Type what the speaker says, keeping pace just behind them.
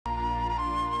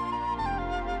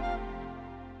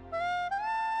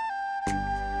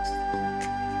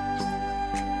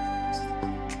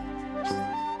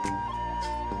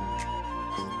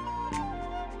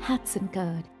Purchase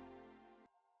incurred.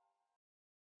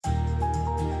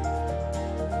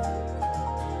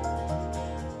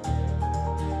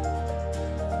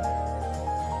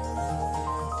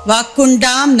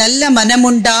 வாக்குண்டாம் நல்ல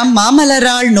மனமுண்டாம்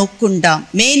மாமலராள் நோக்குண்டாம்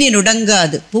மேனி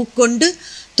நுடங்காது பூக்கொண்டு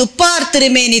துப்பார்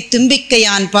திருமேனி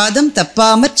தும்பிக்கையான் பாதம்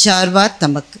தப்பாமற் சார்வார்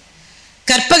தமக்கு.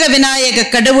 கற்பக விநாயக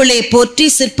கடவுளை போற்றி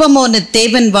சிற்பமோன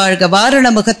தேவன் வாழ்க வாரண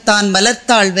முகத்தான்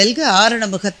மலர்த்தாள் வெல்க ஆரண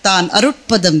முகத்தான்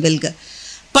அருட்பதம் வெல்க.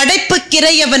 படைப்பு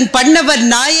கிரையவன் பண்ணவர்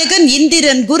நாயகன்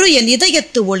இந்திரன் குரு என்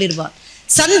இதயத்து ஒளிர்வான்.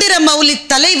 சந்திர மௌலி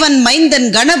தலைவன் மைந்தன்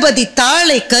கணபதி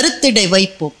தாளை கருத்திடை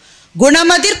வைப்போம்.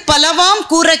 குணமதிர் பலவாம்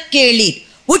கூறக்கேளீர்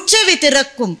உச்சவி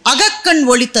திறக்கும் அகக்கண்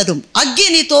ஒளி தரும்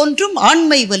அக்கினி தோன்றும்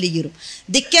ஆண்மை வலியுறும்.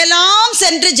 திக்கெல்லாம்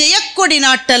சென்று ஜெயக்கொடி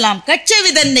நாட்டலாம்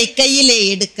கச்சவிதன்னை கையிலே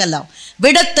எடுக்கலாம்.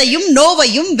 விடத்தையும்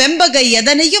நோவையும் வெம்பகை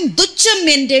எதனையும் துச்சம்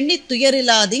என்றெண்ணி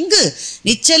துயரிலாதிங்கு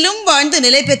நிச்சலும் வாழ்ந்து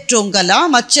நிலை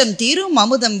பெற்றோங்கலாம். அச்சம் தீரும்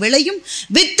அமுதம் விளையும்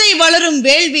வித்தை வளரும்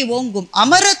வேள்வி ஓங்கும்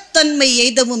அமரத்தன்மை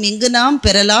எய்தவும் இங்கு நாம்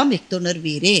பெறலாம்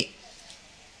இத்துணர்வீரே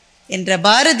என்ற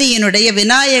பாரதியினுடைய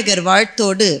விநாயகர்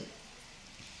வாழ்த்தோடு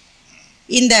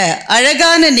இந்த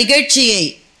அழகான நிகழ்ச்சியை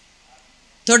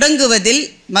தொடங்குவதில்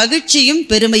மகிழ்ச்சியும்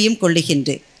பெருமையும்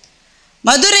கொள்ளுகின்றேன்.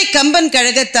 மதுரை கம்பன்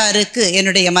கழகத்தாருக்கு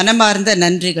என்னுடைய மனமார்ந்த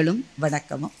நன்றிகளும்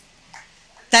வணக்கமும்.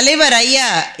 தலைவர் ஐயா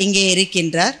இங்கே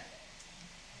இருக்கின்றார்.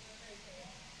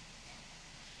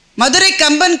 மதுரை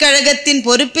கம்பன் கழகத்தின்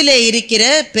பொறுப்பிலே இருக்கிற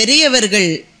பெரியவர்கள்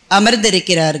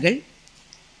அமர்ந்திருக்கிறார்கள்.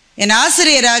 என்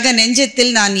ஆசிரியராக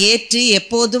நெஞ்சத்தில் நான் ஏற்றி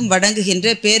எப்போதும் வணங்குகின்ற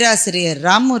பேராசிரியர்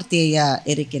ராமூர்த்தி ஐயா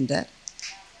இருக்கின்றார்.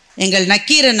 எங்கள்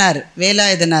நக்கீரனார்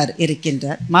வேலாயுதனார்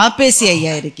இருக்கின்றார். மாப்பேசி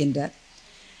ஐயா இருக்கின்றார்.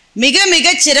 மிக மிக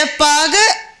சிறப்பாக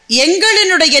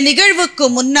எங்களினுடைய நிகழ்வுக்கு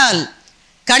முன்னால்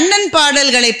கண்ணன்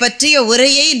பாடல்களை பற்றிய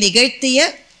உரையை நிகழ்த்திய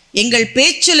எங்கள்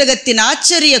பேச்சுலகத்தின்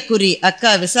ஆச்சரிய குறி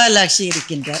அக்கா விசாலாட்சி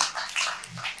இருக்கின்றார்.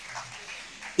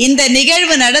 இந்த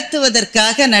நிகழ்வு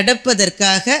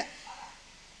நடப்பதற்காக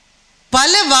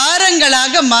பல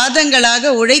வாரங்களாக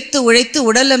மாதங்களாக உழைத்து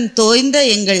உடலம் தோய்ந்த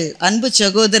எங்கள் அன்பு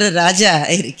சகோதரர் ராஜா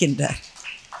இருக்கின்றார்.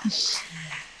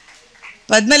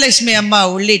 பத்மலட்சுமி அம்மா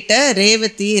உள்ளிட்ட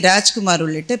ரேவதி ராஜ்குமார்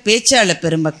உள்ளிட்ட பேச்சாளர்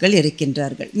பெருமக்கள்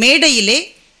இருக்கின்றார்கள். மேடையிலே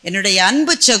என்னுடைய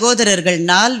அன்பு சகோதரர்கள்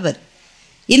 4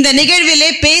 இந்த நிகழ்விலே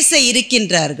பேச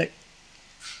இருக்கின்றார்கள்.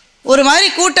 ஒரு மாதிரி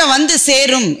கூட்டம் வந்து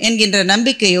சேரும் என்கின்ற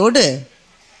நம்பிக்கையோடு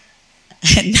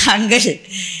நாங்கள்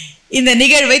இந்த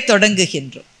நிகழ்வை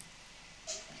தொடங்குகின்றோம்.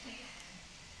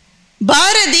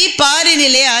 பாரதி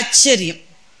பாரினிலே ஆச்சரியம்.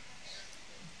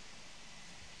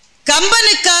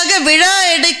 கம்பனுக்காக விழா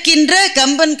எடுக்கின்ற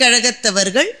கம்பன்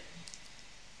கழகத்தவர்கள்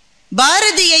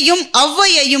பாரதியையும்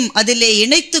ஔவையையும் அதிலே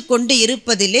இணைத்து கொண்டு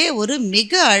இருப்பதிலே ஒரு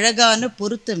மிக அழகான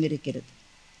பொருத்தம் இருக்கிறது.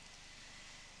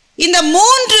 இந்த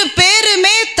 3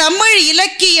 பேருமே தமிழ்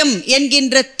இலக்கியம்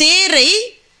என்கின்ற தேரை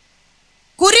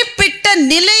குறிப்பிட்ட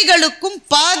நிலைகளுக்கும்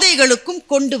பாதைகளுக்கும்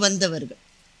கொண்டு வந்தவர்கள்.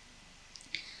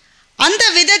 அந்த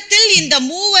விதத்தில் இந்த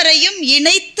 3வரையும்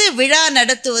இணைத்து விழா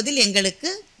நடத்துவதில் எங்களுக்கு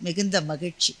மிகுந்த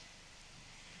மகிழ்ச்சி.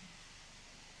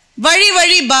 வழி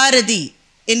வழி பாரதி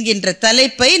என்கின்ற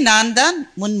தலைப்பை நான் தான்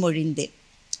முன்மொழிந்தேன்.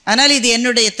 ஆனால் இது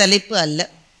என்னுடைய தலைப்பு அல்ல.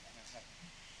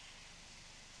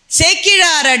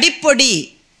 சேக்கிழார் அடிப்பொடி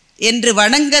என்று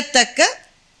வணங்கத்தக்க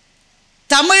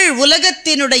தமிழ்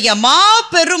உலகத்தினுடைய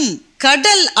மாபெரும்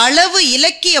கடல் அளவு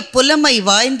இலக்கிய புலமை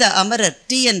வாய்ந்த அமரர்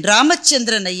TN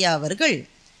ராமச்சந்திரன் ஐயா அவர்கள்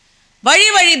வழி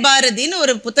வழி பாரதின்னு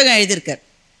ஒரு புத்தகம் எழுதியிருக்கார்.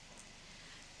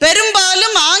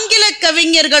 பெரும்பாலும் ஆங்கில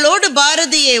கவிஞர்களோடு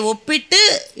பாரதியை ஒப்பிட்டு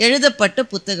எழுதப்பட்ட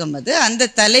புத்தகம் அது. அந்த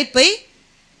தலைப்பை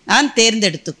நான்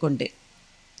தேர்ந்தெடுத்து கொண்டேன்.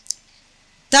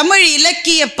 தமிழ்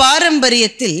இலக்கிய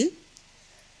பாரம்பரியத்தில்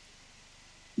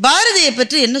பாரதியை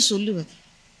பற்றி என்ன சொல்லுவது?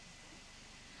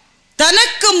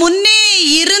 தனக்கு முன்னே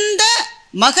இருந்த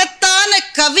மகத்தான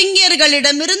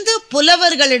கவிஞர்களிடமிருந்து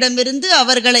புலவர்களிடமிருந்து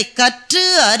அவர்களை கற்று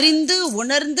அறிந்து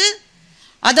உணர்ந்து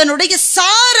அதனுடைய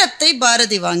சாரத்தை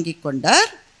பாரதி வாங்கி கொண்டார்.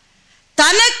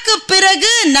 தனக்கு பிறகு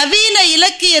நவீன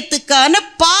இலக்கியத்துக்கான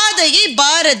பாதையை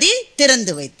பாரதி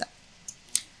திறந்து வைத்தார்.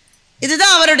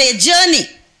 இதுதான் அவருடைய ஜேர்னி.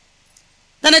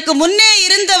 தனக்கு முன்னே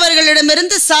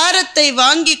இருந்தவர்களிடமிருந்து சாரத்தை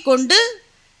வாங்கி கொண்டு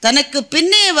தனக்கு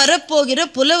பின்னே வரப்போகிற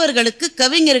புலவர்களுக்கு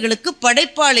கவிஞர்களுக்கு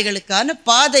படைப்பாளிகளுக்கான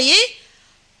பாதையை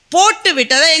போட்டு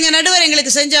விட்டதா எங்கள் நடுவர்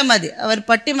எங்களுக்கு செஞ்ச மாதிரி அவர்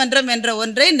பட்டிமன்றம் என்ற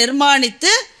ஒன்றை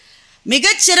நிர்மாணித்து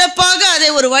மிகச்சிறப்பாக அதை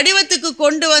ஒரு வடிவத்துக்கு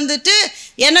கொண்டு வந்துட்டு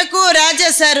எனக்கும் ராஜா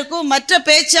சாருக்கும் மற்ற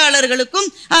பேச்சாளர்களுக்கும்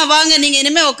வாங்க நீங்கள்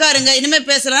இனிமேல் உட்காருங்க இனிமேல்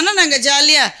பேசலான்னா நாங்கள்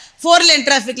ஜாலியாக 4 லேன்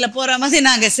டிராஃபிக்கில் போகிற மாதிரி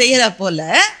நாங்கள் செய்கிற போல.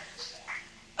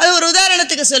 அது ஒரு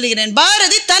உதாரணத்துக்கு சொல்லுகிறேன்.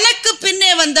 பாரதி தனக்கு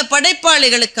பின்னே வந்த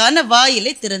படைப்பாளிகளுக்கான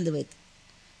வாயிலை திறந்து வைத்தார்.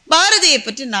 பாரதியை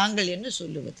பற்றி நாங்கள் என்ன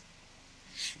சொல்லுவது?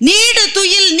 நீடு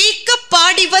துயில் நீக்க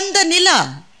பாடி வந்த நிலா,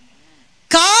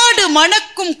 காடு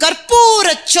மணக்கும் கற்பூர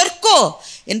சொற்கோ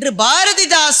என்று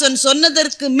பாரதிதாசன்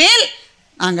சொன்னதற்கு மேல்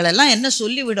நாங்களெல்லாம் என்ன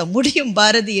சொல்லிவிட முடியும்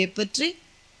பாரதியை பற்றி?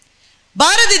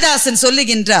 பாரதிதாசன்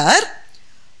சொல்லுகின்றார்,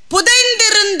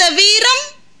 புதைந்திருந்த வீரம்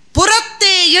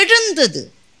புறத்தே எழுந்தது,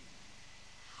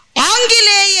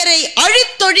 ஆங்கிலேயரை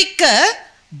அழித்தொழிக்க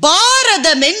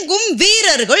பாரதமெங்கும்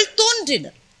வீரர்கள்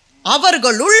தோன்றினர்,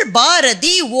 அவர்களுள்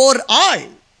பாரதி ஓர் ஆள்.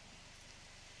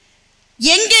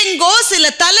 எங்கெங்கோ சில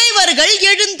தலைவர்கள்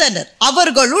எழுந்தனர்,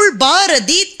 அவர்களுள்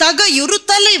பாரதி தகையுறு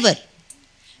தலைவர்.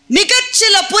 மிகச்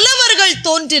சில புலவர்கள்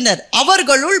தோன்றினர்,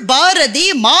 அவர்களுள் பாரதி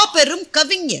மாபெரும்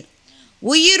கவிஞர்.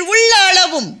 உயிர் உள்ள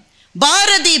அளவும்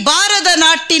பாரதி பாரத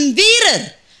நாட்டின் வீரர்,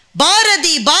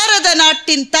 பாரதி பாரத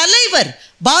நாட்டின் தலைவர்,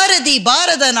 பாரதி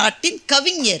பாரத நாட்டின்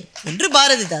கவிஞர் என்று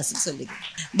பாரதிதாசன் சொல்லுகிறார்.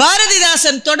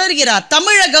 பாரதிதாசன் தொடர்கிறார்,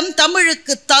 தமிழகம்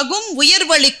தமிழுக்கு தகும்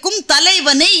உயர்வளிக்கும்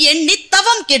தலைவனை எண்ணி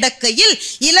தவம் கிடக்கையில்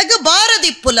இலகு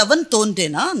பாரதி புலவன்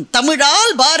தோன்றினான்.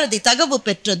 தமிழால் பாரதி தகவு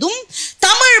பெற்றதும்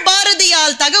தமிழ்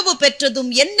பாரதியால் தகவு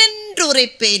பெற்றதும் என்னென்று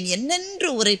உரைப்பேன்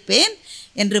என்னென்று உரைப்பேன்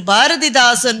என்று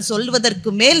பாரதிதாசன்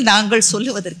சொல்வதற்கு மேல் நாங்கள்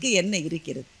சொல்லுவதற்கு என்ன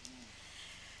இருக்கிறது?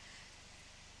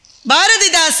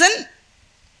 பாரதிதாசன்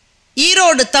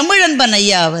ஈரோடு தமிழன்பன்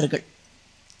ஐயா அவர்கள்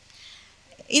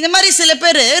இந்த மாதிரி சில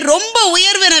பேர் ரொம்ப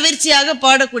உயர்வு நவிர்ச்சியாக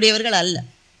பாடக்கூடியவர்கள் அல்ல.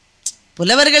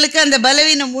 புலவர்களுக்கு அந்த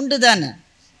பலவீனம் உண்டு தானே,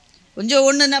 கொஞ்சம்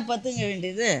ஒண்ணுன்னா பத்துங்க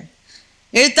வேண்டியது.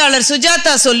 எழுத்தாளர்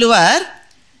சுஜாதா சொல்லுவார்,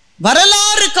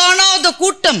 வரலாறு காணாத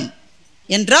கூட்டம்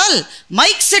என்றால்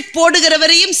மைக் செட்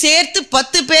போடுகிறவரையும் சேர்த்து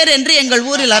 10 பேர் என்று எங்கள்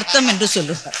ஊரில் அர்த்தம் என்று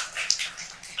சொல்லுவார்.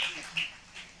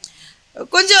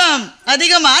 கொஞ்சம்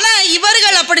அதிகம். ஆனா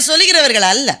இவர்கள் அப்படி சொல்லுகிறவர்கள்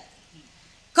அல்ல.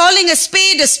 calling a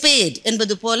spade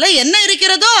என்பது போல என்ன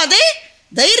இருக்கிறதோ அதை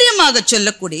தைரியமாக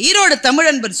சொல்லக்கூடிய ஈரோடு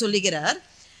தமிழன்பர் சொல்லுகிறார்,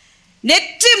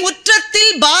 நெற்றி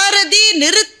முற்றத்தில் பாரதி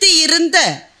நிறுத்தி இருந்த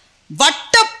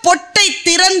வட்ட பொட்டை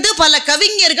திறந்து பல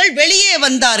கவிஞர்கள் வெளியே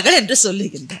வந்தார்கள் என்று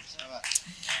சொல்லுகின்றார்.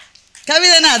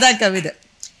 கவிதைனா அதான் கவிதை.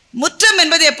 முற்றம்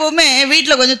என்பது எப்பவுமே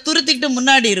வீட்டில் கொஞ்சம் துருத்திக்கிட்டு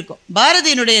முன்னாடி இருக்கும்.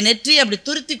 பாரதியினுடைய நெற்றி அப்படி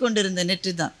துருத்தி கொண்டிருந்த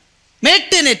நெற்றி தான்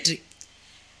மேட்டு நெற்றி.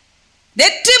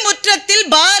 நெற்றி முற்றத்தில்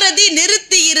பாரதி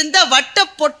நிறுத்தி இருந்த வட்ட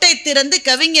பொட்டை திறந்து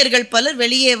கவிஞர்கள் பலர்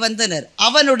வெளியே வந்தனர்.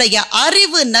 அவனுடைய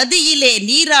அறிவு நதியிலே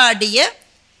நீராடிய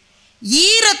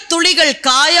ஈரத்துளிகள்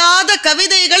காயாத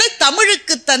கவிதைகளை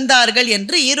தமிழுக்கு தந்தார்கள்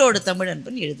என்று ஈரோடு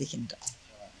தமிழன்பன் எழுதுகின்றார்.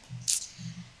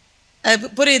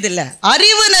 புரியுதில்ல?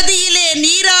 அறிவு நதியிலே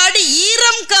நீராடி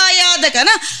ஈரம் காயாத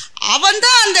அவன்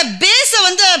தான் அந்த பேச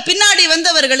பின்னாடி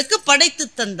வந்தவர்களுக்கு படைத்து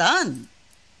தந்தான்.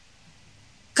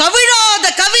 கவிழாத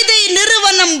கவிதை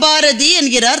நிறுவனம் பாரதி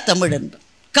என்கிறார் தமிழன்பன்.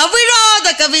 கவிழாத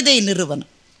கவிதை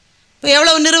நிறுவனம். இப்போ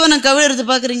எவ்வளவு நிறுவனம் கவிழறது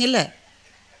பார்க்குறீங்கல்ல?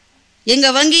 எங்க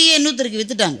வங்கியே 100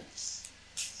 வித்துட்டாங்க.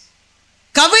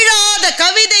 கவிழாத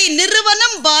கவிதை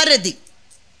நிறுவனம் பாரதி.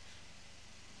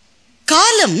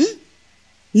 காலம்,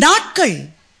 நாட்கள்,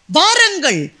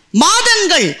 வாரங்கள்,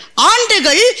 மாதங்கள்,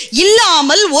 ஆண்டுகள்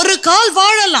இல்லாமல் ஒரு கால்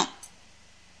வாழலாம்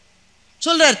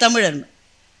சொல்றார் தமிழன்.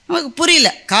 நமக்கு புரியல.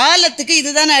 காலத்துக்கு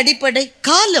இதுதானே அடிப்படை.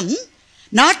 காலம்,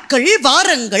 நாட்கள்,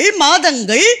 வாரங்கள்,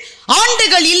 மாதங்கள்,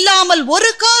 ஆண்டுகள் இல்லாமல் ஒரு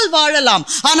கால் வாழலாம்.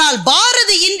 ஆனால்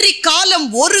பாரதி இன்றி காலம்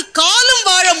ஒரு காலம்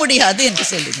வாழ முடியாது என்று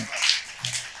சொல்லுகிறார்.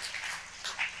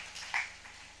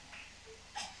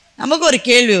 நமக்கு ஒரு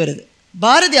கேள்வி வருது,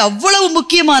 பாரதி அவ்வளவு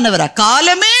முக்கியமானவரா?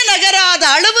 காலமே நகராத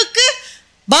அளவுக்கு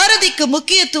பாரதிக்கு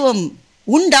முக்கியத்துவம்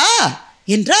உண்டா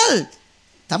என்றால்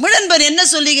தமிழன்பர் என்ன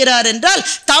சொல்லுகிறார் என்றால்,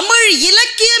 தமிழ்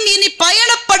இலக்கியம் இனி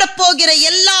பயணப்பட போகிற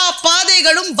எல்லா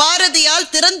பாதைகளும் பாரதியால்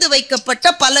திறந்து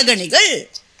வைக்கப்பட்ட பலகணிகள்.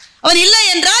 அவர் இல்லை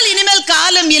என்றால் இனிமேல்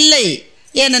காலம் இல்லை,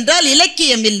 ஏனென்றால்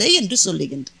இலக்கியம் இல்லை என்று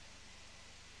சொல்லுகின்றார்.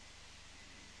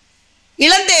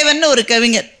 இளந்தேவன் ஒரு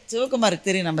கவிஞர், சிவகுமாருக்கு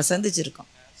தெரியும், நம்ம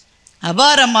சந்திச்சிருக்கோம்.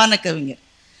 அபாரமான கவிஞர்.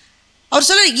 அவர்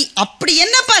சொல்ல, அப்படி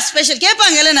என்னப்பா ஸ்பெஷல்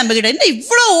கேட்பாங்கல்ல நம்ம கிட்ட, என்ன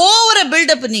இவ்வளோ ஓவர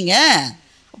பில்டப் நீங்க,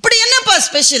 அப்படி என்னப்பா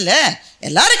ஸ்பெஷல்?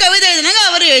 எல்லாரும் கவிதை எழுதினாங்க,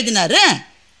 அவரும் எழுதினாரு,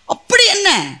 அப்படி என்ன?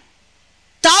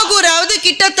 தாகூராவது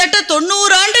கிட்டத்தட்ட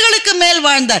 90 ஆண்டுகளுக்கு மேல்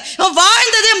வாழ்ந்தார்.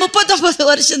 வாழ்ந்ததே 39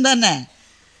 வருஷம் தானே.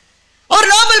 ஒரு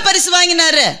நோபல் பரிசு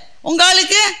வாங்கினாரு. உங்க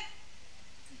ஆளுக்கு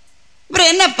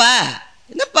அப்புறம் என்னப்பா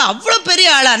என்னப்பா அவ்வளோ பெரிய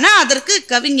ஆளானா? அதற்கு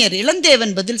கவிஞர்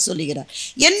இளந்தேவன் பதில் சொல்லுகிறார்,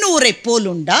 என் ஊரை போல்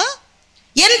உண்டா,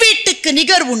 என் வீட்டுக்கு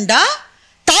நிகர் உண்டா,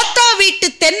 தாத்தா வீட்டு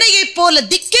தென்னையை போல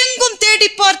திக்கெங்கும் தேடி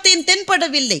பார்த்தேன்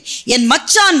தென்படவில்லை. என்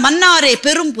மச்சான் மன்னாரே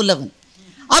பெரும் புலவன்,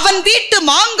 அவன் வீட்டு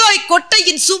மாங்காய்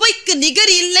கொட்டையின் சுவைக்கு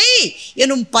நிகர் இல்லை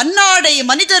எனும் பன்னாடை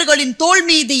மனிதர்களின் தோள்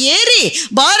மீது ஏறி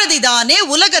பாரதி தானே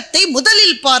உலகத்தை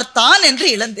முதலில் பார்த்தான் என்று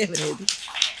இளந்தேவன் எழுதி.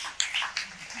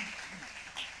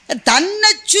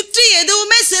 தன்னை சுற்றி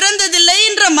எதுவுமே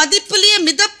சிறந்ததில்லைன்ற மதிப்பிலேயே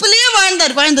மிதப்பிலேயே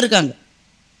வாழ்ந்திருக்காங்க.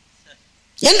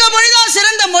 எங்க மொழிதான்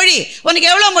சிறந்த மொழி, உனக்கு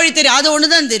எவ்வளவு மொழி தெரியும், அது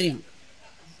ஒண்ணுதான் தெரியும்.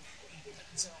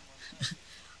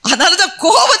 அதனாலதான்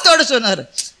கோபத்தோட சொன்னாரு.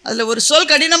 அதுல ஒரு சொல்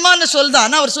கடினமான சொல் தான்,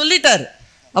 ஆனா அவர் சொல்லிட்டாரு.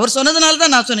 அவர்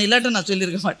சொன்னதுனாலதான் நான் சொன்னேன், இல்லாட்ட நான்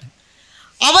சொல்லியிருக்க மாட்டேன்.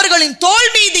 அவர்களின் தோள்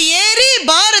மீது ஏறி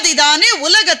பாரதி தானே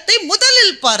உலகத்தை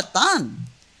முதலில் பார்த்தான்.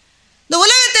 இந்த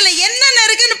உலகத்துல என்னென்ன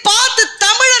இருக்குன்னு பார்த்து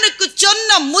தமிழனுக்கு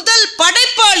சொன்ன முதல்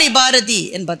படைப்பாளி பாரதி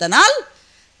என்பதனால்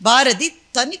பாரதி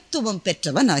தனித்துவம்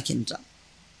பெற்றவன் ஆகின்றான்.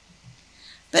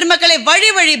 பெருமக்களை, வழி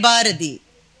வழி பாரதி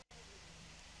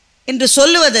என்று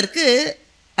சொல்லுவதற்கு,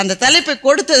 அந்த தலைப்பை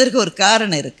கொடுத்ததற்கு ஒரு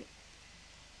காரணம் இருக்கு.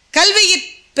 கல்வியில்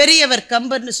பெரியவர்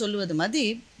கம்பர்னு சொல்லுவது மாதிரி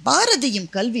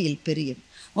பாரதியும் கல்வியில் பெரியவர்.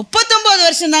 39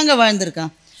 வருஷம் தாங்க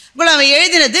வாழ்ந்திருக்கான். இப்போ அவன்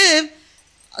எழுதினது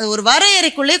ஒரு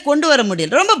வரையறைக்குள்ளே கொண்டு வர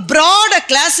முடியல. ரொம்ப ப்ராடாக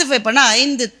கிளாசிஃபை பண்ண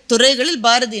 5 துறைகளில்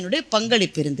பாரதியினுடைய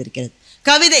பங்களிப்பு இருந்திருக்கிறது.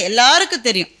 கவிதை எல்லாருக்கும்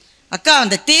தெரியும். அக்கா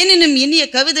அந்த தேனினும் இனிய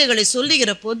கவிதைகளை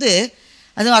சொல்லுகிற போது,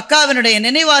 அதுவும் அக்காவினுடைய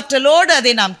நினைவாற்றலோடு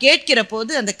அதை நாம் கேட்கிற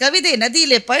போது, அந்த கவிதை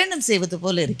நதியிலே பயணம் செய்வது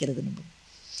போல இருக்கிறது. நம்ம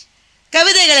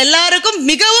கவிதைகள் எல்லாருக்கும்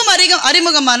மிகவும்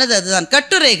அறிமுகமானது அதுதான்.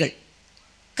 கட்டுரைகள்,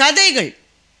 கதைகள்,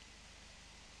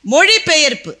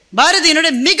 மொழிபெயர்ப்பு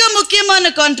பாரதியினுடைய மிக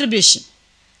முக்கியமான கான்ட்ரிபியூஷன்.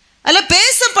 அதில்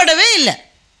பேசப்படவே இல்லை.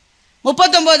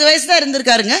 39 வயசு தான்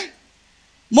இருந்திருக்காருங்க.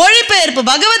 மொழிபெயர்ப்பு,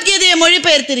 பகவத்கீதையை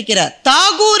மொழிபெயர்த்திருக்கிறார்.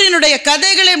 தாகூரினுடைய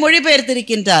கதைகளை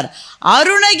மொழிபெயர்த்திருக்கின்றார்.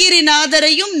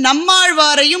 அருணகிரிநாதரையும்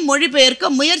நம்மாழ்வாரையும்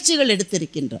மொழிபெயர்க்க முயற்சிகள்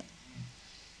எடுத்திருக்கின்றார்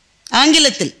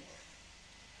ஆங்கிலத்தில்.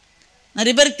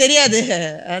 நிறைய பேருக்கு தெரியாது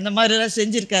அந்த மாதிரிலாம்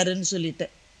செஞ்சிருக்காருன்னு சொல்லிட்டு.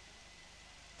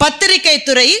 பத்திரிகை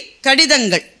துறை,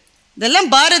 கடிதங்கள், இதெல்லாம்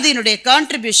பாரதியினுடைய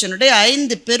கான்ட்ரிபியூஷனுடைய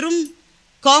 5 பெரும்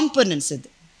காம்பனன்ட்ஸ். இது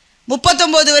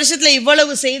 39 வருஷத்துல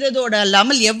இவ்வளவு செய்ததோடு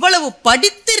அல்லாமல் எவ்வளவு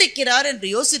படித்திருக்கிறார் என்று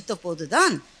யோசித்த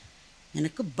போதுதான்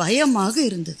எனக்கு பயமாக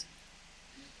இருந்தது.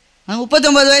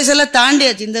 39 வயசெல்லாம்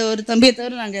தாண்டியாச்சு. இந்த ஒரு தம்பியை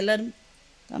தவிர நாங்கள் எல்லாரும்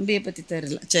தம்பியை பற்றி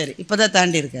தெரியல. சரி, இப்போதான்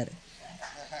தாண்டி இருக்காரு.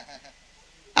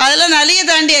 அதெல்லாம் நிறைய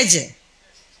தாண்டியாச்சு.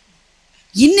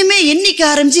 இன்னுமே என்னைக்கு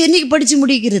ஆரம்பிச்சு என்னைக்கு படிச்சு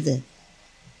முடிக்கிறது?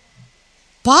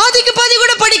 பாதிக்கு பாதி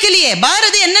கூட படிக்கலையே.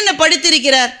 பாரதி என்னென்ன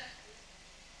படித்திருக்கிறார்?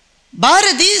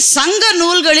 பாரதி சங்க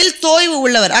நூல்களில் தோய்வு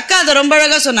உள்ளவர். அக்கா அதை ரொம்ப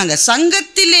அழகா சொன்னாங்க.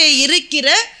 சங்கத்திலே இருக்கிற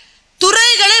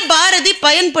துறைகளை பாரதி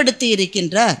பயன்படுத்தி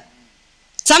இருக்கின்றார்,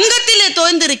 சங்கத்திலே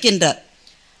தோய்ந்திருக்கின்றார்.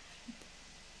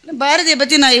 பாரதியை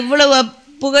பற்றி நான் இவ்வளவு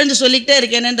புகழ்ந்து சொல்லிக்கிட்டே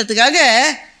இருக்கேன்ன்றதுக்காக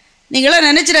நீங்களாம்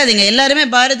நினைச்சிடாதீங்க எல்லாருமே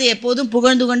பாரதி எப்போதும்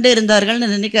புகழ்ந்து கொண்டே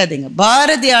இருந்தார்கள்னு நினைக்காதீங்க.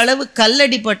 பாரதி அளவு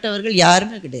கல்லடிப்பட்டவர்கள்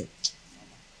யாருமே கிடையாது.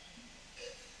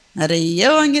 நிறைய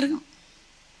வாங்கியிருக்கோம்.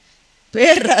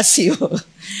 பேர் ராசியோ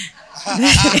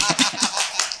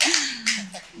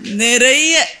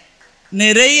நிறைய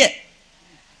நிறைய.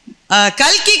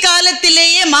 கல்கி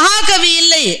காலத்திலேயே மகாகவி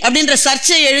இல்லை அப்படின்ற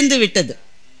சர்ச்சை எழுந்து விட்டது.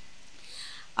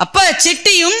 அப்ப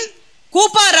சிட்டியும்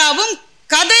கூப்பாராவும்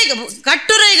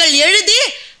கட்டுரைகள் எழுதி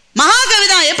மகாகவி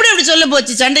தான் எப்படி அப்படி சொல்ல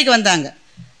போச்சு, சண்டைக்கு வந்தாங்க.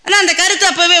 ஆனா அந்த கருத்து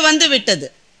அப்பவே வந்து விட்டது.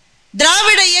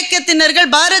 திராவிட இயக்கத்தினர்கள்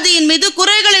பாரதியின் மீது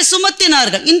குறைகளை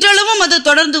சுமத்தினார்கள். இன்றளவும் அது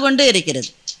தொடர்ந்து கொண்டே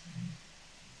இருக்கிறது.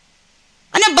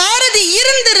 ஆனா பாரதி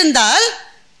இருந்திருந்தால்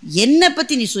என்ன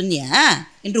பத்தி நீ சொன்னிய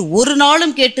என்று ஒரு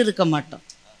நாளும் கேட்டு இருக்க மாட்டோம்.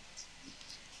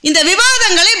 இந்த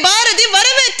விவாதங்களை பாரதி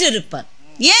வரவேற்றிருப்பார்.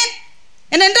 ஏன்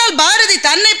ஏனென்றால் பாரதி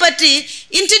தன்னை பற்றி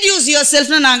இன்ட்ரடியூஸ் யுவர்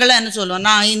செல்ஃப்னு நாங்களாம் என்ன சொல்லுவோம்,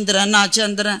 நான் இந்திரன், நான்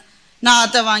சந்திரன், நான்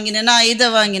அதை வாங்கினேன், நான் இதை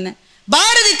வாங்கினேன்.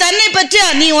 பாரதி தன்னை பற்றி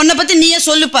நீ உன்னை பத்தி நீயே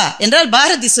சொல்லுப்பா என்றால்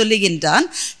பாரதி சொல்லுகின்றான்,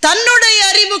 தன்னுடைய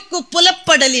அறிவுக்கு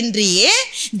புலப்படலின்றியே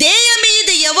தேய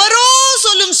மீது எவரோ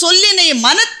சொல்லும் சொல்லினை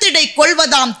மனத்திடை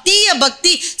கொள்வதாம் தீய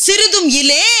பக்தி சிறிதும்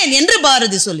இலேன் என்று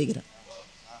பாரதி சொல்லுகிறார்.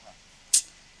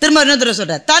 திரும்ப இன்னொரு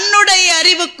சொல்ற, தன்னுடைய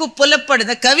அறிவுக்கு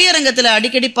புலப்படுத. கவியரங்கத்துல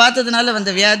அடிக்கடி பார்த்ததுனால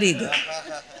வந்த வியாதி இது.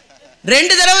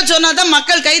 2 தடவை சொன்னாதான்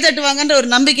மக்கள் கை தட்டுவாங்கன்ற ஒரு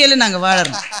நம்பிக்கையில நாங்க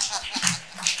வாழறோம்.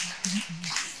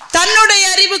 தன்னுடைய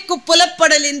அறிவுக்கு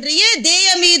புலப்படலின்றியே தேய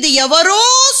மீது எவரோ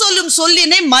சொல்லும்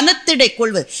சொல்லினை மனத்திடை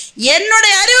கொள்வது.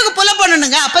 என்னுடைய அறிவுக்கு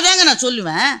புலப்படணுங்க, அப்பதாங்க நான்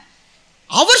சொல்லுவேன்.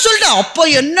 அவர் சொல்லிட்டு அப்ப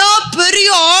என்ன பெரிய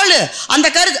ஆளு அந்த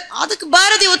கருத்து, அதுக்கு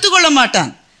பாரதி ஒத்துக்கொள்ள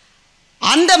மாட்டான்.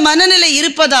 அந்த மனநிலை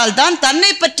இருப்பதால் தான்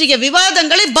தன்னை பற்றிய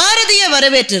விவாதங்களை பாரதியை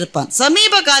வரவேற்றிருப்பான்.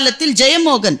 சமீப காலத்தில்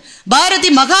ஜெயமோகன்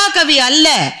பாரதி மகாகவி அல்ல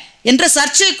என்ற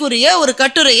சர்ச்சைக்குரிய ஒரு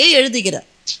கட்டுரையை எழுதுகிறார்.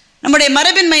 நம்முடைய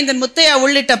மரபின் மைந்தன் முத்தையா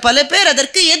உள்ளிட்ட பல பேர்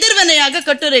அதற்கு எதிர்வினையாக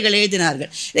கட்டுரைகள் எழுதினார்கள்.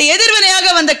 எதிர்வினையாக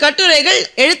வந்த கட்டுரைகள்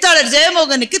எழுத்தாளர்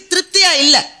ஜெயமோகனுக்கு திருப்தியா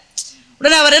இல்லை.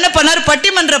 உடனே அவர் என்ன பண்ணார்,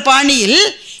 பட்டிமன்ற பாணியில்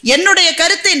என்னுடைய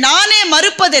கருத்தை நானே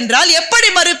மறுப்பதென்றால் எப்படி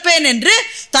மறுப்பேன் என்று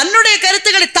தன்னுடைய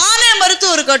கருத்துக்களை தானே மறுத்து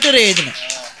ஒரு கட்டுரை எழுதினார்.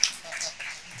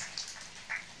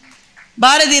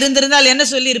 பாரதி இருந்திருந்தால் என்ன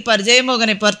சொல்லி இருப்பார்?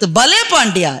 ஜெயமோகனை பார்த்து பலே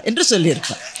பாண்டியா என்று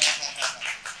சொல்லியிருப்பார்.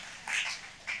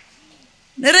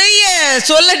 நிறைய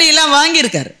சொல்லடியெல்லாம்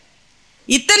வாங்கியிருக்காரு.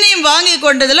 இத்தனையும் வாங்கி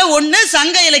கொண்டதுல ஒண்ணு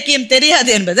சங்க இலக்கியம் தெரியாது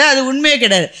என்பது அது உண்மையே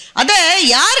கிடையாது. அதை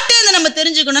யார்கிட்ட நம்ம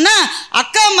தெரிஞ்சுக்கணும்னா,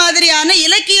 அக்கா மாதிரியான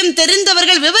இலக்கியம்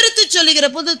தெரிந்தவர்கள் விவரித்து சொல்லுகிற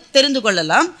போது தெரிந்து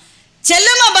கொள்ளலாம்.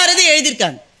 செல்லம்மா பாரதி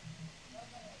எழுதியிருக்காங்க.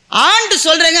 ஆண்டு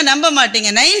சொல்றேங்க, நம்ப மாட்டீங்க.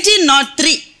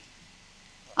 1903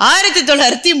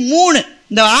 1903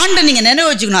 இந்த ஆண்டை நீங்க நினைவு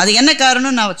வச்சுக்கணும். அது என்ன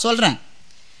காரணம் நான் சொல்றேன்.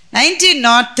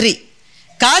 1903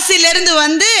 காசிலிருந்து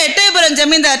வந்து எட்டயபுரம்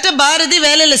ஜமீன்தார்ட்ட பாரதி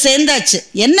வேலையில சேர்ந்தாச்சு.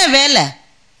 என்ன வேலை?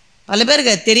 பல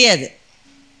பேருக்கு அது தெரியாது.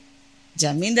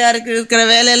 ஜமீன்தாருக்கு இருக்கிற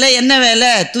வேலையில என்ன வேலை?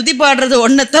 துதி பாடுறது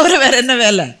ஒன்றை தவிர வேற என்ன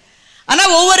வேலை? ஆனா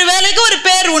ஒவ்வொரு வேலைக்கும் ஒரு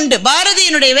பேர் உண்டு.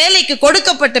 பாரதியினுடைய வேலைக்கு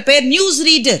கொடுக்கப்பட்ட பேர் நியூஸ்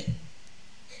ரீடர்.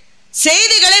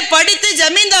 செய்திகளை படித்து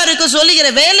ஜமீன்தாருக்கு சொல்லுகிற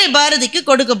வேலை பாரதிக்கு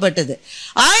கொடுக்கப்பட்டது.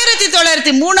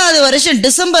 1903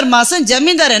 டிசம்பர் மாதம்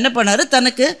ஜமீன்தார் என்ன பண்ணாரு?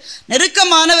 தனக்கு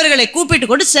நெருக்கமானவர்களை கூப்பிட்டு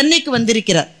கொண்டு சென்னைக்கு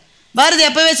வந்திருக்கிறார். பாரதி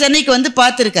அப்பவே சென்னைக்கு வந்து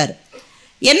பார்த்துருக்காரு.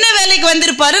 என்ன வேலைக்கு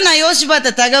வந்திருப்பாரு? நான் யோசிச்சு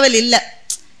பார்த்த தகவல் இல்லை.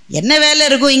 என்ன வேலை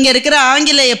இருக்கும்? இங்கே இருக்கிற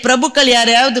ஆங்கிலேய பிரபுக்கள்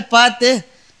யாரையாவது பார்த்து,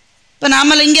 இப்போ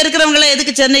நாம இங்கே இருக்கிறவங்கள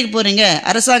எதுக்கு சென்னைக்கு போகிறீங்க?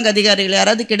 அரசாங்க அதிகாரிகள்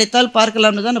யாராவது கிடைத்தால்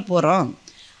பார்க்கலாம்னு தானே போகிறோம்.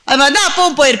 அது மாதிரி தான்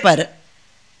அப்பவும் போயிருப்பாரு.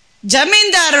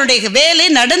 ஜமீன்தாருடைய வேலை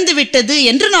நடந்து விட்டது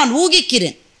என்று நான்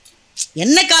ஊகிக்கிறேன்.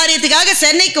 என்ன காரியத்துக்காக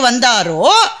சென்னைக்கு வந்தாரோ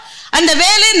அந்த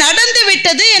வேலை நடந்து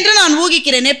விட்டது என்று நான்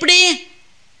ஊகிக்கிறேன். எப்படி?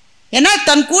 ஏன்னா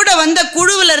தன் கூட வந்த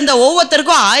குழுவில் இருந்த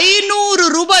ஒவ்வொருத்தருக்கும் 500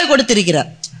 ரூபாய் கொடுத்திருக்கிறார்.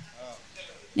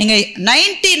 நீங்க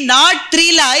 1903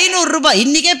 500 ரூபாய்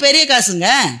இன்னைக்கே பெரிய காசுங்க.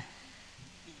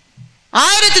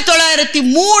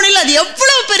 1903 அது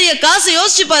எவ்வளவு பெரிய காசு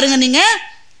யோசிச்சு பாருங்க. நீங்க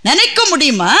நினைக்க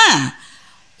முடியுமா?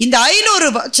 இந்த 500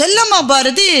 ரூபாய். செல்லம்மா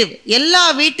பாரதி எல்லா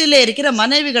வீட்டிலே இருக்கிற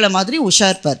மனைவிகளை மாதிரி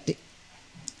உஷார் பார்ட்டி.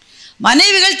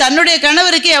 மனைவிகள் தன்னுடைய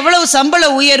கணவருக்கு எவ்வளவு சம்பள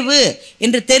உயர்வு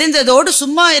என்று தெரிந்ததோடு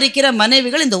சும்மா இருக்கிற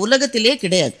மனைவிகள் இந்த உலகத்திலே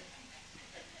கிடையாது.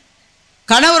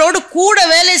 கணவரோடு கூட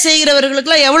வேலை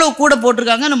செய்கிறவர்களுக்கெல்லாம் எவ்வளவு கூட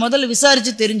போட்டிருக்காங்கன்னு முதல்ல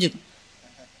விசாரிச்சு தெரிஞ்சுக்கும்.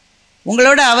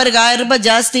 உங்களோட அவருக்கு 1000 ரூபாய்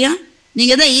ஜாஸ்தியா?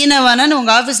 நீங்க தான் ஈனவானு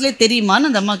உங்க ஆஃபீஸ்லேயே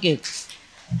தெரியுமான்னு அந்த அம்மா கேட்கும்.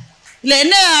 இல்லை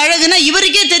என்ன அழகுன்னா,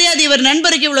 இவருக்கே தெரியாது இவர்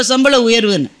நண்பருக்கு இவ்வளோ சம்பள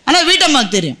உயர்வுன்னு. ஆனால்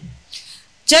வீட்டம்மாவுக்கு தெரியும்.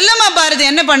 செல்லம்மா பாரதி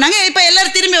என்ன பண்ணாங்க? இப்போ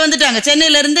எல்லாரும் திரும்பி வந்துட்டாங்க.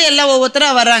 சென்னையிலேருந்து எல்லாம்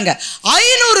ஒவ்வொருத்தராக வர்றாங்க.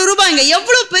 500 ரூபாய்ங்க,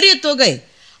 எவ்வளோ பெரிய தொகை.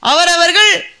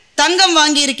 அவரவர்கள் தங்கம்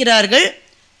வாங்கி இருக்கிறார்கள்.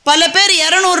 பல பேர்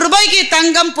 200 ரூபாய்க்கு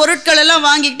தங்கம் பொருட்கள் எல்லாம்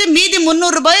வாங்கிக்கிட்டு மீதி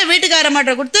 300 ரூபாயை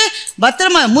வீட்டுக்காரமாட்ட கொடுத்து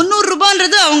பத்திரமா. 300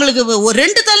 ரூபான்றது அவங்களுக்கு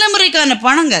 2 தலைமுறைக்கான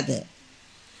பணங்க. அது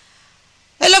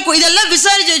எல்லாம் இதெல்லாம்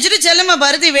விசாரிச்சு வச்சுட்டு செல்லம்மா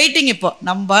பாரதி வெயிட்டிங். இப்போ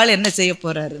நம்ம ஆள் என்ன செய்ய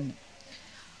போறாருன்னு.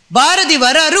 பாரதி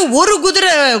வராரு. ஒரு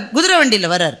குதிரை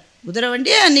வண்டியில் வராரு. குதிரை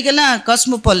வண்டி அன்னைக்கெல்லாம்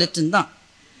காஸ்மோபாலிட்டன் தான்.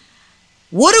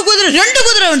 ஒரு குதிரை 2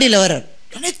 குதிரை வண்டியில் வராரு.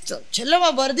 செல்லம்மா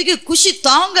பாரதிக்கு குஷி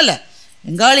தாங்கலை.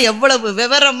 எங்காலும் எவ்வளவு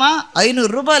விவரமா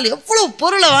 500 ரூபாயில் எவ்வளவு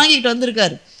பொருளை வாங்கிட்டு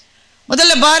வந்திருக்காரு.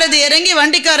 முதல்ல பாரதி இறங்கி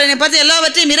வண்டிக்காரனை பார்த்து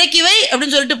எல்லாவற்றையும் இறக்கி வை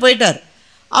அப்படின்னு சொல்லிட்டு போயிட்டார்.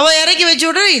 அவள் இறக்கி வச்சு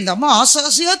விட இந்த அம்மா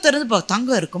ஆசாசியாக தெரிஞ்சு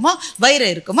தங்கம் இருக்குமா,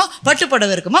 வைரம் இருக்குமா,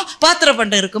 பட்டுப்படவை இருக்குமா, பாத்திர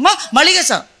பண்டை இருக்குமா, மளிகை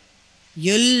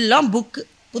எல்லாம்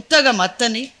புத்தகம்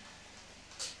அத்தனை.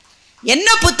 என்ன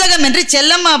புத்தகம் என்று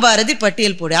செல்லம்மா பாரதி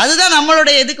பட்டியல் போடு. அதுதான்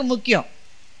நம்மளுடைய எதுக்கு முக்கியம்.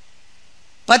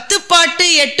 10 பாட்டு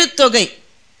 8 தொகை,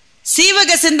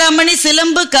 சீவக சிந்தாமணி,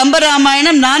 சிலம்பு,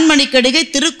 கம்பராமாயணம், நான்மணிக்கடிகை,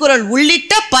 திருக்குறள்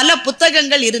உள்ளிட்ட பல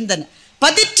புத்தகங்கள் இருந்தன.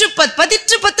 பதிற்று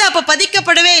 10 அப்போ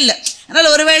பதிக்கப்படவே இல்லை.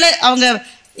 அதனால் ஒருவேளை அவங்க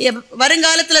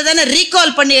வருங்காலத்தில் தானே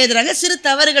ரீகால் பண்ணி எழுதுறாங்க, சிறு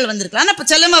தவறுகள் வந்திருக்கலாம். ஆனால் இப்போ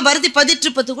செல்லம்மா பாரதி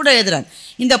 10 கூட எழுதுறாங்க.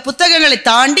 இந்த புத்தகங்களை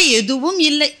தாண்டி எதுவும்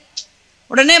இல்லை.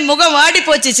 உடனே முகம் வாடி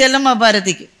போச்சு செல்லம்மா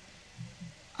பாரதிக்கு.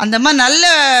 அந்த மாதிரி நல்ல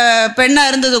பெண்ணாக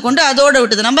இருந்தது கொண்டு அதோட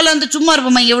விட்டது. நம்மளாம் வந்து சும்மா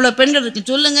இருப்போம்மா, இங்கே எவ்வளோ பெண்கள்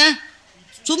இருக்கு சொல்லுங்க.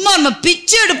 சும்மா நம்ம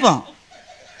பிச்சு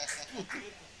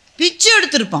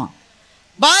எடுத்திருப்போம்.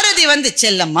 பாரதி வந்து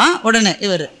செல்லம்மா. உடனே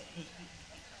இவர்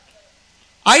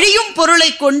அழியும்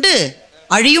பொருளை கொண்டு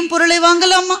அழியும் பொருளை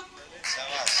வாங்கலாமா?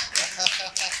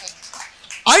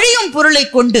 அழியும் பொருளை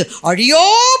கொண்டு அழியோ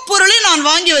பொருளை நான்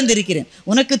வாங்கி வந்திருக்கிறேன்,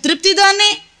 உனக்கு திருப்தி தானே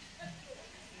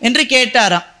என்று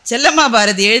கேட்டாராம். செல்லம்மா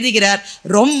பாரதி எழுதுகிறார்,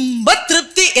 ரொம்ப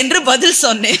திருப்தி என்று பதில்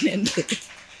சொன்னேன் என்று.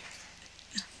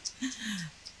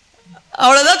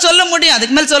 அவ்வளவுதான் சொல்ல முடியும்,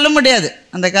 அதுக்கு மேல் சொல்ல முடியாது.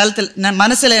 அந்த காலத்தில் நான்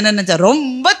மனசுல என்ன நினைச்சா,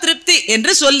 ரொம்ப திருப்தி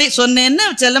என்று சொன்னேன்னு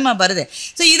செல்லம்மா பாரதி.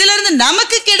 ஸோ இதுல இருந்து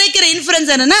நமக்கு கிடைக்கிற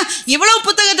இன்ஃபரன்ஸ் என்னன்னா, இவ்வளவு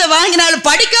புத்தகத்தை வாங்கினாலும்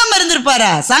படிக்காம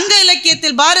இருந்திருப்பாரா? சங்க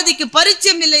இலக்கியத்தில் பாரதிக்கு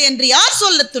பரிச்சயம் இல்லை என்று யார்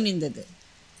சொல்ல துணிந்தது?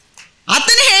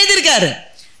 அத்தனை எழுதியிருக்காரு.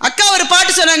 அக்கா ஒரு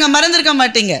பாட்டு சொன்னாங்க, மறந்துருக்க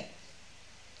மாட்டீங்க.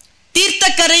 தீர்த்த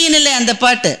கரையின் இல்லை அந்த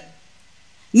பாட்டு.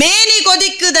 மேனி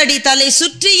கொதிக்குதடி தலை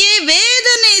சுற்றியே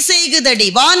வேதனை செய்குதடி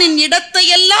வானின் இடத்தை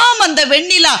எல்லாம் அந்த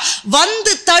வெண்ணிலா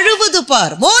வந்து தழுவுது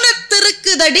பார்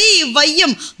மோனத்திருக்குதடி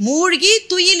வையம் மூழ்கி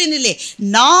துயிலினிலே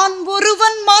நான்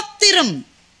ஒருவன் மாத்திரம்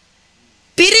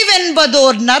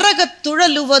பிரிவென்பதோர் நரகத்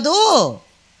துழலுவதோ.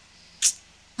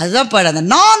 அதுதான் பாடு. அந்த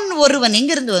நான் ஒருவன்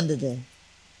எங்கிருந்து வந்தது?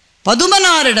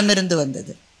 பதுமனாரிடம் இருந்து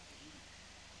வந்தது.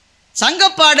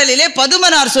 சங்கப்பாடலிலே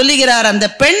பதுமனார் சொல்லுகிறார், அந்த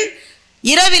பெண்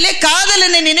இரவிலே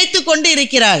காதலனை நினைத்து கொண்டு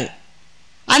இருக்கிறாள்.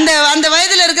 அந்த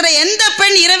வயதுல இருக்கிற எந்த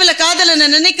பெண் இரவில காதலனை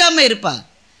நினைக்காம இருப்பா?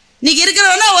 இன்னைக்கு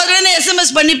இருக்கிறவனா உடனே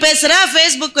SMS பண்ணி பேசுறா,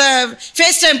 ஃபேஸ்புக்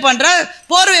ஃபேஸ் டைம் பண்றா,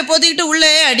 போர்வை போத்திக்கிட்டு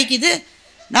உள்ளே அடிக்குது.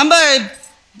 நம்ம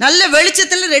நல்ல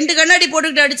வெளிச்சத்துல 2 கண்ணாடி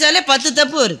போட்டுக்கிட்டு அடிச்சாலே 10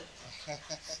 தப்பு வருது.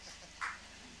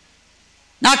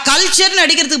 நான் கல்ச்சர்னு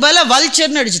அடிக்கிறதுக்கு பதிலா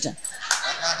வல்ச்சர்னு அடிச்சிட்டேன்.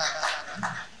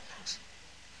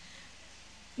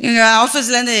 எங்கள்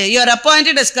ஆஃபீஸ்லேருந்து you are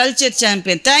appointed as culture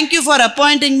champion, thank you for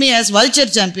appointing me as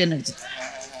vulture champion அடிச்சிட்டு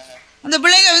அந்த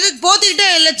பிள்ளைங்க வந்து போத்திக்கிட்டே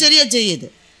எல்லாம் சரியா செய்யுது.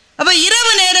 அப்போ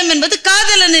இரவு நேரம் என்பது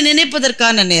காதலனை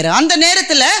நினைப்பதற்கான நேரம். அந்த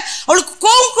நேரத்தில் அவளுக்கு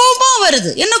கோபமாக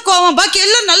வருது. என்ன கோபம்? பாக்கி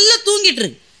எல்லாம் நல்லா தூங்கிட்டு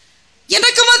இருக்கு,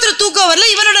 எனக்கு மாத்திரம் தூக்கம் வரல,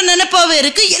 இவனோட நினைப்பாவே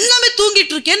இருக்கு, எல்லாமே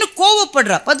தூங்கிட்டு இருக்கேன்னு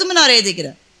கோவப்படுறா. பதுமனார்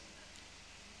எழுதுகிறார்,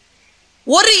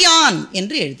 ஒரு யான்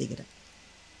என்று எழுதுகிறார்.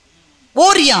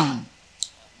 ஓர் யான்,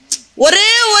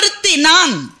 ஒரே ஒருத்தி,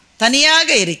 நான் தனியாக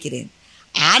இருக்கிறேன்.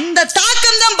 அந்த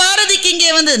தாக்கம் தான் பாரதிக்கு இங்கே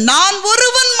வந்து நான்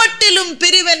ஒருவன் மட்டிலும்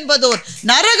பிரிவென்பதோர்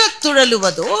நரகத்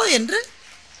துழலுவதோ என்று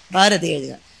பாரதி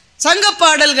எழுதுகிறார். சங்க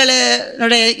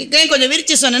பாடல்களுடைய கொஞ்சம்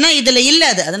விரிச்சு சொன்னா இதுல இல்லை,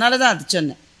 அதனால தான் அது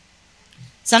சொன்னேன்.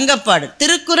 சங்கப்பாடல்,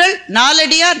 திருக்குறள்,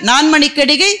 நாலடியார்,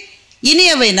 நான்மணிக்கடிகை,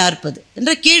 இனியவை 40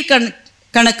 என்ற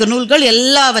கீழ்கணக்கு நூல்கள்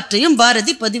எல்லாவற்றையும்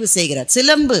பாரதி பதிவு செய்கிறார்.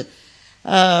 சிலம்பு,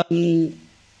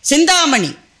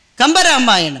 சிந்தாமணி,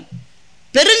 கம்பராமாயணம்,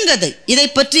 பெருங்கதை, இதை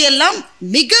பற்றியெல்லாம்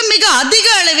மிக மிக அதிக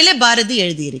அளவிலே பாரதி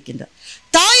எழுதியிருக்கின்றார்.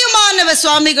 தாயுமானவ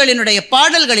சுவாமிகளினுடைய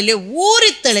பாடல்களிலே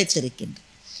ஊறி திளைத்திருக்கின்றார்.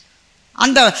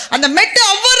 அந்த மெட்டு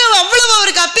அவ்வளவு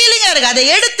அவருக்கு அப்பீலிங்கா இருக்கு. அதை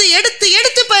எடுத்து எடுத்து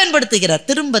எடுத்து பயன்படுத்துகிறார்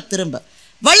திரும்ப திரும்ப.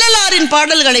 வள்ளலாரின்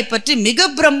பாடல்களை பற்றி மிக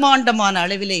பிரம்மாண்டமான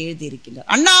அளவிலே எழுதியிருக்கின்றார்.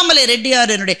 அண்ணாமலை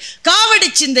ரெட்டியாரனுடைய காவடி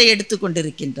சிந்தை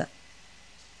எடுத்துக்கொண்டிருக்கின்றார்.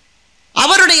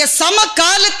 அவருடைய சம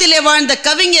காலத்திலே வாழ்ந்த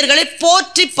கவிஞர்களை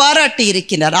போற்றி பாராட்டி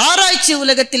இருக்கிறார். ஆராய்ச்சி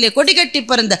உலகத்திலே கொடிகட்டி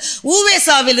பறந்த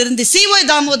ஊவேசாவிலிருந்து சீவை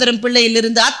தாமோதரம்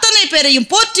பிள்ளையிலிருந்து அத்தனை பேரையும்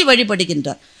போற்றி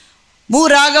வழிபடுகின்றார். மு.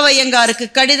 ராகவையங்காருக்கு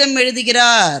கடிதம்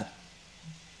எழுதுகிறார்.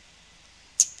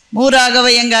 மு.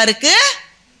 ராகவையங்காருக்கு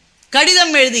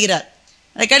கடிதம் எழுதுகிறார்.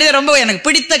 அந்த கடிதம் ரொம்ப எனக்கு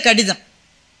பிடித்த கடிதம்.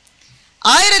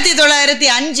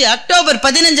 1905 அக்டோபர்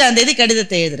 15ஆம் தேதி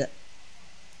கடிதத்தை எழுதுறார்.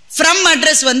 ஃப்ரம்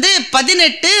அட்ரஸ் வந்து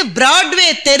 18 பிராட்வே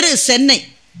தெரு, சென்னை.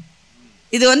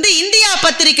 இது வந்து இந்தியா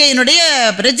பத்திரிகையினுடைய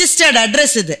ரெஜிஸ்டர்ட்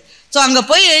அட்ரஸ் இது. ஸோ அங்கே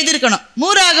போய் எழுதியிருக்கணும். மு.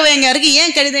 ராகவையங்காருக்கு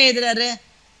ஏன் கடிதம் எழுதுறாரு?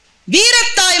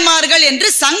 வீரத்தாய்மார்கள் என்று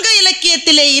சங்க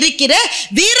இலக்கியத்திலே இருக்கிற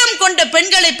வீரம் கொண்ட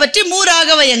பெண்களை பற்றி மு.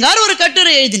 ராகவையங்கார் ஒரு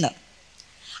கட்டுரை எழுதினார்.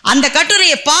 அந்த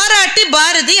கட்டுரையை பாராட்டி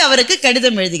பாரதி அவருக்கு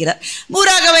கடிதம் எழுதுகிறார். மு.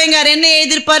 ராகவையங்கார் என்ன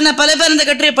எழுதியிருப்பார்? நான் பல பேர் இந்த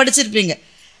கட்டுரையை படிச்சிருப்பீங்க.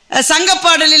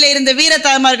 சங்கப்பாடலில் இருந்த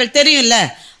வீரத்தாய்மார்கள் தெரியும்ல.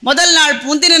 முதல் நாள்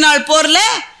முந்தின நாள் போர்ல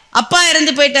அப்பா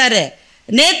இறந்து போயிட்டாரு,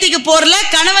 நேத்திக்கு போர்ல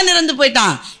கணவன் இறந்து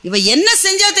போயிட்டான். இவ என்ன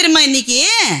செஞ்சா தெரியுமா? இன்னைக்கு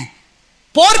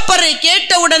போர்ப்பறை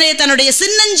கேட்ட உடனே தன்னுடைய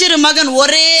சின்னஞ்சிறு மகன்,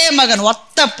 ஒரே மகன்,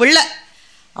 ஒத்த பிள்ளை,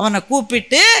 அவனை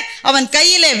கூப்பிட்டு அவன்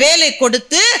கையில வேலை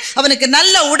கொடுத்து அவனுக்கு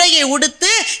நல்ல உடையை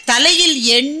உடுத்து தலையில்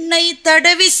எண்ணெய்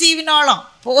தடவி சீவினாலாம்.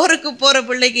 போருக்கு போற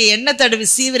பிள்ளைக்கு எண்ணெய் தடவி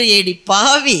சீவிரையடி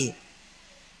பாவி.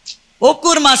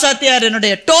 ஓக்கூர் மாசாத்தியார்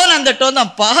என்னுடைய டோன், அந்த டோன்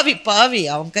தான். பாவி பாவி,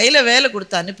 அவன் கையில வேலை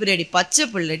கொடுத்து அனுப்பிறடி, பச்சை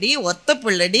பிள்ளடி, ஒத்த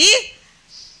பிள்ளடி.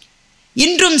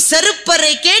 இன்றும்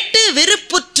செருப்பறை கேட்டு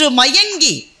விருப்புற்று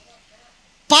மயங்கி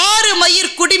பாரு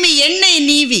மயிர் குடிமி எண்ணெய்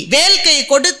நீவி வேல்கை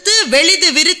கொடுத்து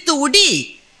வெளிது விரித்து உடி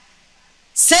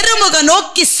செருமுக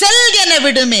நோக்கி செல்கென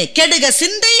விடுமே கெடுக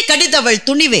சிந்தை கடிதவள்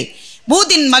துணிவே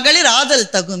பூதின் மகளிர்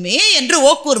ஆதல் தகுமே என்று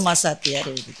ஓக்கூர் மாசாத்தியார்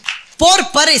எழுதுகிறார்.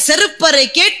 போர்ப்பறை செருப்பறை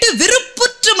கேட்டு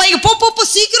விருப்புற்று போ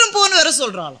சீக்கிரம் போன்னு வர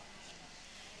சொல்றாளாம்.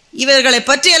 இவர்களை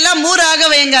பற்றி எல்லாம் மு.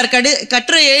 ராகவையங்கார்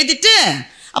கட்டுரை எழுதிட்டு,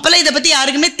 அப்பெல்லாம் இதை பத்தி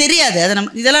யாருக்குமே தெரியாது.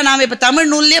 இதெல்லாம் நாம இப்ப தமிழ்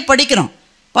நூல்லையே படிக்கிறோம்,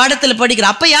 பாடத்துல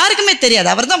படிக்கிறோம். அப்ப யாருக்குமே தெரியாது.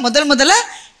 அவர் தான் முதல்ல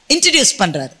இன்ட்ரடியூஸ்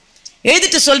பண்றாரு.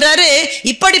 எழுதிட்டு சொல்றாரு,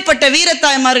 இப்படிப்பட்ட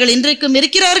வீரத்தாய்மார்கள் இன்றைக்கும்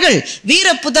இருக்கிறார்கள், வீர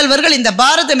புதல்வர்கள் இந்த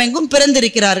பாரதம் எங்கும்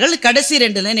பிறந்திருக்கிறார்கள். கடைசி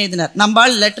 2 லைன் எழுதினார்.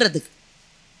 நம்பால் லெட்டர்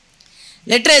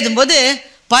எழுதும்போது,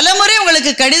 பலமுறை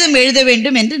உங்களுக்கு கடிதம் எழுத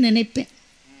வேண்டும் என்று நினைப்பேன்.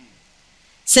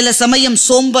 சில சமயம்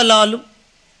சோம்பலாலும்,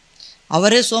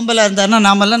 அவரே சோம்பலா இருந்தார்னா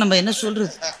நாமெல்லாம் நம்ம என்ன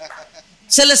சொல்றது?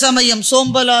 சில சமயம்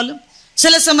சோம்பலாலும்,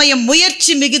 சில சமயம்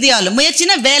முயற்சி மிகுதியாலும்.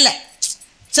 முயற்சினா வேலை,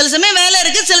 சில சமயம் வேலை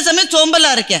இருக்கு, சில சமயம்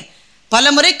சோம்பலா இருக்கேன்.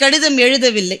 பலமுறை கடிதம்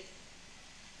எழுதவில்லை.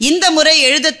 இந்த முறை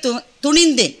எழுத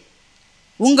துணிந்தேன்.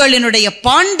 உங்களினுடைய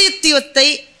பாண்டித்யத்தை,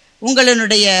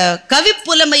 உங்களினுடைய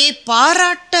கவிப்புலமையை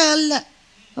பாராட்ட அல்ல.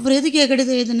 அப்புறம் எதுக்கு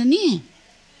கடிதம் எழுதுன நீ?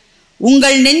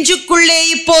 உங்கள் நெஞ்சுக்குள்ளே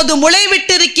இப்போது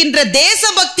முளைவிட்டிருக்கின்ற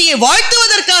தேசபக்தியை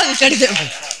வாழ்த்துவதற்காக கடிதம்.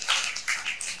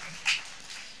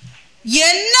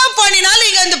 என்ன பண்ணினாலும்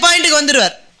இங்க அந்த பாயிண்ட்டுக்கு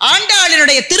வந்துருவார்.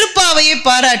 ஆண்டாளினுடைய திருப்பாவையை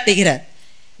பாராட்டுகிறார்.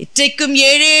 இற்றைக்கும்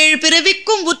 7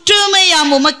 பிறவிக்கும் உற்றுமை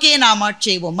யாம் உமக்கே நாம்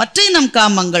ஆட்சேவோம், மற்ற நம்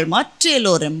காமங்கள்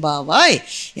மாற்றேலோ ரெம்பாவாய்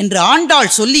என்று ஆண்டாள்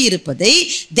சொல்லி இருப்பதை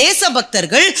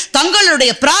தேசபக்தர்கள்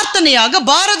தங்களுடைய பிரார்த்தனையாக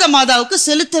பாரத மாதாவுக்கு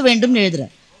செலுத்த வேண்டும்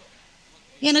எழுதுறார்.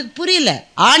 எனக்கு புரியல,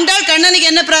 ஆண்டாள்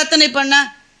கண்ணனுக்கு என்ன பிரார்த்தனை பண்ண?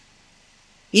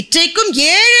 இற்றைக்கும்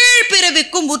 7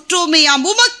 பிறவிக்கும் உற்றுமையாம்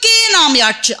உமக்கே நாம்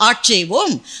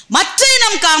ஆட்சேவோம், மற்ற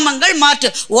நம் காமங்கள் மாற்று.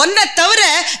 ஒன்றை தவிர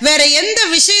வேற எந்த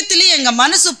விஷயத்திலையும் எங்க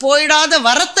மனசு போயிடாத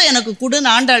வரத்தை எனக்கு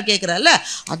கொடுன்னு ஆண்டாள் கேட்கிறாள்.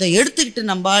 அதை எடுத்துக்கிட்டு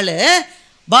நம்பாளு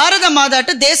பாரத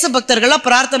மாதாட்ட தேசபக்தர்களா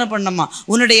பிரார்த்தனை பண்ணமா,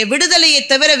 உன்னுடைய விடுதலையை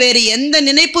தவிர வேறு எந்த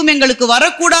நினைப்பும் எங்களுக்கு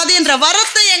வரக்கூடாது என்ற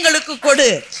வரத்தை எங்களுக்கு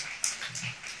கொடு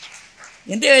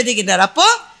என்று எழுதுகின்றார். அப்போ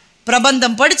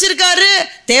பிரபந்தம் படிச்சிருக்காரு,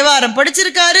 தேவாரம்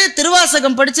படிச்சிருக்காரு,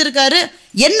 திருவாசகம் படிச்சிருக்காரு.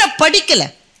 என்ன படிக்கல?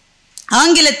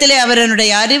 ஆங்கிலத்திலே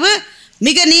அவருடைய அறிவு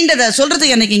மிக நீண்டதை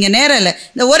சொல்றதுக்கு எனக்கு இங்க நேரம் இல்லை.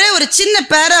 இந்த ஒரே ஒரு சின்ன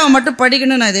பேராவை மட்டும்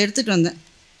படிக்கணும். நான் இதை எடுத்துட்டு வந்தேன்,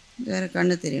 வேற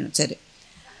கண்ணு தெரியணும். சரி,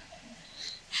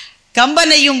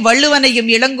 கம்பனையும்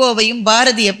வள்ளுவனையும் இளங்கோவையும்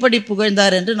பாரதி எப்படி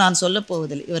புகழ்ந்தார் என்று நான் சொல்ல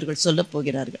போவதில்லை, இவர்கள் சொல்ல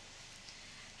போகிறார்கள்.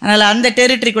 அதனால அந்த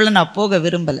டெரிட்டரிக்குள்ள நான் போக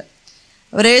விரும்பலை.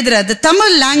 அவர் எழுதுகிறார், the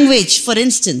Tamil language, for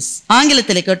instance,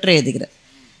 ஆங்கிலத்தில் கற்று எழுதுகிறார்,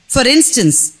 for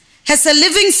instance, has a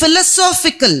living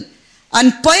philosophical and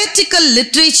poetical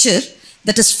literature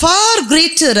that is far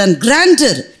greater and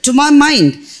grander to my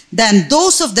mind than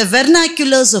those of the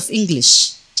vernaculars of English.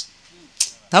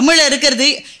 தமிழ்ல இருக்கிறது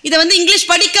இதை இங்கிலீஷ்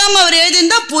படிக்காம அவர்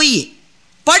எழுதியிருந்தா போய்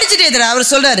படிச்சுட்டு எழுதுறார்.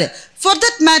 அவர் சொல்றாரு, for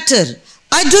that matter,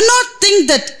 I do not think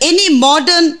that any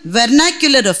modern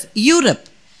vernacular of Europe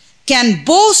can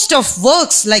boast of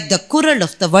works like the Kural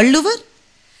of the Valluvar,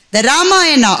 the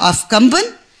Ramayana of Kamban,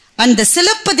 and the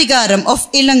Silappadigaram of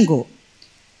Ilango.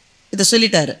 இதை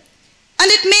சொல்லிட்டாரு. And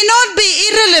it may not be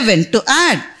irrelevant to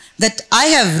add that I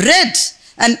have read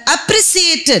and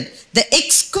appreciated the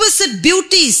exquisite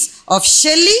beauties of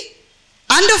Shelley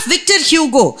and of Victor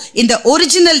Hugo in the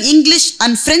original English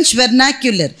and French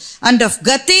vernacular, and of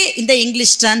Goethe in the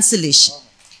English translation.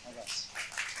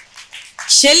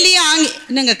 Shelley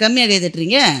என்னங்க கம்மியாக கை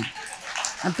தட்டுறீங்க?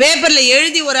 பேப்பர்ல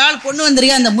எழுதி ஒரு ஆள் கொண்டு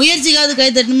வந்திருக்கேன், அந்த முயற்சிக்காவது கை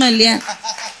தட்டணுமா இல்லையா?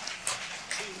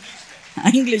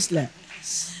 இங்கிலீஷ்ல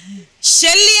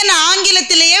ஷெல்லியன்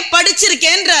ஆங்கிலத்திலேயே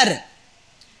படிச்சிருக்கேன்றாரு.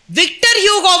 விக்டர்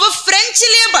ஹியூகோவை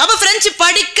பிரெஞ்சிலேயே, அவ பிரெஞ்சு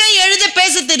படிக்க எழுத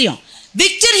பேச தெரியும்.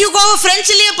 விக்டர் ஹியூகோவை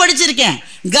பிரெஞ்சிலேயே படிச்சிருக்கேன்.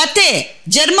 கத்தே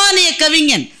ஜெர்மானிய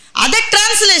கவிஞன், அதை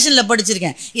டிரான்ஸ்லேஷன்ல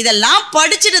படிச்சிருக்கேன். இதெல்லாம்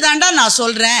படிச்சுட்டு தாண்டா நான்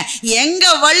சொல்றேன், எங்க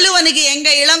வள்ளுவனுக்கு, எங்க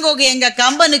இளங்கோக்கு, எங்க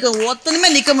கம்பனுக்கு ஒத்தனுமே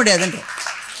நிக்க முடியாதுன்ற.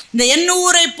 இந்த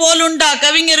எண்ணூரை போலுண்டா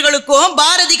கவிஞர்களுக்கும்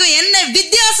பாரதிக்கும் என்ன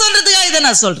வித்தியாசம்ன்றதுக்காக இதை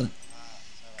நான் சொல்றேன்.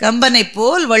 கம்பனை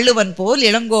போல், வள்ளுவன் போல்,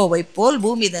 இளங்கோவை போல்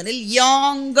பூமிதனில்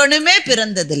யாங்கனுமே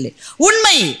பிறந்ததில்லை.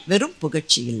 உண்மை வெறும்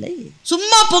புகழ்ச்சி இல்லை,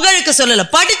 சும்மா புகழுக்கு சொல்லல,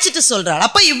 படிச்சுட்டு சொல்றாள்.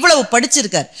 அப்ப இவ்வளவு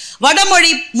படிச்சிருக்கார், வடமொழி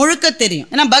முழுக்க தெரியும்.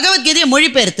 ஏன்னா பகவத்கீதையை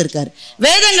மொழிபெயர்த்திருக்கார்,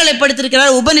 வேதங்களை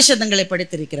படித்திருக்கிறார், உபனிஷதங்களை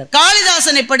படித்திருக்கிறார்,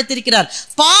 காளிதாசனை படித்திருக்கிறார்,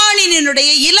 பாணினினுடைய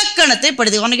இலக்கணத்தை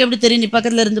படித்து. உனக்கு எப்படி தெரியும்? நீ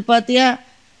பக்கத்துல இருந்து பாத்தியா?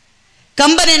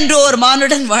 கம்பன் என்றோர்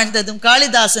மானுடன் வாழ்ந்ததும்,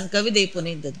 காளிதாசன் கவிதை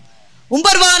புனைந்ததும்,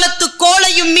 உம்பர்வானத்து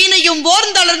கோளையும் மீனையும்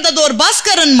ஓர்ந்தளர்ந்ததோர்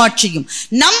பாஸ்கரன் மாட்சியும்,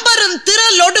 நம்பரும்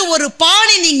திரளோடு ஒரு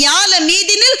பாணினி ஞால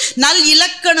மீதினில் நல்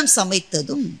இலக்கணம்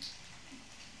சமைத்ததும்.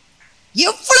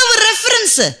 எவ்வளவு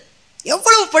ரெஃபரன்ஸ்,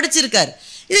 எவ்வளவு படிச்சிருக்காரு.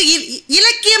 இது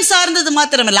இலக்கியம் சார்ந்தது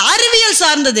மாத்திரமல்ல, அறிவியல்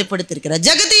சார்ந்ததை படித்திருக்கிறார்.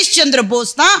 ஜெகதீஷ் சந்திர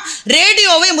போஸ் தான்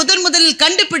ரேடியோவை முதலில்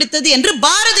கண்டுபிடித்தது என்று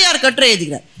பாரதியார் கற்று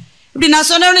எழுதுகிறார். இப்படி நான்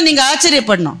சொன்னவொன்னு நீங்க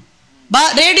ஆச்சரியப்படணும்.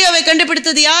 ரேடியோவை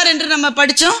கண்டுபிடித்தது யார் என்று நம்ம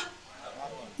படிச்சோம்?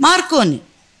 மார்க்கோனி.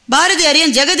 பாரதியார்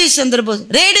ஏன் ஜெகதீஷ் சந்திர போஸ்?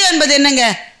 ரேடியோ என்பது என்னங்க?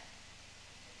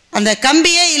 அந்த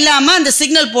கம்பியே இல்லாம அந்த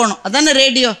சிக்னல் போகணும், அதான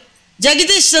ரேடியோ.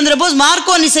 ஜெகதீஷ் சந்திர போஸ்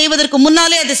மார்க்கோனி செய்வதற்கு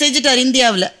முன்னாலே அதை செஞ்சுட்டார்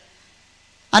இந்தியாவில்.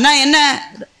 ஆனா என்ன,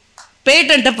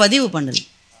 பேட்டன்ட்டை பதிவு பண்ணல.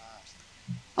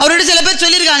 அவரோட சில பேர்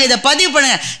சொல்லியிருக்காங்க, இதை பதிவு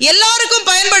பண்ணுங்க, எல்லாருக்கும்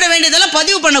பயன்பட வேண்டியதெல்லாம்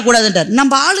பதிவு பண்ணக்கூடாதுன்றார்.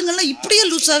 நம்ம ஆளுங்கள்லாம் இப்படியே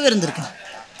லூஸாவே இருந்திருக்காங்க.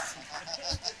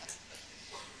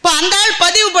 இப்போ அந்த ஆள்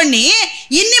பதிவு பண்ணி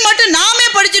இன்னி மட்டும் நாமே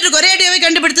படிச்சுட்டு இருக்கோம். ரேடியோவை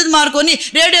கண்டுபிடித்தது மார்க்கோனி,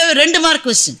 ரேடியோவை 2 மார்க்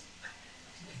கொஸ்டின்.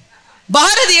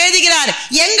 பாரதி எழுதுகிறார்,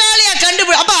 எங்காலையா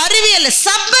கண்டுபிடி. அப்ப அறிவியல்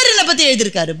சப்மரீனை பத்தி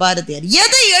எழுதியிருக்காரு பாரதியார்.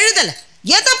 எதை எழுதல,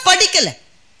 எதை படிக்கல.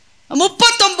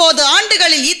 39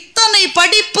 ஆண்டுகளில் இத்தனை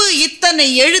படிப்பு, இத்தனை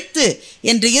எழுத்து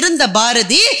என்று இருந்த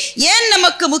பாரதி ஏன்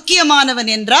நமக்கு முக்கியமானவன்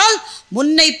என்றால்,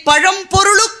 முன்னை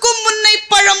பழம்பொருளுக்கும் முன்னை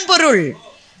பழம்பொருள்,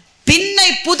 பின்னை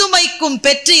புதுமைக்கும்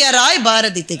பெற்றியராய்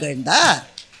பாரதி திகழ்ந்தார்.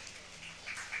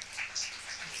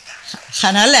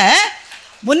 அதனால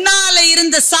முன்னால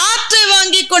இருந்த சாற்றை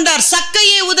வாங்கி கொண்டார்,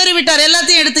 சக்கையை உதறிவிட்டார்.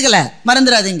 எல்லாத்தையும் எடுத்துக்கல,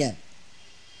 மறந்துடாதீங்க,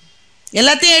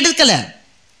 எல்லாத்தையும் எடுக்கல,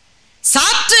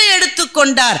 சாற்றை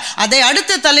எடுத்துக்கொண்டார். அதை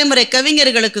அடுத்த தலைமுறை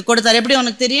கவிஞர்களுக்கு கொடுத்தார். எப்படி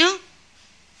உனக்கு தெரியும்?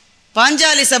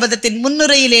 பாஞ்சாலி சபதத்தின்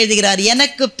முன்னுரையில் எழுதுகிறார்,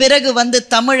 எனக்கு பிறகு வந்து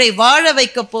தமிழை வாழ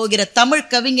வைக்க போகிற தமிழ்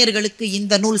கவிஞர்களுக்கு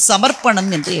இந்த நூல்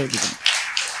சமர்ப்பணம் என்று எழுதுகிறார்.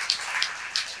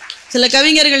 சில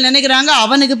கவிஞர்கள் நினைக்கிறாங்க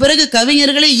அவனுக்கு பிறகு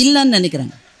கவிஞர்களே இல்லைன்னு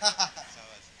நினைக்கிறாங்க.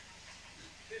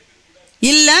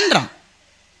 இல்லைன்றான்,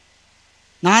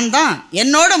 நான் தான்,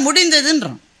 என்னோட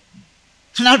முடிந்ததுன்றான்.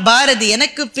 ஆனால் பாரதி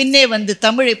எனக்கு பின்னே வந்து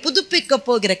தமிழை புதுப்பிக்க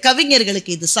போகிற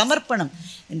கவிஞர்களுக்கு இது சமர்ப்பணம்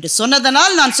என்று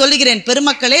சொன்னதனால் நான் சொல்லுகிறேன்,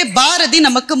 பெருமக்களே, பாரதி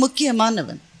நமக்கு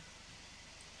முக்கியமானவன்,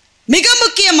 மிக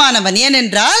முக்கியமானவன்.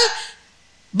 ஏனென்றால்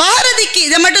பாரதிக்கு,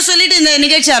 இதை மட்டும் சொல்லிட்டு இந்த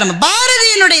நிகழ்ச்சி ஆரம்பம்,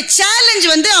 பாரதியினுடைய சேலஞ்ச்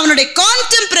வந்து அவனுடைய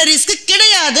கான்டெம்பரரிஸ்க்கு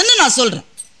கிடையாதுன்னு நான் சொல்றேன்.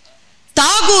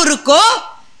 தாகூருக்கோ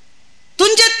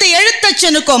துஞ்சத்தை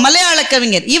எழுத்தச்சனுக்கோ மலையாள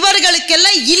கவிஞர்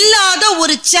இவர்களுக்கெல்லாம் இல்லாத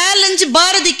ஒரு சேலஞ்ச்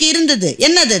பாரதிக்கு இருந்தது.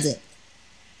 என்னது அது?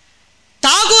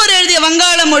 தாகூர் எழுதிய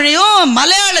வங்காள மொழியும்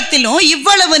மலையாளத்திலும்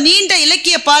இவ்வளவு நீண்ட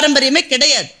இலக்கிய பாரம்பரியமே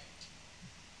கிடையாது.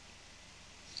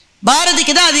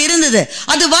 பாரதிக்கு தான் அது இருந்தது.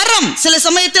 அது வரம், சில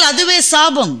சமயத்தில் அதுவே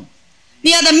சாபம்.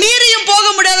 நீ அதை மீறியும் போக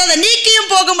முடியாது, அதை நீக்கியும்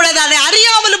போக முடியாது, அதை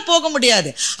அறியாமலும் போக முடியாது.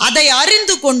 அதை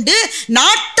அறிந்து கொண்டு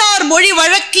நாட்டார் மொழி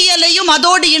வழக்கியலையும்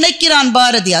அதோடு இணைக்கிறான்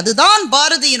பாரதி. அதுதான்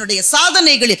பாரதியினுடைய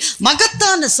சாதனைகளில்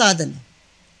மகத்தான சாதனை.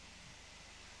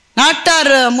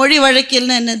 நாட்டார் மொழி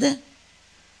வழக்கியல்னா என்னது?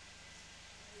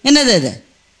 என்னது அது?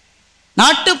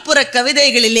 நாட்டுப்புற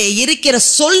கவிதைகளிலே இருக்கிற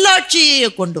சொல்லாட்சியை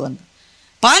கொண்டு வந்தான்.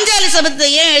 பாஞ்சாலி சபதத்தை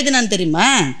ஏன் எழுதினான்னு தெரியுமா?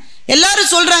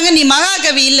 எல்லாரும் சொல்றாங்க நீ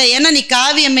மகாகவி இல்லை, ஏன்னா நீ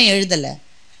காவியமே எழுதல.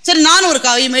 சரி, நான் ஒரு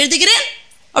காவியம் எழுதுகிறேன்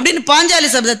அப்படின்னு பாஞ்சாலி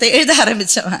சபதத்தை எழுத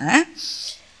ஆரம்பிச்சவன்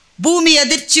பூமி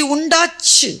அதிர்ச்சி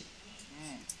உண்டாச்சு.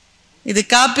 இது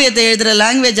காப்பியத்தை எழுதுற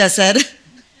லாங்குவேஜா சார்?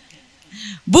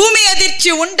 பூமி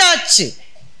அதிர்ச்சி உண்டாச்சு,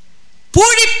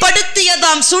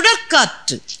 பூழிப்படுத்தியதாம்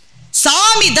சுழற்காற்று,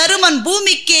 சாமி தருமன்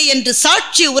பூமிக்கே என்று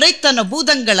சாட்சி உரைத்தன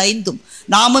பூதங்கள் ஐந்தும்,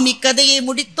 நாமும் இக்கதையை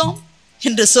முடித்தோம்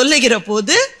என்று சொல்லுகிற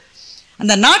போது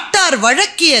அந்த நாட்டார்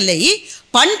வழக்கியலை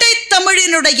பண்டை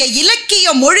தமிழினுடைய இலக்கிய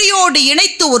மொழியோடு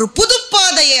இணைத்து ஒரு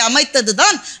புதுப்பாதையை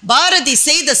அமைத்ததுதான் பாரதி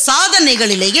செய்த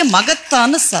சாதனைகளிலேயே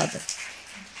மகத்தான சாதனை.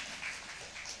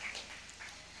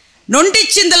 நொண்டி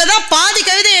சிந்தல தான் பாதி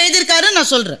கவிதை எழுதியிருக்காரு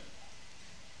நான் சொல்றேன்.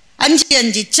 அஞ்சி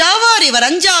அஞ்சி சாவார் இவர்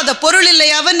அஞ்சாத பொருள் இல்லை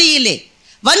அவனியிலே,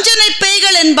 வஞ்சனை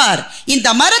பேய்கள் என்பார் இந்த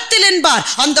மரத்தில் என்பார்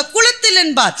அந்த குளத்தில்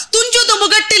என்பார், துஞ்சுது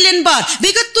முகட்டில் என்பார்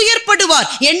மிக துயர்படுவார்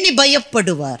எண்ணி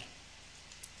பயப்படுவார்,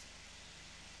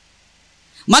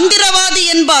 மந்திரவாதி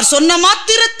என்பார் சொன்ன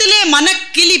மாத்திரத்திலே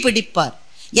மனக்கிளி பிடிப்பார்,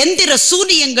 எந்திர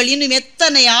சூனியங்கள் இன்னும்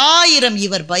எத்தனை ஆயிரம்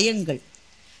இவர் பயங்கள்,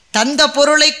 தந்த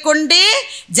பொருளை கொண்டே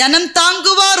ஜனம்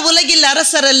தாங்குவார் உலகில்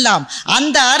அரசரெல்லாம்,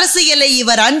 அந்த அரசியலை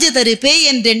இவர் அஞ்சு தரு பேய்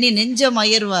என்றெண்ணி நெஞ்சம்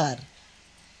அயர்வார்.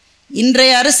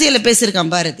 இன்றைய அரசியலை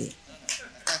பேசியிருக்கான் பாரதி.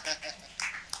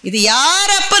 இது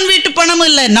யார் அப்பன் வீட்டு பணமும்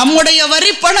இல்லை, நம்முடைய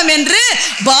வரி பணம் என்று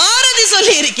பாரதி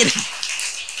சொல்லி இருக்கிறார்.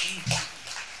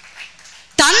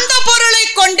 தந்த பொருளை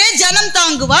கொண்டே ஜனம்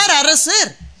தாங்குவார்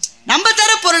அரசர். நம்ம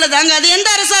தர பொருளை தாங்க, அது எந்த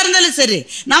அரசா இருந்தாலும் சரி,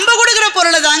 நம்ம கொடுக்குற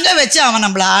பொருளை தாங்க வச்சு அவன்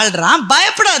நம்மள ஆள்றான்,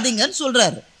 பயப்படாதீங்கன்னு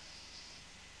சொல்றாரு.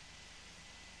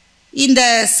 இந்த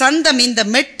சந்தம், இந்த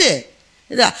மெட்டு,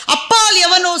 அப்பால்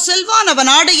எவனோ செல்வான் அவன்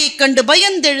ஆடையை கண்டு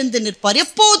பயந்தெழுந்து நிற்பார்,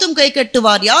 எப்போதும் கை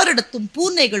கட்டுவார் யாரிடத்தும்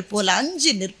பூனைகள் போல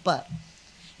அஞ்சி நிற்பார்,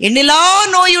 எண்ணிலா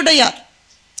நோயுடையார்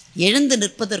எழுந்து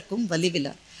நிற்பதற்கும்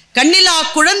வலிவிலார், கண்ணிலா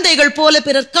குழந்தைகள் போல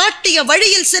பிறர் காட்டிய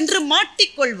வழியில் சென்று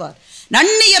மாட்டிக்கொள்வார்,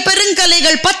 நன்னிய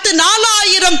பெருங்கலைகள்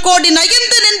 10,000 கோடி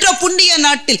நயந்து நின்ற புண்ணிய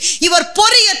நாட்டில் இவர்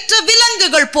பொறியற்ற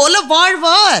விலங்குகள் போல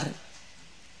வாழ்வார்.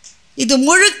 இது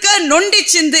முழுக்க நொண்டி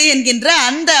சிந்து என்கின்ற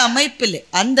அந்த அமைப்பில்,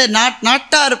 அந்த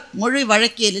நாட்டார் மொழி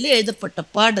வழக்கியலில் எழுதப்பட்ட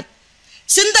பாடல்.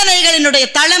 சிந்தனைகளினுடைய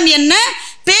தளம் என்ன,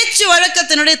 பேச்சு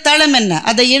வழக்கத்தினுடைய தளம் என்ன,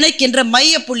 அதை இணைக்கின்ற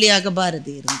மைய புள்ளியாக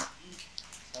பாரதி இருந்தார்.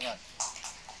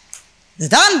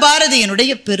 இதுதான்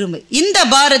பாரதியினுடைய பெருமை. இந்த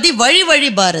பாரதி வழி வழி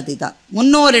பாரதி தான்,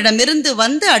 முன்னோரிடமிருந்து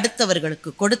வந்து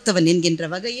அடுத்தவர்களுக்கு கொடுத்தவன் என்கின்ற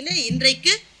வகையிலே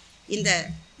இன்றைக்கு இந்த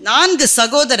 4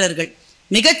 சகோதரர்கள்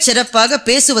மிகச் சிறப்பாக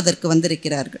பேசுவதற்கு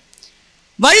வந்திருக்கிறார்கள்.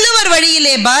 வள்ளுவர்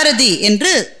வழியிலே பாரதி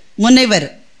என்று முனைவர்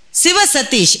சிவ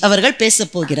சதீஷ் அவர்கள் பேச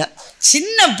போகிறார்.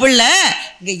 சின்ன பிள்ளை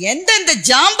இங்க எந்தெந்த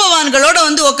ஜாம்பவான்களோட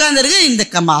வந்து உட்காந்துருக்கு, இந்த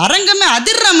அரங்கமே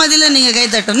அதிர்ற மதியில நீங்க கை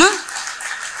தட்டணும்.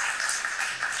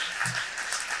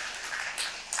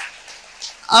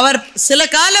 அவர் சில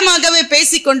காலமாகவே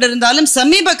பேசிக் கொண்டிருந்தாலும்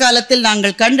சமீப காலத்தில்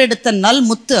நாங்கள் கண்டெடுத்த நல்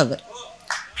முத்து அவர்.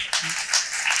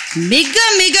 மிக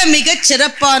மிக மிக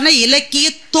சிறப்பான இலக்கிய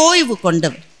தோய்வு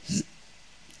கொண்டவர்.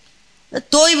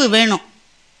 தோய்வு வேணும்.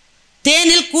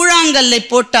 தேனில் கூழாங்கல்லை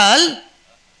போட்டால்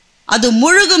அது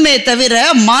முழுகுமே தவிர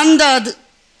மாந்தாது.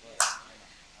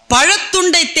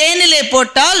 பழத்துண்டை தேனிலே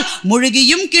போட்டால்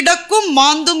முழுகியும் கிடக்கும்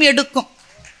மாந்தும் எடுக்கும்.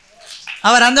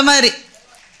 அவர் அந்த மாதிரி.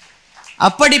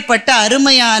 அப்படிப்பட்ட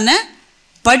அருமையான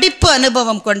படிப்பு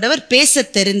அனுபவம் கொண்டவர், பேச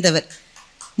தெரிந்தவர்.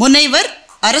 முனைவர்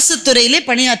அரசு துறையிலே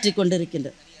பணியாற்றி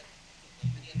கொண்டிருக்கின்றார்.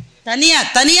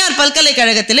 தனியார்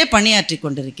பல்கலைக்கழகத்திலே பணியாற்றி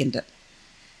கொண்டிருக்கின்றார்.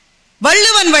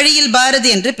 வள்ளுவன் வழியில் பாரதி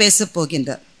என்று பேசப்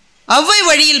போகின்றார். அவ்வை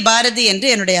வழியில் பாரதி என்று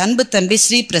என்னுடைய அன்பு தம்பி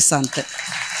ஸ்ரீ பிரசாந்த்.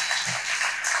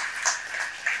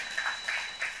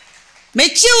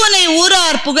 மெச்சுவனை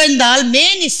ஊரார் புகழ்ந்தால்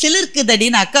மேனி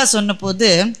சிலிர்க்குதடின்னு அக்கா சொன்ன போது,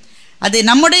 அது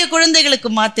நம்முடைய குழந்தைகளுக்கு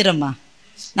மாத்திரமா?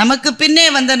 நமக்கு பின்னே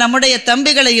வந்த நம்முடைய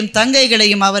தம்பிகளையும்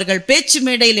தங்கைகளையும் அவர்கள் பேச்சு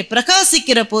மேடையிலே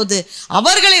பிரகாசிக்கிற போது,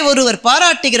 அவர்களை ஒருவர்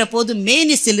பாராட்டுகிற போது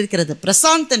மேனி சிலிர்க்கிறது.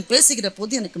 பிரசாந்தன் பேசுகிற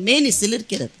போது எனக்கு மேனி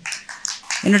சிலிர்க்கிறது.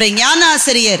 என்னுடைய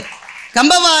ஞானாசிரியர்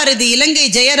கம்பவாரதி இலங்கை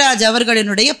ஜெயராஜ்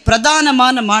அவர்களினுடைய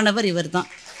பிரதானமான மாணவர் இவர்தான்.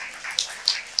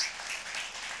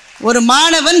 ஒரு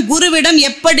மாணவன் குருவிடம்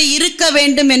எப்படி இருக்க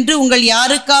வேண்டும் என்று உங்கள்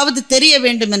யாருக்காவது தெரிய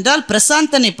வேண்டும் என்றால்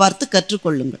பிரசாந்தனை பார்த்து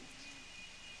கற்றுக்கொள்ளுங்கள்.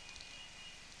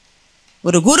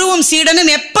 ஒரு குருவும்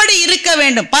சீடனும் எப்படி இருக்க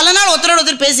வேண்டும், பல நாள் ஒருத்தரோட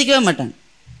ஒருத்தர் பேசிக்கவே மாட்டாங்க.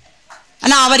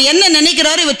 ஆனா அவர் என்ன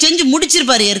நினைக்கிறாரு இவர் செஞ்சு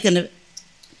முடிச்சிருப்பாரு. ஏற்கனவே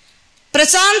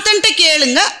பிரசாந்தன்ட்ட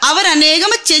கேளுங்க, அவர்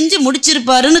அநேகமா செஞ்சு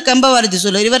முடிச்சிருப்பாருன்னு கம்பவாரதி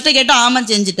சொல்லுவார். இவர்கிட்ட கேட்டா ஆமா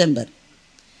செஞ்சுட்டேன் பாரு.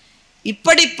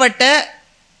 இப்படிப்பட்ட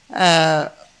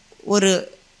ஒரு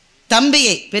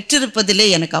தம்பியை பெற்றிருப்பதிலே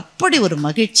எனக்கு அப்படி ஒரு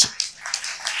மகிழ்ச்சி.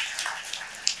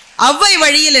 அவ்வை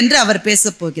வழியில் என்று அவர்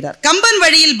பேசப் போகிறார். கம்பன்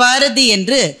வழியில் பாரதி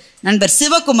என்று நண்பர்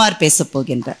சிவகுமார் பேசப்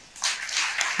போகின்றார்.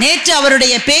 நேற்று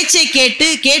அவருடைய பேச்சை கேட்டு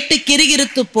கேட்டு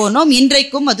கிறுகிறுத்து போனோம்.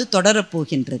 இன்றைக்கும் அது தொடரப்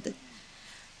போகின்றது.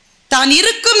 தான்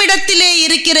இருக்கும் இடத்திலே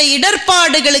இருக்கிற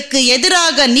இடர்பாடுகளுக்கு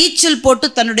எதிராக நீச்சல் போட்டு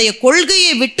தன்னுடைய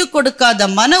கொள்கையை விட்டு கொடுக்காத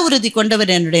மன உறுதி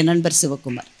கொண்டவர் என்னுடைய நண்பர்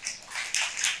சிவகுமார்.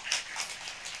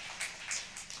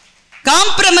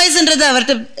 காம்ப்ரமைஸ்ன்றது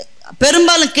அவர்கிட்ட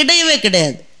பெரும்பாலும் கிடையவே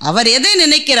கிடையாது. அவர் எதை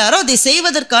நினைக்கிறாரோ அதை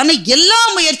செய்வதற்கான எல்லா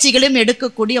முயற்சிகளையும்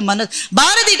எடுக்கக்கூடிய மன.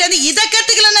 பாரதிட்ட இதை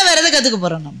கத்துக்கலன்னா வேற எதை கத்துக்க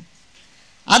போறோம்? நம்ம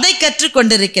அதை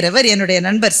கற்றுக்கொண்டிருக்கிறவர் என்னுடைய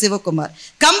நண்பர் சிவகுமார்.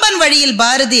 கம்பன் வழியில்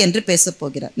பாரதி என்று பேசப்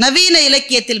போகிறார். நவீன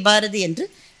இலக்கியத்தில் பாரதி என்று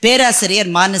பேராசிரியர்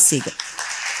மானசீகர்.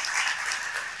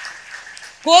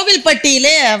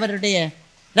 கோவில்பட்டியிலே அவருடைய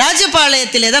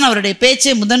ராஜபாளையத்திலே தான் அவருடைய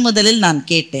பேச்சை முதலில் நான்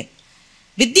கேட்டேன்.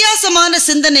 வித்தியாசமான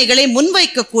சிந்தனைகளை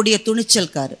முன்வைக்கக்கூடிய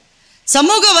துணிச்சல்காரர்.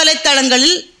 சமூக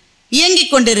வலைத்தளங்களில்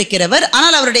இயங்கிக் கொண்டிருக்கிறவர்.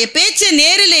 ஆனால் அவருடைய பேச்சை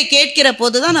நேரிலே கேட்கிற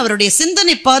போதுதான் அவருடைய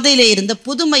சிந்தனை பாதையிலே இருந்த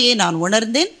புதுமையை நான்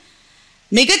உணர்ந்தேன்.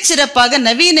 மிகச்சிறப்பாக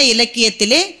நவீன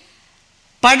இலக்கியத்திலே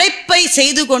படைப்பை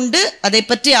செய்து கொண்டு அதை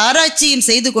பற்றி ஆராய்ச்சியும்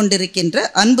செய்து கொண்டிருக்கின்ற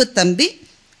அன்பு தம்பி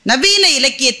நவீன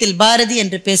இலக்கியத்தில் பாரதி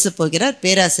என்று பேசப் போகிறார்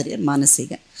பேராசிரியர்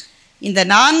மானசீகன். இந்த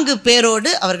 4 பேரோடு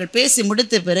அவர்கள் பேசி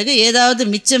முடித்த பிறகு ஏதாவது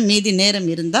மிச்சம் மீதி நேரம்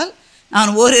இருந்தால்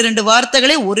நான் 1-2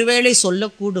 வார்த்தைகளை ஒருவேளை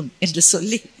சொல்லக்கூடும் என்று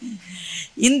சொல்லி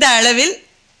இந்த அளவில்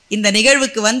இந்த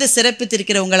நிகழ்வுக்கு வந்து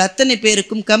சிறப்பித்திருக்கிற உங்கள் அத்தனை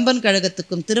பேருக்கும் கம்பன்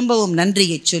கழகத்துக்கும் திரும்பவும்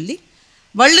நன்றியை சொல்லி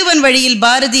வள்ளுவன் வழியில்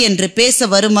பாரதி என்று பேச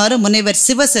வருமாறு முனைவர்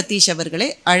சிவ சதீஷ் அவர்களை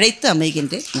அழைத்து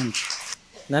அமைகின்றேன். நன்றி.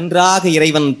 நன்றாக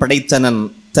இறைவன் படைத்தனன்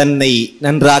தன்னை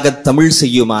நன்றாக தமிழ்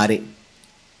செய்யுமாறு.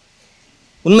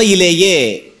 உண்மையிலேயே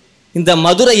இந்த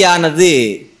மதுரையானது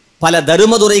பல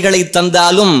தருமதுரைகளை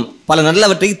தந்தாலும் பல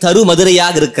நல்லவற்றை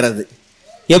தருமதுரையாக இருக்கிறது.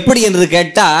 எப்படி என்று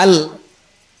கேட்டால்,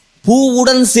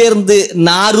 பூவுடன் சேர்ந்து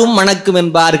நாரும் மணக்கும்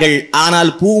என்பார்கள். ஆனால்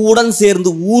பூவுடன் சேர்ந்து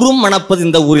ஊரும் மணப்பது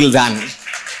இந்த ஊரில்தான்.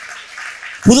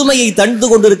 புதுமையை தந்து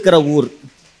கொண்டிருக்கிற ஊர்.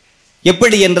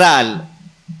 எப்படி என்றால்,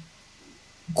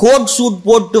 கோட் சூட்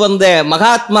போட்டு வந்த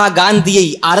மகாத்மா காந்தியை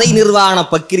அரை நிர்வாண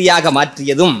பக்கிரியாக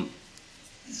மாற்றியதும்,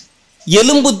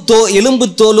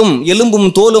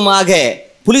 எலும்பும் தோலுமாக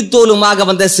புலித்தோலுமாக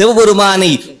வந்த சிவபெருமானை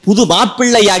புது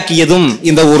மாப்பிள்ளையாக்கியதும்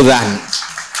இந்த ஊர்தான்.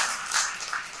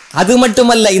 அது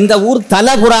மட்டுமல்ல, இந்த ஊர்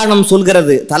தலபுராணம்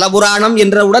சொல்கிறது. தலபுராணம்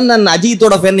என்றவுடன் நான்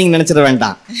அஜித்தோட பேர் நீங்க நினைச்சிட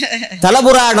வேண்டாம்.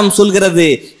 தலபுராணம் சொல்கிறது,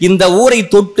 இந்த ஊரை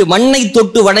தொட்டு மண்ணை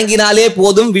தொட்டு வணங்கினாலே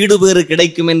போதும் வீடு பேறு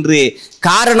கிடைக்கும் என்று.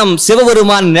 காரணம்,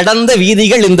 சிவபெருமான் நடந்த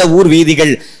வீதிகள் இந்த ஊர்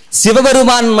வீதிகள்.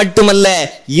 சிவபெருமான் மட்டுமல்ல,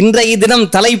 இன்றைய தினம்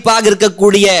தலைப்பாக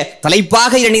இருக்கக்கூடிய,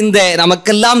 தலைப்பாக இணைந்த,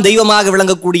 நமக்கெல்லாம் தெய்வமாக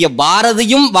விளங்கக்கூடிய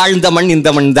பாரதியும் வாழ்ந்த மண் இந்த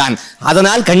மண் தான்.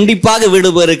 அதனால் கண்டிப்பாக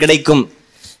வீடு பேறு கிடைக்கும்.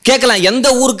 கேட்கலாம், எந்த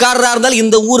ஊர்க்காரராக இருந்தாலும்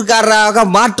இந்த ஊர்க்காரராக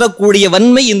மாற்றக்கூடிய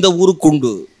வன்மை இந்த ஊருக்கு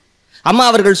உண்டு. அம்மா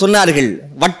அவர்கள் சொன்னார்கள்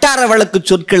வட்டார வழக்கு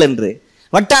சொற்கள் என்று.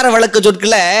 வட்டார வழக்கு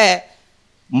சொற்களை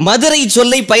மதுரை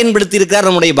சொல்லை பயன்படுத்தி இருக்கிறார்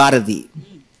நம்முடைய பாரதி.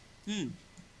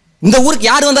 இந்த ஊருக்கு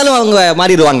யார் வந்தாலும் அவங்க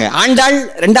மாறிடுவாங்க. ஆண்டாள்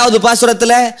 2வது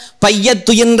பாசுரத்துல பைய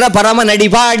துயின்ற பரம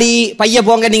நடிபாடி, பைய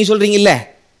போங்க நீங்க சொல்றீங்கல்ல,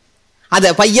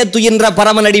 அத பைய துயின்ற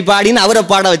பரம நடிபாடின்னு அவரை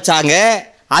பாட வச்சாங்க.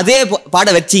 அதே பாட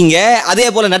வச்சீங்க. அதே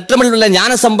போல நற்றமிழ் உள்ள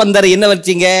ஞான சம்பந்தர் என்ன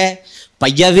வச்சீங்க,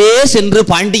 பையவே சென்று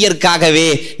பாண்டியர்க்காகவே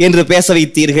என்று பேச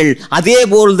வைத்தீர்கள். அதே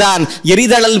போல்தான்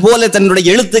எரிதழல் போல தன்னுடைய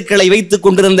எழுத்துக்களை வைத்துக்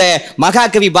கொண்டிருந்த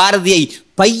மகாகவி பாரதியை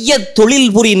பைய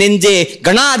தொழில் புரி நெஞ்சே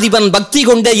கணாதிபன் பக்தி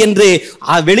கொண்டே என்று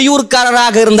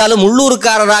வெளியூர்காரராக இருந்தாலும்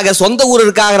உள்ளூர்காரராக சொந்த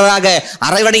ஊருக்காரராக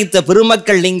அரவணைத்த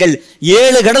பெருமக்கள் நீங்கள்.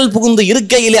 7 கடல் புகுந்து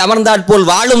இருக்கையிலே அமர்ந்தாற் போல்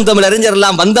வாழும் தமிழ் அறிஞர்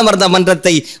எல்லாம் வந்தமர்ந்த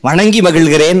மன்றத்தை வணங்கி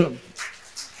மகிழ்கிறேன்.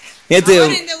 நேத்து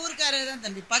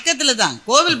பக்கத்துல தான்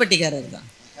கோவில்பட்டிக்காரர் தான்.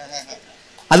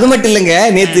 அது மட்டும் இல்லைங்க,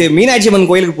 நேத்து மீனாட்சி அம்மன்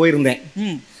கோயிலுக்கு போயிருந்தேன்.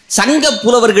 சங்க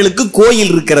புலவர்களுக்கு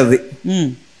கோயில் இருக்கிறது.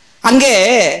 அங்கே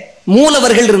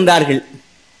மூலவர்கள் இருந்தார்கள்.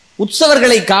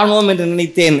 உற்சவர்களை காணோம் என்று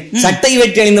நினைத்தேன். சட்டை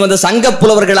வெட்டி அணிந்து வந்த சங்க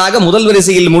புலவர்களாக முதல்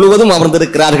வரிசையில் முழுவதும்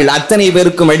அமர்ந்திருக்கிறார்கள். அத்தனை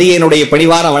பேருக்கும் அடியேனுடைய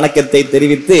பணிவான வணக்கத்தை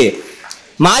தெரிவித்து,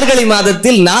 மார்கழி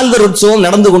மாதத்தில் 4 உற்சவம்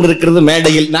நடந்து கொண்டிருக்கிறது.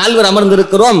 மேடையில் 4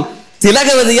 அமர்ந்திருக்கிறோம்.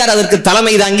 திலகவதியார் அதற்கு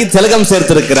தலைமை தாங்கி திலகம்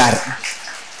சேர்த்திருக்கிறார்.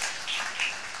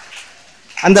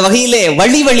 அந்த வகையிலே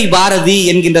வழி வழி பாரதி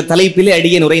என்கின்ற தலைப்பிலே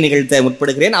அடியேன் உரை நிகழ்த்த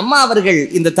முற்படுகிறேன். அம்மா அவர்கள்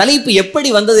இந்த தலைப்பு எப்படி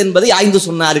வந்தது என்பதை ஆய்ந்து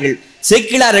சொன்னார்கள்.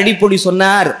 சேக்கிழார் அடிப்பொடி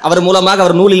சொன்னார், அவர் மூலமாக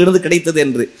அவர் நூலில் இருந்து கிடைத்தது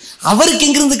என்று. அவருக்கு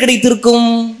எங்கிருந்து கிடைத்திருக்கும்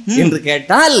என்று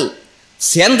கேட்டால்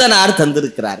சேந்தனார்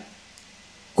தந்திருக்கிறார்.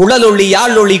 குழலொளி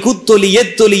யாழொளி கூத்தொலி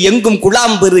ஏத்தொலி எங்கும்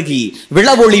குழாம் பெருகி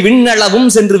விளவொளி விண்ணளவும்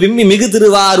சென்று விம்மி மிகு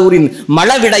திருவாரூரின்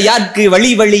மழவிடையாற்கு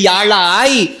வழி வழி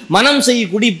ஆளாய் மனம் செய்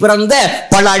குடி பிறந்த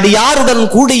பல அடியாருடன்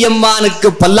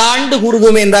கூடியம்மானுக்கு பல்லாண்டு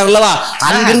கூறுவோம் என்றார் அல்லவா.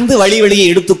 அங்கிருந்து வழி வழியை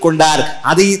எடுத்துக்கொண்டார்.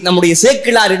 அதை நம்முடைய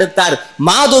சேக்கிழார் எடுத்தார்.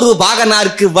 மாதொரு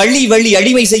பாகனாருக்கு வழி வழி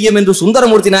அடிமை செய்யும் என்று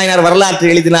சுந்தரமூர்த்தி நாயனார்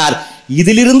வரலாற்று எழுதினார்.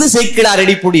 இதிலிருந்து சேக்கிழார்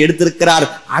அடிப்பொடி எடுத்திருக்கிறார்.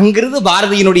 அங்கிருந்து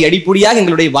பாரதியினுடைய அடிப்பொடியாக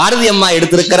எங்களுடைய பாரதி அம்மா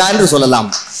எடுத்திருக்கிறார் என்று சொல்லலாம்.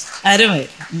 அருமை.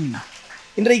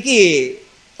 இன்றைக்கு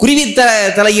குருவித்த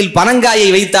தலையில் பனங்காயை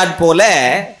வைத்தாற் போல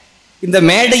இந்த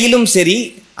மேடையிலும் சரி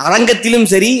அரங்கத்திலும்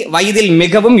சரி வயதில்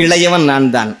மிகவும் இளையவன்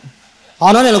நான் தான்.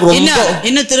 ஆனால் எனக்கு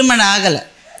இன்னும் திருமணம் ஆகல.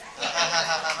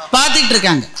 பாத்துட்டு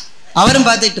இருக்காங்க, அவரும்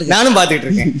பாத்துட்டு இருக்காங்க, நானும் பாத்துட்டு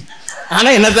இருக்கேன். ஆனா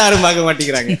என்னதான் யாரும் பார்க்க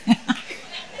மாட்டேங்கிறாங்க.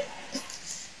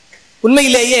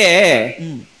 உண்மையிலேயே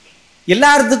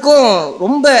எல்லாத்துக்கும்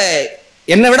ரொம்ப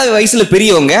என்னை விட வயசுல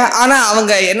பெரியவங்க, ஆனா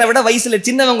அவங்க என்னை விட வயசுல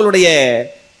சின்னவங்களுடைய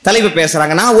தலைப்பு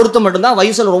பேசுறாங்க. நான் ஒருத்த மட்டும்தான்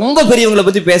வயசுல ரொம்ப பெரியவங்களை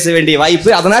பத்தி பேச வேண்டிய வாய்ப்பு.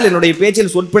 அதனால் என்னுடைய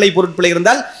பேச்சில் சொற்பிழை பொருட்பிழை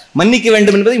இருந்தால் மன்னிக்க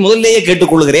வேண்டும் என்பதை முதல்லேயே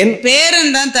கேட்டுக்கொள்கிறேன்.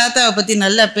 பேரன் தான் தாத்தாவை பத்தி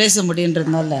நல்லா பேச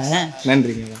முடியுன்றதுனால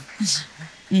நன்றிங்க.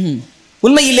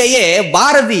 உண்மையிலேயே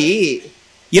பாரதி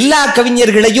எல்லா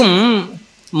கவிஞர்களையும்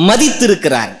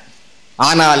மதித்திருக்கிறார்.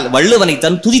 ஆனால் வள்ளுவனை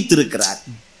தான் துதித்திருக்கிறார்.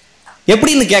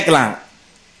 எப்படின்னு கேட்கலாம்.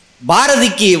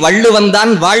 பாரதிக்கு வள்ளுவன்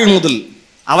தான் வாழ்முதல்,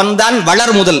 அவன்தான்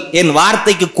வளர் முதல், என்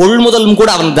வார்த்தைக்கு கொள்முதலும் கூட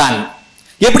அவன்தான்.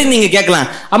 எப்படி நீங்க கேட்கலாம்.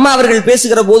 அம்மா அவர்கள்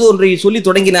பேசுகிற போது ஒன்றை சொல்லி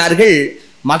தொடங்கினார்கள்.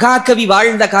 மகாகவி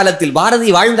வாழ்ந்த காலத்தில்,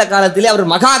 பாரதி வாழ்ந்த காலத்திலே அவர்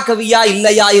மகாகவியா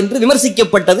இல்லையா என்று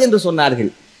விமர்சிக்கப்பட்டது என்று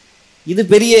சொன்னார்கள். இது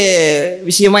பெரிய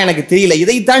விஷயமா எனக்கு தெரியல.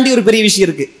 இதை தாண்டி ஒரு பெரிய விஷயம்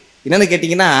இருக்கு. என்னன்னு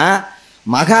கேட்டீங்கன்னா,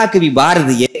 மகாகவி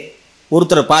பாரதியே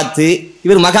ஒருத்தரை பார்த்து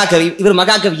இவர்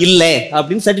மகாகவி இல்லை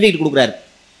அப்படின்னு சர்டிபிகேட் கொடுக்குறாரு.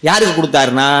 யாருக்கு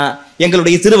கொடுத்தாருன்னா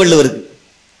எங்களுடைய திருவள்ளுவருக்கு.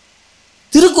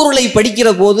 திருக்குறளை படிக்கிற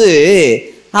போது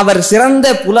அவர் சிறந்த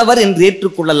புலவர் என்று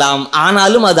ஏற்றுக்கொள்ளலாம்,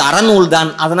 ஆனாலும் அது அறநூல்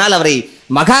தான், அதனால் அவரை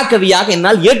மகாகவியாக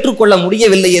என்னால் ஏற்றுக்கொள்ள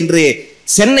முடியவில்லை என்று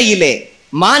சென்னையிலே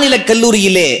மாநில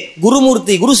கல்லூரியிலே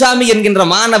குருசாமி என்கின்ற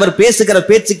மாணவர் பேசுகிற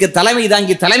பேச்சுக்கு தலைமை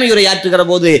தாங்கி தலைமையுரையாற்றுகிற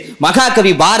போது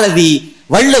மகாகவி பாரதி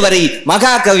வள்ளுவரை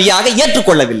மகாகவியாக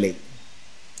ஏற்றுக்கொள்ளவில்லை.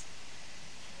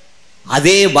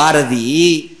 அதே பாரதி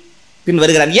பின்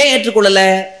வருகிறார். ஏன் ஏற்றுக்கொள்ளல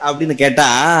அப்படின்னு கேட்டா,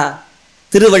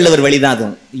 திருவள்ளுவர் வழிதான் அது.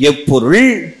 எப்பொருள்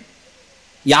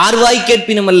யார்வாய்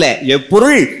கேட்பினும் அல்ல,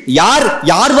 எப்பொருள்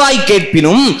யார்வாய்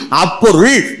கேட்பினும்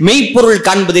அப்பொருள் மெய்ப்பொருள்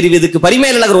காண்பது. இதுக்கு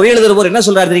பரிமேலழகர் ஒரே எழுதுகிறவர் என்ன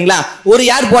சொல்றாரு தெரியுங்களா? ஒரு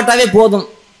யார் போட்டாவே போதும்,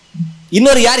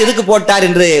 இன்னொரு யார் எதுக்கு போட்டார்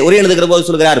என்று ஒரே எழுதுகிற போது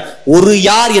சொல்கிறார். ஒரு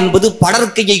யார் என்பது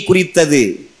படற்கையை குறித்தது,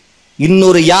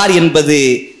 இன்னொரு யார் என்பது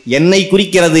என்னை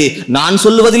குறிக்கிறது. நான்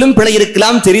சொல்லுவதிலும் பிழை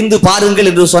இருக்கலாம், தெரிந்து பாருங்கள்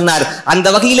என்று சொன்னார். அந்த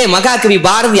வகையிலே மகாகவி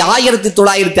பாரதி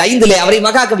 1905 அவரை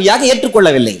மகாகவியாக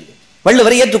ஏற்றுக்கொள்ளவில்லை,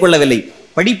 வள்ளுவரை ஏற்றுக்கொள்ளவில்லை.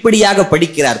 படிப்படியாக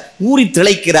படிக்கிறார், ஊறி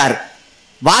திளைக்கிறார்,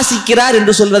 வாசிக்கிறார்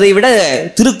என்று சொல்வதை விட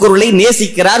திருக்குறளை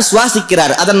நேசிக்கிறார்,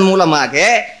 சுவாசிக்கிறார். அதன் மூலமாக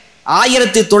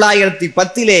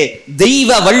 1910 தெய்வ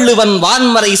வள்ளுவன்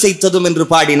வான்மறை இசைத்ததும் என்று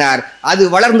பாடினார். அது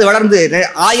வளர்ந்து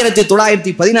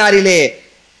 1916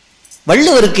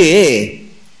 வள்ளுவருக்கு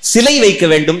சிலை வைக்க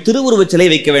வேண்டும், திருவுருவ சிலை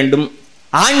வைக்க வேண்டும்.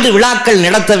 ஆண்டு விழாக்கள்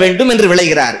நடத்த வேண்டும் என்று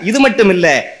விளைகிறார். இது மட்டுமில்ல,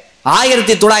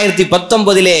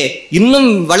 1919 இன்னும்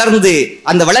வளர்ந்து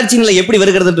அந்த வளர்ச்சி நிலை எப்படி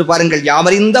வருகிறது என்று பாருங்கள்.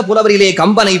 யாமறிந்த புலவரிலே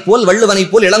கம்பனை போல் வள்ளுவனை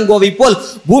போல் இளங்கோவை போல்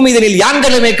பூமிதனில்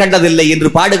யாங்களுமே கண்டதில்லை என்று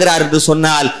பாடுகிறார் என்று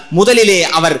சொன்னால், முதலிலே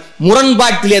அவர்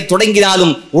முரண்பாட்டிலே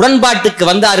தொடங்கினாலும் உடன்பாட்டுக்கு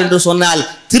வந்தார் என்று சொன்னால்,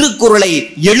 திருக்குறளை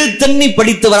எழுத்தண்ணி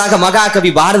படித்தவராக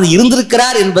மகாகவி பாரதி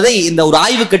இருந்திருக்கிறார் என்பதை இந்த ஒரு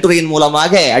ஆய்வு கட்டுரையின்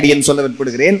மூலமாக அடியேன் சொல்ல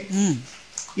விரும்புகிறேன்.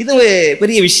 இது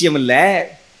பெரிய விஷயம் இல்ல.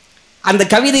 அந்த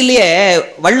கவிதையிலேயே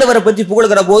வள்ளுவரை பற்றி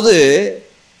புகழ்கிற போது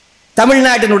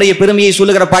தமிழ்நாட்டினுடைய பெருமையை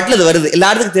சொல்லுகிற பாட்டில் அது வருது.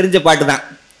 எல்லாருக்கும் தெரிஞ்ச பாட்டு தான்.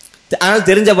 ஆனால்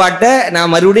தெரிஞ்ச பாட்டை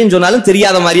நான் மறுபடியும் சொன்னாலும்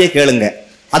தெரியாத மாதிரியே கேளுங்க.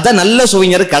 அதான் நல்ல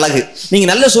சுவைஞர் கழகு. நீங்க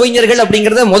நல்ல சுவைஞர்கள்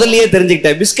அப்படிங்கிறத முதல்லயே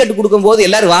தெரிஞ்சுக்கிட்டேன். பிஸ்கட் கொடுக்கும் போது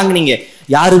எல்லாரும் வாங்கினீங்க,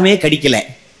 யாருமே கடிக்கல.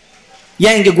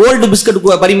 ஏன் இங்க கோல்டு பிஸ்கட்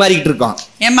பரிமாறிக்கிட்டு இருக்கோம்?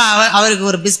 ஏமா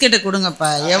அவருக்கு ஒரு பிஸ்கெட்டை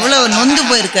கொடுங்கப்பா, எவ்வளவு நொந்து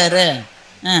போயிருக்காரு.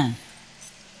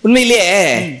 உண்மையிலேயே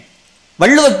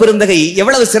வள்ளுவ பெருந்தகை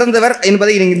எவ்வளவு சிறந்தவர்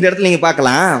என்பதை இந்த இடத்துல நீங்க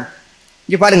பார்க்கலாம்.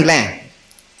 இங்க பாருங்களேன்,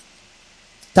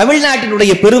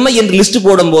 தமிழ்நாட்டினுடைய பெருமை என்று லிஸ்ட்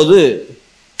போடும்போது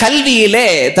கல்வியிலே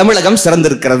தமிழகம்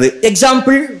சிறந்திருக்கிறது.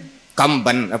 எக்ஸாம்பிள்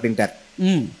கம்பன் அப்படின்ட்டார்.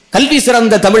 கல்வி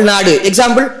சிறந்த தமிழ்நாடு,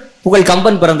 எக்ஸாம்பிள் புகழ்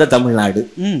கம்பன் பிறந்த தமிழ்நாடு.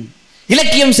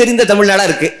 இலக்கியம் செறிந்த தமிழ்நாடா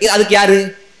இருக்கு. அதுக்கு யாரு?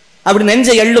 அப்படி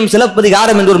நெஞ்ச எள்ளும்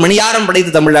சிலப்பதிகாரம் என்று ஒரு மணியாரம்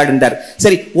படைத்த தமிழ்நாடு என்றார்.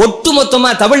 சரி, ஒட்டுமொத்தமா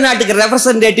தமிழ்நாட்டுக்கு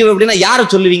ரெப்ரசன்டேட்டிவ் அப்படின்னா யாரை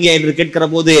சொல்லுவீங்க என்று கேட்கிற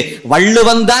போது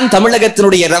வள்ளுவன் தான்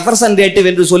தமிழகத்தினுடைய ரெப்ரசன்டேட்டிவ்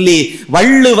என்று சொல்லி,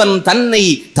 வள்ளுவன் தன்னை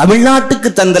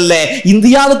தமிழ்நாட்டுக்கு தந்தல்ல,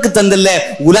 இந்தியாவுக்கு தந்தல்ல,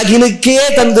 உலகினுக்கே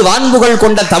தந்து வான்புகள்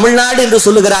கொண்ட தமிழ்நாடு என்று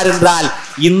சொல்லுகிறார் என்றால்,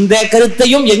 இந்த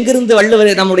கருத்தையும் எங்கிருந்து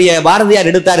வள்ளுவர் நம்முடைய பாரதியார்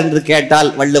எடுத்தார் என்று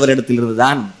கேட்டால் வள்ளுவர்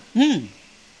இடத்திலிருந்துதான்.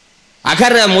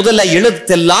 அகர முதல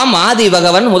எழுத்தெல்லாம் ஆதி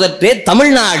பகவன் முதற்றே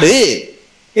தமிழ்நாடு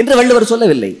என்று வள்ளுவர்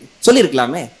சொல்லவில்லை.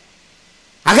 சொல்லியிருக்கலாமே.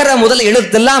 அகர முதல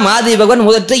எழுத்தெல்லாம் ஆதி பகவன்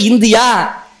முதற்றே இந்தியா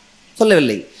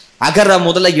சொல்லவில்லை. அகர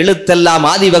முதல எழுத்தெல்லாம்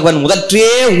ஆதி பகவன் முதற்றே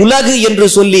உலகு என்று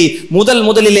சொல்லி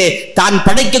முதலிலே தான்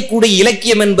படைக்கக்கூடிய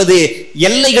இலக்கியம் என்பது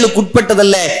எல்லைகளுக்கு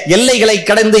உட்பட்டதல்ல, எல்லைகளை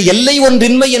கடந்து எல்லை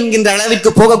ஒன்றின்மை என்கின்ற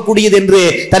அளவிற்கு போகக்கூடியது என்று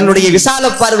தன்னுடைய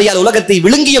விசால பார்வையால் உலகத்தை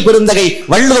விழுங்கிய பெருந்தகை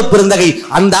வள்ளுவ பெருந்தகை.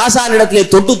 அந்த ஆசானிடத்திலே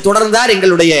தொட்டு தொடர்ந்தார்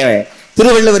எங்களுடைய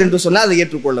திருவள்ளுவர் என்று சொன்னால் அதை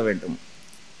ஏற்றுக்கொள்ள வேண்டும்.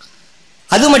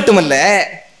 அது மட்டுமல்ல,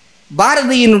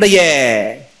 பாரதியினுடைய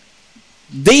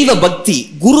தெய்வ பக்தி,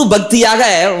 குரு பக்தியாக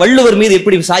வள்ளுவர் மீது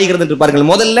எப்படி சாய்கிறது என்று பாருங்கள்.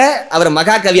 முதல்ல அவர்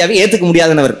மகாகவியாவை ஏத்துக்க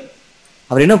முடியாதவர்.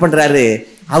 அவர் என்ன பண்றாரு?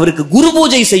 அவருக்கு குரு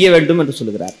பூஜை செய்ய வேண்டும் என்று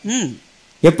சொல்லுகிறார்.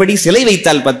 எப்படி? சிலை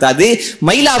வைத்தால் பத்தாது.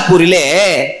 மயிலாப்பூர்ல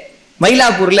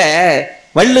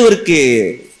வள்ளுவருக்கு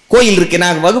கோயில் இருக்கு.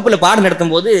 நான் வகுப்புல பாடம்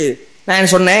நடத்தும் போது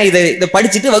நான் சொன்னேன், இதை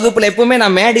படிச்சுட்டு வகுப்புல எப்பவுமே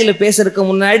நான் மேடையில பேசுறதுக்கு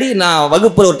முன்னாடி நான்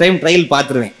வகுப்புல ஒரு டைம் ட்ரையல்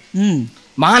பார்த்துருவேன்.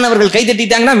 மாணவர்கள் கை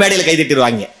தட்டிட்டாங்கன்னா மேடையில கை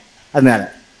தட்டிடுவாங்க. அதனால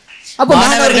அப்ப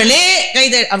மாணவர்களே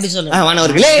அப்படி சொல்லுங்க,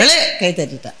 மாணவர்களே கை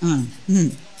தட்டிட்டா.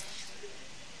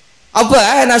 அப்ப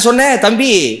நான் சொன்னேன், தம்பி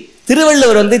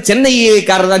திருவள்ளுவர்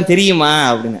சென்னைக்காரர் தான் தெரியுமா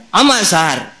அப்படின்னு. ஆமா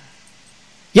சார்.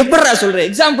 எப்படிடா சொல்ற?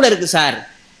 எக்ஸாம்பிள் இருக்கு சார்,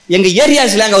 எங்க ஏரியா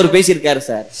ஸ்லாங் அவர் பேசியிருக்காரு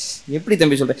சார். எப்படி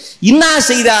தம்பி சொல்ற? இன்னா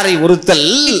செய்தாரை ஒருத்தல்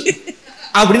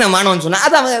அப்படின்னு மாணவன் சொன்னா,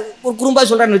 அது அவன் ஒரு குறும்பா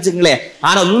சொல்றான்னு வச்சுக்கங்களேன்.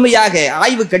 ஆனால் உண்மையாக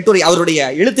ஆய்வு கட்டுரை அவருடைய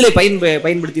எழுத்திலே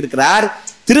பயன்படுத்தி இருக்கிறார்.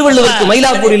 திருவள்ளுவருக்கு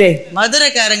மயிலாப்பூரிலே,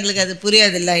 மதுரைக்காரங்களுக்கு அது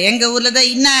புரியாது இல்ல. எங்க ஊர்ல தான்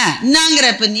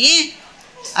இன்னாங்கிறப்ப நீ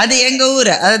அது எங்க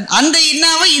ஊரு, அந்த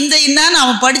இன்னாவை இந்த இன்னான்னு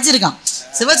அவன் படிச்சிருக்கான்.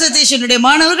 சிவசதீஷனுடைய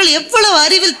மாணவர்கள் எவ்வளவு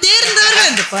அறிவில் தேர்ந்தவர்கள்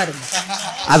என்று பாருங்க.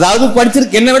 அதாவது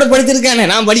படிச்சிருக்க, என்னை விட படிச்சிருக்கானே,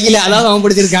 நான் படிக்கல, அதாவது அவன்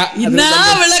படிச்சிருக்கான்.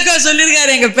 இன்னும் விளக்கம்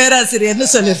சொல்லியிருக்காரு எங்க பேராசிரியர்னு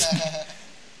சொல்லியிருக்காங்க.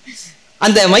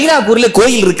 அந்த மயிலாப்பூர்ல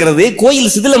கோயில் இருக்கிறது,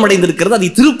 கோயில் சிதிலம் அடைந்திருக்கிறது, அதை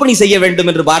திருப்பணி செய்ய வேண்டும்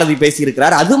என்று பாரதி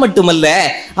பேசியிருக்கிறார். அது மட்டுமல்ல,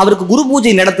 அவருக்கு குரு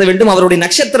பூஜை நடத்த வேண்டும். அவருடைய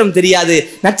நட்சத்திரம் தெரியாது.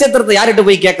 நட்சத்திரத்தை யார்கிட்ட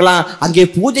போய் கேட்கலாம்? அங்கே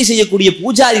பூஜை செய்யக்கூடிய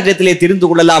பூஜாரி இடத்திலே தெரிந்து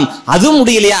கொள்ளலாம். அதுவும்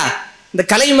முடியலையா? இந்த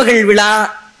கலைமகள் விழா,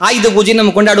 ஆயுத பூஜை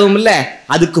நம்ம கொண்டாடுவோம் இல்ல,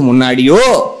 அதுக்கு முன்னாடியோ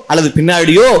அல்லது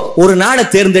பின்னாடியோ ஒரு நாளை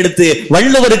தேர்ந்தெடுத்து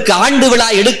வள்ளுவருக்கு ஆண்டு விழா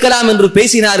எடுக்கலாம் என்று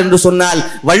பேசினார் என்று சொன்னால்,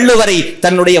 வள்ளுவரை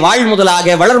தன்னுடைய வாழ்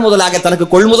முதலாக வளர் முதலாக தனக்கு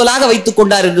கொள்முதலாக வைத்துக்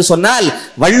கொண்டார் என்று சொன்னால்,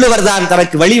 வள்ளுவர் தான்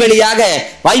தனக்கு வழி வழியாக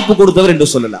வாய்ப்பு கொடுத்தவர் என்று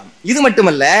சொல்லலாம். இது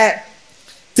மட்டுமல்ல,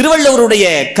 திருவள்ளுவருடைய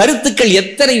கருத்துக்கள்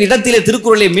எத்தனை இடத்திலே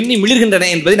திருக்குறளை மின்னி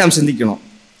மிளிர்கின்றன என்பதை நாம் சிந்திக்கணும்.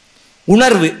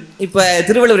 உணர்வு. இப்ப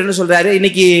திருவள்ளுவர் என்ன சொல்றாரு?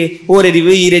 இன்னைக்கு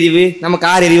ஓரறிவு, ஈரறிவு, நமக்கு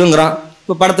 6 அறிவுங்கிறோம்.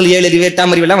 இப்ப படத்துல 7 அறிவு,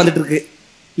 8ஆம் அறிவு எல்லாம் வந்துட்டு இருக்கு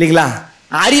இல்லைங்களா?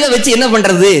 அறிவை வச்சு என்ன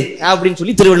பண்றது அப்படின்னு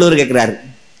சொல்லி திருவள்ளுவர் கேட்கிறாரு.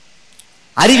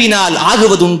 அறிவினால்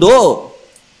ஆகுவதுண்டோ?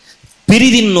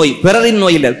 பிரிதின் நோய், பிறரின்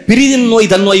நோய் இல்ல, பிரிதின் நோய்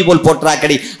தன் நோய் போல்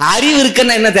போற்றாக்கடி. அறிவு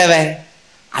இருக்குன்னா என்ன தேவை?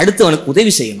 அடுத்தவனுக்கு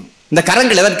உதவி செய்யணும். இந்த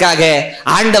கரங்கள் எதற்காக?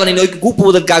 ஆண்டவனை நோக்கி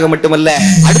கூப்புவதற்காக மட்டுமல்ல,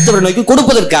 அடுத்தவரை நோக்கி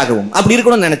கொடுப்பதற்காகவும் அப்படி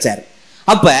இருக்கணும்னு நினைச்சாரு.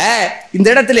 அப்ப இந்த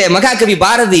இடத்துல மகாகவி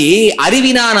பாரதி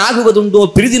அறிவினான் ஆகுவதுண்டோ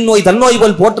பிரிதின் நோய் தன்னோய்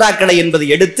போல் போற்றாக்கடை என்பதை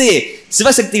எடுத்து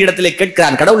சிவசக்தி இடத்திலே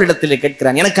கேட்கிறான், கடவுளிடத்திலே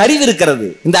கேட்கிறான். எனக்கு அறிவு இருக்கிறது,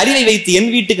 இந்த அறிவை வைத்து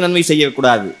என் வீட்டுக்கு நன்மை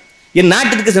செய்யக்கூடாது, என்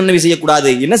நாட்டிற்கு நன்மை செய்யக்கூடாது,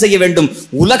 என்ன செய்ய வேண்டும்?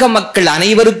 உலக மக்கள்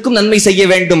அனைவருக்கும் நன்மை செய்ய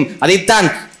வேண்டும். அதைத்தான்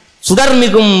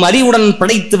சுடர்மிகும் அறிவுடன்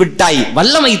படைத்து விட்டாய்,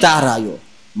 வல்லமை தாராயோ,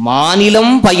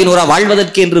 மாநிலம் பயனுற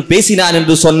வாழ்வதற்கு என்று பேசினான்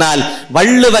என்று சொன்னால்,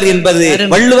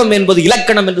 வள்ளுவம் என்பது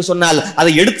இலக்கணம் என்று சொன்னால்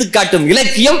அதை எடுத்துக்காட்டும்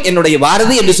இலக்கியம் என்னுடைய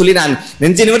பாரதி என்று சொல்லி நான்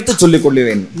நெஞ்சை நிமிர்த்து சொல்லிக்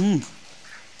கொள்ளுவேன்.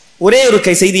 ஒரே ஒரு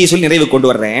செய்தியை சொல்லி நிறைவு கொண்டு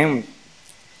வர்றேன்.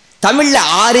 தமிழ்ல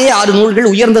 6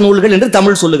 நூல்கள் உயர்ந்த நூல்கள் என்று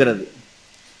தமிழ் சொல்லுகிறது.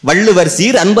 வள்ளுவர்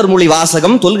சீர், அன்பர் மொழி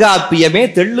வாசகம், தொல்காப்பியமே,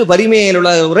 தெள்ளு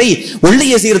பரிமேலுள்ள உரை,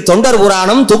 ஒள்ளிய சீர், தொண்டர்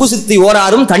புராணம், தொகுசித்தி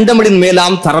ஓராறும், தண்டமிழின்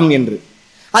மேலாம் தரம் என்று.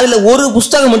 அதுல ஒரு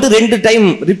புஸ்தகம் மட்டும் 2 டைம்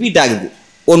ரிப்பீட் ஆகுது.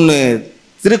 ஒன்னு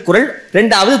திருக்குறள்,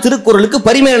 2வது திருக்குறளுக்கு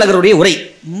பரிமேலழகருடைய உரை.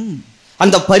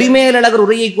 அந்த பரிமேலழகர்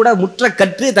உரையை கூட முற்ற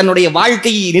கற்று தன்னுடைய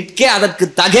வாழ்க்கையை நிற்க அதற்கு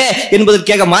தக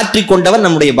என்பதற்காக மாற்றிக்கொண்டவர்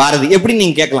நம்முடைய பாரதி. எப்படி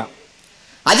நீங்க கேட்கலாம்,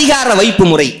 அதிகார வைப்பு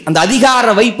முறை, அந்த அதிகார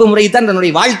வைப்பு முறை தான்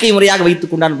தன்னுடைய வாழ்க்கை முறையாக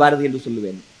வைத்துக் கொண்டான் பாரதி என்று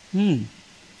சொல்லுவேன்.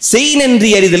 செய் நன்றி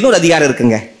அறிதல்னு ஒரு அதிகாரம்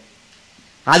இருக்குங்க,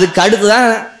 அதுக்கு அடுத்துதான்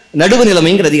நடுவு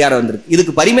நிலைமைங்கிற அதிகாரம் வந்திருக்கு.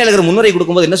 இதுக்கு பரிமேலழகர் முன்னுரை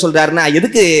கொடுக்கும்போது என்ன சொல்றாருன்னா,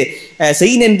 எதுக்கு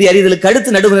செய் நன்றி அறிதலுக்கு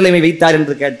அடுத்து நடுவு நிலைமை வைத்தார்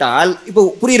என்று கேட்டால், இப்போ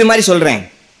புரியுற மாதிரி சொல்றேன்.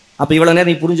 அப்ப இவ்வளவு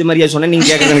நேரம் நீ புரிஞ்ச மாதிரியா சொன்ன, நீங்க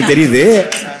கேட்கறது எனக்கு தெரியுது.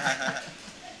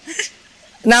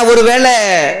 நான் ஒருவேளை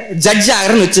ஜட்ஜ்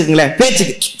ஆகிறேன்னு வச்சுக்கோங்களேன்,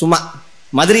 பேச்சுக்கு சும்மா.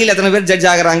 மதுரையில் எத்தனை பேர் ஜட்ஜ்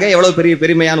ஆகுறாங்க, எவ்வளவு பெரிய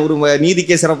பெருமையான ஊரு,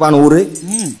 நீதிக்கே சிறப்பான ஊரு.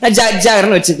 ஜட்ஜ்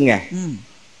ஆகிறேன்னு வச்சுக்கோங்க.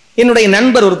 என்னுடைய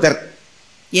நண்பர் ஒருத்தர்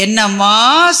என்னம்மா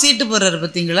சீட்டு போடுறாரு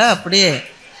பார்த்தீங்களா, அப்படியே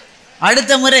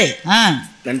அடுத்த முறை.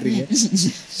 நன்றி.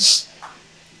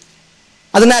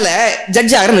 அதனால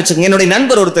ஜட்ஜ் ஆகிறேன்னு வச்சுக்கோங்க. என்னுடைய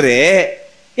நண்பர் ஒருத்தர்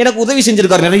எனக்கு உதவி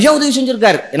செஞ்சிருக்காரு, நிறைய உதவி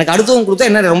செஞ்சிருக்காரு. எனக்கு அடுத்தவங்க கொடுத்தா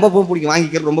என்ன ரொம்ப பிடிக்கும்,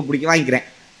 வாங்கிக்கிறேன், ரொம்ப பிடிக்கும், வாங்கிக்கிறேன்.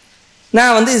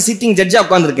 நான் வந்து சிட்டிங் ஜட்ஜா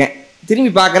உட்காந்துருக்கேன்.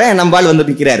 திரும்பி பாக்குறேன், நம்ம ஆள் வந்து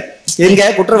நிக்கிறாரு. எங்க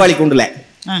குற்றவாளி கூண்டுல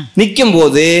நிக்கும்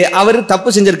போது அவர் தப்பு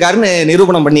செஞ்சிருக்காருன்னு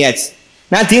நிரூபணம் பண்ணியாச்சு.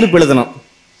 நான் தீர்ப்பு எழுதணும்.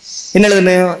 என்ன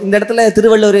எழுதணும்? இந்த இடத்துல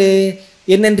திருவள்ளுவர்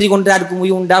என்னன்றி கொன்றாருக்கு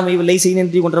முய் உண்டாம் இவில்லை செய்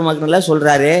நன்றி கொன்ற மகனெல்லாம்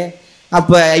சொல்றாரு.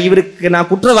 அப்ப இவருக்கு நான்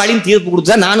குற்றவாளின்னு தீர்ப்பு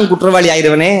கொடுத்தா நானும் குற்றவாளி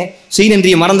ஆயிடுவனே, செய்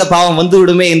நன்றியை மறந்த பாவம் வந்து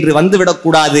விடுமே என்று வந்துவிடக்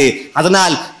கூடாது.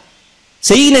 அதனால்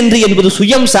செய் நன்றி என்பது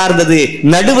சுயம் சார்ந்தது,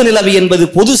 நடுவு நிலவு என்பது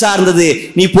பொது சார்ந்தது.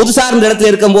 நீ பொது சார்ந்த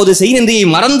இடத்துல இருக்கும் போது செய் நன்றியை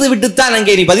மறந்து விட்டுத்தான்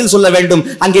அங்கே நீ பதில் சொல்ல வேண்டும்,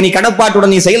 அங்கே நீ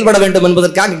கடப்பாட்டுடன் நீ செயல்பட வேண்டும்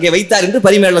என்பதற்காக இங்கே வைத்தார் என்று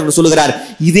பரிமேலழகர் சொல்லுகிறார்.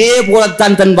 இதே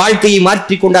போலத்தான் தன் வாழ்க்கையை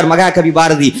மாற்றிக் கொண்டார் மகாகவி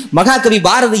பாரதி. மகாகவி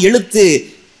பாரதி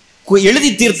எழுதி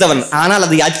தீர்த்தவன், ஆனால்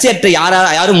அதை அச்சேற்ற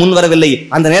யாரும் முன் வரவில்லை.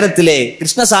 அந்த நேரத்திலே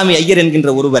கிருஷ்ணசாமி ஐயர்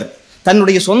என்கின்ற ஒருவர்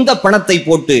தன்னுடைய சொந்த பணத்தை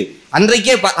போட்டு,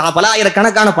 அன்றைக்கே பல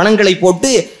ஆயிரக்கணக்கான பணங்களை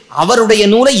போட்டு அவருடைய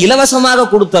நூலை இலவசமாக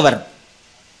கொடுத்தவர்.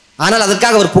 ஆனால்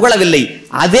அதற்காக அவர் புகழவில்லை.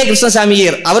 அதே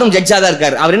கிருஷ்ணசாமியர் அவரும் ஜட்ஜா தான்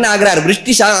இருக்கார். அவர் என்ன ஆகிறார்,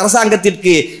 பிரிட்டிஷ்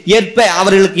அரசாங்கத்திற்கு ஏற்ப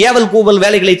அவர்களுக்கு ஏவல் கூவல்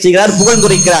வேலைகளை செய்கிறார்,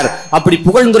 புகழ்ந்துரைக்கிறார். அப்படி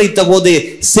புகழ்ந்துரைத்த போது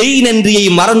செய் நன்றியை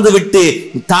மறந்துவிட்டு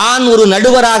தான் ஒரு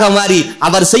நடுவராக மாறி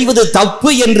அவர் செய்வது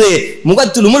தப்பு என்று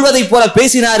முகத்தில் உமிழ்வதை போல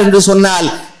பேசினார் என்று சொன்னால்,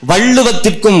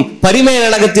 வள்ளுவத்திற்கும்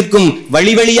பரிமேலழகத்திற்கும்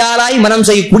வழி வழியாலாய் மனம்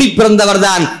செய் குடி பிறந்தவர்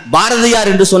தான் பாரதியார்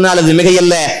என்று சொன்னால் அது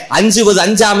மிகையல்ல. அஞ்சுவது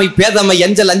அஞ்சாமை பேதமை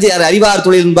அஞ்சல் அஞ்சார் அறிவார்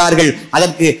தொழில் என்பார்கள்.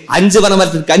 அதற்கு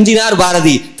அஞ்சுவனவற்றிற்கு அஞ்சினார்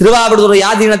பாரதி. திருவாவடுதுறை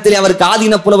ஆதீனத்தில் அவருக்கு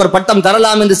ஆதீன புலவர் பட்டம்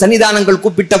தரலாம் என்று சன்னிதானங்கள்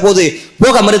கூப்பிட்ட போது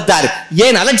போக மறுத்தார்.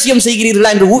 ஏன் அலட்சியம்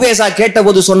செய்கிறீர்களா என்று ஊவேசா கேட்ட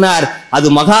போது சொன்னார், அது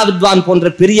மகாவித்வான்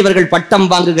போன்ற பெரியவர்கள் பட்டம்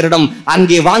வாங்குகிற இடம்,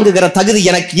 அங்கே வாங்குகிற தகுதி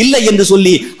எனக்கு இல்லை என்று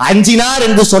சொல்லி அஞ்சினார்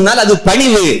என்று சொன்னால் அது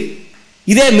பணிவு.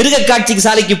 இதே மிருக காட்சிக்கு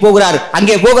சாலைக்கு போகிறார்.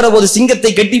 அங்கே போகிற போது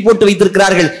சிங்கத்தை கட்டி போட்டு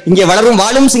வைத்திருக்கிறார்கள். இங்கே வளரும்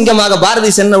வாழும் சிங்கமாக பாரதி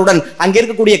சென்றவுடன் அங்கே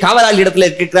இருக்கக்கூடிய காவலாளி இடத்துல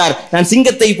கேட்கிறார், நான்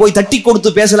சிங்கத்தை போய் தட்டி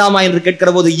கொடுத்து பேசலாமா என்று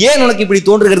கேட்கிற போது, ஏன் உனக்கு இப்படி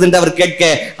தோன்றுகிறது என்று அவர்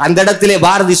கேட்க, அந்த இடத்திலே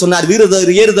பாரதி சொன்னார்,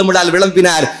 ஏறு தமிழால்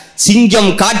விளம்பினார்,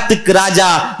 சிங்கம் காட்டுக்கு ராஜா,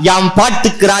 யாம்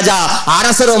பாட்டுக்கு ராஜா,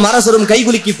 அரசரும்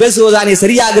கைகுலுக்கி பேசுவதானே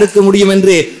சரியாக இருக்க முடியும்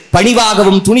என்று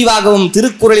பணிவாகவும் துணிவாகவும்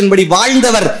திருக்குறளின்படி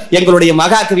வாழ்ந்தவர் எங்களுடைய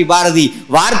மகாகவி பாரதி.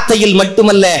 வார்த்தையில்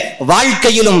மட்டுமல்ல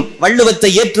வாழ்க்கையிலும்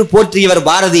வள்ளுவத்தை ஏற்று போற்றியவர்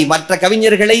பாரதி. மற்ற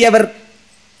கவிஞர்களை அவர்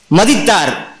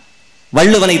மதித்தார்,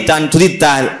 வள்ளுவனைத்தான்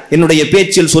துதித்தார். என்னுடைய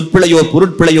பேச்சில் சொற்பிழையோ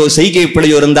பொருட்பிழையோ செய்கை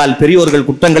பிழையோ இருந்தால் பெரியோர்கள்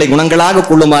குற்றங்களை குணங்களாக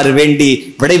கொள்ளுமாறு வேண்டி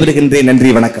விடைபெறுகின்றேன்.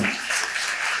 நன்றி, வணக்கம்.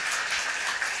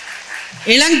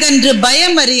 இளங்கன்று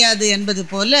பயம் அறியாது என்பது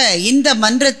போல இந்த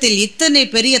மன்றத்தில் இத்தனை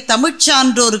பெரிய தமிழ்ச்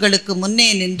சான்றோர்களுக்கு முன்னே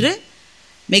நின்று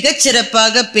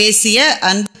மிகச்சிறப்பாக பேசிய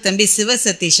அன்பு தம்பி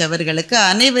சிவசதீஷ் அவர்களுக்கு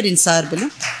அனைவரின்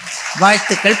சார்பிலும்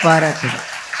வாழ்த்துக்கள், பாராட்டுகள்.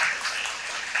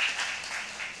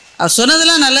 அவர்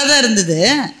சொன்னதெல்லாம் நல்லா தான் இருந்தது.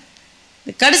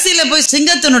 கடைசியில் போய்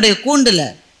சிங்கத்தினுடைய கூண்டுல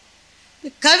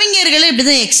கவிஞர்களே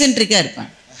இப்படிதான் எக்ஸென்ட்ரிக்கா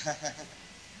இருப்பாங்க.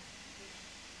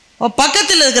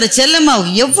 பக்கத்தில் இருக்கிற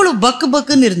செல்லம்மாவுக்கு எவ்வளவு பக்கு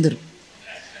பக்குன்னு இருந்துரும்.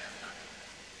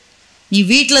 நீ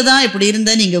வீட்டில் தான் இப்படி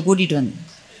இருந்த, நீங்க கூட்டிட்டு வந்த,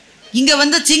 இங்க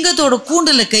வந்து சிங்கத்தோட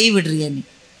கூண்டில் கை விடுறிய, நீ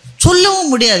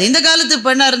சொல்லவும் முடியாது. இந்த காலத்து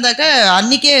பெண்ணா இருந்தாக்க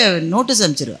அன்னைக்கே நோட்டீஸ்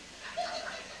அனுப்பிச்சிருவேன்.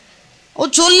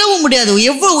 சொல்லவும் முடியாது.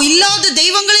 எவ்வளவு இல்லாத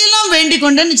தெய்வங்களையெல்லாம் வேண்டிக்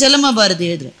கொண்டேன்னு செல்லம்மா பாரதி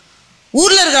எழுதுறேன்.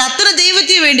 ஊர்ல இருக்கிற அத்தனை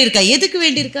தெய்வத்தையும் வேண்டியிருக்கா. எதுக்கு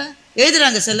வேண்டியிருக்கா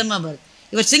எழுதுறாங்க செல்லம்மா பாரதி.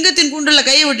 இவர் சிங்கத்தின் கூண்டில்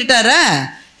கையை விட்டுட்டாரா,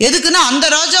 எதுக்குன்னா அந்த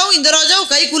ராஜாவும் இந்த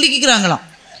ராஜாவும் கை குலுக்கிக்கிறாங்களாம்.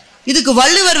 இதுக்கு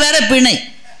வள்ளுவர் வேற பிணை.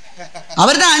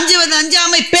 அவர் தான்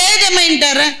அஞ்சாமை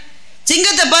பேதமைன்ட்டார.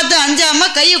 சிங்கத்தை பார்த்து அஞ்சாம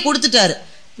கையை கொடுத்துட்டாரு.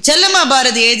 செல்லம்மா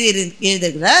பாரதி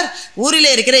எழுதுகிறார்,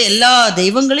 ஊரில் இருக்கிற எல்லா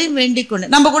தெய்வங்களையும் வேண்டிக்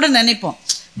கொண்டு. நம்ம கூட நினைப்போம்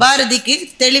பாரதிக்கு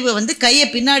தெளிவு வந்து கையை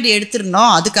பின்னாடி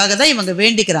எடுத்துடணும், அதுக்காக தான் இவங்க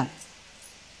வேண்டிக்கிறாங்க.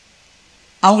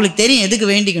 அவங்களுக்கு தெரியும் எதுக்கு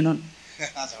வேண்டிக்கணும்னு.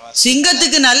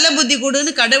 சிங்கத்துக்கு நல்ல புத்தி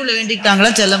கொடுன்னு கடவுளை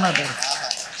வேண்டிக்கிட்டாங்களா செல்லம்மா பாரதி.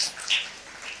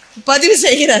 பதிவு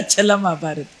செய்கிறார் செல்லம்மா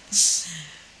பாரதி.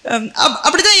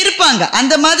 அப்படிதான் இருப்பாங்க.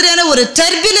 அந்த மாதிரியான ஒரு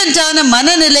டர்புலண்டான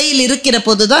மனநிலையில் இருக்கிற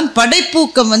போதுதான்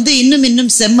படைப்பூக்கம் வந்து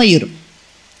இன்னும் செம்மையுறும்.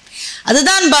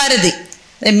 அதுதான் பாரதி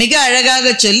மிக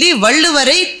அழகாக சொல்லி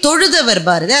வள்ளுவரை தொழுதவர்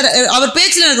பாரதி. அவர்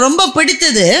பேச்சில் எனக்கு ரொம்ப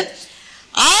பிடித்தது,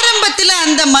 ஆரம்பத்தில்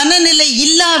அந்த மனநிலை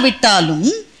இல்லாவிட்டாலும்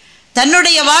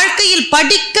தன்னுடைய வாழ்க்கையில்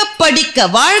படிக்க படிக்க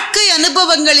வாழ்க்கை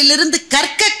அனுபவங்களிலிருந்து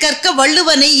கற்க கற்க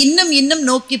வள்ளுவனை இன்னும்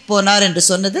நோக்கி போனார் என்று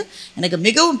சொன்னது எனக்கு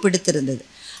மிகவும் பிடித்திருந்தது.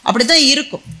 அப்படித்தான்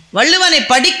இருக்கும். வள்ளுவனை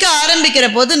படிக்க ஆரம்பிக்கிற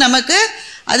போது நமக்கு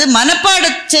அது மனப்பாட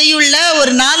செய்யுள்ள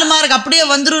ஒரு 4 மார்க் அப்படியே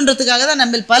வந்துருன்றதுக்காக தான்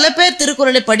நம்ம பல பேர்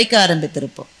திருக்குறளை படிக்க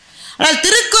ஆரம்பித்திருப்போம். ஆனால்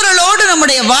திருக்குறளோடு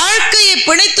நம்முடைய வாழ்க்கையை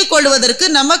பிணைத்துக் கொள்வதற்கு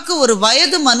நமக்கு ஒரு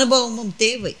வயதும் அனுபவமும்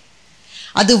தேவை.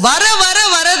 அது வர வர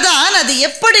வரதான் அது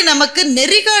எப்படி நமக்கு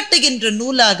நெறிகாட்டுகின்ற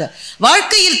நூலாக,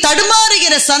 வாழ்க்கையில்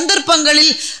தடுமாறுகிற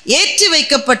சந்தர்ப்பங்களில் ஏற்றி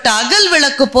வைக்கப்பட்ட அகல்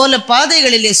விளக்கு போல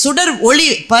பாதைகளிலே சுடர் ஒளி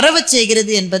பரவச்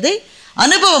செய்கிறது என்பதை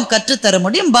அனுபவம் கற்றுத்தர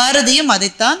முடியும். பாரதியும்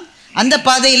அதைத்தான் அந்த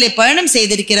பாதையிலே பயணம்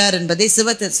செய்திருக்கிறார் என்பதை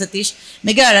சதீஷ்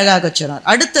மிக அழகாக சொன்னார்.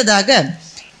 அடுத்ததாக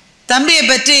தம்பியை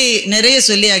பற்றி நிறைய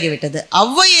சொல்லியாகிவிட்டது.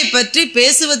 ஔவையை பற்றி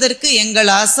பேசுவதற்கு எங்கள்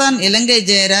ஆசான் இலங்கை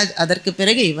ஜெயராஜ், அதற்கு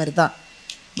பிறகு இவர்தான்.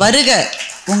 வருக,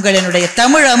 உங்களினுடைய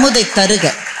தமிழ் அமுதை தருக.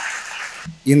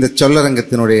 இந்த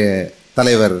சொல்லரங்கத்தினுடைய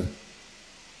தலைவர்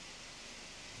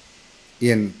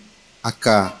என்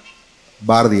அக்கா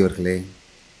பாரதி அவர்களே,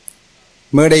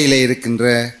 மேடையிலே இருக்கின்ற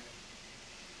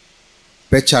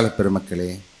பேச்சாளர்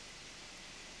பெருமக்களே,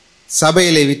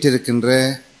 சபையிலே விற்றிருக்கின்ற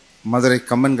மதுரை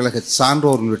கம்மன் கழக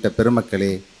சான்றோர் உள்ளிட்ட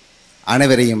பெருமக்களே,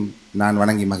 அனைவரையும் நான்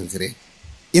வணங்கி மகிழ்கிறேன்.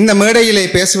 இந்த மேடையிலே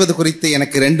பேசுவது குறித்து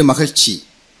எனக்கு 2 மகிழ்ச்சி.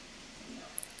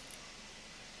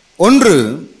 ஒன்று,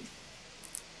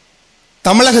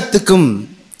 தமிழகத்துக்கும்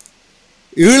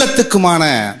ஈழத்துக்குமான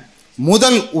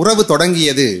முதல் உறவு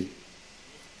தொடங்கியது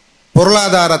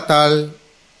பொருளாதாரத்தால்,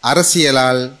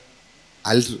 அரசியலால்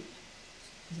அன்று,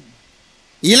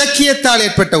 இலக்கியத்தால்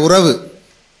ஏற்பட்ட உறவு.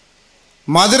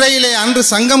 மதுரையிலே அன்று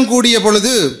சங்கம் கூடிய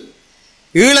பொழுது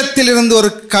ஈழத்தில் இருந்து ஒரு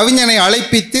கவிஞனை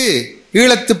அழைப்பித்து,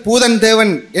 ஈழத்து பூதன்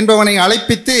தேவன் என்பவனை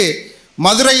அழைப்பித்து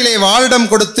மதுரையிலே வாழிடம்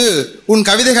கொடுத்து உன்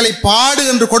கவிதைகளை பாடு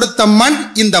என்று கொடுத்த மண்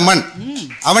இந்த மண்.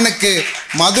 அவனுக்கு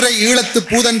மதுரை ஈழத்து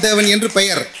பூதன் தேவன் என்று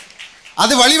பெயர்.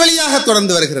 அது வழி வழியாக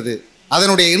தொடர்ந்து வருகிறது.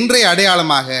 அதனுடைய இன்றைய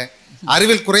அடையாளமாக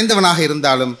அறிவில் குறைந்தவனாக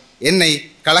இருந்தாலும் என்னை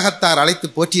கழகத்தார் அழைத்து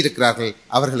போற்றியிருக்கிறார்கள்,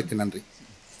 அவர்களுக்கு நன்றி.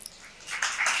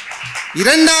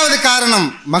 2வது காரணம்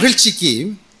மகிழ்ச்சிக்கு,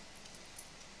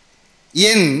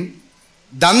 என்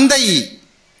தந்தை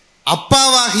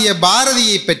அப்பாவாகிய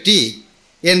பாரதியை பற்றி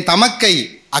என் தமக்கை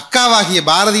அக்காவாகிய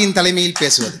பாரதியின் தலைமையில்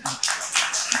பேசுவது.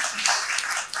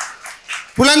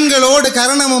 புலன்களோடு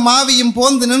கரணமும் ஆவியும்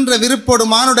போந்து நின்ற விருப்போடு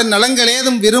மானுடன் நலங்கள்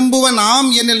ஏதும் விரும்புவன்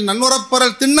ஆம் எனில்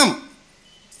நன்னுறப்பொருள் திண்ணம்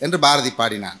என்று பாரதி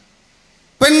பாடினான்.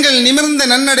 பெண்கள் நிமிர்ந்த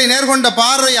நன்னடை நேர்கொண்ட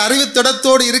பார்வை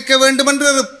அறிவுத்திடத்தோடு இருக்க வேண்டும் என்று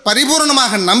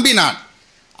பரிபூர்ணமாக நம்பினான்.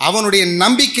 அவனுடைய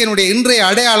நம்பிக்கையினுடைய இன்றைய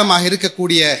அடையாளமாக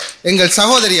இருக்கக்கூடிய எங்கள்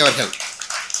சகோதரி அவர்கள்.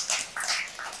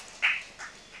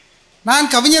 நான்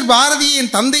கவிஞர் பாரதியை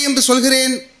என் தந்தை என்று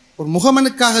சொல்கிறேன், ஒரு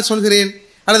முகமனுக்காக சொல்கிறேன்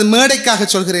அல்லது மேடைக்காக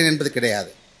சொல்கிறேன் என்பது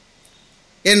கிடையாது.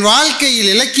 என்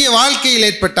வாழ்க்கையில், இலக்கிய வாழ்க்கையில்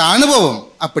ஏற்பட்ட அனுபவம்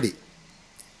அப்படி.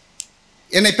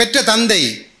 என்னை பெற்ற தந்தை,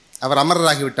 அவர்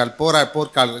அமரராகிவிட்டால்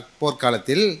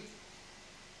போர்க்காலத்தில்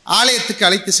ஆலயத்துக்கு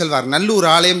அழைத்து செல்வார். நல்லூர்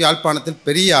ஆலயம் யாழ்ப்பாணத்தில்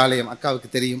பெரிய ஆலயம், அக்காவுக்கு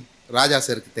தெரியும், ராஜா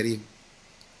சாருக்கு தெரியும்.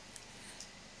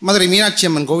 மதுரை மீனாட்சி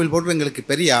அம்மன் கோவில் போன்று எங்களுக்கு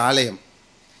பெரிய ஆலயம்.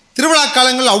 திருவிழா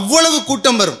காலங்கள் அவ்வளவு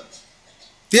கூட்டம் வரும்.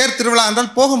 தேர் திருவிழா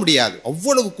என்றால் போக முடியாது,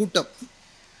 அவ்வளவு கூட்டம்.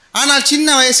 ஆனால் சின்ன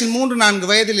வயசில் 3-4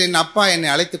 வயதில் என் அப்பா என்னை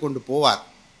அழைத்து கொண்டு போவார்.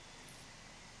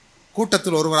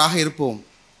 கூட்டத்தில் ஒருவராக இருப்போம்.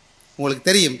 உங்களுக்கு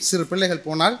தெரியும், சிறு பிள்ளைகள்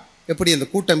போனால் எப்படி அந்த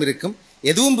கூட்டம் இருக்கும்,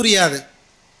 எதுவும் புரியாது.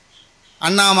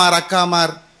 அண்ணாமார்,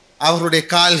 அக்காமார், அவர்களுடைய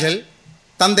கால்கள்,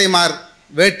 தந்தைமார்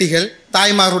வேட்டிகள்,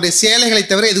 தாய்மார்களுடைய சேலைகளை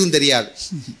தவிர எதுவும் தெரியாது.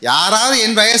 யாராவது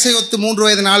என் வயசை ஒத்து 3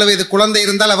 வயது 4 வயது குழந்தை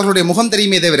இருந்தால் அவர்களுடைய முகம்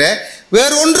தெரியுமே தவிர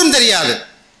வேறு ஒன்றும் தெரியாது.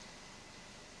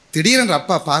 திடீரென்று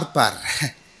அப்பா பார்ப்பார்.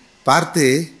 பார்த்து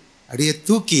அப்படியே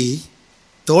தூக்கி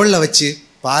தோல்ல வச்சு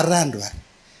பாடுறான்வார்.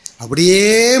 அப்படியே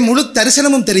முழு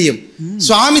தரிசனமும் தெரியும்,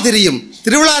 சுவாமி தெரியும்,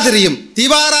 திருவிழா தெரியும்,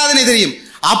 தீபாராதனை தெரியும்.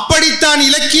 அப்படித்தான்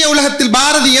இலக்கிய உலகத்தில்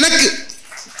பாரதி எனக்கு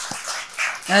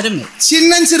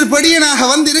சின்னஞ்சிறு படியனாக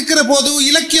வந்து இருக்கிற போது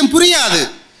இலக்கியம் புரியாது,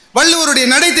 வள்ளுவருடைய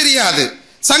நடை தெரியாது,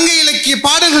 சங்க இலக்கிய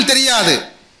பாடல்கள் தெரியாது.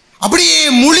 அப்படியே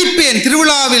முழிப்பேன்.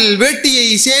 திருவிழாவில் வேட்டியை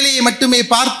சேலையை மட்டுமே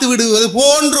பார்த்து விடுவது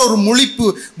போன்ற ஒரு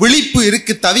விழிப்பு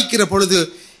இருக்கு. தவிக்கிற பொழுது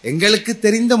எங்களுக்கு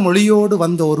தெரிந்த மொழியோடு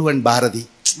வந்த ஒருவன் பாரதி.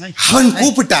 அவன்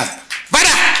கூப்பிட்டான்,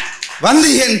 வந்து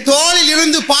என் தோளில்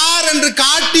இருந்து பார் என்று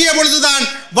காட்டிய பொழுதுதான்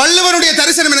வள்ளுவனுடைய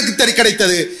தரிசனம் எனக்கு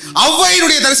கிடைத்தது,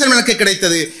 ஔவையினுடைய தரிசனம் எனக்கு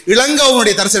கிடைத்தது,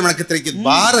 இளங்கோவனுடைய தரிசனம் எனக்கு கிடைத்தது.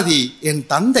 பாரதி என்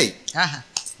தந்தை,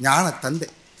 ஞான தந்தை.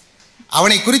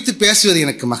 அவனை குறித்து பேசுவது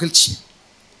எனக்கு மகிழ்ச்சி.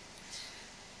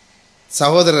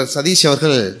 சகோதரர் சதீஷ்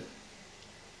அவர்கள்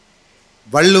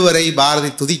வள்ளுவரை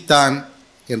பாரதி துதித்தான்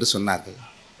என்று சொன்னார்கள்.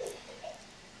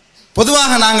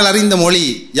 பொதுவாக நாங்கள் அறிந்த மொழி,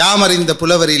 யாம் அறிந்த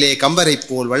புலவரிலே கம்பரை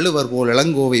போல் வள்ளுவர் போல்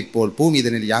இளங்கோவை போல்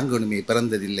பூமிதனில் யாங்கொனுமே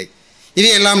பிறந்ததில்லை.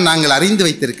 இதையெல்லாம் நாங்கள் அறிந்து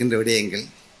வைத்திருக்கின்ற விடயங்கள்.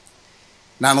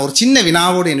 நான் ஒரு சின்ன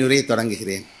வினாவோடு என் உரையை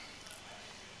தொடங்குகிறேன்.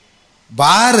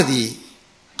 பாரதி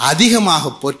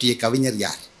அதிகமாக போற்றிய கவிஞர்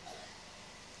யார்?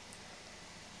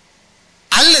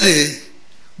 அல்லது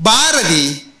பாரதி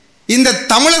இந்த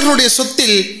தமிழர்களுடைய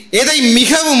சொத்தில் எதை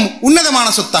மிகவும் உன்னதமான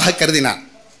சொத்தாக கருதினார்?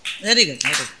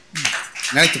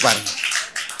 நினைத்து பாருங்க.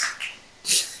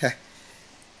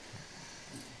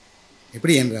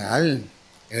 எப்படி என்றால்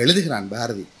எழுதுகிறான்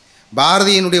பாரதி.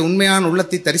 பாரதியினுடைய உண்மையான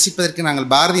உள்ளத்தை தரிசிப்பதற்கு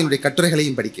நாங்கள் பாரதியினுடைய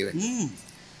கட்டுரைகளையும் படிக்க வேண்டும்.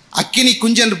 அக்கினி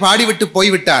குஞ்சு என்று பாடிவிட்டு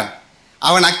போய்விட்டான்.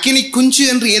 அவன் அக்கினி குஞ்சு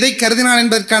என்று எதை கருதினான்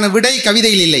என்பதற்கான விடை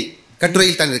கவிதையில் இல்லை,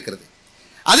 கட்டுரையில் தான் இருக்கிறது.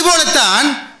 அதுபோலத்தான்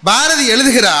பாரதி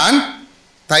எழுதுகிறான்.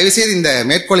 தயவு செய்து இந்த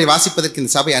மேற்கோளை வாசிப்பதற்கு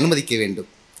இந்த சபை அனுமதிக்க வேண்டும்.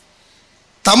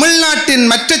 தமிழ்நாட்டின்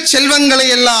மற்ற செல்வங்களை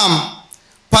எல்லாம்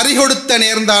பறிகொடுத்த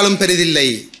நேர்ந்தாலும் பெரிதில்லை.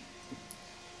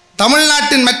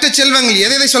 தமிழ்நாட்டின் மற்ற செல்வங்கள்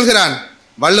எதை சொல்கிறான்?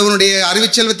 வள்ளுவனுடைய அறிவு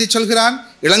செல்வத்தை சொல்கிறான்,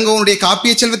 இளங்கோவனுடைய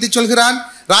காப்பிய செல்வத்தை சொல்கிறான்,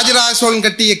 ராஜராஜ சோழன்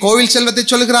கட்டிய கோவில் செல்வத்தை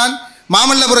சொல்கிறான்,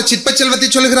 மாமல்லபுர சிற்ப செல்வத்தை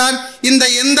சொல்கிறான். இந்த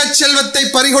எந்த செல்வத்தை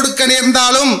பறிகொடுக்க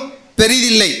நேர்ந்தாலும்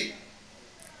பெரிதில்லை.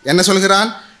 என்ன சொல்கிறான்?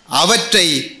 அவற்றை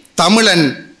தமிழன்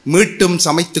மீட்டும்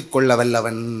சமைத்துக் கொள்ள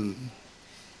வல்லவன்.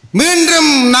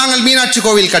 மீண்டும் நாங்கள் மீனாட்சி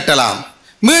கோவில் கட்டலாம்,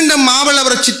 மீண்டும்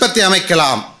மாமல்லபுர சிற்பத்தை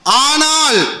அமைக்கலாம்.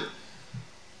 ஆனால்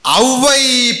ஔவை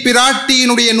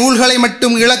பிராட்டியினுடைய நூல்களை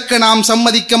மட்டும் இழக்க நாம்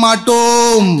சம்மதிக்க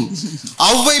மாட்டோம்.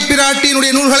 ஔவை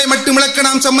பிராட்டியினுடைய நூல்களை மட்டும் இழக்க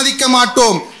நாம் சம்மதிக்க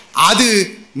மாட்டோம். அது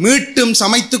மீட்டும்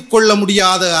சமைத்துக் கொள்ள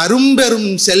முடியாத அரும்பெரும்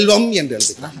செல்வம் என்று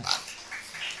எழுதுகிறார்.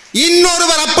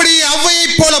 இன்னொருவர் அப்படி ஔவையை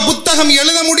போல புத்தகம்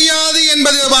எழுத முடியாது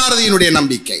என்பது பாரதியினுடைய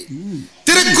நம்பிக்கை.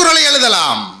 திருக்குறளை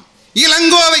எழுதலாம்,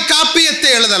 இளங்கோவை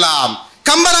காப்பியத்தை எழுதலாம்,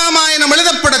 கம்பராமாயணம்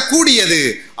எழுதப்படக்கூடியது.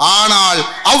 ஆனால்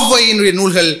ஔவையினுடைய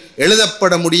நூல்கள்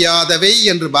எழுதப்பட முடியாதவை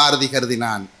என்று பாரதி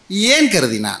கருதினான். ஏன்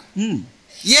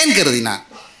கருதினான்?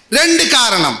 ரெண்டு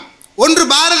காரணம். ஒன்று,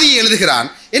 பாரதி எழுதுகிறான்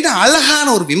என்ன அழகான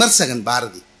ஒரு விமர்சகன்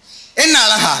பாரதி. என்ன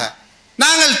அழகாக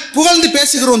நாங்கள் புகழ்ந்து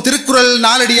பேசுகிறோம் திருக்குறள்,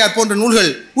 நாலடியார் போன்ற நூல்கள்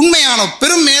உண்மையான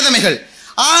பெரும் மேதமைகள்.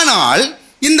 ஆனால்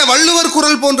இந்த வள்ளுவர்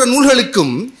குறள் போன்ற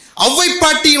நூல்களுக்கும் ஔவை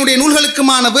பாட்டியினுடைய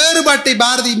நூல்களுக்குமான வேறுபாட்டை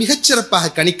பாரதி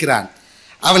மிகச்சிறப்பாக கணிக்கிறான்.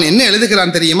 அவன் என்ன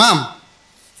எழுதுகிறான் தெரியுமா?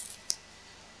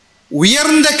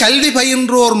 உயர்ந்த கல்வி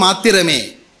பயின்றோர் மாத்திரமே,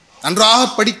 நன்றாக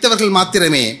படித்தவர்கள்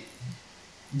மாத்திரமே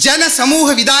ஜன சமூக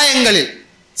விதாயங்களில்,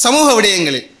 சமூக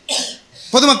விடயங்களில்,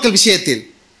 பொதுமக்கள் விஷயத்தில்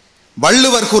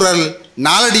வள்ளுவர் குறள்,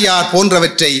 நாலடியார்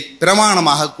போன்றவற்றை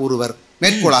பிரமாணமாக கூறுவர்,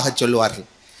 மேற்கோளாக சொல்லுவார்கள்.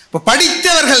 இப்ப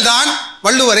படித்தவர்கள் தான்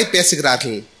வள்ளுவரை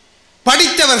பேசுகிறார்கள்,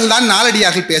 படித்தவர்கள் தான்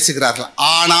நாலடியார்கள் பேசுகிறார்கள்.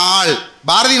 ஆனால்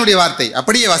பாரதியினுடைய வார்த்தை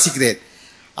அப்படியே வாசிக்கிறேன்,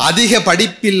 அதிக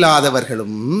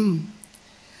படிப்பில்லாதவர்களும்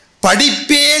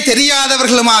படிப்பே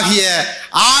தெரியாதவர்களுமாகிய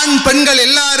ஆண் பெண்கள்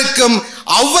எல்லாருக்கும்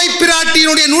ஔவை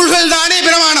பிராட்டியினுடைய நூல்கள் தானே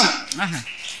பிரமாணம்.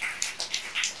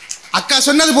 அக்கா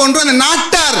சொன்னது போன்று அந்த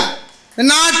நாட்டார்,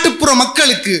 நாட்டுப்புற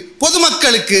மக்களுக்கு,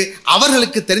 பொதுமக்களுக்கு,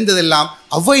 அவர்களுக்கு தெரிந்ததெல்லாம்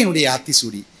ஔவையினுடைய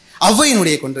ஆத்திசூடி,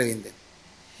 ஔவையினுடைய கொன்றவேந்தன்.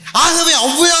 ஆகவே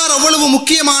ஔவையார் அவ்வளவு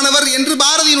முக்கியமானவர் என்று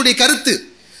பாரதியினுடைய கருத்து.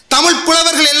 தமிழ்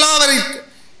புலவர்கள் எல்லாவரையும்,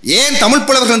 ஏன் தமிழ்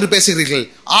புலவர்கள் என்று பேசுகிறீர்கள்,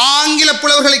 ஆங்கில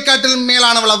புலவர்களை காட்டிலும்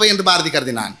மேலானவள் ஔவை என்று பாரதி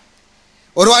கருதினான்.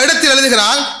 ஒரு இடத்தில்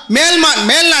எழுதுகிறாள்,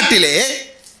 மேல்நாட்டில்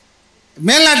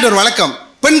ஒரு வழக்கம்,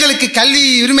 பெண்களுக்கு கல்வி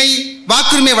உரிமை,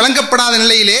 வாக்குரிமை வழங்கப்படாத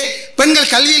நிலையிலே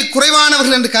பெண்கள் கல்வியில்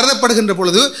குறைவானவர்கள் என்று கருதப்படுகின்ற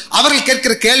பொழுது அவர்கள்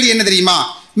கேட்கிற கேள்வி என்ன தெரியுமா?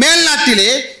 மேல்நாட்டிலே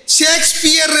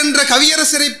ஷேக்ஸ்பியர் என்ற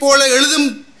கவியரசரை போல எழுதும்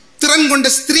திறன் கொண்ட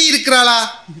ஸ்திரீ இருக்கிறாளா?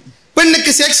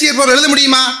 பெண்ணுக்கு ஷேக்ஸ்பியர் போல எழுத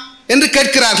முடியுமா என்று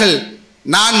கேட்கிறார்கள்.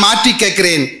 நான் மாற்றி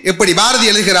கேட்கிறேன். எப்படி? பாரதி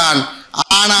எழுதுகிறான்,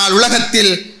 ஆனால்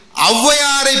உலகத்தில்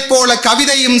ஔவையாரை போல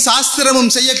கவிதையும்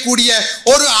சாஸ்திரமும் செய்யக்கூடிய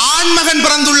ஒரு ஆண்மகன்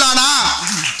பிறந்துள்ளானா?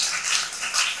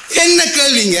 என்ன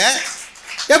கேள்விங்க?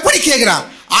 எப்படி கேட்கிறான்?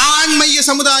 ஆண்மைய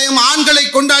சமுதாயம், ஆண்களை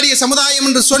கொண்டாடிய சமுதாயம்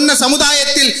என்று சொன்ன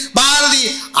சமுதாயத்தில் பாரதி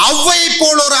ஔவையை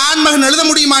போல ஒரு ஆண்மகன் எழுத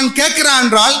முடியுமான்னு கேட்கிறான்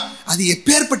என்றால் அது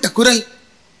எப்பேற்பட்ட குரல்!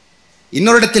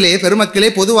 இன்னொரு இடத்திலே பெருமக்களே,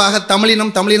 பொதுவாக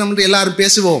தமிழினம் என்று எல்லாரும்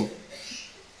பேசுவோம்.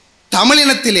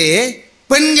 தமிழினத்திலே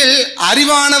பெண்கள்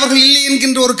அறிவானவர்கள் இல்லை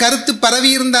என்கின்ற ஒரு கருத்து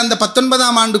பரவியிருந்த அந்த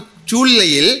 19ஆம் ஆண்டு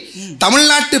சூழ்நிலையில்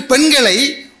தமிழ்நாட்டு பெண்களை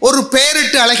ஒரு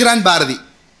பெயரிட்டு அழைக்கிறான் பாரதி.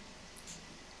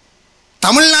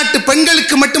 தமிழ்நாட்டு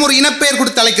பெண்களுக்கு மட்டும் ஒரு இனப்பெயர்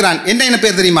கொடுத்து அழைக்கிறான். என்ன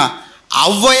இனப்பெயர் தெரியுமா?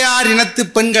 ஔவையார் இனத்து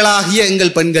பெண்களாகிய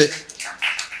எங்கள் பெண்கள்,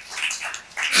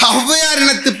 ஔவையார்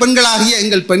இனத்து பெண்களாகிய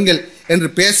எங்கள் பெண்கள் என்று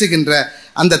பேசுகின்ற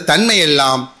அந்த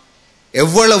தன்மையெல்லாம்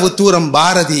எவ்வளவு தூரம்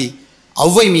பாரதி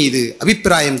ஔவை மீது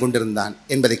அபிப்பிராயம் கொண்டிருந்தான்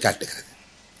என்பதை காட்டுகிறது.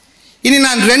 இனி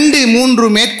நான் 2-3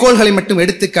 மேற்கோள்களை மட்டும்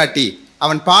எடுத்து காட்டி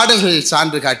அவன் பாடல்களில்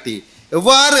சான்று காட்டி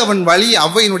எவ்வாறு அவன் வழி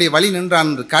ஔவையினுடைய வழி நின்றான்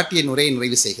என்று காட்டிய உரையை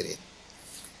நிறைவு செய்கிறேன்.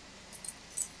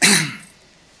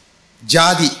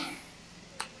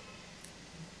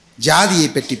 ஜாதியை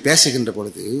பற்றி பேசுகின்ற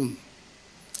பொழுது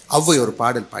ஔவை ஒரு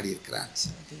பாடல் பாடியிருக்கிறார்.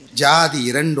 ஜாதி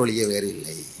இரண்டொழிய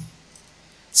வேறில்லை,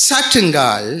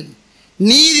 சாற்றுங்கால்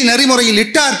நீதி நெறிமுறையில்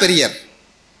இட்டார் பெரியர்,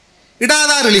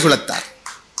 இடாதார் எளிகுலத்தார்.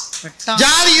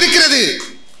 ஜாதி இருக்கிறது,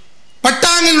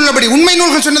 பட்டாங்கில் உள்ளபடி உண்மை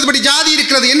நூல்கள் சொன்னதுபடி ஜாதி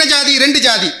இருக்கிறது. என்ன ஜாதி? 2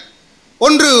 ஜாதி.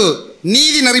 ஒன்று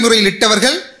நீதி நெறிமுறையில்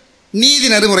இட்டவர்கள், நீதி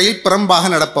நெறிமுறையில் புறம்பாக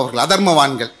நடப்பவர்கள்,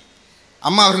 அதர்மவான்கள்.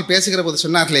 அம்மா அவர்கள் பேசுகிற போது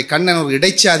சொன்னார்களே, கண்ணன் ஒரு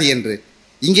இடைச்சாதி என்று.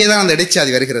 இங்கேதான் அந்த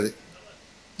இடைச்சாதி வருகிறது.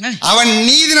 அவன்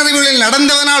நீதி நெறிமுறையில்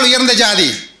நடந்தவனால் உயர்ந்த ஜாதி.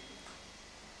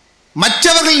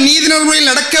 மற்றவர்கள் நீதி நெறிமுறையில்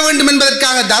நடக்க வேண்டும்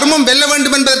என்பதற்காக, தர்மம் வெல்ல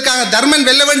வேண்டும் என்பதற்காக, தர்மன்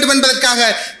வெல்ல வேண்டும் என்பதற்காக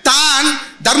தான்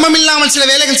தர்மம் இல்லாமல் சில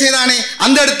வேலைகள் செய்தானே,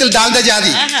 அந்த இடத்தில் தாழ்ந்த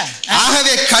ஜாதி.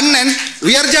 ஆகவே கண்ணன்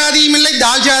உயர் ஜாதியும் இல்லை,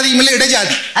 தாழ் ஜாதியும் இல்லை,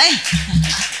 இடைஜாதி.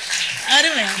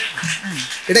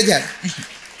 இடைஜாதி.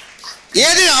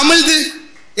 எது அமிழ்து?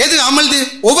 எது அமிழ்து?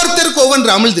 ஒவ்வொருத்தருக்கும்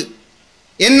ஒவ்வொன்று அமிழ்து.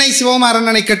 என்னை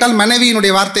சிவகுமாரனை கேட்டால்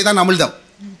மனைவியினுடைய வார்த்தை தான் அமிழ்தம்.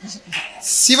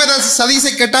 சிவதாஸ்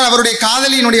சதீஷை கேட்டால் அவருடைய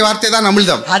காதலியினுடைய வார்த்தை தான்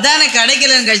அமிழ்தம். அதான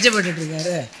கடைக்கலன்னு கஷ்டப்பட்டு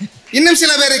இருக்காரு. இன்னும்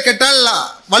சில பேரை கேட்டால்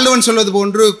வள்ளுவன் சொல்வது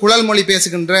போன்று குழல் மொழி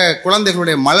பேசுகின்ற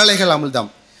குழந்தைகளுடைய மழலைகள் அமிழ்தம்.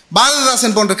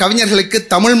 பாரதிதாசன் போன்ற கவிஞர்களுக்கு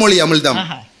தமிழ் மொழி அமிழ்தம்.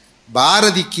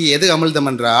 பாரதிக்கு எது அமிழ்தம்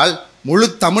என்றால், முழு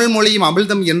தமிழ் மொழியும்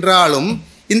அமிழ்தம் என்றாலும்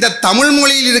இந்த தமிழ்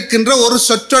மொழியில் இருக்கின்ற ஒரு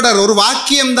சொற்றொடர், ஒரு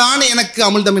வாக்கியம் தான் எனக்கு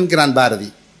அமிழ்தம் என்கிறான் பாரதி.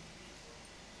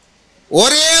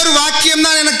 ஒரே ஒரு வாக்கியம்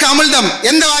தான் எனக்கு அமிழ்தம்.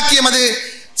 எந்த வாக்கியம் அது?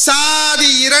 சாதி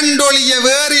இரண்டொழிய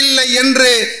வேறில்லை என்று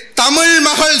தமிழ்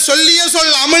மகள் சொல்லிய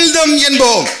சொல் அமிழ்தம்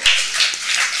என்போம்.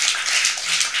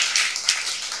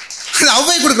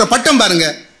 ஔவை கொடுக்கிற பட்டம் பாருங்க,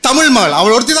 தமிழ் மகள்.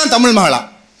 அவள் ஒருத்தி தான் தமிழ் மகளா.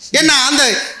 ஏன்னா அந்த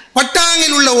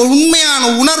பட்டாங்கில் உள்ள உண்மையான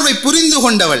உணர்வை புரிந்து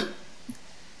கொண்டவள்.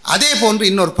 அதே போன்று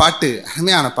இன்னொரு பாட்டு,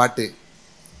 அருமையான பாட்டு.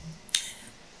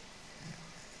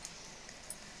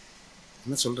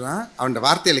 என்ன சொல்றான்? அவன்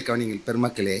வார்த்தைகளை கவனிங்கள்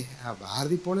பெருமக்களே.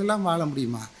 பாரதி போலெல்லாம் வாழ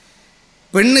முடியுமா?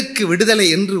 பெண்ணுக்கு விடுதலை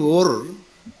என்று ஓர்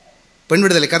பெண்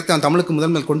விடுதலை கருத்தை அவன் தமிழுக்கு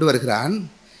முதன்மையில் கொண்டு வருகிறான்.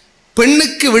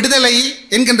 பெண்ணுக்கு விடுதலை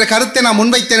என்கின்ற கருத்தை நான்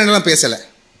முன்வைத்தேன் என்றெல்லாம் பேசல,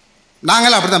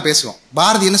 நாங்களும் அப்படிதான் பேசுவோம்.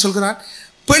 பாரதி என்ன சொல்கிறான்?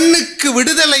 பெண்ணுக்கு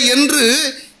விடுதலை என்று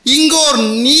இங்கோர்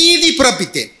நீதி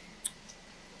பிறப்பித்தேன்.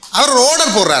 அவர்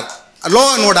ஆர்டர் போடுறார், லோ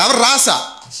அண்ட் ஆர்டர். அவர் ராசா,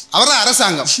 அவர்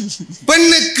அரசாங்கம்.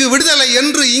 பெண்ணுக்கு விடுதலை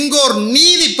என்று இங்கோர்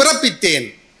நீதி பிறப்பித்தேன்,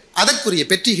 அதற்குரிய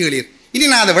பெற்றிகளீர். இனி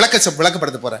நான் அதை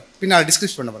விளக்கப்படுத்த போறேன், பின்னால்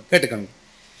டிஸ்கஸ் பண்ண போறேன், கேட்டுக்கணும்.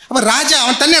 அவன் ராஜா,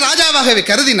 அவன் தன்னை ராஜாவாகவே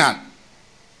கருதினான்.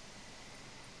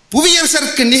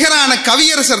 புவியரசருக்கு நிகரான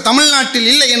கவியரசர் தமிழ்நாட்டில்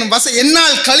இல்லை எனும்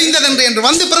என்னால் கழிந்ததென்று என்று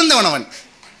வந்து பிறந்தவன் அவன்.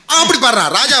 அப்படி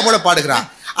பாடுறான், ராஜா போல பாடுகிறான்.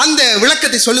 அந்த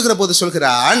விளக்கத்தை சொல்லுகிற போது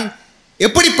சொல்கிறான்,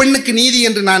 எப்படி பெண்ணுக்கு நீதி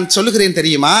என்று நான் சொல்லுகிறேன்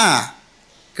தெரியுமா?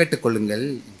 கேட்டுக்கொள்ளுங்கள்.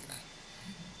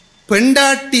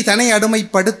 பெண்டாட்டி தன்னை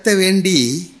அடிமைப்படுத்த வேண்டி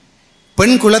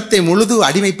பெண் குலத்தை முழுது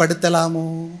அடிமைப்படுத்தலாமோ?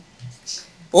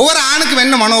 ஒவ்வொரு ஆணுக்கும்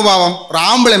என்ன மனோபாவம்? ஒரு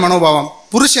ஆம்பளை மனோபாவம்.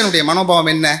 புருஷனுடைய மனோபாவம்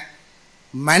என்ன?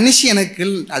 மனுஷனுக்கு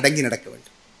அடங்கி நடக்க வேண்டும்.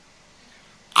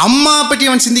 அம்மா பற்றி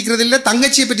அவன் சிந்திக்கிறது இல்லை,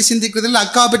 தங்கச்சியை பற்றி சிந்திக்கிறது இல்லை,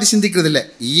 அக்காவை பற்றி சிந்திக்கிறது இல்லை.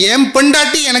 என்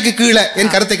பெண்டாட்டி எனக்கு கீழே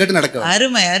என் கருத்தை கேட்டு நடக்க.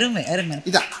 அருமை அருமை அருமை.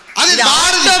 இதான் அது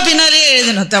பாரதி பின்னாலே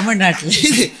எழுதணும் தமிழ்நாட்டில்.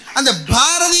 இது அந்த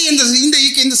பாரதி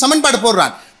இந்த சமன்பாடு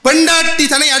போடுறான். பெண்டாட்டி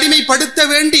தன்னை அடிமைப்படுத்த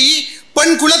வேண்டி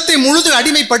பெண் குலத்தை முழுது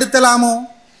அடிமைப்படுத்தலாமோ?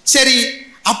 சரி,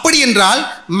 அப்படி என்றால்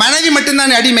மனைவி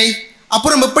மட்டும்தான் அடிமை.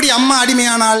 அப்புறம் எப்படி அம்மா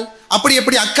அடிமையானால்? அப்படி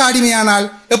எப்படி அக்கா அடிமையானால்?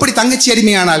 எப்படி தங்கச்சி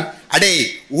அடிமையானால்? அடே,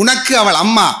 உனக்கு அவள்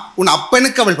அம்மா, உன்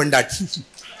அப்பனுக்கு அவள் பெண்டாட்டி.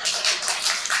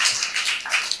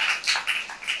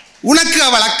 உனக்கு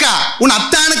அவள் அக்கா, உன்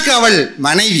அத்தானுக்கு அவள்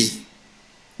மனைவி.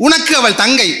 உனக்கு அவள்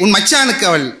தங்கை, உன் மச்சானுக்கு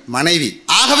அவள் மனைவி.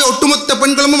 ஆகவே ஒட்டுமொத்த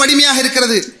பெண்களும் அடிமையாக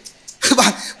இருக்கிறது.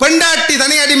 பெண்டாட்டி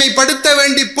தனி அடிமைப்படுத்த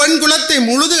வேண்டி பெண் குலத்தை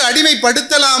முழுது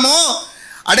அடிமைப்படுத்தலாமோ?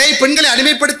 அடே, பெண்களை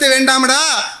அடிமைப்படுத்த வேண்டாமடா,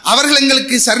 அவர்கள்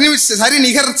எங்களுக்கு சரி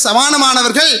நிகர்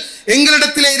சமானமானவர்கள்.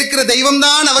 எங்களிடத்திலே இருக்கிற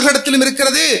தெய்வம்தான் அவர்களிடத்திலும்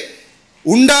இருக்கிறது.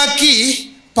 உண்டாக்கி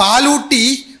பாலூட்டி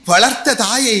வளர்த்த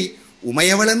தாயை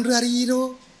உமையவள் என்று அறியீரோ?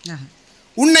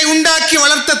 உன்னை உண்டாக்கி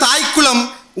வளர்த்த தாய்க்குலம்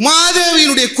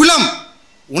உமாதேவியினுடைய குலம்.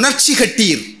 உணர்ச்சி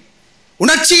கட்டீர்,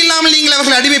 உணர்ச்சி இல்லாமல் நீங்கள்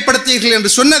அவர்கள் அடிமைப்படுத்தீர்கள் என்று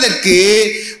சொன்னதற்கு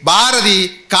பாரதி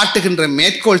காட்டுகின்ற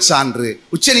மேற்கோள் சான்று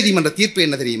உச்சநீதிமன்ற தீர்ப்பு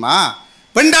என்ன தெரியுமா?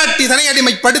 பெண்டாட்டி தனி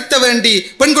அடிமைப்படுத்த வேண்டி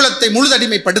பெண்குலத்தை முழுது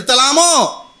அடிமைப்படுத்தலாமோ?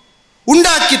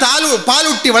 உண்டாக்கி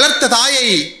பாலூட்டி வளர்த்த தாயை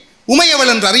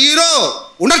உமையவள் என்று அறியீரோ?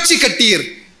 உணர்ச்சி கட்டீர்.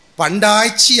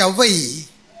 பண்டாய்ச்சி அவ்வை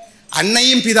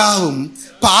அன்னையும் பிதாவும்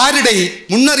பாரிடை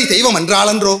முன்னறி தெய்வம்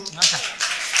என்றாளன்றோ?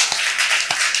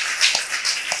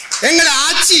 எங்களை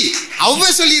ஆட்சி அவ்வை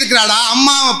சொல்லி இருக்கிறாடா,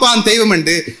 அம்மா அப்பான் தெய்வம்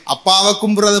என்று. அப்பாவை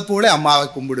கும்பிடுறத போல அம்மாவை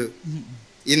கும்பிடு.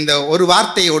 இந்த ஒரு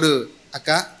வார்த்தையோடு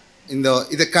அக்கா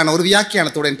இதற்கான ஒரு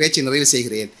வியாக்கியானத்துடன் பேச்சை நிறைவு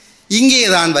செய்கிறேன்.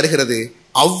 இங்கேதான் வருகிறது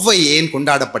அவ்வை ஏன்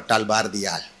கொண்டாடப்பட்டால்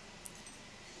பாரதியால்.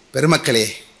 பெருமக்களே,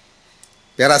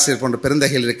 பேராசிரியர் போன்ற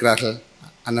பெருந்தகைகள் இருக்கிறார்கள்,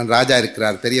 அண்ணன் ராஜா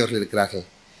இருக்கிறார், பெரியவர்கள் இருக்கிறார்கள்.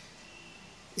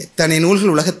 எத்தனை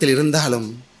நூல்கள் உலகத்தில் இருந்தாலும்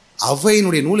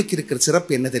ஔவையினுடைய நூலுக்கு இருக்கிற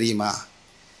சிறப்பு என்ன தெரியுமா?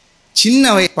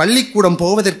 சின்னவை பள்ளிக்கூடம்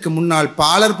போவதற்கு முன்னால்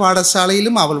பாலர்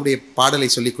பாடசாலையிலும் அவளுடைய பாடலை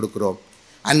சொல்லிக் கொடுக்கிறோம்.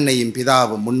 அன்னையும்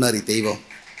பிதாவும் முன்னறி தெய்வம்.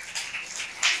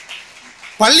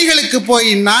 பள்ளிகளுக்கு போய்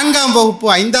 4ஆம் வகுப்பு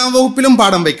 5ஆம் வகுப்பிலும்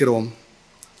பாடம் வைக்கிறோம்.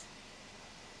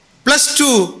 +2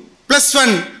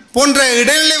 +1 போன்ற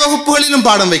இடைநிலை வகுப்புகளிலும்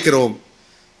பாடம் வைக்கிறோம்.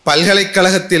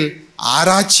 பல்கலைக்கழகத்தில்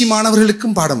ஆராய்ச்சி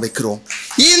மாணவர்களுக்கும் பாடம் வைக்கிறோம்.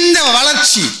 இந்த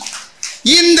வளர்ச்சி,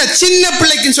 இந்த சின்ன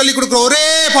பிள்ளைக்கு சொல்லிக் கொடுக்கிற ஒரே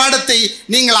பாடத்தை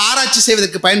நீங்கள் ஆராய்ச்சி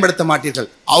செய்வதற்கு பயன்படுத்த மாட்டீர்கள்.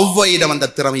 ஔவையிடம்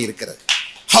அந்த திறமை இருக்கிறது.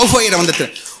 ஔவையிடம் அந்த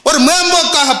திறமை. ஒரு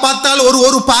மேம்போக்காக பார்த்தால்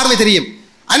ஒரு பார்வை தெரியும்.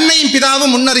 அன்னையும்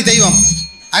பிதாவும் முன்னறி தெய்வம்.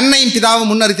 அன்னையும் பிதாவும்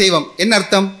முன்னறி தெய்வம் என்ன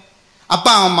அர்த்தம்?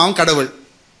 அப்பா அம்மாவும் கடவுள்.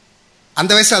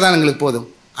 அந்த வயசுல தான் எங்களுக்கு போதும்.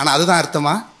 ஆனால் அதுதான்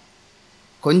அர்த்தமா?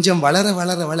 கொஞ்சம் வளர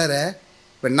வளர வளர,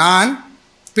 இப்போ நான்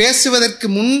பேசுவதற்கு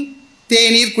முன்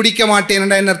தேநீர் குடிக்க மாட்டேன்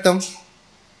என்ற என்ன அர்த்தம்?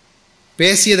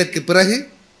 பேசியதற்கு பிறகு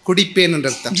குடிப்பேன் என்ற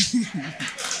அர்த்தம்.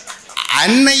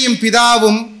 அன்னையும்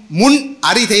பிதாவும் முன்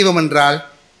அறி தெய்வம் என்றால்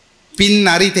பின்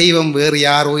அறி தெய்வம் வேறு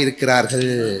யாரோ இருக்கிறார்கள்.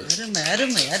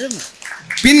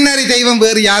 பின்னறி தெய்வம்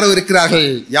வேறு யாரோ இருக்கிறார்கள்.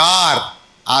 யார்?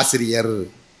 ஆசிரியர்.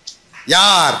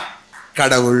 யார்?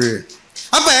 கடவுள்.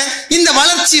 அப்ப இந்த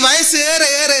வளர்ச்சி வயசு ஏற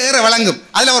ஏற ஏற வழங்கும்.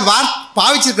 அதுல ஒரு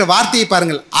பாவிச்சிருக்கிற வார்த்தையை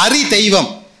பாருங்கள், அறி தெய்வம்.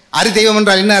 அறி தெய்வம்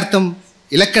என்றால் என்ன அர்த்தம்?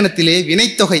 இலக்கணத்திலே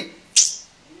வினைத்தொகை.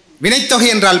 வினைத்தொகை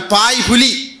என்றால் பாய் புலி.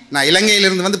 நான்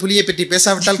இலங்கையிலிருந்து வந்து புலியை பற்றி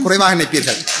பேசாவிட்டால் குறைவாக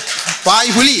நினைப்பீர்கள்.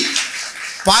 பாய் புலி.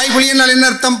 பாய் புலி என்றால் என்ன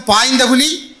அர்த்தம்? பாய்ந்த புலி,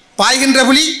 பாய்கின்ற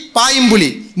புலி, பாயும் புலி,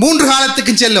 3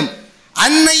 காலத்துக்கு செல்லும்.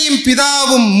 அன்னையும்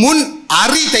பிதாவும் முன்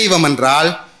அறி தெய்வம் என்றால்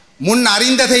முன்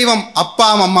அறிந்த தெய்வம்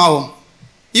அப்பாவும் அம்மாவும்,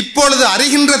 இப்பொழுது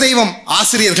அறிகின்ற தெய்வம்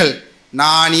ஆசிரியர்கள்.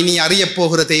 நான் இனி அறிய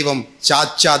போகிற தெய்வம்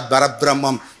சாட்சாத்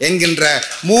பரபிரம்மம் என்கின்ற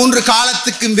 3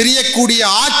 காலத்துக்கும் விரியக்கூடிய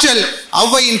ஆற்றல்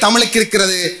ஔவையின் தமிழுக்கு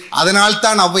இருக்கிறது. அதனால்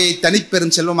தான் ஔவையை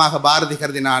தனிப்பெரும் செல்வமாக பாரதி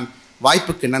கருதினான்.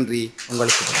 வாய்ப்புக்கு நன்றி.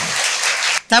 உங்களுக்கு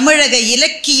தமிழக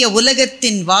இலக்கிய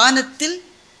உலகத்தின் வானத்தில்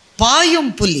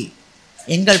பாயும் புலி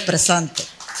எங்கள் பிரசாந்த்.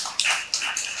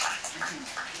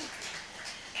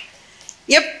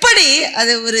 எப்படி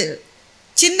அது ஒரு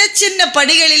சின்ன சின்ன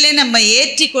படிகளிலே நம்ம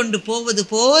ஏற்றி கொண்டு போவது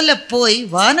போல போய்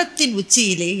வானத்தின்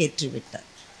உச்சியிலே ஏற்றிவிட்டார்.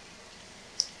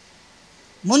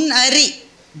 முன் அறி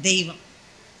தெய்வம்.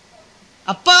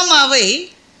 அப்பா அம்மாவை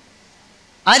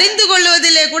அறிந்து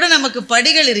கொள்வதிலே கூட நமக்கு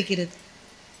படிகள் இருக்கிறது.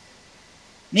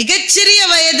 மிகச்சிறிய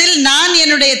வயதில் நான்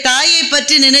என்னுடைய தாயை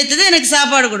பற்றி நினைத்தது எனக்கு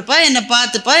சாப்பாடு கொடுப்பா, என்னை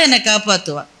பார்த்துப்பா, என்னை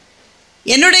காப்பாற்றுவா.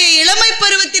 என்னுடைய இளமை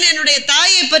பருவத்தில் என்னுடைய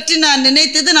தாயை பற்றி நான்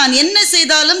நினைத்தது நான் என்ன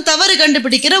செய்தாலும் தவறு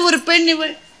கண்டுபிடிக்கிற ஒரு பெண்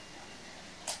இவள்.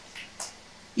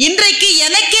 இன்றைக்கு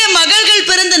எனக்கே மகள்கள்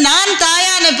பிறந்து நான்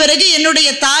தாயான பிறகு என்னுடைய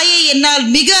தாயை என்னால்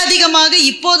மிக அதிகமாக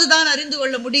இப்போதுதான் அறிந்து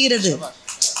கொள்ள முடிகிறது.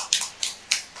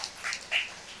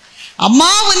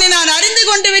 அம்மா உன்னை நான் அறிந்து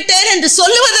கொண்டு விட்டேன் என்று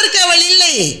சொல்லுவதற்கு அவள்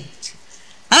இல்லை.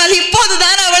 ஆனால்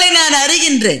இப்போதுதான் அவளை நான்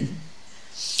அறிகின்றேன்.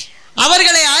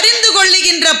 அவர்களை அறிந்து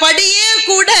கொள்ளுகின்ற படியே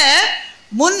கூட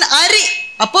முன் அறி.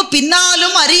 அப்போ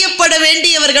பின்னாலும் அறியப்பட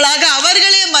வேண்டியவர்களாக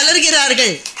அவர்களே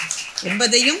மலர்கிறார்கள்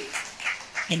என்பதையும்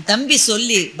என் தம்பி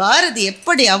சொல்லி, பாரதி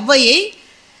எப்படி ஔவையை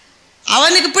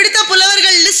அவனுக்கு பிடித்த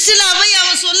புலவர்கள் லிஸ்டில் அவை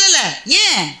அவன் சொல்லல.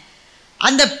 ஏன்?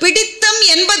 அந்த பிடித்தம்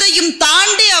என்பதையும்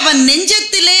தாண்டி அவன்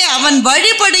நெஞ்சத்திலே அவன்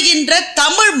வழிபடுகின்ற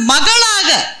தமிழ் மகளாக,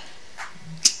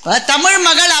 தமிழ்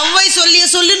மகள் அவ்வை சொல்லிய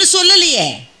சொல்லுன்னு சொல்லலையே,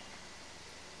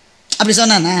 அப்படி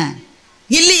சொன்னானா?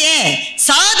 இல்லையே.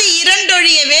 சாதி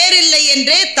இரண்டொழிய வேறில்லை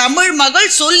என்றே தமிழ் மகள்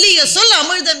சொல்லிய சொல்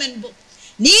அமிர்தம் என்போம்.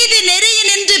 நீதி நெறிய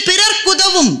நின்று பிறர்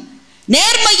குதவும்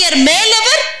நேர்மையர்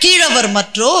மேலவர் கீழவர்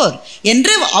மற்றோர்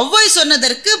என்று அவ்வை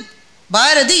சொன்னதற்கு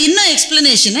பாரதி இன்னும்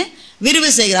எக்ஸ்பிளனேஷன் விரிவு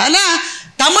செய்கிறார். ஆனா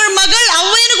தமிழ் மகள்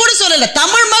அவ்வைன்னு கூட சொல்லல,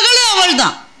 தமிழ் மகளே அவள்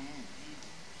தான்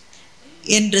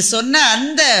என்று சொன்ன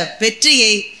அந்த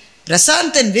வெற்றியை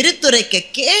பிரசாந்தன் விருத்துரைக்க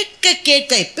கேட்க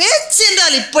கேட்க பேச்சு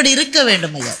என்றால் இப்படி இருக்க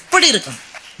வேண்டும் ஐயா, இப்படி இருக்கணும்.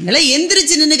 நீங்களே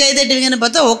எந்திரிச்சு நின்று கை தட்டுவீங்கன்னு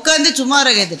பார்த்தா உட்காந்து சுமார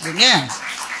கை தட்டுவீங்க.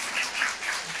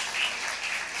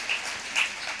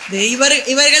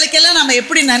 இவர்களுக்கெல்லாம் நம்ம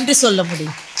எப்படி நன்றி சொல்ல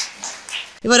முடியும்?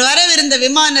 இவர் வரவிருந்த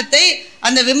விமானத்தை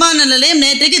அந்த விமான நிலையம்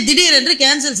நேற்றைக்கு திடீரென்று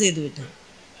கேன்சல் செய்து விட்டார்.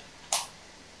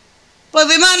 இப்போ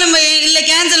விமானம் இல்லை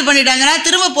கேன்சல் பண்ணிட்டாங்கன்னா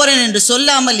திரும்ப போறேன் என்று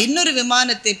சொல்லாமல் இன்னொரு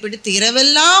விமானத்தை பிடித்து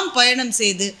இரவெல்லாம் பயணம்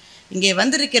செய்து இங்கே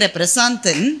வந்திருக்கிற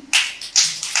பிரசாந்தன்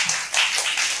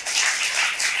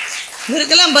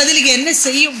இவருக்கெல்லாம் பதிலுக்கு என்ன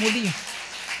செய்ய முடியும்?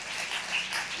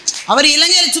 அவர்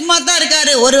இலங்கையில் சும்மா தான்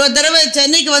இருக்காரு, ஒரு தடவை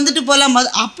சென்னைக்கு வந்துட்டு போலாம்,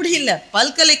 அப்படி இல்லை.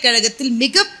 பல்கலைக்கழகத்தில்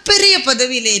மிகப்பெரிய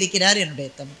பதவியில் இருக்கிறார் என்னுடைய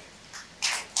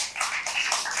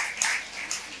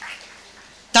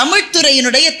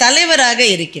தமிழ்துறையினுடைய தலைவராக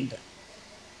இருக்கின்றார்.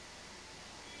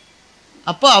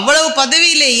 அப்போ அவ்வளவு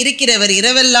பதவியிலே இருக்கிறவர்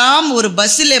இரவெல்லாம் ஒரு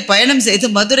பஸ்ஸிலே பயணம் செய்து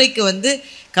மதுரைக்கு வந்து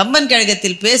கம்பன்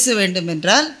கழகத்தில் பேச வேண்டும்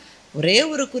என்றால் ஒரே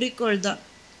ஒரு குறிக்கோள் தான்,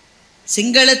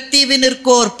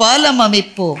 சிங்களத்தீவினிற்கோர் பாலம்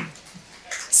அமைப்போம்,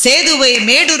 சேதுவை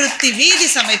மேடுருத்தி வீதி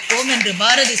சமைப்போம் என்று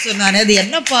பாரதி சொன்னான். அது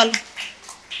என்ன பாலம்?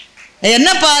 என்ன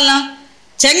பாலம்?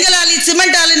 செங்கலாலி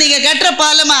சிமெண்டாலி நீங்க கட்டுற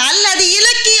பாலமா? அல்ல, அது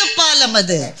இலக்கிய பாலம்.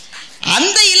 அது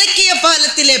அந்த இலக்கிய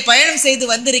பாலத்திலே பயணம் செய்து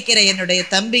வந்திருக்கிற என்னுடைய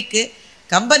தம்பிக்கு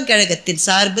கம்பன் கழகத்தின்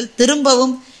சார்பில்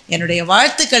திரும்பவும் என்னுடைய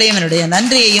வாழ்த்துக்களையும் என்னுடைய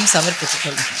நன்றியையும் சமர்ப்பித்துக்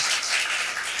கொள்கிறேன்.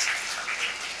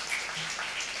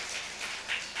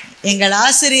 எங்கள்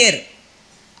ஆசிரியர்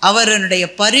அவருடைய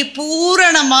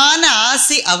பரிபூரணமான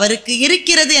ஆசை அவருக்கு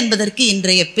இருக்கிறது என்பதற்கு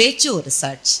இன்றைய பேச்சு ஒரு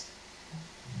சாட்சி.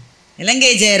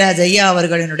 இலங்கை ஜெயராஜ் ஐயா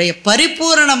அவர்களுடைய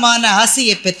பரிபூரணமான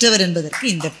ஆசையை பெற்றவர் என்பதற்கு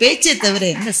இந்த பேச்சை தவிர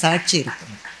என்ன சாட்சி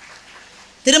இருக்கும்?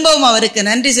 திரும்பவும் அவருக்கு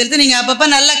நன்றி செலுத்தி நீங்க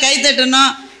அப்பப்ப நல்லா கை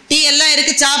தட்டணும். டீ எல்லாம்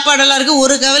இருக்கு, சாப்பாடெல்லாம் இருக்கு,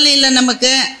 ஒரு கவலை இல்லை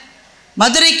நமக்கு.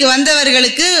 மதுரைக்கு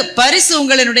வந்தவர்களுக்கு பரிசு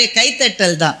உங்களுடைய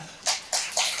கைத்தட்டல் தான்.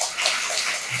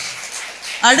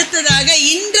 அடுத்ததாக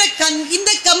இந்த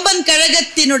கம்பன்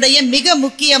கழகத்தினுடைய மிக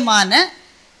முக்கியமான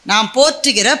நாம்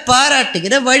போற்றுகிற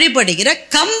பாராட்டுகிற வழிபடுகிற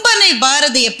கம்பனை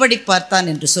பாரதி எப்படி பார்த்தான்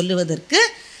என்று சொல்லுவதற்கு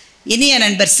இனிய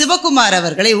நண்பர் சிவகுமார்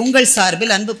அவர்களை உங்கள்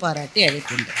சார்பில் அன்பு பாராட்டி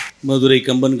அழைக்கின்றேன். மதுரை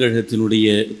கம்பன் கழகத்தினுடைய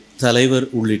தலைவர்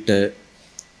உள்ளிட்ட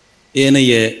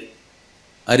ஏனைய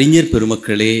அறிஞர்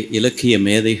பெருமக்களே, இலக்கிய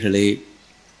மேதைகளே,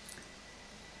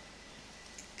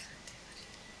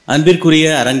 அன்பிற்குரிய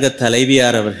அரங்க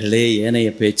தலைவியார் அவர்களே, ஏனைய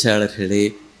பேச்சாளர்களே,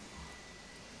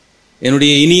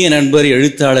 என்னுடைய இனிய நண்பர்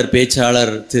எழுத்தாளர்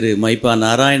பேச்சாளர் திரு மைப்பா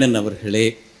நாராயணன் அவர்களே,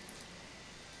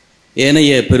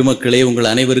 ஏனைய பெருமக்களே,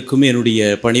 உங்கள் அனைவருக்கும்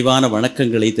என்னுடைய பணிவான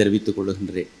வணக்கங்களை தெரிவித்துக்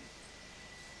கொள்கின்றேன்.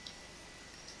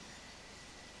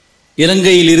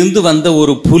 இலங்கையிலிருந்து வந்த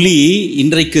ஒரு புலி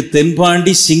இன்றைக்கு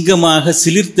தென்பாண்டி சிங்கமாக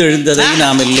சிலிர்த்தெழுந்ததை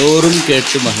நாம் எல்லோரும்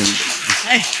கேட்டு மகிழ்ந்தோம்.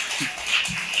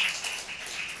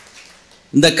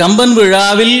 இந்த கம்பன்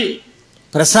விழாவில்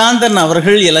பிரசாந்தன்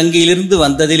அவர்கள் இலங்கையிலிருந்து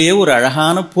வந்ததிலே ஒரு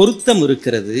அழகான பொருத்தம்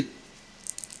இருக்கிறது.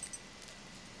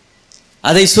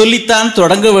 அதை சொல்லித்தான்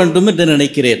தொடங்க வேண்டும் என்று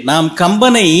நினைக்கிறேன். நாம்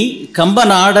கம்பனை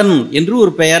கம்பநாடன் என்று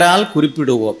ஒரு பெயரால்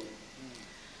குறிப்பிடுவோம்.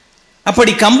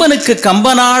 அப்படி கம்பனுக்கு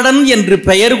கம்பநாடன் என்று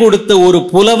பெயர் கொடுத்த ஒரு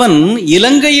புலவன்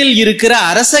இலங்கையில் இருக்கிற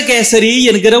அரசகேசரி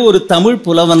என்கிற ஒரு தமிழ்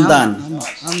புலவன் தான்.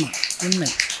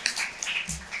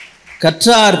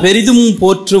 கற்றார் பெரிதும்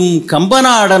போற்றும்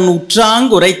கம்பநாடன்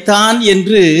உற்றாங்குரைத்தான்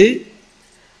என்று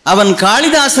அவன்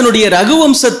காளிதாசனுடைய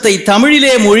ரகுவம்சத்தை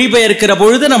தமிழிலே மொழிபெயர்க்கிற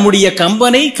பொழுது நம்முடைய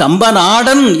கம்பனை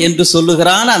கம்பநாடன் என்று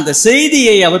சொல்லுகிறான். அந்த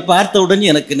செய்தியை அவர் பார்த்தவுடன்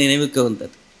எனக்கு நினைவுக்கு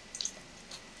வந்தது.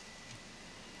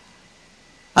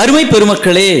 அருமை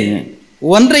பெருமக்களே,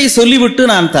 ஒன்றை சொல்லிவிட்டு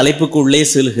நான் தலைப்புக்குள்ளே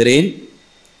செல்கிறேன்.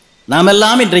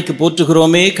 நாமெல்லாம் இன்றைக்கு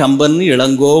போற்றுகிறோமே கம்பன்,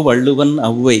 இளங்கோ, வள்ளுவன்,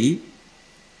 ஔவை.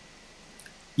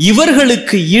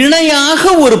 இவர்களுக்கு இணையாக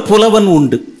ஒரு புலவன்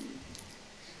உண்டு.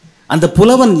 அந்த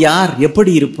புலவன் யார்,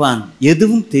 எப்படி இருப்பான்,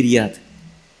 எதுவும் தெரியாது.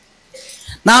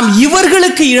 நாம்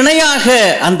இவர்களுக்கு இணையாக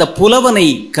அந்த புலவனை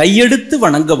கையெடுத்து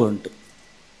வணங்க வேண்டும்.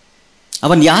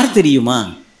 அவன் யார் தெரியுமா?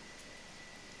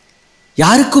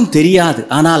 யாருக்கும் தெரியாது.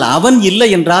 ஆனால் அவன் இல்லை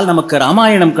என்றால் நமக்கு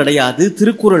ராமாயணம் கிடையாது,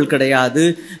 திருக்குறள் கிடையாது,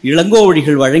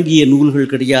 இளங்கோவடிகள் வழங்கிய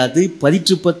நூல்கள் கிடையாது,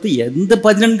 10 எந்த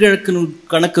 14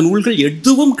 கணக்கு நூல்கள்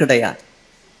எதுவும் கிடையாது.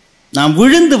 நாம்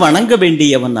விழுந்து வணங்க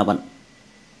வேண்டியவன் அவன்.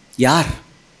 யார்?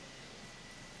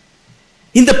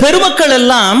 இந்த பெருமக்கள்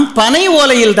எல்லாம் பனை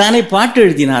ஓலையில் தானே பாட்டு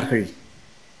எழுதினார்கள்.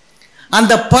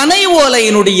 அந்த பனை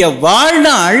ஓலையினுடைய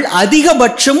வாழ்நாள்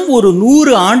அதிகபட்சம் ஒரு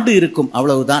 100 ஆண்டு இருக்கும்,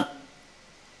 அவ்வளவுதான்.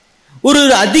 ஒரு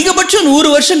அதிகபட்சம்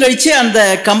 100 வருஷம் கழிச்சு அந்த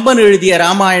கம்பன் எழுதிய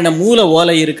ராமாயண மூல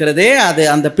ஓலை இருக்கிறதே, அது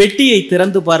அந்த பெட்டியை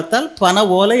திறந்து பார்த்தால் பனை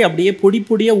ஓலை அப்படியே பொடி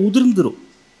பொடியா உதிர்ந்துரும்.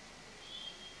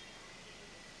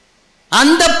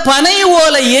 அந்த பனை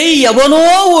ஓலையை எவனோ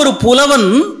ஒரு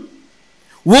புலவன்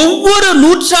ஒவ்வொரு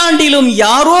நூற்றாண்டிலும்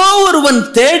யாரோ ஒருவன்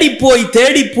தேடி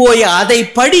போய் அதை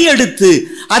படியெடுத்து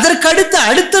அதற்கடுத்து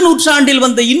அடுத்த நூற்றாண்டில்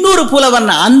வந்த இன்னொரு புலவன்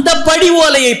அந்த படி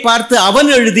ஓலையை பார்த்து அவன்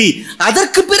எழுதி,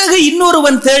 அதற்கு பிறகு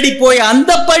இன்னொருவன் தேடி போய்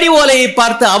அந்த படி ஓலையை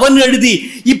பார்த்து அவன் எழுதி,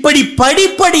 இப்படி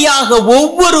படிப்படியாக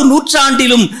ஒவ்வொரு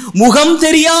நூற்றாண்டிலும் முகம்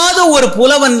தெரியாத ஒரு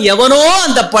புலவன் எவனோ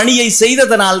அந்த பணியை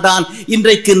செய்ததனால்தான்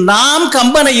இன்றைக்கு நாம்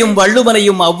கம்பனையும்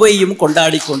வள்ளுவனையும் ஔவையையும்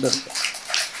கொண்டாடி கொண்டிருக்கிறோம்.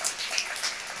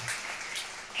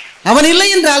 அவன் இல்லை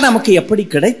என்றால் நமக்கு எப்படி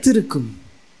கிடைத்திருக்கும்?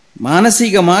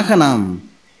 மானசீகமாக நாம்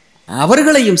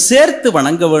அவர்களையும் சேர்த்து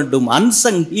வணங்க வேண்டும்.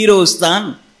 அன்சங் ஹீரோஸ் தான்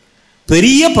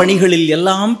பெரிய பணிகளில்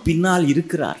எல்லாம் பின்னால்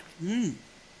இருக்கிறார்.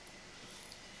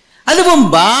 அதுவும்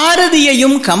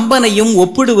பாரதியையும் கம்பனையும்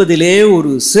ஒப்பிடுவதிலே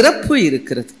ஒரு சிறப்பு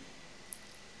இருக்கிறது.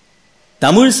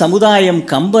 தமிழ் சமுதாயம்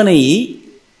கம்பனை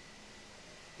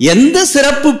எந்த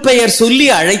சிறப்பு பெயர் சொல்லி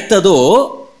அழைத்ததோ,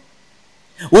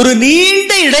 ஒரு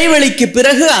நீண்ட இடைவெளிக்கு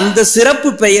பிறகு அந்த சிறப்பு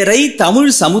பெயரை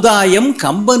தமிழ் சமுதாயம்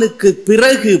கம்பனுக்கு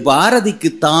பிறகு பாரதிக்கு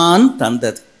தான்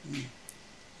தந்தது.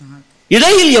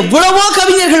 இடையில் எவ்வளவோ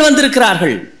கவிஞர்கள்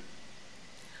வந்திருக்கிறார்கள்.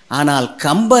 ஆனால்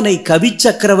கம்பனை கவி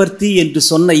சக்கரவர்த்தி என்று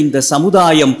சொன்ன இந்த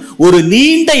சமுதாயம் ஒரு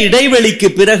நீண்ட இடைவெளிக்கு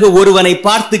பிறகு ஒருவனை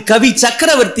பார்த்து கவி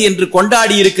சக்கரவர்த்தி என்று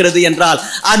கொண்டாடி இருக்கிறது என்றால்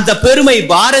அந்த பெருமை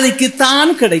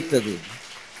பாரதிக்குத்தான் கிடைத்தது.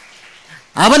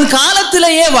 அவன்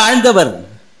காலத்திலேயே வாழ்ந்தவர்,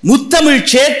 முத்தமிழ்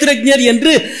கஷேத்திரஜர்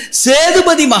என்று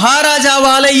சேதுபதி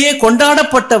மகாராஜாவாலேயே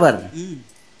கொண்டாடப்பட்டவர்.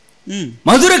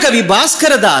 மதுர கவி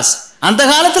பாஸ்கரதாஸ், அந்த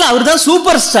காலத்தில் அவர் தான்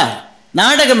சூப்பர் ஸ்டார்.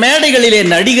 நாடக மேடைகளிலே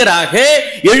நடிகராக,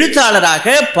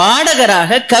 எழுத்தாளராக,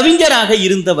 பாடகராக, கவிஞராக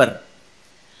இருந்தவர்.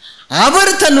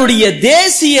 அவர் தன்னுடைய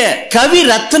தேசிய கவி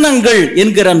ரத்னங்கள்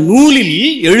என்கிற நூலில்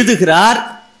எழுதுகிறார்,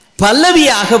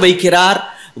 பல்லவியாக வைக்கிறார்,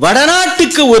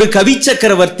 வடநாட்டுக்கு ஒரு கவி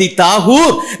சக்கரவர்த்தி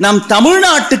தாகூர், நம்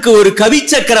தமிழ்நாட்டுக்கு ஒரு கவி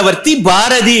சக்கரவர்த்தி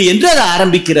பாரதி என்று அது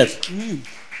ஆரம்பிக்கிறது.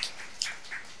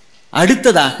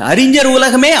 அடுத்ததாக அறிஞர்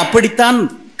உலகமே அப்படித்தான்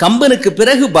கம்பனுக்கு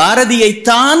பிறகு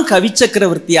பாரதியைத்தான் கவி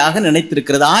சக்கரவர்த்தியாக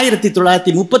நினைத்திருக்கிறது.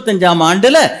 1935ஆம்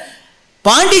ஆண்டுல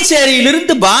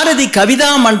பாண்டிச்சேரியிலிருந்து பாரதி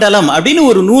கவிதா மண்டலம் அப்படின்னு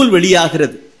ஒரு நூல்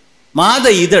வெளியாகிறது. மாத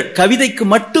இதழ், கவிதைக்கு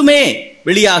மட்டுமே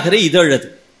வெளியாகிற இதழ் அது.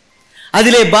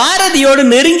 அதிலே பாரதியோடு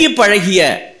நெருங்கி பழகிய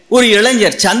ஒரு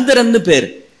இளைஞர், சந்திரன் பேர்,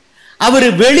 அவர்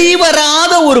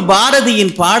வெளிவராத ஒரு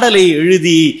பாரதியின் பாடலை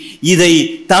எழுதி இதை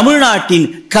தமிழ்நாட்டின்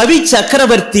கவி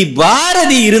சக்கரவர்த்தி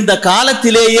பாரதி இருந்த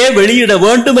காலத்திலேயே வெளியிட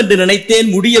வேண்டும் என்று நினைத்தேன்,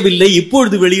 முடியவில்லை,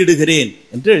 இப்பொழுது வெளியிடுகிறேன்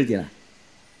என்று எழுதினார்.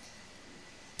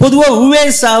 பொதுவா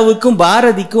உவேசாவுக்கும்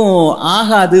பாரதிக்கும்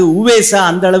ஆகாது, உவேசா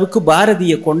அந்த அளவுக்கு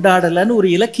பாரதியை கொண்டாடலன்னு ஒரு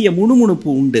இலக்கிய முணுமுணுப்பு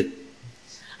உண்டு.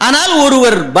 ஆனால்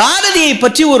ஒருவர் பாரதியை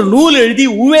பற்றி ஒரு நூல் எழுதி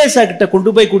உவேசா கிட்ட கொண்டு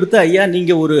போய் கொடுத்து, ஐயா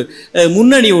நீங்க ஒரு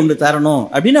முன்னணி ஒன்று தரணும்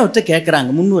அப்படின்னு அவர்கிட்ட கேட்கிறாங்க.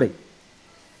 முன்னுரை,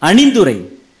 அணிந்துரை.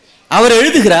 அவர்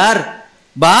எழுதுகிறார்,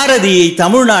 பாரதியை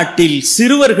தமிழ்நாட்டில்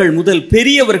சிறுவர்கள் முதல்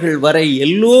பெரியவர்கள் வரை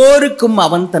எல்லோருக்கும்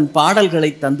அவன் தன்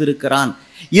பாடல்களை தந்திருக்கிறான்.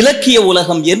 இலக்கிய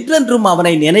உலகம் என்றென்றும்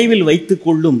அவனை நினைவில் வைத்துக்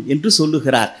கொள்ளும் என்று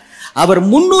சொல்லுகிறார். அவர்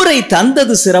முன்னுரை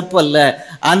தந்தது சிறப்பு அல்ல,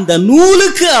 அந்த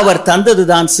நூலுக்கு அவர்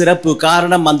தந்ததுதான் சிறப்பு.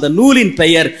 காரணம், அந்த நூலின்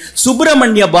பெயர்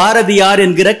சுப்பிரமணிய பாரதியார்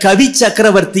என்கிற கவி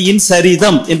சக்கரவர்த்தியின்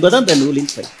சரிதம் என்பது அந்த நூலின்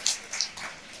பெயர்.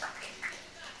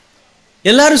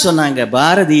 எல்லாரும் சொன்னாங்க,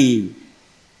 பாரதி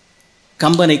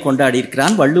கம்பனை கொண்டாடி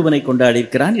இருக்கிறான், வள்ளுவனை கொண்டாடி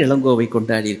இருக்கிறான், இளங்கோவை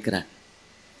கொண்டாடி இருக்கிறான்.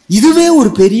 இதுவே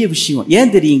ஒரு பெரிய விஷயம்.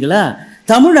 ஏன் தெரியுங்களா?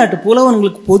 தமிழ்நாட்டு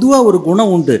புலவன்களுக்கு பொதுவா ஒரு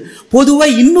குணம் உண்டு. பொதுவா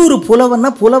இன்னொரு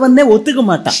புலவன்னா புலவனே ஒத்துக்க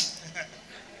மாட்டான்.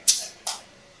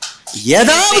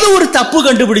 ஏதாவது ஒரு தப்பு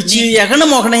கண்டுபிடிச்சு எகன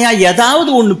மொகனையா ஏதாவது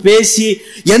ஒண்ணு பேசி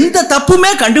எந்த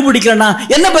தப்புமே கண்டுபிடிக்கிறனா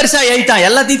என்ன பெருசா எழுதிட்டான்,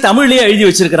 எல்லாத்தையும் தமிழ்லயே எழுதி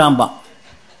வச்சிருக்கிறான்பா.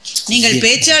 நீங்கள்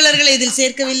பேச்சாளர்களை இதில்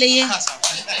சேர்க்கவில்லையே.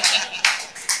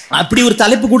 அப்படி ஒரு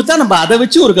தலைப்பு கொடுத்தா நம்ம அதை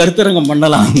வச்சு ஒரு கருத்தரங்கம்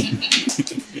பண்ணலாம்.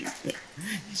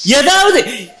 ஏதாவது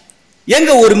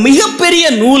எங்க ஒரு மிகப்பெரிய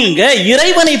நூல்ங்க,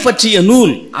 இறைவனை பற்றிய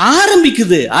நூல்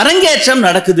ஆரம்பிக்குது, அரங்கேற்றம்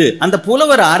நடக்குது. அந்த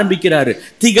புலவர் ஆரம்பிக்கிறாரு,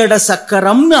 திகட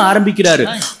சக்கரம்னு ஆரம்பிக்கிறாரு.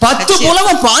 10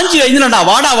 புலவன் பாஞ்சு எழுதினாண்டா,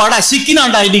 வாடா வாடா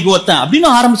சிக்கினாண்டா இன்னைக்கு ஒருத்தன் அப்படின்னு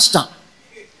ஆரம்பிச்சுட்டான்.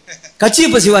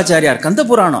 கச்சியப்ப சிவாச்சாரியார் கந்த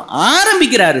புராணம்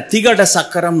ஆரம்பிக்கிறாரு, திகட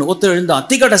சக்கரம்னு ஒத்து எழுந்தான்.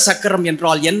 திகட சக்கரம்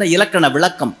என்றால் என்ன இலக்கண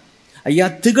விளக்கம்? ஐயா,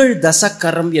 திகழ்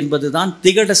தசக்கரம் என்பதுதான்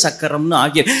திகட சக்கரம்னு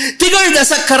ஆகிய. திகழ்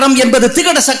தசக்கரம் என்பது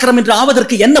திகட சக்கரம் என்று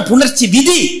ஆவதற்கு என்ன புணர்ச்சி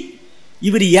விதி?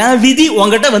 இவர் ஏன் விதி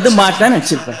உங்ககிட்ட வந்து மாட்டான்னு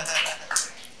நினைச்சிருப்பார்.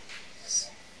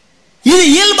 இது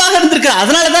இயல்பாக இருந்திருக்கு.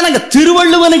 அதனாலதான் நாங்க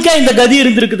திருவள்ளுவனுக்கே இந்த கதி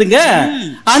இருந்திருக்குதுங்க.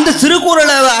 அந்த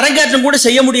திருக்குறளை அரங்கேற்றம் கூட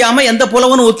செய்ய முடியாம எந்த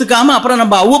புலவனும் ஒத்துக்காம அப்புறம்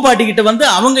நம்ம அவ்வாட்டி கிட்ட வந்து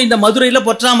அவங்க இந்த மதுரையில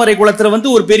பொற்றாமரை குளத்துல வந்து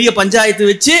ஒரு பெரிய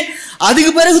பஞ்சாயத்து வச்சு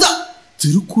அதுக்கு பிறகுதான்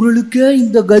திருக்குறளுக்கே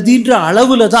இந்த கதின்ற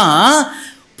அளவுல தான்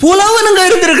புலவனுங்க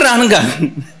இருந்திருக்கிறானுங்க.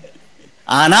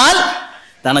 ஆனால்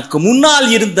தனக்கு முன்னால்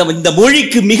இருந்த இந்த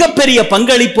மொழிக்கு மிகப்பெரிய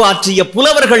பங்களிப்பு ஆற்றிய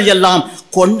புலவர்கள் எல்லாம்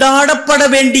கொண்டாடப்பட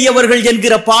வேண்டியவர்கள்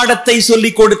என்கிற பாடத்தை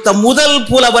சொல்லிக் கொடுத்த முதல்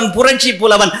புலவன், புரட்சி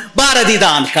புலவன் பாரதி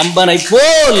தான். கம்பனை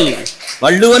போல்,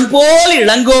 வள்ளுவன் போல்,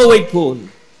 இளங்கோவை போல்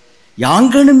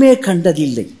யாங்கனுமே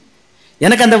கண்டதில்லை.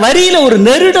 எனக்கு அந்த வரியில ஒரு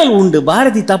நெருடல் உண்டு,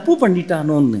 பாரதி தப்பு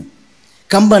பண்ணிட்டானோன்னு.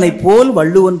 கம்பனை போல்,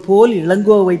 வள்ளுவன் போல்,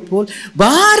 இளங்கோவை போல்.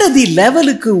 பாரதி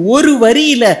லெவலுக்கு ஒரு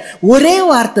வரியில ஒரே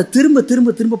வார்த்தை திரும்ப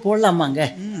திரும்ப திரும்ப போடலாமாங்க?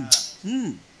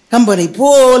 கம்பனை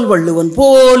போல், வள்ளுவன்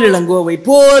போல், இளங்கோவை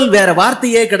போல், வேற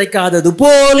வார்த்தையே கிடைக்காதது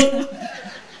போல்.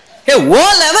 ஓ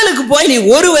லெவலுக்கு போய் நீ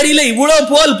ஒரு வரியில இவ்வளவு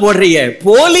போல் போடுறிய,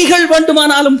 போலிகள்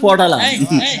வேண்டுமானாலும் போடலாம்,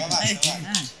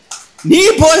 நீ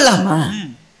போடலாமா?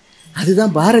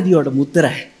 அதுதான் பாரதியோட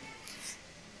முத்திரை.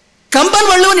 கம்பன்,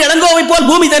 வள்ளுவன், இளங்கோவை போல்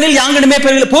பூமி தனில் யாங்கனுமே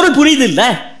பொருள் புரியுது இல்ல?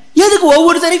 எதுக்கு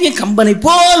ஒவ்வொரு தடவையும் கம்பனை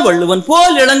போல், வள்ளுவன்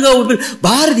போல், இளங்கோவை?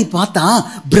 பாரதி பார்த்தா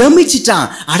பிரமிச்சிட்டான்.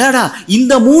 அடாடா,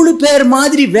 இந்த 3 பேர்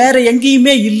மாதிரி வேற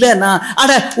எங்கேயுமே இல்லைன்னா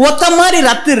அட ஒத்த மாதிரி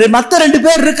மத்த 2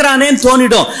 பேர் இருக்கிறானேன்னு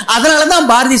தோணிடும். அதனாலதான்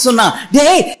பாரதி சொன்னான்,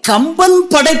 டேய் கம்பன்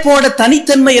படைப்போட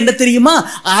தனித்தன்மை என்ன தெரியுமா?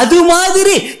 அது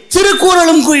மாதிரி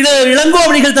திருக்குறளும்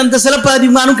இளங்கோவடிகள் தந்த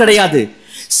சிலப்பதிகாரம் கிடையாது.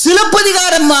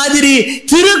 சிலப்பதிகாரம் மாதிரி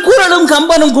திருக்குறளும்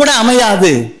கம்பனும் கூட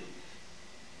அமையாது.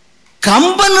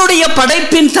 கம்பனுடைய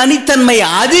படைப்பின் தனித்தன்மை,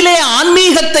 அதிலே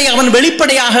ஆன்மீகத்தை அவன்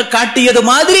வெளிப்படையாக காட்டியது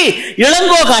மாதிரி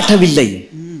இளங்கோ காட்டவில்லை.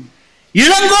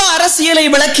 இளங்கோ அரசியலை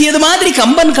விளக்கியது மாதிரி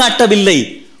கம்பன் காட்டவில்லை.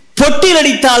 பொட்டில்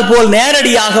அடித்தால் போல்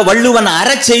நேரடியாக வள்ளுவன்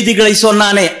அறச்செய்திகளை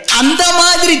சொன்னானே, அந்த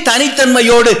மாதிரி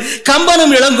தனித்தன்மையோடு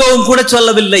கம்பனும் இளங்கோவும் கூட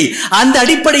சொல்லவில்லை. அந்த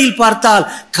அடிப்படையில் பார்த்தால்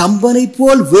கம்பனை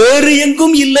போல் வேறு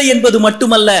எங்கும் இல்லை என்பது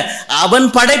மட்டுமல்ல, அவன்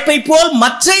படைப்பை போல்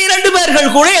மற்ற 2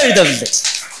 பேர்கள் கூட எழுதவில்லை.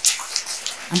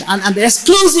 அந்த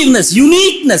எக்ஸ்க்ளூசிவ்னஸ்,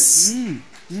 யூனிக்னஸ்,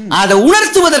 அதை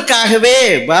உணர்த்துவதற்காகவே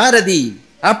பாரதி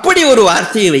அப்படி ஒரு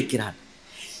வார்த்தையை வைக்கிறார்.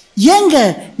 ஏங்க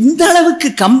இந்த அளவுக்கு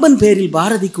கம்பன் பேரில்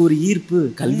பாரதிக்கு ஒரு ஈர்ப்பு?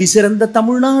 கல்வி சிறந்த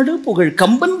தமிழ்நாடு, புகழ்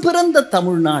கம்பன் பிறந்த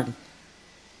தமிழ்நாடு.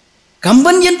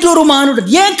 கம்பன் என்று ஒரு மானுடன்.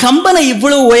 ஏன் கம்பனை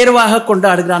இவ்வளவு உயர்வாக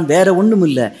கொண்டாடுகிறான்? வேற ஒண்ணும்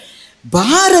இல்லை,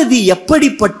 பாரதி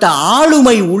எப்படிப்பட்ட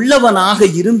ஆளுமை உள்ளவனாக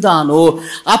இருந்தானோ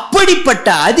அப்படிப்பட்ட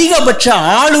அதிகபட்ச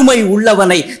ஆளுமை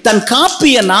உள்ளவனை தன்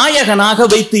காப்பிய நாயகனாக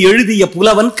வைத்து எழுதிய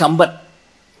புலவன் கம்பன்.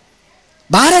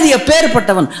 பாரதி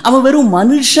அப்பேற்பட்டவன். அவன் வெறும்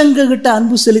மனுஷங்க கிட்ட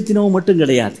அன்பு செலுத்தினவன் மட்டும்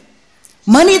கிடையாது,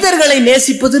 மனிதர்களை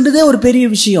நேசிப்பதுன்றதே ஒரு பெரிய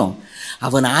விஷயம்.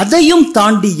 அவன் அதையும்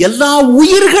தாண்டி எல்லா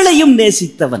உயிர்களையும்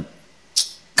நேசித்தவன்.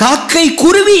 காக்கை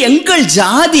குருவி எங்கள்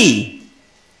ஜாதி,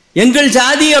 எங்கள்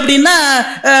ஜாதி அப்படின்னா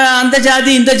அந்த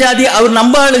ஜாதி இந்த ஜாதி அவர்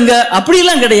நம்பாளுங்க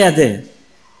அப்படிலாம் கிடையாது.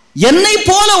 என்னை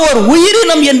போல ஒரு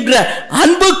உயிரினம் என்ற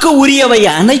அன்புக்கு உரியவை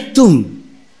அனைத்தும்.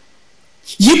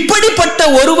 இப்படிப்பட்ட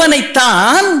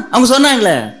ஒருவனைத்தான் அவங்க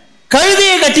சொன்னாங்களே,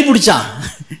 கழுதையை கட்டி பிடிச்சான்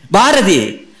பாரதி.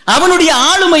 அவனுடைய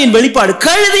ஆளுமையின் வெளிப்பாடு,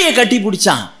 கழுதையை கட்டி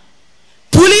பிடிச்சான்.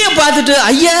 புலிய பார்த்துட்டு,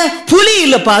 ஐயா புலி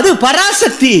இல்லப்பா, அது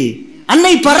பராசக்தி,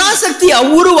 அன்னை பராசக்தி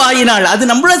அவ்வுருவாயினாள், அது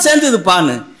நம்மள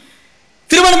சேர்ந்ததுப்பான்னு.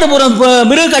 திருவனந்தபுரம்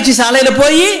மிருக காட்சி சாலையில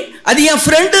போய், அது என்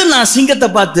ஃப்ரெண்டு, நான் சிங்கத்தை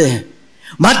பார்த்து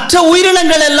மற்ற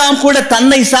உயிரினங்கள் எல்லாம் கூட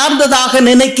தன்னை சார்ந்ததாக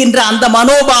நினைக்கின்ற அந்த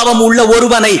மனோபாவம் உள்ள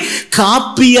ஒருவனை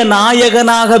காப்பிய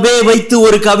நாயகனாகவே வைத்து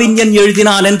ஒரு கவிஞன்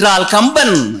எழுதினான் என்றால்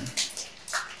கம்பன்.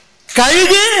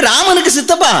 கழுகு ராமனுக்கு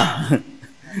சித்தப்பா,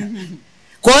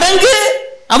 குரங்கு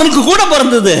அவனுக்கு கூட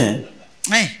பிறந்தது,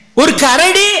 ஒரு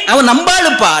கரடி அவன்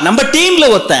நம்பாளுப்பா, நம்ம டீம்ல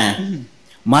ஒருத்தன்.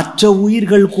 மற்ற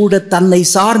உயிர்கள் கூட தன்னை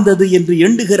சார்ந்தது என்று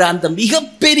எண்ணுகிற அந்த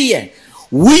மிகப்பெரிய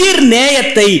உயிர்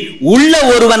நேயத்தை உள்ள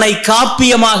ஒருவனை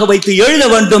காப்பியமாக வைத்து எழுத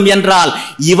வேண்டும் என்றால்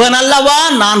இவன் அல்லவா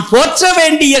நான் போற்ற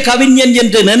வேண்டிய கவிஞன்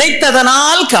என்று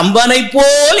நினைத்ததனால் கம்பனை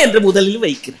போல் என்று முதலில்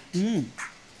வைக்கிறேன்.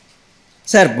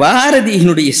 சார்,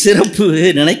 பாரதியினுடைய சிறப்பு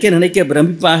நினைக்க நினைக்க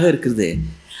பிரமிப்பாக இருக்குது.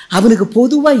 அவனுக்கு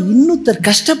பொதுவா இன்னொருத்தர்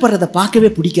கஷ்டப்படுறத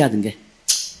பார்க்கவே பிடிக்காதுங்க.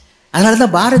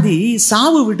 அதனாலதான் பாரதி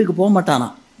சாவு வீட்டுக்கு போக மாட்டானா.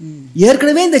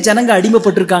 ஏற்கனவே இந்த ஜனங்க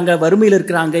அடிமைப்பட்டிருக்காங்க, வறுமையில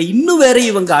இருக்கிறாங்க, இன்னும் வேற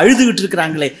இவங்க அழுதுகிட்டு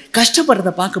இருக்கிறாங்களே,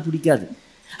 கஷ்டப்படுறத பார்க்க பிடிக்காது.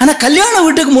 ஆனா கல்யாண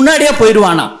வீட்டுக்கு முன்னாடியே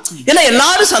போயிடுவானா. ஏன்னா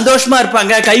எல்லாரும் சந்தோஷமா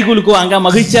இருப்பாங்க, கை குலுக்குவாங்க,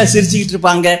 மகிழ்ச்சியா சிரிச்சுக்கிட்டு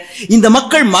இருப்பாங்க. இந்த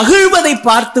மக்கள் மகிழ்வதை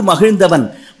பார்த்து மகிழ்ந்தவன்,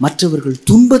 மற்றவர்கள்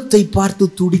துன்பத்தை பார்த்து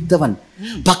துடித்தவன்,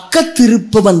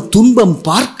 பக்கத்திருப்பவன் துன்பம்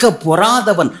பார்க்க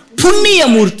பொறாதவன்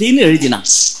புண்ணியமூர்த்தின்னு எழுதினான்.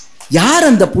 யார்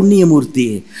அந்த புண்ணியமூர்த்தி?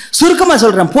 சுருக்கமா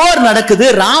சொல்றேன். போர் நடக்குது,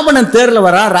 ராவணன் தேர்ல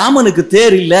வரான், ராமனுக்கு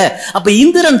தேர் இல்ல. அப்ப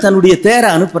இந்திரன் தன்னுடைய தேரை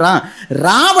அனுப்புறான்,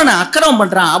 ராவணன் அக்கிரமம்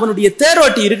பண்றான். அவனுடைய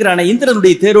தேரோட்டி இருக்கிறான,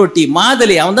 இந்திரனுடைய தேரோட்டி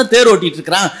மாதலி, அவன் தான் தேரோட்டிட்டு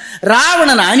இருக்கிறான்.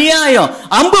 ராவணன் அநியாயம்,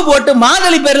 அம்பு போட்டு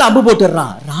மாதலி பேர்ல அம்பு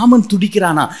போட்டுறான். ராமன்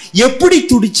துடிக்கிறானா. எப்படி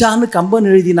துடிச்சான்னு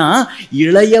கம்பன் எழுதினா,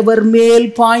 இளையவர் மேல்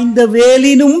பாய்ந்த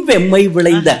வேலினும் வெம்மை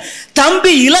விளைந்த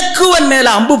தம்பி இலக்குவன் மேல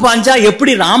அம்பு பாஞ்சா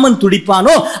எப்படி ராமன்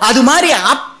துடிப்பானோ அது மாதிரி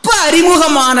அப்ப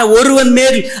அறிமுகமான ஒருவன்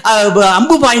மேல்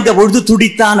அம்பு பாய்ந்த பொழுது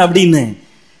துடித்தான் அப்படின்னு.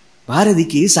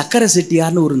 பாரதிக்கு சக்கர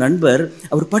செட்டியார்னு ஒரு நண்பர்,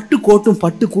 அவர் பட்டு கோட்டும்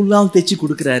பட்டு குள்ளாவும் தைச்சு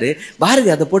கொடுக்குறாரு. பாரதி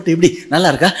அதை போட்டு எப்படி நல்லா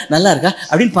இருக்கா நல்லா இருக்கா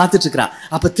அப்படின்னு பார்த்துட்டு இருக்கிறான்.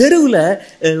 அப்ப தெருவுல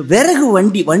விறகு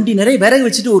வண்டி நிறைய விறகு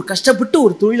வச்சுட்டு ஒரு கஷ்டப்பட்டு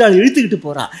ஒரு தொழிலாளி இழுத்துக்கிட்டு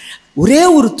போறான். ஒரே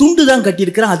ஒரு துண்டு தான்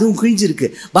கட்டியிருக்கிறான், அதுவும் கிழிஞ்சிருக்கு.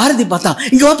 பாரதி பார்த்தான்,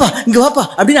 இங்க வாப்பா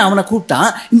அப்படின்னு அவனை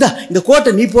கூப்பிட்டான். இந்த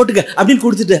கோட்டை நீ போட்டுக்க அப்படின்னு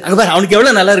கொடுத்துட்டு, அங்க பாரு அவனுக்கு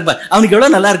எவ்வளவு நல்லா இருப்பா, அவனுக்கு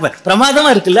எவ்வளவு நல்லா இருப்பா, பிரமாதமா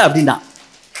இருக்குல்ல அப்படின்னா.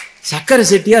 சக்கர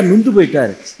செட்டியார் நுண்டு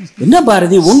போயிட்டாரு. என்ன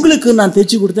பாரதி, உங்களுக்கு நான்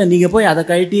தைச்சு கொடுத்தேன், நீங்க போய் அதை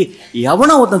கழட்டி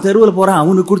எவனோ ஒருத்தன் தெருவில் போறான்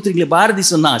அவனுக்கு கொடுத்துருக்கீங்களே. பாரதி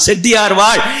சொன்னா, செட்டியார்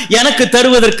வாழ், எனக்கு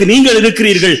தருவதற்கு நீங்கள்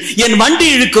இருக்கிறீர்கள், என் வண்டி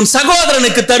இழுக்கும்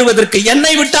சகோதரனுக்கு தருவதற்கு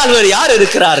என்னை விட்டால் வேறு யார்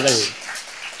இருக்கிறார்கள்?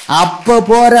 அப்ப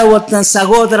போற ஒருத்தன்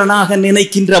சகோதரனாக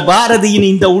நினைக்கின்ற பாரதியின்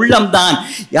இந்த உள்ளம்தான்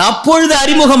அப்பொழுது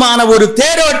அறிமுகமான ஒரு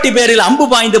தேரோட்டி பேரில் அம்பு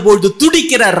பாய்ந்த பொழுது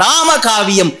துடிக்கிற ராம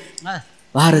காவியம்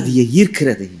பாரதியை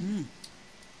ஈர்க்கிறது.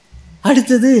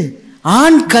 அடுத்தது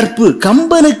ஆண் கற்பு.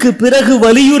 கம்பனுக்கு பிறகு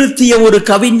வலியுறுத்திய ஒரு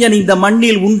கவிஞன் இந்த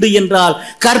மண்ணில் உண்டு என்றால்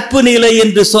கற்பு நிலை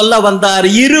என்று சொல்ல வந்தார்.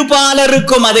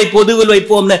 இருபாலருக்கும் அதை பொதுவில்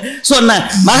வைப்போம்னு சொன்ன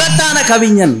மகத்தான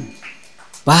கவிஞன்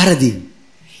பாரதி.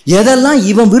 எதெல்லாம்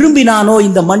இவன் விரும்பினானோ,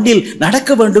 இந்த மண்ணில்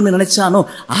நடக்க வேண்டும் நினைச்சானோ,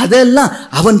 அதெல்லாம்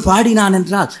அவன் பாடினான்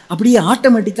என்றால் அப்படியே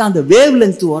ஆட்டோமேட்டிக்கா அந்த வேவ்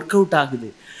லென்த் ஒர்க் அவுட் ஆகுது.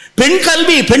 பெண்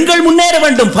கல்வி, பெண்கள் முன்னேற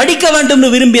வேண்டும், படிக்க வேண்டும்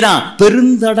விரும்பினான்.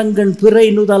 பெருந்தடங்கன் பிறை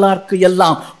நுதலார்க்கு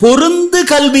எல்லாம் பொருந்து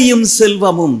கல்வியும்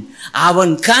செல்வமும்.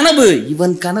 அவன் கனவு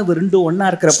இவன் கனவு ரெண்டும் ஒன்னா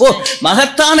இருக்கிறப்போ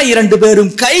மகத்தான இரண்டு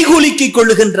பேரும் கைகுலுக்கிக்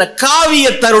கொள்ளுகின்ற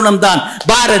காவிய தருணம் தான்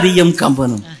பாரதியும்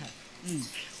கம்பனும்.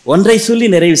 ஒன்றை சொல்லி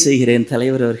நிறைவு செய்கிறேன்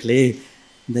தலைவர் அவர்களே.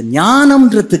 இந்த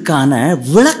ஞானம்ன்றதுக்கான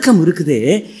விளக்கம் இருக்குதே,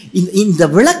 இந்த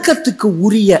விளக்கத்துக்கு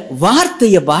உரிய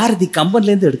வார்த்தையை பாரதி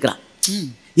கம்பன்ல இருந்து எடுக்கிறான்.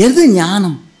 எது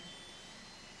ஞானம்?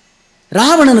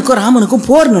 ராவணனுக்கும் ராமனுக்கும்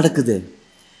போர் நடக்குது.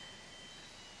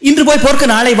 இன்று போய்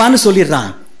போர்க்க நாளை வான்னு சொல்லிடுறான்.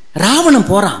 ராவணன்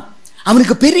போறான்.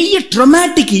 அவனுக்கு பெரிய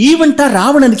ட்ரமாட்டிக் ஈவெண்டா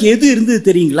ராவணனுக்கு எது இருந்தது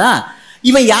தெரியுங்களா?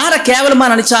 இவன் யாரை கேவலமா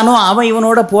நினைச்சானோ அவன்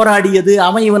இவனோட போராடியது,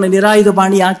 அவன் இவனை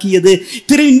நிராயுதபாணி ஆக்கியது,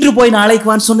 இன்று போய் நாளைக்கு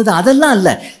வான்னு சொன்னது, அதெல்லாம் இல்ல.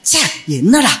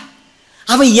 என்னடா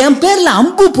அவன் என் பேர்ல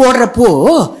அம்பு போடுறப்போ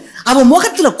அவன்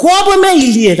முகத்துல கோபமே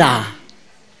இல்லையேடா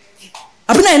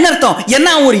அப்படின்னா என்ன அர்த்தம்? என்ன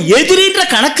ஒரு எதிரின்ற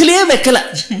கணக்கிலேயே வைக்கல.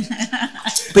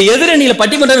 இப்ப எதிரணியில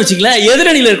பட்டிமன்றம் வச்சுக்கல,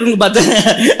 எதிரணியில இருக்குன்னு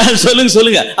பார்த்து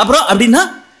சொல்லுங்க அப்புறம் அப்படின்னா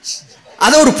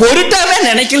அத ஒரு பொருட்டாவே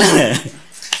நினைக்கல.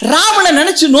 ராவணன்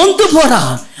நினைச்சு நொந்து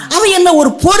போறான். அவன் என்ன ஒரு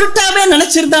பொருட்டாவே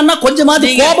நினைச்சிருந்தான்னா கொஞ்சமாவது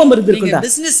கோபம் இருந்திருக்குடா.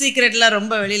 பிசினஸ் சீக்ரெட்லாம்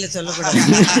ரொம்ப வெளியில சொல்லக்கூடாது.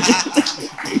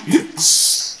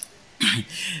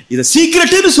 இத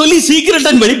சீக்ரெட்னு சொல்லி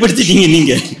சீக்ரெட்னு வெளிப்படுத்திட்டீங்க.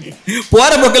 நீங்க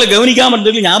போற பக்கத்துல கவனிக்காம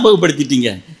இருந்தது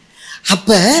ஞாபகப்படுத்திட்டீங்க.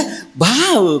 அப்ப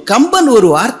கம்பன் ஒரு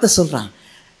வார்த்தை சொல்றான்.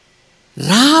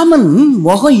 ராமன்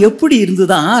முகம் எப்படி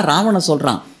இருந்துதான் ராவணன்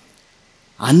சொல்றான்.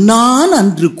 அண்ணான்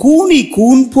அன்று கூனி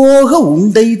கூன் போக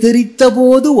உண்டை தெரித்த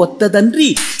போது ஒத்ததன்றி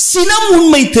சினம்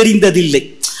உண்மை தெரிந்ததில்லை.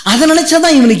 அதை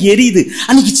நினைச்சாதான் இவனுக்கு எரியுது.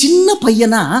 அன்னைக்கு சின்ன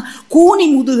பையனா கூனி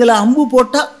முதுகுல அம்பு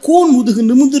போட்டா கூன் முதுகு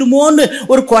நிமிந்துருமோன்னு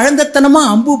ஒரு குழந்தைத்தனமா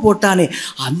அம்பு போட்டானே,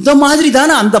 அந்த மாதிரி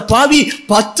தானே அந்த பாவி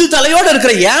 10 தலையோட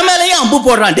இருக்கிற என் மேலையும் அம்பு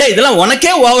போடுறான். டே இதெல்லாம்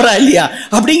உனக்கே ஓவரா இல்லையா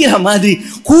அப்படிங்கிற மாதிரி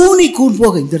கூனி கூன்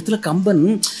போக. இந்த இடத்துல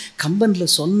கம்பன்ல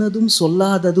சொன்னதும்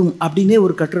சொல்லாததும் அப்படின்னே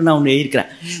ஒரு கட்டுரை நான் ஒன்று எழுதிக்கிறேன்.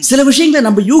 சில விஷயங்களை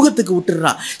நம்ம யூகத்துக்கு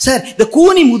விட்டுடுறான். சார் இந்த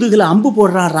கூனி முதுகுல அம்பு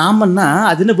போடுறான் ராமன்னா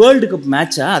அது என்ன வேர்ல்டு கப்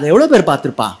மேட்சா? அதை எவ்வளவு பேர்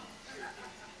பார்த்திருப்பான்?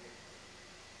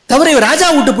 தவிர ராஜா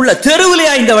வீட்டு புள்ள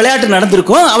தெருவுலையா இந்த விளையாட்டு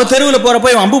நடந்திருக்கும்? அவ தெருவுல போறப்ப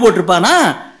இவன் அம்பு போட்டிருப்பானா?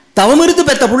 தவமிருந்து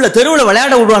பெத்த புள்ள தெருவுல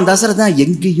விளையாட விடுவான் தசரதன்.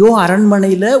 எங்கேயோ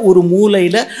அரண்மனையில ஒரு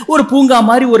மூலையில ஒரு பூங்கா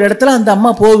மாதிரி ஒரு இடத்துல அந்த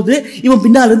அம்மா போகுது, இவன்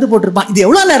பின்னால இருந்து போட்டிருப்பான். இது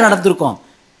எவ்வளவு நேரம் நடந்திருக்கும்?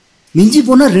 மிஞ்சி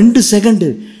போனா 2 செகண்ட்.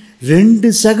 2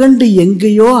 செகண்ட்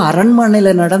எங்கேயோ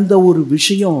அரண்மனையில நடந்த ஒரு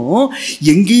விஷயம்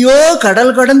எங்கேயோ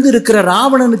கடல் கடந்து இருக்கிற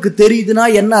ராவணனுக்கு தெரியுதுன்னா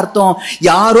என்ன அர்த்தம்?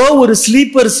 யாரோ ஒரு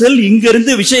ஸ்லீப்பர் செல் இங்க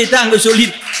இருந்து விஷயத்தை அங்க சொல்லி,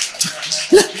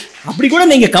 அப்படி கூட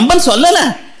நீங்க கம்பன் சொல்லல,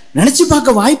 நினைச்சு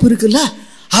பார்க்க வாய்ப்பு இருக்குல்ல.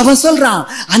 அவன் சொல்றான்,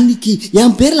 அன்னைக்கு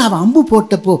என் பேர்ல அவன் அம்பு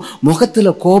போட்டப்போ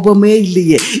முகத்துல கோபமே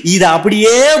இல்லையே. இத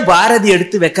அப்படியே பாரதி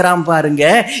எடுத்து வைக்கிறான் பாருங்க.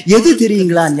 எது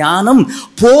தெரியுங்களா ஞானம்?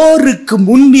 போருக்கு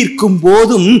முன் நிற்கும்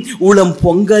போதும் உளம்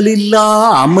பொங்கலில்லா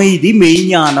அமைதி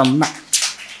மெய்ஞானம்னா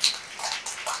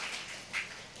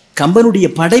கம்பனுடைய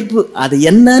படைப்பு. அது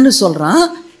என்னன்னு சொல்றான்?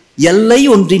 எல்லை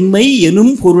ஒன்றின்மை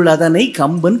எனும் பொருள் அதனை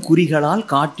கம்பன் குறிகளால்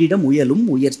காட்டிட முயலும்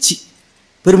முயற்சி.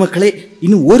 பெருமக்களே,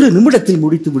 இன்னும் ஒரு நிமிடத்தில்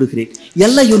முடித்து விடுகிறேன்.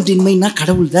 எல்லை ஒன்றின்மைனா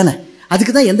கடவுள் தானே,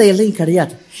 அதுக்கு தான் எந்த எல்லையும்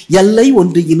கிடையாது. எல்லை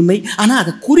ஒன்று இன்மை. ஆனா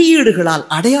அதை குறியீடுகளால்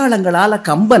அடையாளங்களால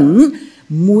கம்பன்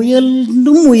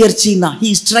முயலும் முயற்சினா he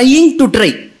is trying to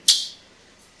try.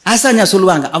 ஆசாஞா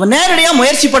சொல்லுவாங்க, அவன் நேரடியா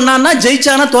முயற்சி பண்ணான்னா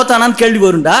ஜெயிச்சானா தோத்தானான்னு கேள்வி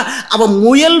வருண்டா. அவன்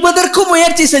முயல்வதற்கு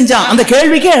முயற்சி செஞ்சான், அந்த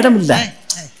கேள்விக்கே இடம் இல்லை.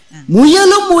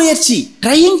 முயலும் முயற்சி,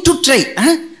 trying to try.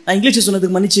 நான் இங்கிலீஷ்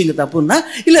சொன்னதுக்கு மன்னிச்சுங்க, தப்புன்னா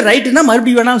இல்ல ரைட்டுன்னா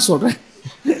மறுபடியும் வேணாலும் சொல்றேன்.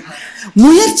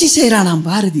 முயற்சி செய்யறானாம்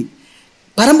பாரதி.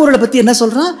 பரம்பொருளை பத்தி என்ன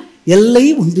சொல்றான்? எல்லை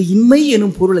ஒன்று இன்மை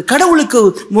எனும் பொருள். கடவுளுக்கு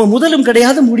முதலும்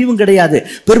கிடையாது, முடிவும் கிடையாது.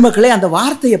 பெருமக்களே, அந்த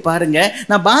வார்த்தையை பாருங்க.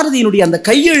 நான் பாரதியினுடைய அந்த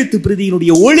கையெழுத்து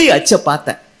பிரதியினுடைய ஒளி அச்ச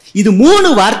பார்த்தேன். இது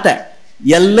 3 வார்த்தை,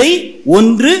 எல்லை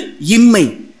ஒன்று இன்மை.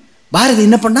 பாரதி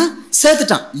என்ன பண்ணா?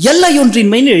 சேர்த்துட்டான், எல்லை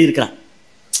ஒன்றின்மைன்னு எழுதியிருக்கிறான்.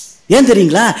 ஏன்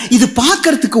தெரியுங்களா? இது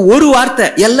பார்க்கறதுக்கு ஒரு வார்த்தை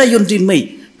எல்லை ஒன்றின்மை,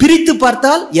 பிரித்து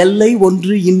பார்த்தால் எல்லை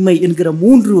ஒன்று இன்மை என்கிற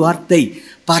 3 வார்த்தை.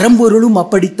 பரம்பொருளும்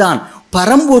அப்படித்தான்.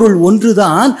 பரம்பொருள்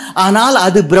ஒன்றுதான், ஆனால்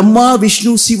அது பிரம்மா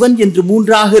விஷ்ணு சிவன் என்று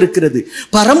 3ஆக இருக்கிறது.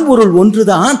 பரம்பொருள்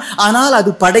ஒன்றுதான், ஆனால்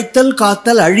அது படைத்தல்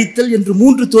காத்தல் அழித்தல் என்று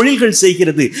 3 தொழில்கள்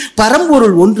செய்கிறது.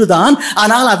 பரம்பொருள் ஒன்றுதான்,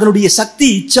 ஆனால் அதனுடைய சக்தி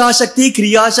இச்சாசக்தி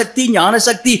கிரியாசக்தி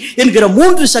ஞானசக்தி என்கிற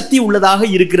 3 சக்தி உள்ளதாக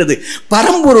இருக்கிறது.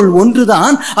 பரம்பொருள்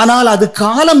ஒன்றுதான், ஆனால் அது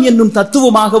காலம் என்னும்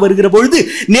தத்துவமாக வருகிற பொழுது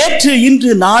நேற்று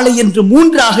இன்று நாளை என்று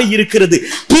 3ஆக இருக்கிறது.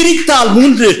 பிரித்தால்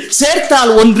 3,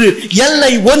 சேர்த்தால் 1.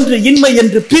 எல்லை ஒன்று இன்மை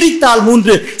என்று பிரித்தால்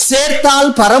 3, சேர்த்தால்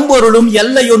பரம்பொருளும்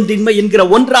எல்லை ஒன்றின்மை என்கிற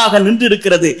 1ஆக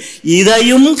நின்றிருக்கிறது.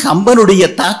 இதையும் கம்பனுடைய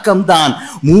தாக்கம்தான்.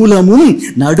 மூலமும்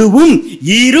நடுவும்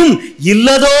ஈரும்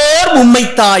இல்லதோர்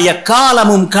மும்மைத்தாய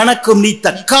காலமும் கணக்கும்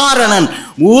நீத்த காரணன்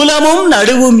மூலமும்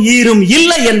நடுவும் ஈரும்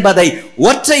இல்லை என்பதை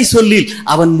ஒற்றை சொல்லில்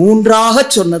அவன் 3ஆக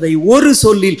சொன்னதை ஒரு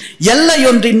சொல்லில் எல்லை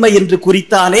ஒன்றின்மை என்று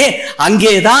குறித்தானே.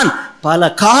 அங்கேதான் பல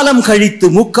காலம் கழித்து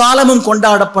முக்காலமும்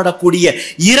கொண்டாடப்படக்கூடிய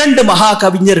 2 மகா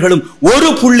கவிஞர்களும் ஒரு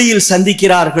புள்ளியில்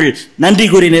சந்திக்கிறார்கள். நன்றி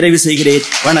கூறி நிறைவு செய்கிறேன்.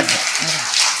 வணக்கம்.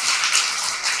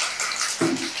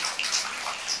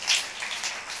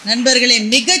 நண்பர்களே,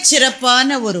 மிகச்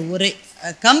சிறப்பான ஒரு உரை.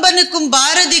 கம்பனுக்கும்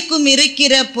பாரதிக்கும்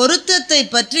இருக்கிற பொருத்தத்தை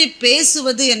பற்றி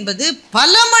பேசுவது என்பது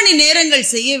பல மணி நேரங்கள்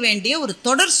செய்ய வேண்டிய ஒரு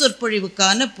தொடர்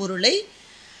சொற்பொழிவுக்கான பொருளை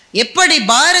எப்படி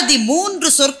பாரதி 3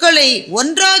 சொற்களை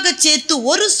ஒன்றாக சேர்த்து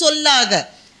ஒரு சொல்லாக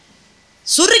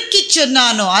சுருக்கி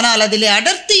சொன்னானோ, ஆனால் அதிலே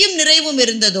அடர்த்தியும் நிறைவும்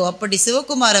இருந்ததோ, அப்படி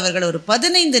சிவகுமார் அவர்கள் ஒரு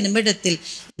 15 நிமிடத்தில்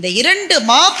இந்த 2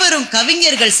 மாபெரும்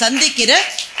கவிஞர்கள் சந்திக்கிற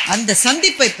அந்த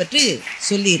சந்திப்பை பற்றி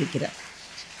சொல்லி இருக்கிறார்.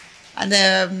 அந்த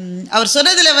அவர்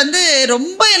சொன்னதுல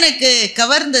ரொம்ப எனக்கு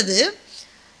கவர்ந்தது,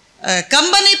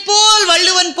 கம்பனை போல்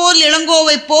வள்ளுவன் போல்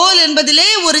இளங்கோவை போல் என்பதிலே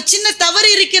ஒரு சின்ன தவறு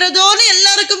இருக்கிறதோன்னு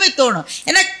எல்லாருக்குமே தோணும்.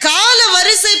 ஏன்னா கால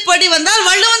வரிசைப்படி வந்தால்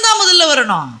வள்ளுவன் தான் முதல்ல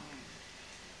வரணும்,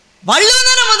 வள்ளுவன்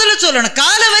தானே முதல்ல சொல்லணும்,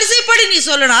 கால வரிசைப்படி நீ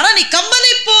சொல்லணும். ஆனா நீ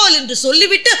கம்பனை போல் என்று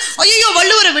சொல்லிவிட்டு ஐயோ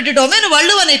வள்ளுவரை விட்டுட்டோமே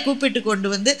வள்ளுவனை கூப்பிட்டு கொண்டு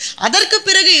வந்து அதற்கு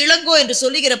பிறகு இளங்கோ என்று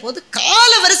சொல்லுகிற போது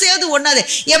கால வரிசையாவது ஒண்ணாதே,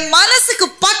 என் மனசுக்கு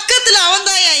பக்கத்துல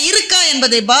அவன்தான் இருக்கா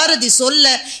என்பதை பாரதி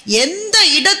சொல்ல எந்த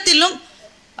இடத்திலும்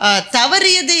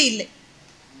தவறியதே இல்லை.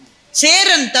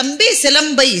 சேரன் தம்பி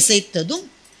சிலம்பை இசைத்ததும்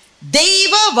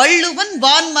தெய்வ வள்ளுவன்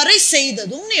வான்மறை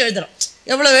செய்ததும் எழுதுறான்.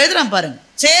 எவ்வளவு எழுதுறான் பாருங்க.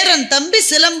 சேரன் தம்பி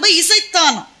சிலம்பை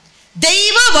இசைத்தானோ,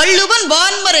 தெய்வ வள்ளுவன்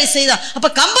வான்மறை செய்தான்.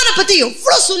 அப்ப கம்பனை பத்தி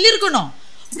எவ்வளவு சொல்லியிருக்கணும்.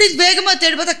 அப்படி வேகமா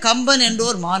தேடி பார்த்தா கம்பன்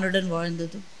என்றோர் மானுடன்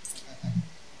வாழ்ந்ததும்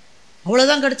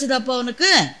அவ்வளவுதான் கிடைச்சது அப்ப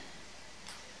அவனுக்கு.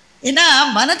 ஏன்னா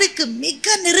மனதுக்கு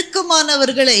மிக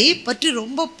நெருக்கமானவர்களை பற்றி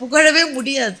ரொம்ப புகழவே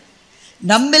முடியாது.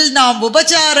 நம்மில் நாம்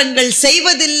உபச்சாரங்கள்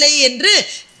செய்வதில்லை என்று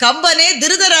கம்பனே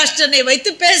திருதராஷ்டிரனை வைத்து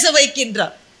பேச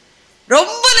வைக்கின்றார்.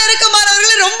 ரொம்ப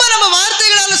நெருக்கமானவர்களை ரொம்ப நம்ம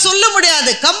வார்த்தைகளால சொல்ல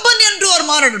முடியாது. கம்பன் என்று ஒரு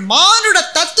மானுட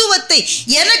தத்துவத்தை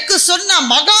எனக்கு சொன்ன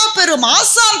மகா பெரும்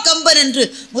ஆசான் கம்பன் என்று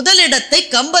முதலிடத்தை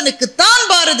கம்பனுக்கு தான்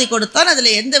பாரதி கொடுத்தான்.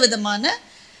 அதுல எந்த விதமான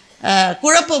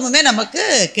குழப்பமுமே நமக்கு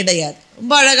கிடையாது.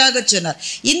 ரொம்ப அழகாக சொன்னார்.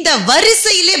 இந்த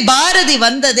வரிசையிலே பாரதி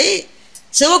வந்ததை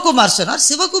சிவகுமார் சொன்னார்.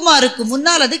 சிவகுமாருக்கு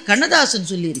முன்னால் அதை கண்ணதாசன்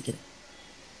சொல்லி இருக்கிறார்.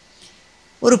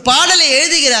 ஒரு பாடலை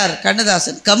எழுதுகிறார்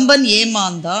கண்ணதாசன். கம்பன்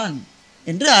ஏமாந்தான்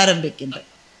என்று ஆரம்பிக்கின்றார்.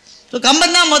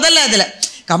 கம்பன் தான் முதல்ல. அதுல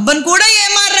கம்பன் கூட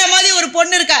ஏமாறுற மாதிரி ஒரு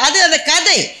பொண்ணு இருக்கா, அது அந்த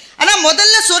கதை. ஆனா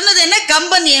முதல்ல சொன்னது என்ன?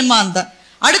 கம்பன் ஏமாந்தான்.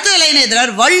 அடுத்த லைன்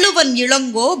எழுதுறார், வள்ளுவன்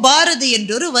இளங்கோ பாரதி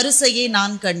என்றொரு வரிசையை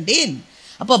நான் கண்டேன்.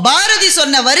 அப்ப பாரதி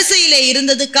சொன்ன வரிசையிலே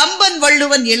இருந்தது கம்பன்,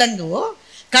 வள்ளுவன், இளங்கோ.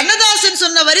 கண்ணதாசன்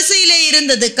சொன்ன வரிசையிலே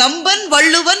இருந்தது கம்பன்,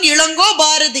 வள்ளுவன், இளங்கோ,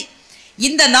 பாரதி.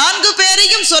 இந்த 4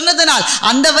 பேரையும் சொன்னதனால்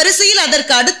அந்த வரிசையில்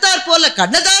அதற்கு அடுத்தாற் போல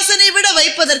கண்ணதாசனை விட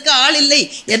வைப்பதற்கு ஆள் இல்லை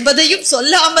என்பதையும்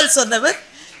சொல்லாமல் சொன்னவர்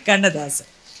கண்ணதாசன்.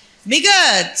 மிக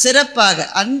சிறப்பாக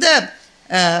அந்த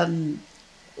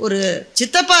ஒரு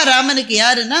சித்தப்பா ராமனுக்கு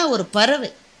யாருன்னா ஒரு பறவை,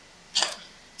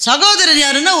 சகோதரன்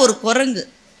யாருன்னா ஒரு குரங்கு.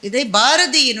 இதை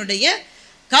பாரதியினுடைய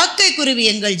காக்கை குருவி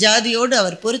எங்கள் ஜாதியோடு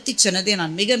அவர் பொருத்தி சொன்னதை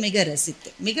நான் மிக மிக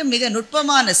ரசித்தேன். மிக மிக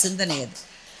நுட்பமான சிந்தனை அது.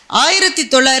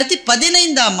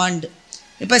 1915ஆம் ஆண்டு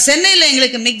இப்போ சென்னையில்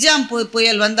எங்களுக்கு மிக்ஜாம்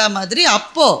புயல் வந்த மாதிரி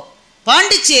அப்போ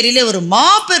பாண்டிச்சேரியிலே ஒரு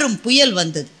மாபெரும் புயல்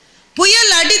வந்தது.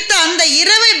 புயல் அடித்த அந்த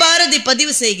இரவை பாரதி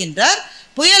பதிவு செய்கின்றார்.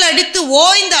 புயல் அடித்து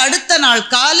ஓய்ந்த அடுத்த நாள்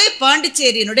காலை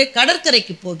பாண்டிச்சேரியினுடைய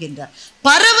கடற்கரைக்கு போகின்றார்.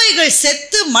 பறவைகள்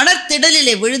செத்து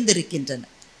மணத்திடலிலே விழுந்திருக்கின்றன.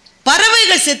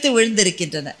 பறவைகள் செத்து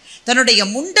விழுந்திருக்கின்றன. தன்னுடைய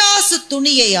முண்டாசு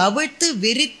துணியை அவிழ்த்து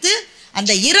விரித்து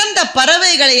அந்த இறந்த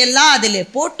பறவைகளை எல்லாம் அதிலே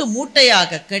போட்டு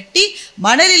மூட்டையாக கட்டி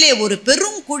மணலிலே ஒரு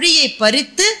பெரும் குழியை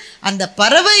பறித்து அந்த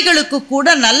பறவைகளுக்கு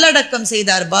கூட நல்லடக்கம்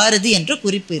செய்தார் பாரதி என்று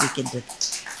குறிப்பு இருக்கின்றது.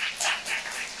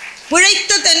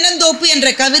 பிழைத்த தென்னந்தோப்பு என்ற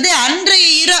கவிதை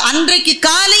அன்றைக்கு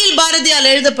காலையில் பாரதியால்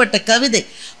எழுதப்பட்ட கவிதை.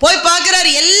 போய் பார்க்கிறார்,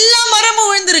 எல்லா மரமும்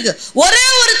விழுந்திருக்கு, ஒரே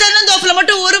ஒரு தென்னந்தோப்புல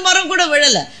மட்டும் ஒரு மரம் கூட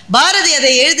விழல. பாரதி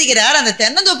அதை எழுதுகிறார். அந்த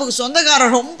தென்னந்தோப்புக்கு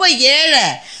சொந்தக்காரன் ரொம்ப ஏழை,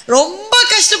 ரொம்ப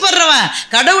கஷ்டப்படுறவன்.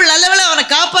 கடவுள் நல்லவேளை அவனை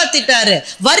காப்பாத்திட்டாரு.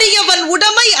 வறியவன்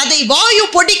உடைமை அதை வாயு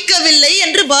பொடிக்கவில்லை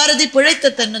என்று பாரதி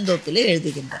பிழைத்த தென்னந்தோப்பிலே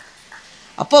எழுதுகின்றார்.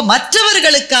 அப்போ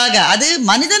மற்றவர்களுக்காக, அது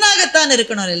மனிதனாகத்தான்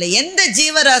இருக்கணும் இல்லை, எந்த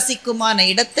ஜீவராசிக்குமான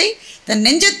இடத்தை தன்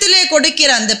நெஞ்சத்திலே கொடுக்கிற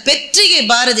அந்த பெற்றியை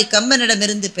பாரதி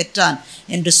கம்பனிடமிருந்து பெற்றான்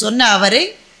என்று சொன்ன அவரை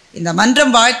இந்த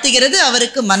மன்றம் வாழ்த்துகிறது.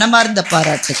 அவருக்கு மனமார்ந்த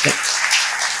பாராட்டுக்கள்.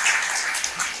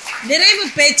 நிறைவு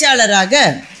பேச்சாளராக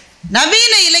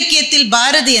நவீன இலக்கியத்தில்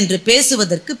பாரதி என்று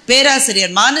பேசுவதற்கு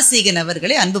பேராசிரியர் மானசீகன்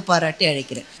அவர்களை அன்பு பாராட்டி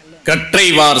அழைக்கிறேன்.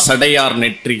 கற்றைவார் சடையார்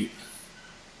நெற்றி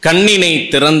கண்ணினை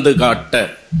திறந்து காட்ட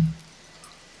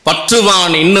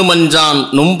பற்றுவான் இன்னுமஞ்சான்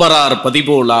நும்பரார்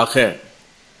பதிபோலாக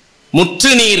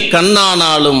முற்று நீர்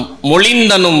கண்ணானாலும்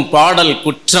மொழிந்தனும் பாடல்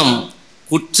குற்றம்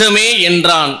குற்றமே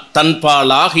என்றான்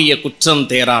தன்பாலாகிய குற்றம்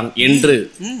தேரான் என்று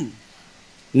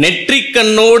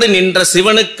நெற்றிக்கண்ணோடு நின்ற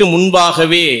சிவனுக்கு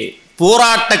முன்பாகவே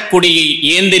போராட்டக் கொடியை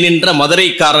ஏந்தி நின்ற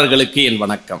மதுரைக்காரர்களுக்கு என்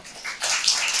வணக்கம்.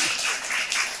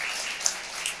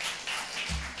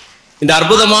 இந்த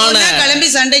அற்புதமான கிளம்பி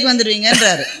சண்டைக்கு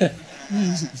வந்துடுவீங்கன்றாரு.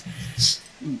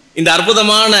 இந்த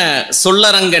அற்புதமான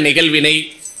சொல்லரங்க நிகழ்வினை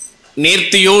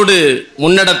நேர்த்தியோடு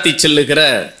முன்னடத்தி செல்லுகிற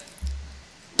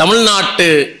தமிழ்நாட்டு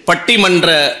பட்டிமன்ற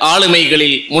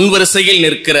ஆளுமைகளில் முன்வரிசையில்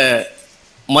நிற்கிற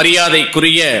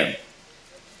மரியாதைக்குரிய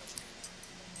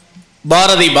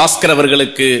பாரதி பாஸ்கர்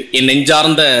அவர்களுக்கு என்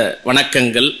நெஞ்சார்ந்த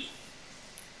வணக்கங்கள்.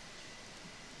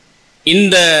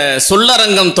 இந்த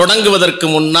சொல்லரங்கம் தொடங்குவதற்கு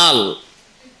முன்னால்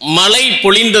மழை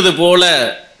பொழிந்தது போல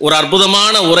ஒரு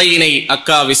அற்புதமான உரையினை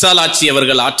அக்கா விசாலாட்சி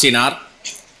அவர்கள் ஆற்றினார்.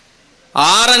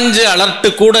 ஆரஞ்சு அலர்ட்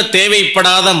கூட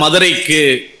தேவைப்படாத மதுரைக்கு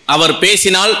அவர்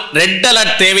பேசினால் ரெட்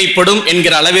அலர்ட் தேவைப்படும்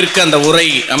என்கிற அளவிற்கு அந்த உரை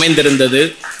அமைந்திருந்தது.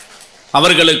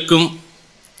 அவர்களுக்கும்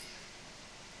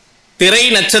திரை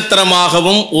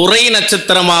நட்சத்திரமாகவும் உரை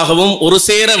நட்சத்திரமாகவும் ஒரு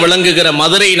சேர விளங்குகிற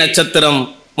மதுரை நட்சத்திரம்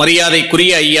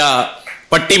மரியாதைக்குரிய ஐயா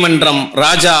பட்டிமன்றம்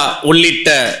ராஜா உள்ளிட்ட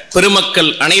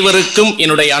பெருமக்கள் அனைவருக்கும்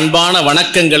என்னுடைய அன்பான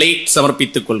வணக்கங்களை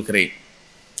சமர்ப்பித்துக் கொள்கிறேன்.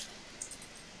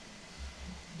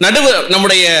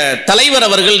 நம்முடைய தலைவர்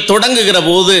அவர்கள் தொடங்குகிற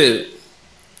போது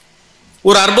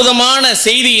ஒரு அற்புதமான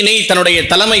செய்தியினை தன்னுடைய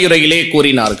தலைமையுரையிலே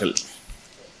கூறினார்கள்.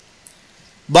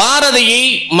 பாரதியை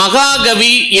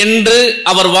மகாகவி என்று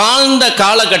அவர் வாழ்ந்த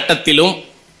காலகட்டத்திலும்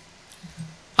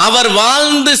அவர்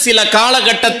வாழ்ந்து சில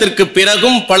காலகட்டத்திற்கு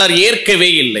பிறகும் பலர் ஏற்கவே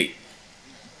இல்லை.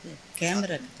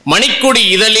 மணிக்கொடி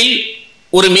இதழில்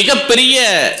ஒரு மிகப்பெரிய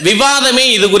விவாதமே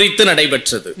இது குறித்து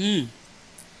நடைபெற்றது.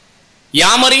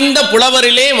 யாமறிந்த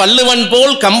புலவரிலே வள்ளுவன்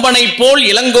போல் கம்பனை போல்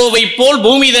இளங்கோவை போல்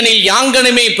பூமிதனில்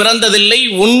யாங்கனுமே பிறந்ததில்லை,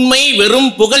 உண்மை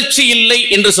வெறும் புகழ்ச்சி இல்லை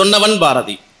என்று சொன்னவன்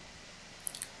பாரதி.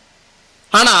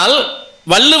 ஆனால்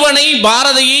வள்ளுவனை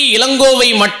பாரதியை இளங்கோவை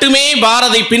மட்டுமே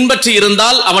பாரதி பின்பற்றி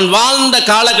இருந்தால் அவன் வாழ்ந்த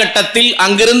காலகட்டத்தில்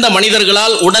அங்கிருந்த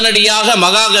மனிதர்களால் உடனடியாக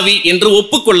மகாகவி என்று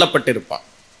ஒப்புக்கொள்ளப்பட்டிருப்பான்.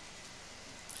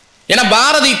 என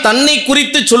பாரதி தன்னை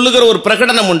குறித்து சொல்லுகிற ஒரு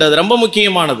பிரகடனம் உண்டு, அது ரொம்ப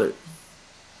முக்கியமானது.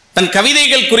 தன்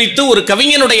கவிதைகள் குறித்து ஒரு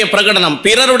கவிஞனுடைய பிரகடனம்,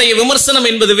 பிறருடைய விமர்சனம்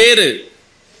என்பது வேறு,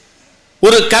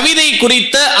 ஒரு கவிதை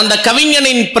குறித்த அந்த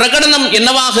கவிஞனின் பிரகடனம்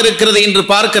என்னவாக இருக்கிறது என்று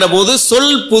பார்க்கிற போது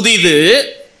சொல் புதிது,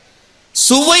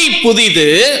 சுவை புதிது,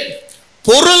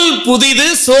 பொருள் புதிது,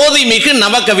 சோதி மிகு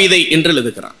நவகவிதை என்று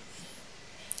எழுதுகிறான்.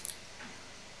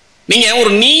 நீங்க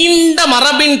ஒரு நீண்ட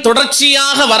மரபின்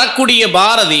தொடர்ச்சியாக வரக்கூடிய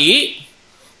பாரதி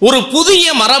ஒரு புதிய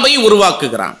மரபை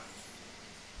உருவாக்குகிறான்.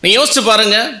 நீ யோசிச்சு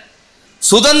பாருங்க,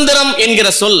 சுதந்திரம் என்கிற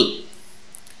சொல்,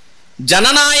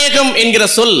 ஜனநாயகம் என்கிற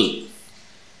சொல்,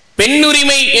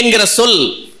 பெண்ணுரிமை என்கிற சொல்,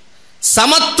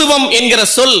 சமத்துவம் என்கிற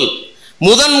சொல்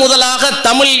முதலாக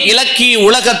தமிழ் இலக்கிய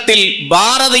உலகத்தில்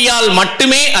பாரதியால்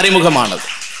மட்டுமே அறிமுகமானது.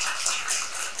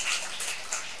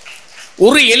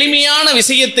 ஒரு எளிமையான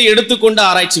விஷயத்தை எடுத்துக்கொண்டு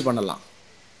ஆராய்ச்சி பண்ணலாம்.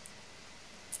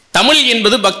 தமிழ்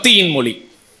என்பது பக்தியின் மொழி.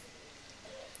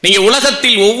 நீங்க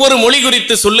உலகத்தில் ஒவ்வொரு மொழி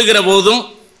குறித்து சொல்லுகிற போதும்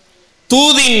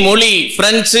தூதின் மொழி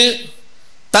பிரெஞ்சு,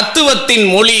 தத்துவத்தின்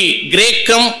மொழி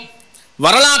கிரேக்கம்,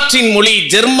 வரலாற்றின் மொழி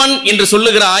ஜெர்மன் என்று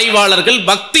சொல்லுகிற ஆய்வாளர்கள்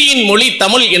பக்தியின் மொழி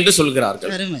தமிழ் என்று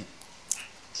சொல்கிறார்கள்.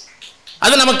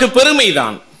 அது நமக்கு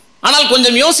பெருமைதான். ஆனால்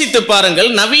கொஞ்சம் யோசித்து பாருங்கள்,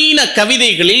 நவீன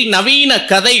கவிதைகளில், நவீன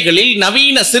கதைகளில்,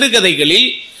 நவீன சிறுகதைகளில்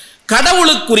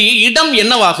கடவுளுக்குரிய இடம்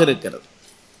என்னவாக இருக்கிறது?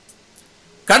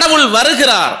 கடவுள்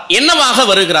வருகிறார், என்னவாக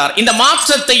வருகிறார்? இந்த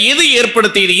மாற்றத்தை எது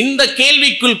ஏற்படுத்தியது? இந்த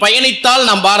கேள்விக்குள் பயணித்தால்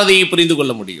நாம் பாரதியை புரிந்து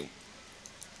கொள்ள முடியும்.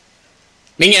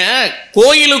 நீங்க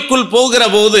கோயிலுக்குள் போகிற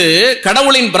போது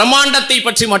கடவுளின் பிரம்மாண்டத்தை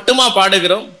பற்றி மட்டுமா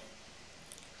பாடுகிறோம்?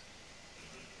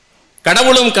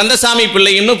 கடவுளும் கந்தசாமி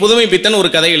பிள்ளைன்னு புதுமை பித்தன் ஒரு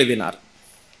கதை எழுதினார்.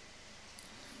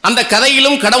 அந்த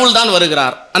கதையிலும் கடவுள் தான்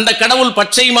வருகிறார். அந்த கடவுள்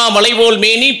பச்சைமா மலைபோல்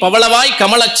மேனி, பவளவாய்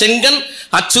கமல செங்கன்,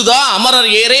 அச்சுதா அமரர்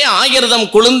ஏரே ஆயிரதம்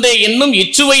கொழுந்தே என்னும்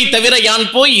இச்சுவை தவிர யான்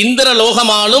போய் இந்திர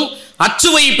லோகமாலும்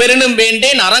அச்சுவை பெருணும்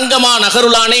வேண்டேன் அரங்கமா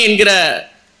நகருளானே என்கிற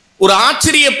ஒரு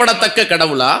ஆச்சரியப்படத்தக்க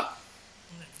கடவுளா?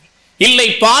 இல்லை,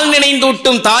 பால்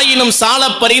நினைந்தூட்டும் தாயினும் சால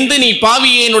பறிந்து நீ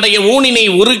பாவியேனுடைய ஊனினை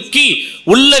உருக்கி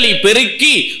உள்ளலி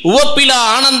பெருக்கி உவப்பிலா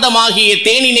ஆனந்தமாகிய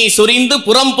தேனினை சொரிந்து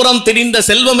புறம் திரிந்த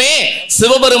செல்வமே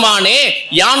சிவபெருமானே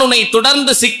யானுனை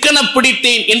தொடர்ந்து சிக்கன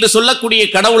பிடித்தேன் என்று சொல்லக்கூடிய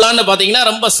கடவுளான்னு பாத்தீங்கன்னா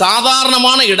ரொம்ப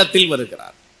சாதாரணமான இடத்தில்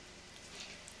வருகிறார்.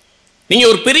 நீங்க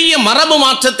ஒரு பெரிய மரபு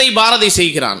மாற்றத்தை பாரதி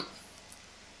செய்கிறான்.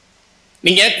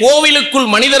 நீங்க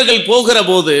கோவிலுக்குள் மனிதர்கள் போகிற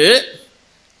போது,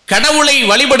 கடவுளை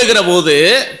வழிபடுகிற போது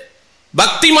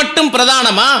பக்தி மட்டும்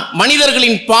பிரதானமா?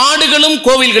 மனிதர்களின் பாடுகளும்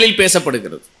கோவில்களில்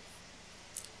பேசப்படுகிறது.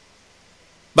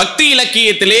 பக்தி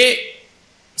இலக்கியத்திலே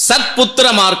சத்புத்திர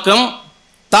மார்க்கம்,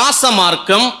 தாச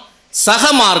மார்க்கம்,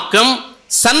 சகமார்க்கம்,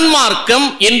 சன்மார்க்கம்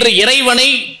என்று இறைவனை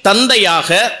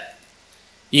தந்தையாக,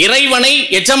 இறைவனை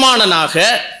எஜமானனாக,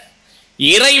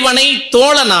 இறைவனை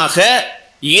தோழனாக,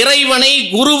 இறைவனை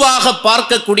குருவாக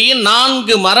பார்க்கக்கூடிய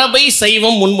 4 மரபை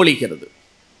சைவம் முன்மொழிகிறது.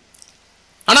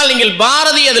 ஆனால் நீங்கள்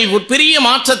பாரதி அதில் ஒரு பெரிய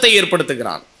மாற்றத்தை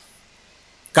ஏற்படுத்துகிறான்.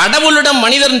 கடவுளிடம்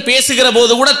மனிதன் பேசுகிற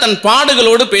போது கூட தன்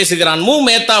பாடுகளோடு பேசுகிறான். மு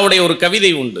மேத்தாவுடைய ஒரு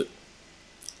கவிதை உண்டு.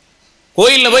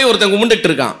 கோயில்ல போய் ஒருத்தன் கும்பிட்டுட்டு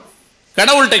இருக்கான்.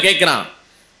 கடவுள்கிட்ட கேட்கிறான்,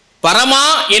 பரமா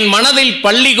என் மனதில்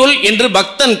பள்ளிகொள் என்று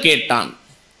பக்தன் கேட்டான்.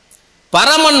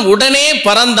 பரமன் உடனே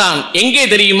பறந்தான். எங்கே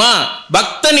தெரியுமா?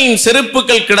 பக்தனின்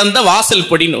செருப்புகள் கிடந்த வாசல்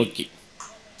படி நோக்கி.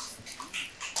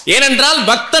 ஏனென்றால்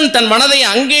பக்தன் தன் மனதை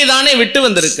அங்கேதானே விட்டு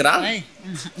வந்திருக்கிறான்.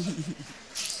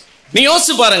 நீ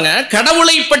யோசிச்சு பாருங்க,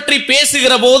 கடவுளை பற்றி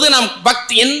பேசுகிற போது நாம்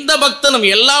எந்த பக்தனும்,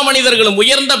 எல்லா மனிதர்களும்,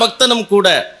 உயர்ந்த பக்தனும் கூட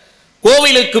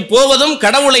கோவிலுக்கு போவதும்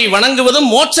கடவுளை வணங்குவதும்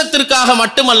மோட்சத்திற்காக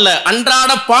மட்டுமல்ல,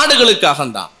 அன்றாட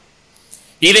பாடுகளுக்காகத்தான்.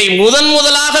 இதை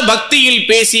முதலாக பக்தியில்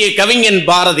பேசிய கவிஞன்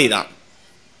பாரதி தான்.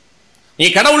 நீ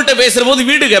கடவுள்கிட்ட பேசுற போது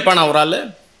வீடு கேட்பானா ஒரு ஆளு?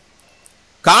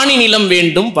 காணி நிலம்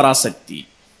வேண்டும் பராசக்தி,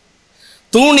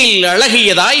 தூணில்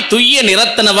அழகியதாய் துய்ய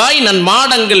நிறத்தனவாய் நன்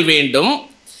மாடங்கள் வேண்டும்,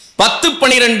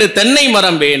 10-12 தென்னை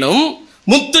மரம் வேணும்,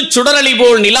 முத்து சுடரளி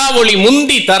போல் நிலாவொளி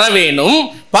முந்தி தர வேணும்,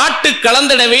 பாட்டு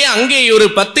கலந்திடவே அங்கே ஒரு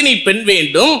பத்தினி பெண்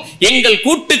வேண்டும், எங்கள்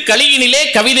கூட்டு களியினிலே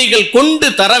கவிதைகள் கொண்டு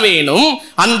தர வேணும்,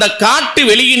 அந்த காட்டு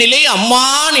வெளியினிலே அம்மா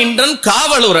நின்றன்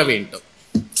காவலுற வேண்டும்.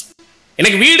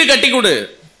 எனக்கு வீடு கட்டி கொடு.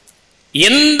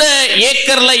 எந்த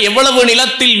ஏக்கர்ல எவ்வளவு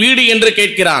நிலத்தில் வீடு என்று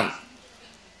கேட்கிறான்.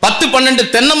 10-12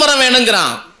 தென்னை மரம்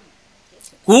வேணுங்கிறான்.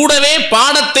 கூடவே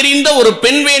பாடத் தெரிந்த ஒரு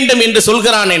பெண் வேண்டும் என்று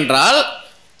சொல்கிறான். என்றால்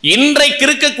இன்றைக்கு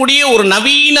இருக்கக்கூடிய ஒரு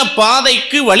நவீன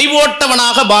பாதைக்கு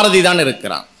வழிபோட்டவனாக பாரதி தான்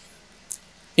இருக்கிறான்.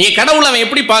 நீ கடவுளை அவன்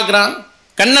எப்படி பார்க்கிறான்?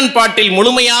 கண்ணன் பாட்டில்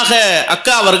முழுமையாக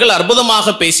அக்கா அவர்கள்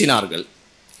அற்புதமாக பேசினார்கள்.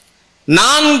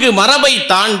 4 மரபை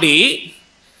தாண்டி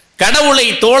கடவுளை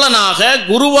தோழனாக,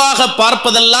 குருவாக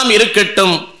பார்ப்பதெல்லாம்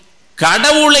இருக்கட்டும்,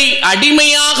 கடவுளை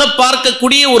அடிமையாக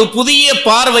பார்க்கக்கூடிய ஒரு புதிய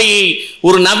பார்வையை,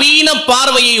 ஒரு நவீன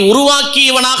பார்வையை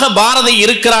உருவாக்கியவனாக பாரதி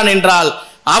இருக்கிறான். என்றால்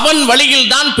அவன்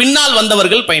வழியில் தான் பின்னால்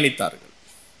வந்தவர்கள் பயணித்தார்கள்.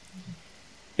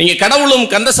 நீங்க கடவுளும்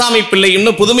கந்தசாமி பிள்ளையும்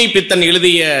புதுமை பித்தன்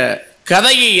எழுதிய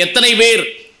கதையை எத்தனை பேர்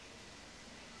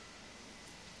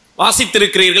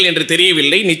வாசித்திருக்கிறீர்கள் என்று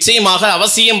தெரியவில்லை. நிச்சயமாக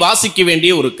அவசியம் வாசிக்க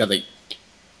வேண்டிய ஒரு கதை.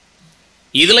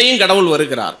 இதுலையும் கடவுள்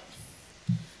வருகிறார்.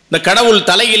 இந்த கடவுள்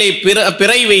தலையிலே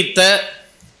பிறை வைத்த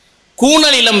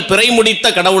கூணலிலம் பிறை முடித்த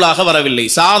கடவுளாக வரவில்லை,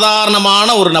 சாதாரணமான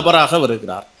ஒரு நபராக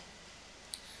வருகிறார்.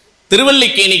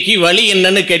 திருவல்லிக்கேணிக்கு வழி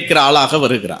என்னன்னு கேட்கிற ஆளாக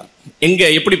வருகிறார். எங்க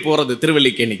எப்படி போறது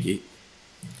திருவல்லிக்கேணிக்கு?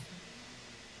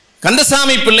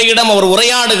 கந்தசாமி பிள்ளையிடம் அவர்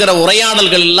உரையாடுகிற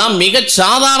உரையாடல்கள் எல்லாம் மிக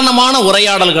சாதாரணமான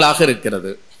உரையாடல்களாக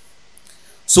இருக்கிறது.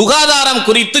 சுகாதாரம்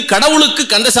குறித்து கடவுளுக்கு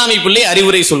கந்தசாமி பிள்ளை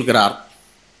அறிவுரை சொல்கிறார்.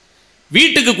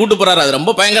 வீட்டுக்கு கூட்டு போறாரு, அது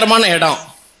ரொம்ப பயங்கரமான இடம்.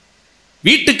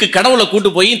 வீட்டுக்கு கடவுளை கூட்டு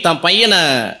போய் தன் பையனை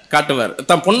காட்டுவார்,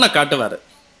 தன் பொண்ணை காட்டுவார்.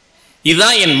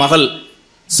 இதுதான் என் மகள்.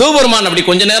 சிவபெருமான் அப்படி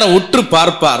கொஞ்ச நேரம் உற்று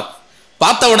பார்ப்பார்.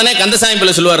 பார்த்த உடனே கந்தசாமி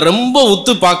பிள்ளை சொல்லுவார், ரொம்ப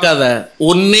உத்து பார்க்காத,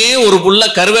 ஒன்னே ஒரு புள்ள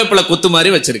கருவேப்பிலை கொத்து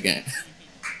மாதிரி வச்சிருக்கேன்.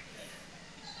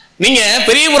 நீங்க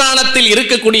பெரிய புராணத்தில்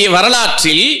இருக்கக்கூடிய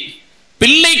வரலாற்றில்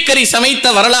பிள்ளைக்கறி சமைத்த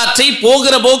வரலாற்றை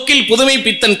போகிற போக்கில் புதுமை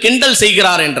பித்தன் கிண்டல்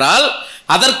செய்கிறார் என்றால்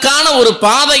அதற்கான ஒரு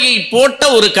பாதையை போட்ட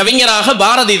ஒரு கவிஞராக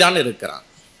பாரதி தான் இருக்கிறார்.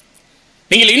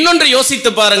 நீங்கள் இன்னொன்று யோசித்து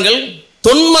பாருங்கள்.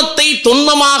 தொன்மத்தை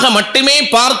தொன்மமாக மட்டுமே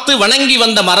பார்த்து வணங்கி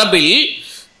வந்த மரபில்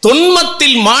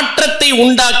தொன்மத்தில் மாற்றத்தை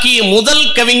உண்டாக்கிய முதல்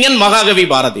கவிஞன் மகாகவி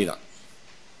பாரதி தான்.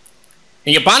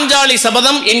 நீங்க பாஞ்சாலி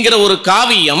சபதம் என்கிற ஒரு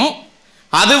காவியம்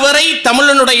அதுவரை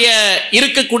தமிழனுடைய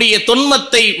இருக்கக்கூடிய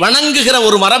தொன்மத்தை வணங்குகிற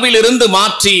ஒரு மரபிலிருந்து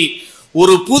மாற்றி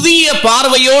ஒரு புதிய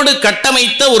பார்வையோடு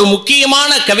கட்டமைத்த ஒரு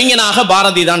முக்கியமான கவிஞனாக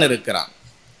பாரதி தான் இருக்கிறார்.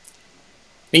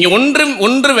 நீங்க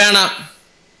ஒன்று வேணாம்,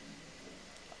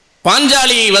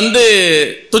 பாஞ்சாலியை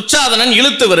துச்சாதனன்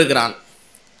இழுத்து வருகிறான்.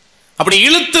 அப்படி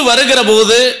இழுத்து வருகிற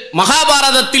போது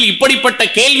மகாபாரதத்தில் இப்படிப்பட்ட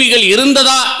கேள்விகள்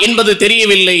இருந்ததா என்பது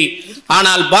தெரியவில்லை.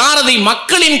 ஆனால் பாரதி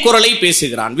மக்களின் குரலை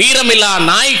பேசுகிறான். வீரமில்லா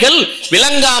நாய்கள்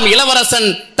விளங்காம் இளவரசன்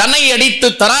தன்னை அடித்து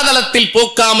தராதலத்தில்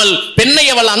போக்காமல் பெண்ணை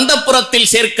அவள்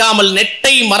அந்தப்புறத்தில் சேர்க்காமல்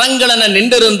நெட்டை மரங்களென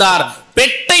நின்றிருந்தார்,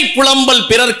 பெட்டை புலம்பல்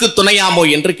பிறர்க்கு துணையாமோ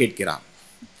என்று கேட்கிறான்.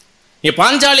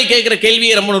 பாஞ்சாலி கேட்கிற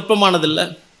கேள்வியே ரொம்ப நுட்பமானது இல்ல.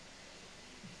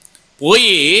 போய்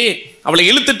அவளை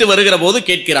இழுத்துட்டு வருகிற போது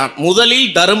கேட்கிறான்,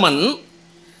 முதலில் தருமன்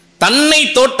தன்னை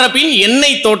தோற்ற பின்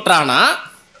என்னை தோற்றானா,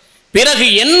 பிறகு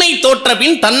என்னை தோற்ற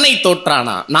பின் தன்னை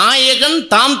தோற்றானா, நாயகன்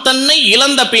தாம் தன்னை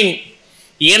இழந்த பின்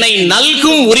என்னை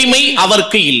நல்கும் உரிமை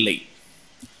அவருக்கு இல்லை,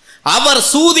 அவர்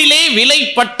சூதிலே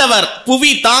விலைப்பட்டவர்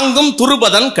புவி தாங்கும்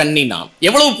துருபதன் கண்ணினான்.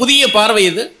 எவ்வளவு புதிய பார்வை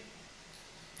இது!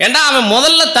 ஏண்டா அவன்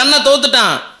முதல்ல தன்னை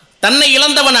தோத்துட்டான், தன்னை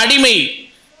இழந்தவன் அடிமை,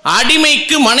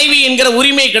 அடிமைக்கு மனைவி என்கிற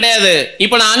உரிமை கிடையாது.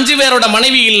 இப்ப நான் 5 பேரோட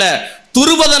மனைவி இல்ல,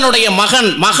 துருபதனுடைய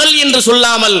மகள் என்று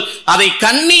சொல்லாமல் அதை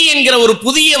கன்னி என்கிற ஒரு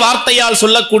புதிய வார்த்தையால்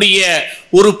சொல்லக்கூடிய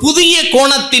ஒரு புதிய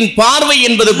கோணத்தின் பார்வை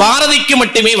என்பது பாரதிக்கு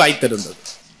மட்டுமே வாய்த்திருந்தது.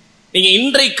 நீங்க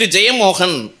இன்றைக்கு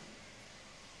ஜெயமோகன்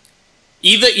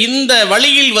இந்த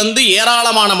வழியில்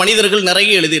ஏராளமான மனிதர்கள்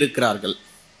நிறைய எழுதியிருக்கிறார்கள்.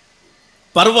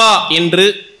 பர்வா என்று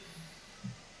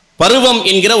பருவம்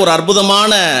என்கிற ஒரு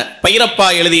அற்புதமான பைரப்பா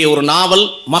எழுதிய ஒரு நாவல்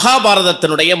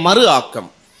மகாபாரதத்தினுடைய மறு ஆக்கம்.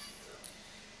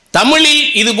 தமிழில்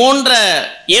இது போன்ற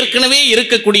ஏற்கனவே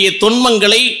இருக்கக்கூடிய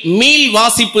தொன்மங்களை மீள்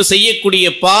வாசிப்பு செய்யக்கூடிய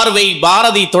பார்வை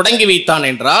பாரதி தொடங்கி வைத்தான்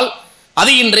என்றால்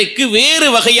அது இன்றைக்கு வேறு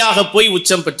வகையாக போய்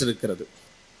உச்சம் பெற்றிருக்கிறது.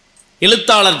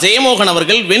 எழுத்தாளர் ஜெயமோகன்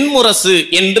அவர்கள் வெண்முரசு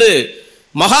என்று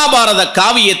மகாபாரத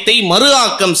காவியத்தை மறு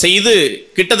ஆக்கம் செய்து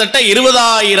கிட்டத்தட்ட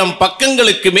 20,000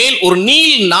 பக்கங்களுக்கு மேல் ஒரு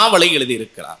நீள் நாவலை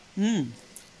எழுதியிருக்கிறார்.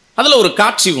 அதுல ஒரு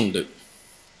காட்சி உண்டு.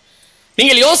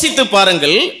 நீங்கள் யோசித்து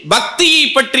பாருங்கள். பக்தியை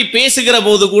பற்றி பேசுகிற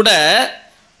போது கூட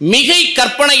மிகை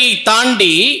கற்பனையை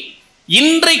தாண்டி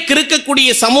இன்றைக்கு இருக்கக்கூடிய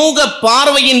சமூக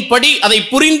பார்வையின்படி அதை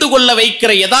புரிந்து கொள்ள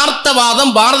வைக்கிற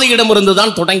யதார்த்தவாதம்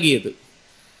பாரதியிடமிருந்துதான் தொடங்கியது.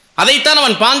 அதைத்தான்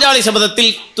அவன் பாஞ்சாலி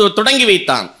சபதத்தில் தொடங்கி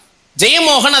வைத்தான்.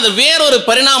 ஜெயமோகன் அது வேறொரு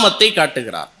பரிணாமத்தை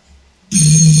காட்டுகிறார்.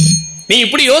 நீ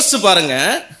இப்படி யோசிச்சு பாருங்க.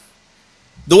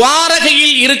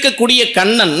 துவாரகையில் இருக்கக்கூடிய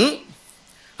கண்ணன்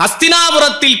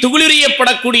அஸ்தினாபுரத்தில்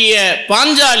துகிலுரியப்படக்கூடிய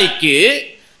பாஞ்சாலிக்கு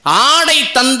ஆடை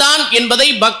தந்தான் என்பதை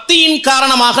பக்தியின்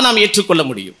காரணமாக நாம் ஏற்றுக்கொள்ள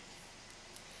முடியும்.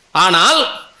 ஆனால்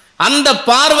அந்த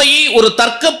பார்வையை ஒரு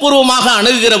தர்க்கபூர்வமாக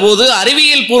அணுகுகிற போது,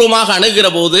 அறிவியல் பூர்வமாக அணுகுகிற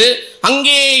போது,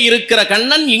 அங்கே இருக்கிற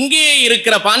கண்ணன் இங்கே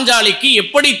இருக்கிற பாஞ்சாலிக்கு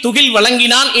எப்படி துகில்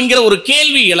வழங்கினான் என்கிற ஒரு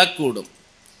கேள்வி எழக்கூடும்.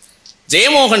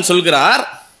 ஜெயமோகன் சொல்கிறார்,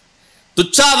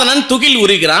 துச்சாதனன் துகில்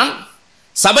உரிகிறான்,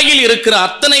 சபையில் இருக்கிற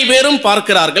அத்தனை பேரும்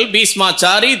பார்க்கிறார்கள்.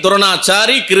 பீஷ்மாச்சாரி,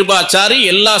 துரோணாச்சாரி, கிருபாச்சாரி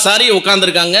எல்லா சாரியும்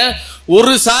உட்கார்ந்துருக்காங்க.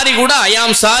 ஒரு சாரி கூட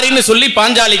அயாம் சாரின்னு சொல்லி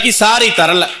பாஞ்சாலிக்கு சாரி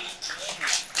தரல.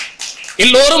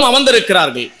 எல்லோரும்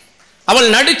அமர்ந்திருக்கிறார்கள். அவள்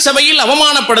நடுச்சபையில்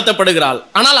அவமானப்படுத்தப்படுகிறாள்.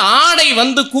 ஆனால் ஆடை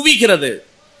குவிகிறது.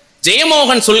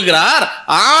 ஜெயமோகன் சொல்கிறார்,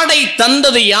 ஆடை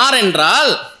தந்தது யார்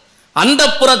என்றால்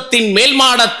அந்தப்புறத்தின் மேல்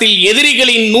மாடத்தில்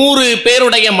எதிரிகளின் 100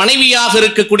 பேருடைய மனைவியாக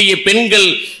இருக்கக்கூடிய பெண்கள்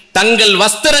தங்கள்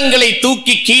வஸ்திரங்களை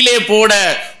தூக்கி கீழே போட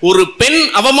ஒரு பெண்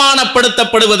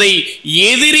அவமானப்படுத்தப்படுவதை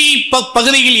எதிரி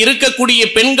பகுதியில் இருக்கக்கூடிய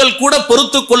பெண்கள் கூட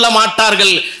பொறுத்துக் கொள்ள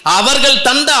மாட்டார்கள். அவர்கள்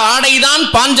தந்த ஆடைதான்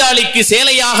பாஞ்சாலிக்கு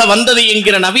சேலையாக வந்தது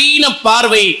என்கிற நவீன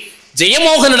பார்வை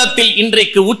ஜெயமோகனிடத்தில்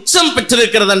இன்றைக்கு உச்சம்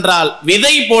பெற்றிருக்கிறது என்றால்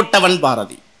விதை போட்டவன்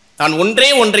பாரதி. நான்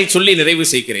ஒன்றை சொல்லி நிறைவு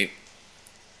செய்கிறேன்.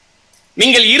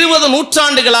 நீங்கள் 20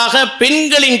 நூற்றாண்டுகளாக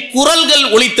பெண்களின் குரல்கள்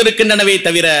ஒலித்திருக்கின்றனவே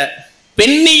தவிர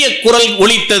பெண்ணிய குரல்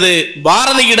ஒலித்தது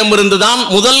பாரதியிடமிருந்துதான்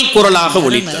முதல் குரலாக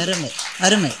ஒலித்தது.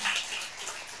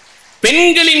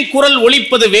 பெண்களின் குரல்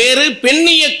ஒலிப்பது வேறு,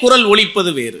 பெண்ணிய குரல்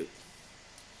ஒலிப்பது வேறு.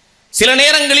 சில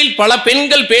நேரங்களில் பல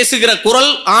பெண்கள் பேசுகிற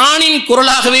குரல் ஆணின்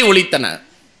குரலாகவே ஒலித்தன.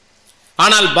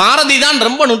 ஆனால் பாரதி தான்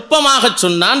ரொம்ப நுட்பமாக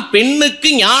சொன்னான், பெண்ணுக்கு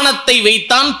ஞானத்தை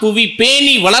வைத்தான் புவி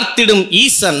பேணி வளர்த்திடும்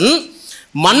ஈசன்,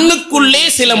 மண்ணுக்குள்ளே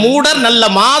சில மூடர் நல்ல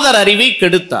மாதர் அறிவை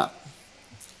கெடுத்தார்.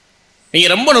 நீங்க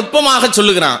ரொம்ப நுட்பமாக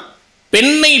சொல்லுகிறான்,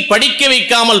 பெண்ணை படிக்க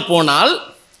வைக்காமல் போனால்,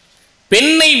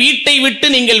 பெண்ணை வீட்டை விட்டு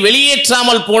நீங்கள்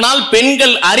வெளியேற்றாமல் போனால்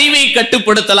பெண்கள் அறிவை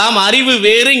கட்டுப்படுத்தலாம். அறிவு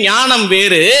வேறு, ஞானம்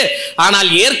வேறு. ஆனால்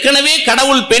ஏற்கனவே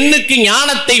கடவுள் பெண்ணுக்கு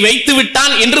ஞானத்தை வைத்து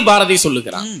விட்டான் என்று பாரதி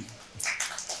சொல்லுகிறான்.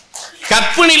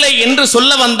 கற்பு நிலை என்று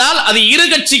சொல்ல வந்தால் அது இரு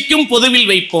கட்சிக்கும் பொதுவில்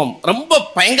வைப்போம். ரொம்ப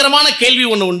பயங்கரமான கேள்வி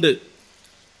ஒன்று உண்டு.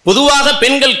 பொதுவாக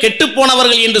பெண்கள் கெட்டு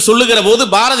போனவர்கள் என்று சொல்லுகிற போது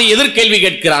பாரதி எதிர்கேள்வி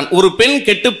கேட்கிறான், ஒரு பெண்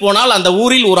கெட்டு போனால் அந்த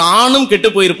ஊரில் ஒரு ஆணும் கெட்டு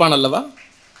போயிருப்பான் அல்லவா?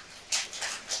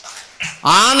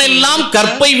 ஆணெல்லாம்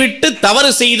கற்பை விட்டு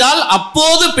தவறு செய்தால்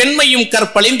அப்போது பெண்மையும்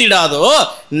கற்பழிந்திடாதோ,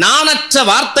 நாணற்ற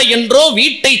வார்த்தை என்றோ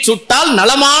வீட்டை சுட்டால்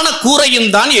நலமான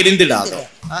கூரையும் தான் எரிந்திடாதோ.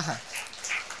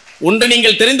 ஒன்று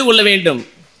நீங்கள் தெரிந்து கொள்ள வேண்டும்,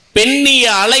 பெண்ணிய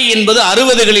அலை என்பது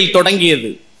 60களில்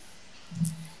தொடங்கியது.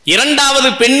 இரண்டாவது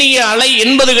பெண்ணிய அலை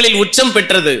 80களில் உச்சம்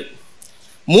பெற்றது.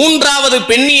 மூன்றாவது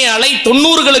பெண்ணிய அலை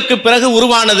 90களுக்கு பிறகு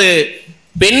உருவானது.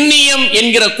 பெண்ணியம்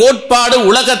என்கிற கோட்பாடு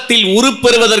உலகத்தில்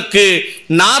உருப்பெறுவதற்கு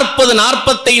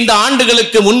 40-45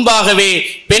 ஆண்டுகளுக்கு முன்பாகவே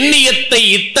பெண்ணியத்தை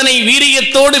இத்தனை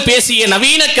வீரியத்தோடு பேசிய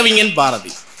நவீன கவிஞன்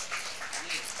பாரதி.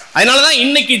 அதனாலதான்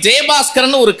இன்னைக்கு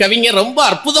ஜெயபாஸ்கரன் ஒரு கவிஞர் ரொம்ப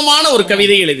அற்புதமான ஒரு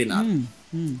கவிதை எழுதினார்.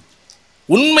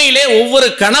 உண்மையிலே ஒவ்வொரு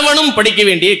கணவனும் படிக்க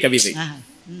வேண்டிய கவிதை.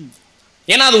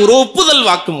 ஏன்னா அது ஒரு ஒப்புதல்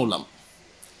வாக்கு மூலம்.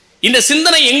 இந்த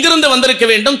சிந்தனை எங்கிருந்து வந்திருக்க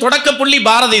வேண்டும்? தொடக்க புள்ளி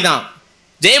பாரதி தான்.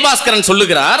 ஜெயபாஸ்கரன்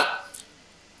சொல்லுகிறார்,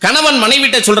 கணவன்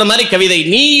மனைவிட்ட சொல்ற மாதிரி கவிதை,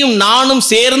 நீயும் நானும்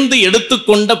சேர்ந்து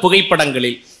எடுத்துக்கொண்ட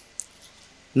புகைப்படங்களில்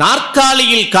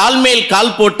நாற்காலியில் கால் மேல்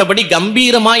கால் போட்டபடி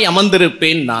கம்பீரமாய்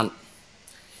அமர்ந்திருப்பேன் நான்,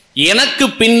 எனக்கு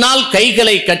பின்னால்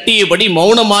கைகளை கட்டியபடி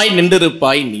மௌனமாய்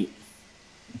நின்றிருப்பாய் நீ.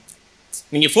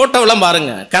 நீங்க போட்டோவெல்லாம்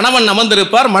பாருங்க, கணவன்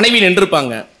அமர்ந்திருப்பார், மனைவி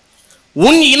நின்றிருப்பாங்க.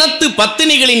 உன் இனத்து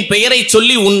பத்தினிகளின் பெயரை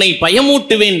சொல்லி உன்னை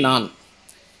பயமூட்டுவேன் நான்,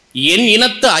 என்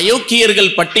இனத்து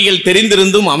அயோக்கியர்கள் பட்டியல்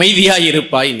தெரிந்திருந்தும்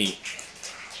அமைதியாயிருப்பாய் நீ.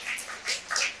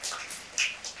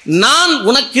 நான்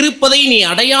உனக்கு இருப்பதை நீ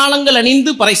அடையாளங்கள்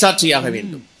அணிந்து பறைசாற்றியாக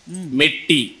வேண்டும்.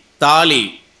 மெட்டி, தாலி,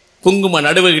 குங்கும,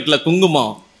 நடுவகிட்டுல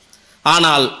குங்குமம்.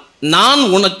 ஆனால் நான்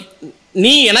உனக்கு,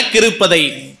 நீ எனக்கு இருப்பதை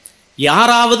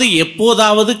யாராவது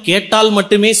எப்போதாவது கேட்டால்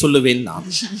மட்டுமே சொல்லுவேன் நான்.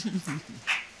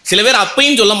 சில பேர்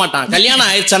அப்பையும் சொல்ல மாட்டான், கல்யாணம்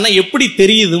ஆயிடுச்சான்னா எப்படி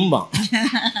தெரியுதும்பா.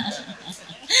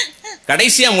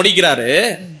 கடைசியா முடிக்கிறாரு,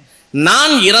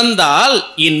 நான் இறந்தால்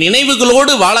என்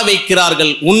நினைவுகளோடு வாழ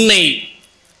வைக்கிறார்கள் உன்னை,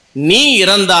 நீ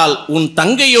இறந்தால் உன்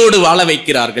தங்கையோடு வாழ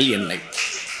வைக்கிறார்கள் என்னை.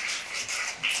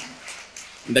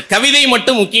 இந்த கவிதை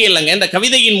மட்டும் முக்கியம் இல்லைங்க. இந்த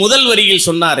கவிதையின் முதல் வரியில்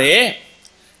சொன்னாரே,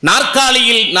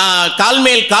 நாற்காலியில் நான் கால்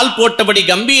மேல் கால் போட்டபடி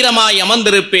கம்பீரமாய்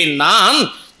அமர்ந்திருப்பேன் நான்,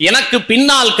 எனக்கு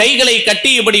பின்னால் கைகளை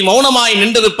கட்டியபடி மௌனமாய்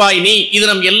நின்றிருப்பாய் நீ. இது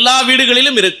நம் எல்லா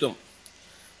வீடுகளிலும் இருக்கும்.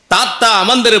 தாத்தா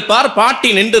அமர்ந்திருப்பார், பாட்டி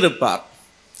நின்றிருப்பார்,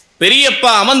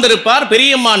 பெரியப்பா அமர்ந்திருப்பார்,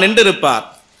 பெரியம்மா நின்றிருப்பார்,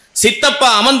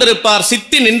 சித்தப்பா அமர்ந்திருப்பார்,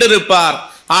 சித்தி நின்றிருப்பார்.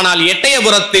 ஆனால்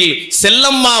எட்டயபுரத்தில்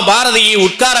செல்லம்மா பாரதியை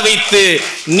உட்கார வைத்து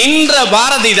நின்ற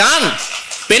பாரதி தான்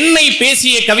பெண்ணை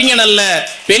பேசிய கவிஞன் அல்ல,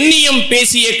 பெண்ணியம்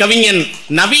பேசிய கவிஞன்.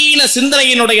 நவீன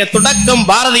சிந்தனையினுடைய தொடக்கம்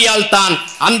பாரதியால் தான்.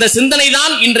 அந்த சிந்தனை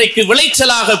தான் இன்றைக்கு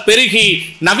விளைச்சலாக பெருகி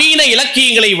நவீன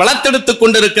இலக்கியங்களை வளர்த்தெடுத்துக்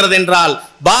கொண்டிருக்கிறது என்றால்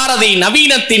பாரதி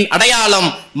நவீனத்தின் அடையாளம்.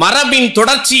 மரபின்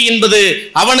தொடர்ச்சி என்பது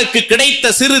அவனுக்கு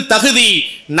கிடைத்த சிறு தகுதி.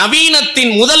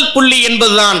 நவீனத்தின் முதல் புள்ளி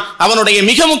என்பதுதான் அவனுடைய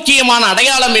மிக முக்கியமான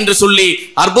அடையாளம் என்று சொல்லி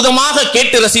அற்புதமாக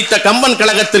கேட்டு ரசித்த கம்பன்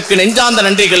கழகத்திற்கு நெஞ்சார்ந்த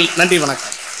நன்றிகள். நன்றி,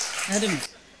 வணக்கம்.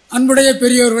 அன்புடைய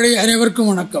பெரியோர்களே, அனைவருக்கும்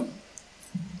வணக்கம்.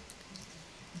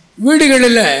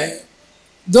 வீடுகளில்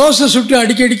தோசை சுட்டு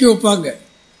அடிக்கடிக்கு வைப்பாங்க.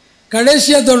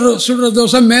 கடைசியாக சுடுற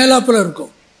தோசை மேலாப்பில்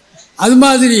இருக்கும். அது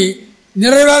மாதிரி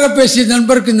நிறைவாக பேசிய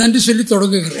நண்பருக்கு நன்றி சொல்லி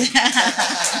தொடங்குகிறேன்.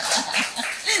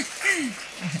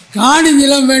 காணி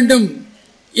நிலம் வேண்டும்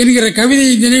என்கிற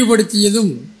கவிதையை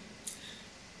நினைவுபடுத்தியதும்,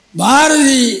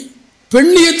 பாரதி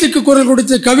பெண்ணியத்துக்கு குரல்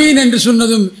கொடுத்த கவியன் என்று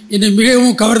சொன்னதும் என்னை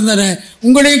மிகவும் கவர்ந்தன.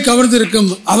 உங்களையும் கவர்ந்திருக்கும்.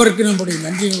 அவருக்கு நம்முடைய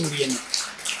நன்றியை உரியன.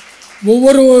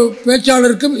 ஒவ்வொரு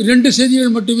பேச்சாளருக்கும் 2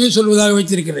 செய்திகள் மட்டுமே சொல்வதாக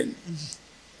வைத்திருக்கிறேன்.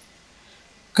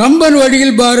 கம்பன்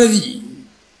வழியில் பாரதி,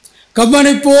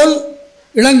 கம்பனை போல்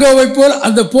இளங்கோவை போல்,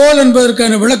 அந்த போல்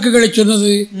என்பதற்கான விளக்குகளை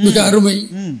சொன்னது மிக அருமை.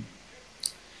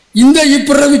 இந்த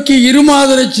இப்பிறவிக்கு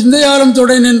இருமாதரை சிந்தையாலும்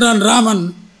தொடை நின்றான் ராமன்.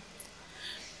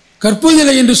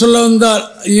 கற்பதில்லை என்று சொல்ல வந்தால்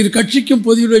இரு கட்சிக்கும்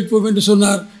பொதியில் வைப்போம் என்று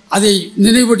சொன்னார். அதை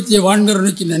நினைவுபடுத்திய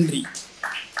வான்கரனுக்கு நன்றி.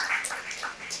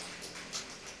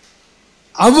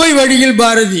 அவ்வை வழியில்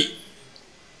பாரதி,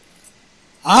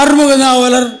 ஆறுமுக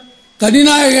நாவலர்,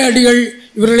 தனிநாயக அடிகள்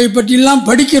இவர்களை பற்றியெல்லாம்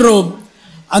படிக்கிறோம்.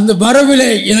 அந்த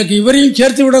மரபிலே எனக்கு இவரையும்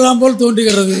சேர்த்து விடலாம் போல்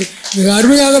தோன்றுகிறது. மிக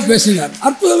அருமையாக பேசினார்,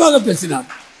 அற்புதமாக பேசினார்.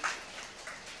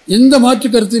 எந்த மாற்று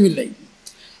கருத்தும் இல்லை.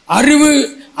 அறிவு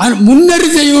முன்னறி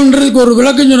தெய்வம்ன்றதுக்கு ஒரு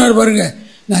விளக்கம் சொன்னார் பாருங்க.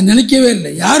 நான் நினைக்கவே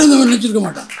இல்லை, யாரும் நினைச்சிருக்க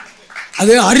மாட்டான்.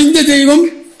 அது அறிந்த தெய்வம்,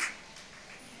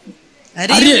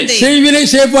 செய்வினை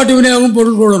செயற்பாட்டு வினையாகவும்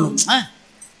பொருள் கொள்ளணும்.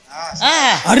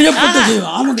 அறியப்பட்ட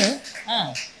தெய்வம். ஆமாங்க,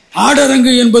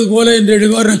 ஆடரங்கு என்பது போல என்று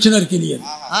எழுதுவார் நச்சினார் கிளியர்.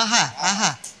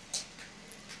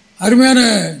 அருமையான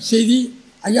செய்தி.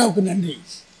 ஐயாவுக்கு நன்றி.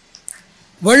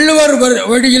 வள்ளுவர்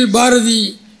வழியில் பாரதி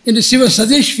என்று சிவ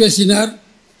சதீஷ் பேசினார்.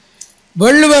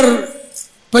 வள்ளுவர்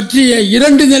பற்றிய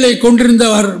 2 நிலை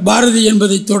கொண்டிருந்தவர் பாரதி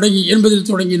என்பதில்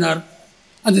தொடங்கினார்.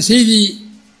 அந்த செய்தி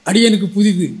அடியனுக்கு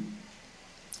புதிது.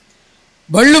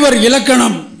 வள்ளுவர்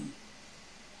இலக்கணம்,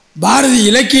 பாரதி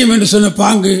இலக்கியம் என்று சொன்ன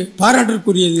பாங்கு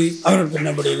பாராட்டுக்குரியது. அவர்களுக்கு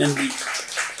நம்முடைய நன்றி.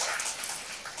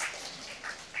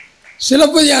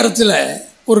 சிலப்பதிகாரத்தில்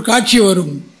ஒரு காட்சி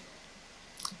வரும்.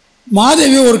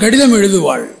 மாதவி ஒரு கடிதம்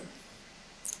எழுதுவாள்.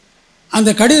 அந்த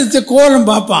கடிதத்தை கோலம்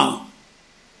பார்ப்பான்.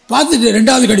 பார்த்துட்டு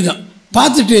 2வது கடிதம்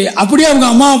பார்த்துட்டு அப்படியே அவங்க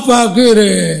அம்மா அப்பாவுக்கு ஒரு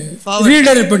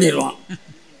ரீடர் பண்ணிடுவான்.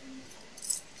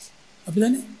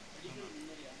 அப்படிதானே?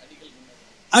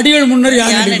 அடிகள் முன்னர்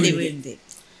யானை.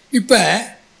 இப்ப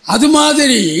அது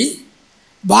மாதிரி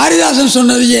பாரதிதாசன்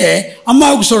சொன்னதையே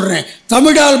அம்மாவுக்கு சொல்றேன்.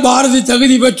 தமிழால் பாரதி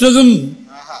தகுதி பெற்றதும்,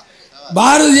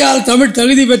 பாரதியால் தமிழ்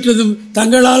தகுதி பெற்றதும்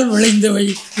தங்களால் விளைந்தவை.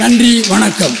 நன்றி,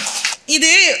 வணக்கம்.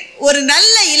 இது ஒரு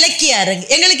நல்ல இலக்கிய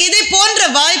அரங்கு. எங்களுக்கு இதை போன்ற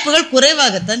வாய்ப்புகள்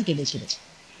குறைவாகத்தான் கிடைக்கிறது.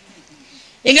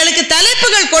 எங்களுக்கு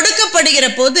தலைப்புகள் கொடுக்கப்படுகிற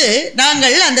போது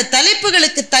நாங்கள் அந்த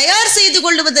தலைப்புகளுக்கு தயார் செய்து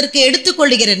கொள்வதற்கு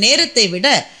எடுத்துக்கொள்ளுகிற நேரத்தை விட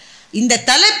இந்த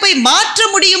தலைப்பை மாற்ற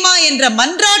முடியுமா என்ற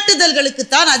மன்றாட்டுதல்களுக்கு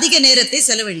தான் அதிக நேரத்தை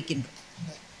செலவழிக்கின்றோம்.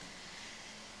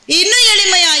 இன்னும்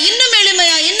எளிமையா, இன்னும்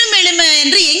எளிமையா, இன்னும் எளிமையா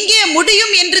என்று எங்கே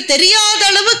முடியும் என்று தெரியாத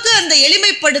அளவுக்கு அந்த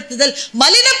எளிமைப்படுத்துதல்,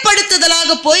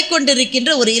 மலினப்படுத்துதலாக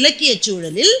போய்கொண்டிருக்கின்ற ஒரு இலக்கிய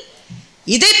சூழலில்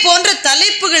இதை போன்ற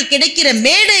தலைப்புகள் கிடைக்கிற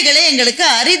மேடைகளே எங்களுக்கு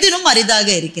அரிதினும் அரிதாக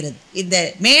இருக்கிறது. இந்த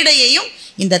மேடையையும்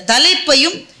இந்த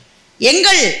தலைப்பையும்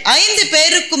எங்கள் 5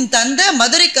 பேருக்கும் தந்த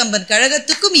மதுரை கம்பன்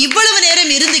கழகத்துக்கும் இவ்வளவு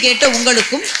நேரம் இருந்து கேட்ட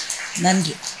உங்களுக்கும்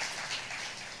நன்றி.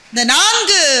 இந்த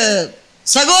 4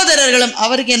 சகோதரர்களும்,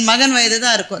 அவருக்கு என் மகன் வயது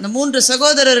தான் இருக்கும், அந்த 3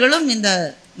 சகோதரர்களும் இந்த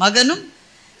மகனும்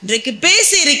இன்றைக்கு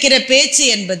பேசி இருக்கிற பேச்சு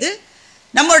என்பது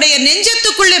நம்முடைய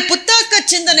நெஞ்சத்துக்குள்ளே புத்தாக்க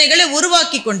சிந்தனைகளை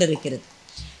உருவாக்கி கொண்டிருக்கிறது.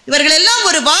 இவர்கள் எல்லாம்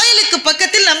ஒரு வாயிலுக்கு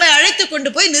பக்கத்தில் நம்மை அழைத்து கொண்டு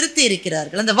போய் நிறுத்தி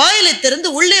இருக்கிறார்கள். அந்த வாயிலை திறந்து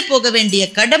உள்ளே போக வேண்டிய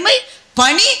கடமை,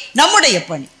 பணி நம்முடைய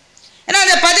பணி. ஏன்னா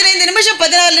அந்த 15 நிமிஷம்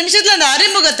 16 நிமிஷத்துல அந்த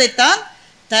அறிமுகத்தை தான்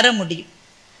தர முடியும்.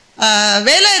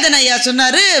 வேலாயுதன் ஐயா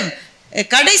சொன்னாரு,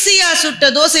 கடைசியா சுட்ட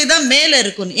தோசை தான் மேல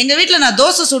இருக்கும். எங்க வீட்டுல நான்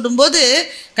தோசை சுடும்போது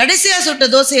கடைசியா சுட்ட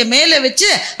தோசையை மேல வச்சு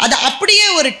அதை அப்படியே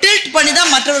ஒரு டில்ட் பண்ணி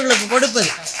தான் மற்றவர்களுக்கு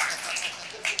கொடுப்பது.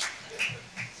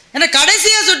 ஏன்னா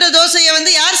கடைசியா சுட்ட தோசையை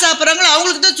யார் சாப்பிட்றாங்களோ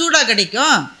அவங்களுக்கு தான் சூடா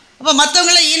கிடைக்கும். அப்ப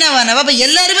மற்றவங்களாம் ஈனவானவ, அப்ப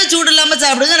எல்லாருமே சூடு இல்லாம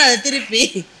சாப்பிடுங்க. நான் அதை திருப்பி,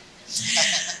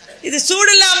 இது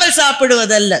சூடு இல்லாமல்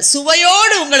சாப்பிடுவதல்ல,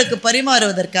 சுவையோடு உங்களுக்கு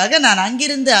பரிமாறுவதற்காக நான்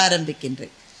அங்கிருந்து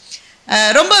ஆரம்பிக்கின்றேன்.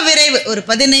 ரொம்ப விரைவு, ஒரு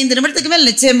 15 நிமிடத்துக்கு மேல்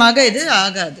நிச்சயமாக இது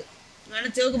ஆகாது. வேணா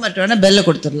சிவகுமார் வேணா பெல்ல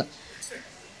கொடுத்துடலாம்.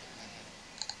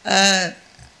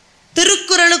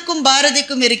 திருக்குறளுக்கும்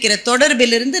பாரதிக்கும் இருக்கிற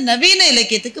தொடர்பிலிருந்து நவீன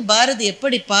இலக்கியத்துக்கு பாரதி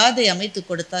எப்படி பாதை அமைத்து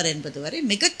கொடுத்தார் என்பது வரை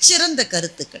மிகச்சிறந்த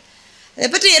கருத்துக்கள். அதை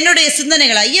பற்றி என்னுடைய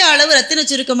சிந்தனைகள். ஐயா அளவு ரத்தின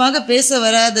சுருக்கமாக பேச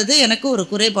வராதது எனக்கு ஒரு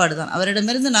குறைபாடு தான்.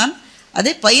 அவரிடமிருந்து நான்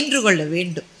அதை பயின்று கொள்ள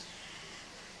வேண்டும்.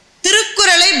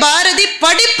 திருக்குறளை பாரதி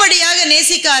படிப்படியாக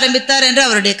நேசிக்க ஆரம்பித்தார் என்ற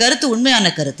அவருடைய கருத்து உண்மையான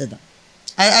கருத்து தான்.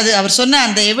 அது அவர் சொன்ன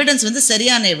அந்த எவிடன்ஸ்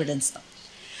சரியான எவிடன்ஸ் தான்.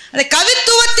 அந்த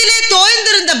கவித்துவத்திலே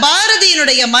தோய்ந்திருந்த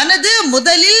பாரதியினுடைய மனது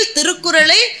முதலில்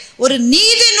திருக்குறளை ஒரு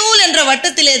நீதி நூல் என்ற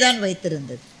வட்டத்திலே தான்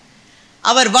வைத்திருந்தது.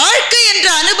 அவர் வாழ்க்கை என்ற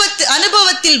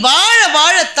அனுபவத்தில் வாழ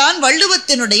வாழத்தான்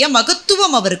வள்ளுவத்தினுடைய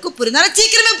மகத்துவம் அவருக்கு புரிந்தார்.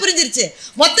 சீக்கிரமே புரிஞ்சிருச்சு.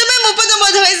 மொத்தமே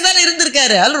 39 வயசு தான்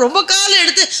இருந்திருக்காரு. அது ரொம்ப காலம்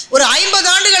எடுத்து ஒரு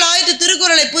 50 ஆண்டுகள் ஆயிரத்து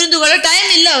திருக்குறளை புரிந்து கொள்ள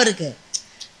டைம் இல்லை அவருக்கு.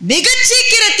 மிக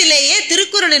சீக்கிரத்திலேயே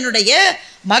திருக்குறளினுடைய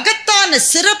மகத்தான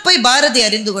சிறப்பை பாரதி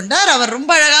அறிந்து கொண்டார். அவர்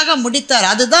ரொம்ப அழகாக முடித்தார்.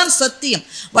 அதுதான் சத்தியம்.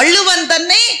 வள்ளுவன்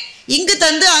தன்னை இங்கு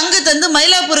தந்து அங்கு தந்து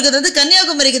மயிலாப்பூருக்கு தந்து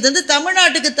கன்னியாகுமரிக்கு தந்து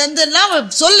தமிழ்நாட்டுக்கு தந்து எல்லாம்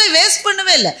சொல்ல வேஸ்ட்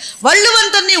பண்ணவே இல்லை.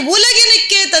 வள்ளுவன் தன்னை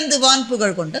உலகினுக்கே தந்து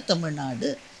வான்புகழ் கொண்ட தமிழ்நாடு.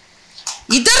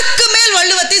 இதற்கு மேல்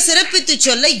வள்ளுவத்தை சிறப்பித்து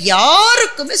சொல்ல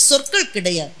யாருக்குமே சொற்கள்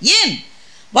கிடையாது. ஏன்?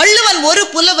 வள்ளுவன் ஒரு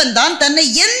புலவன் தான், தன்னை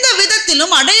எந்த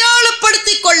விதத்திலும்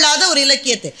அடையாளப்படுத்திக் கொள்ளாத ஒரு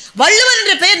இலக்கியத்தை. வள்ளுவன்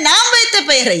என்ற பெயர் நாம் வைத்த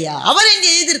பெயர் ஐயா. அவர் எங்க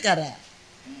எழுதியிருக்காரா?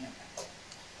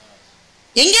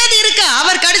 எங்கேயாவது இருக்கா?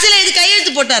 அவர் கடைசியில் இது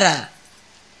கையெழுத்து போட்டாரா?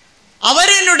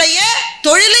 அவருடைய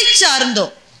தொழிலை சார்ந்தோ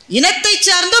இனத்தை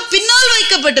சார்ந்தோ பின்னால்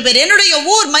வைக்கப்பட்ட பேர். என்னுடைய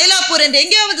ஊர் மயிலாப்பூர் என்று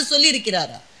எங்கேயாவது சொல்லி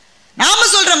இருக்கிறாரா? நாம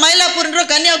சொல்ற மயிலாப்பூர் என்றோ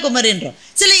கன்னியாகுமரி என்றோ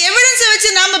சில எவிடன்ஸை வச்சு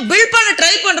நாம பில்ட் பண்ண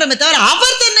ட்ரை பண்றோமே தவிர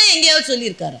அவர் தன்னை எங்கேயாவது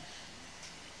சொல்லியிருக்காரா?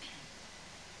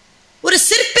 ஒரு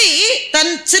சிற்பி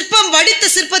தன் சிற்பம் வடித்த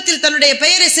சிற்பத்தில் தன்னுடைய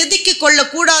பெயரை செதுக்கிக்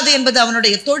கொள்ளக்கூடாது என்பது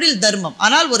அவனுடைய தொழில் தர்மம்.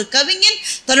 ஆனால் ஒரு கவிஞன்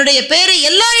தன்னுடைய பெயரை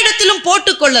எல்லா இடத்திலும்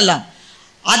போட்டுக் கொள்ளலாம்.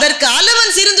 அதற்கு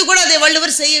அலவன்ஸ் இருந்து கூட அதை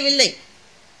வள்ளுவர் செய்யவில்லை.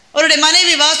 அவருடைய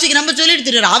மனைவி வாசிக்கு நம்ம சொல்லிட்டு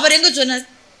இருக்கிறார். அவர் எங்க சொன்னார்?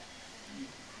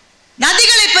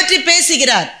 நதிகளை பற்றி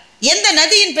பேசுகிறார். எந்த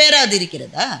நதியின் பெயராவது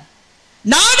இருக்கிறதா?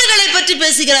 நாடுகளை பற்றி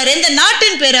பேசுகிறார். எந்த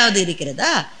நாட்டின் பெயராவது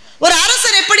இருக்கிறதா? ஒரு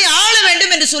அரசன் எப்படி ஆள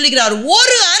வேண்டும் என்று சொல்லுகிறார்.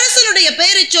 ஒரு அரசனுடைய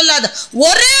பெயரை சொல்லாத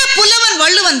ஒரே புலவன்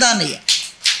வள்ளுவன் தான்.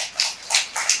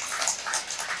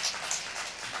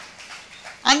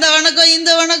 அந்த வணக்கம்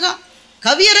இந்த வணக்கம்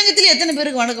கவியரங்கத்தில் எத்தனை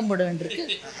பேருக்கு வணக்கம் போட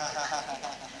வேண்டியிருக்கு?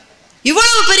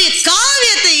 இவ்வளவு பெரிய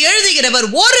காவியத்தை எழுதுகிறவர்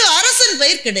ஒரு அரசன்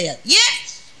பெயர் கிடையாது. ஏன்?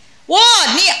 ஓ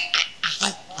நீ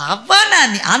அவனா,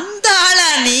 நீ அந்த ஆளா,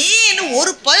 நீ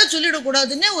ஒரு பயம்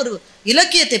சொல்லிடக்கூடாதுன்னு ஒரு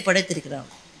இலக்கியத்தை படைத்திருக்கிறான்.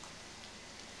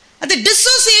 அது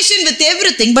dissociation with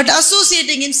everything but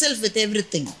associating himself with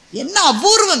everything. என்ன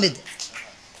அபூர்வம் இது!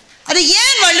 அது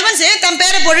ஏன் வள்ளுவன் தன்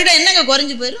பேரை போட்டுட்டா என்னங்க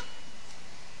குறைஞ்சு போயிடும்?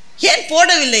 ஏன்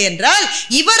போடவில்லை என்றால்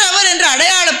இவர் அவர் என்று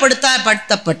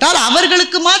அடையாளப்படுத்தப்பட்டால்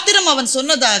அவர்களுக்கு மாத்திரம் அவன்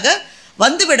சொன்னதாக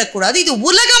வந்துவிடக்கூடாது. இது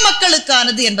உலக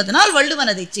மக்களுக்கானது என்பதனால்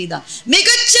வள்ளுவன் அதை செய்தான்.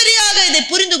 மிகச்சரியாக இதை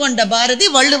புரிந்து கொண்ட பாரதி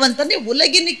வள்ளுவன் தன்னை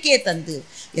உலகினுக்கே தந்து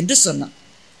என்று சொன்னான்.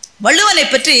 வள்ளுவனை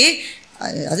பற்றி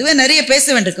அதுவே நிறைய பேச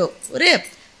வேண்டியிருக்கு. ஒரு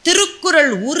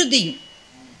திருக்குறள் உறுதியும்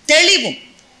தெளிவும்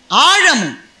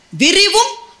ஆழமும்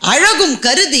விரிவும் அழகும்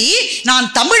கருதி நான்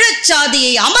தமிழச்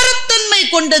சாதியை அமரத்தன்மை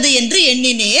கொண்டது என்று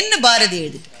எண்ணினேன் பாரதி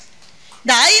எழுதுகிறார்.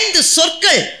 இந்த 5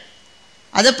 சொற்கள்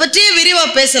அதை பற்றியே விரிவா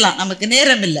பேசலாம், நமக்கு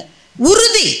நேரம் இல்லை.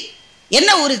 உறுதி என்ன?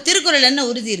 ஒரு திருக்குறள் என்ன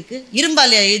உறுதி இருக்கு?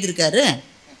 இரும்பாலையா எழுதியிருக்காரு?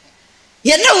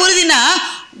 என்ன உறுதினா,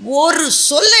 ஒரு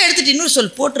சொல்ல எடுத்துட்டு இன்னொரு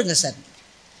சொல் போட்டுருங்க சார்,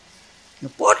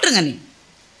 போட்டுருங்க. நீ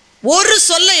ஒரு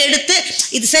சொல்ல எடுத்து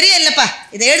இது சரியா இல்லப்பா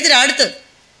இதை எடுத்துட்டு அடுத்து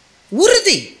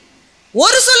உறுதி.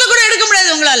 ஒரு சொல்ல கூட எடுக்க முடியாது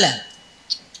உங்களால.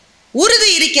 உறுதி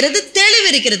இருக்கிறது, தெளிவு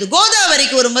இருக்கிறது.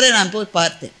 கோதாவரிக்கு ஒரு முறை நான் போய்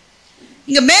பார்த்தேன்.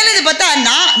 இங்க மேலே பார்த்தா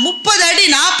 30 அடி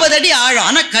 40 அடி ஆழம்.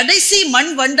 ஆனா கடைசி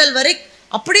மண் வண்டல் வரை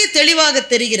அப்படியே தெளிவாக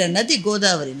தெரிகிற நதி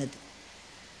கோதாவரி நதி.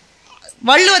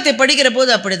 வள்ளுவத்தை படிக்கிற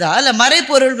போது அப்படிதான். அல்ல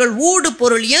மறைப்பொருள்கள் ஊடு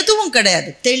பொருள் எதுவும் கிடையாது.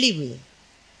 தெளிவு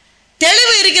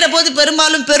தெளிவு இருக்கிற போது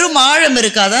பெரும்பாலும் பெரும் ஆழம்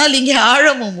இருக்காது. ஆனால் இங்கே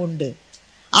ஆழமும் உண்டு.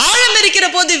 ஆழம் இருக்கிற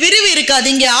போது விரிவு இருக்காது.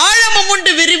 இங்கே ஆழமும்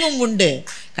உண்டு விரிவும் உண்டு.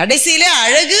 கடைசியிலே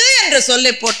அழகு என்ற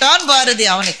சொல்லை போட்டான் பாரதி.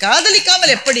 அவனை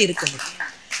காதலிக்காமல் எப்படி இருக்க முடியும்?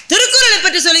 திருக்குறளை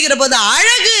பற்றி சொல்லுகிற போது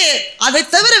அழகு, அதை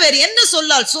தவிர வேறு என்ன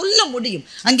சொல்லால் சொல்ல முடியும்?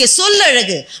 அங்கே சொல்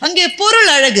அழகு, அங்கே பொருள்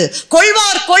அழகு.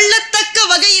 கொள்வார் கொள்ளத்தக்க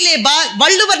வகையிலே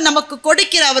வள்ளுவர் நமக்கு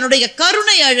கொடுக்கிற அவனுடைய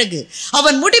கருணை அழகு.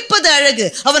 அவன் முடிப்பது அழகு,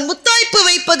 அவன் முத்தாய்ப்பு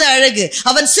வைப்பது அழகு,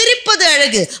 அவன் சிரிப்பது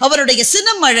அழகு, அவனுடைய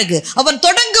சினம் அழகு, அவன்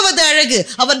தொடங்குவது அழகு,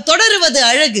 அவன் தொடருவது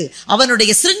அழகு,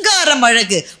 அவனுடைய சிருங்காரம்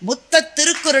அழகு. முத்த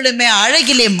திருக்குறளுமே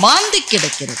அழகிலே மாந்தி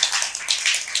கிடக்கிறது.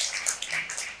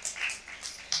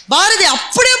 பாரதி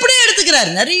அப்படியே எடுத்துக்கிறார்.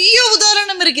 நிறைய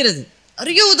உதாரணம்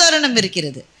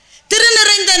இருக்கிறது.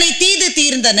 திருநிறைந்தனை தீது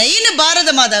தீர்ந்தனைன்னு பாரத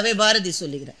மாதாவே பாரதி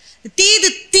சொல்லுகிறார். தீது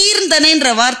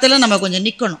தீர்ந்தனைன்ற வார்த்தையில நம்ம கொஞ்சம்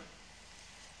நிக்கணும்.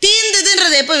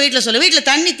 தீர்ந்ததுன்றது எப்ப வீட்டுல சொல்ல, வீட்டுல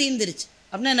தண்ணி தீர்ந்துருச்சு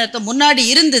அப்படின்னு என்ன அர்த்தம்? முன்னாடி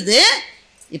இருந்தது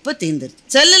இப்ப தீர்ந்துருச்சு.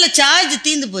 செல்லுல சார்ஜ்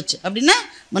தீர்ந்து போச்சு அப்படின்னா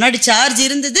முன்னாடி சார்ஜ்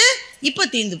இருந்தது இப்ப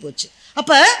தீர்ந்து போச்சு.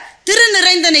 அப்ப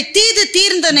திருநிறைந்தனை தீது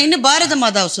தீர்ந்தனைன்னு பாரத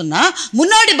மாதாவை சொன்னா,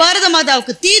 முன்னாடி பாரத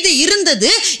மாதாவுக்கு தீது இருந்தது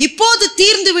இப்போது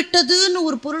தீர்ந்து விட்டதுன்னு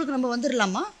ஒரு பொருளுக்கு நம்ம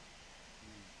வந்துடலாமா?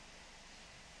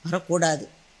 வரக்கூடாது.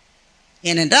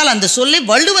 ஏனென்றால் அந்த சொல்லை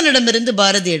வள்ளுவனிடமிருந்து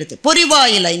பாரதி எடுத்து.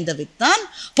 பொறிவாயில் ஐந்தவித்தான்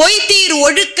பொய்த்தீர்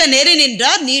ஒழுக்க நெறி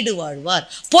நின்றார் நீடு வாழ்வார்.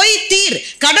 பொய்த்தீர்,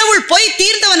 கடவுள் பொய்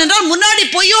தீர்ந்தவன் என்றால் முன்னாடி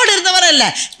பொய்யோடு இருந்தவர் அல்ல,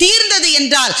 தீர்ந்தது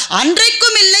என்றால்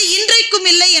அன்றைக்கும் இல்லை இன்றைக்கும்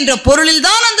இல்லை என்ற பொருளில்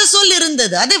தான் அந்த சொல்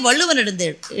இருந்தது. அதை வள்ளுவனிடம்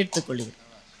எடுத்துக்கொள்ளுங்கள்.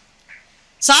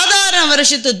 சாதாரண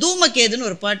வருஷத்து தூமகேதுன்னு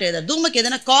ஒரு பாட்டு எழுத.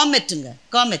 தூமகேதுன்னா காமெட்டுங்க,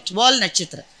 காமெட், வால்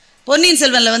நட்சத்திரம். பொன்னியின்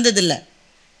செல்வன்ல வந்தது இல்லை,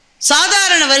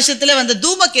 சாதாரண வருஷத்துல வந்த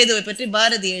தூமகேதுவை பற்றி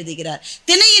பாரதி எழுதுகிறார்.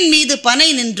 திணையின் மீது பனை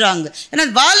நின்றாங்க. ஏன்னா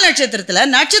வால் நட்சத்திரத்துல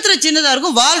நட்சத்திரம் சின்னதா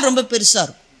இருக்கும், வால் ரொம்ப பெருசா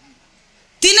இருக்கும்.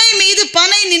 திணை மீது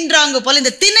பனை நின்றாங்க போல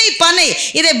இந்த திணை பனை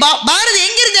இதை பாரதி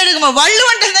எங்கிருந்து எடுக்க?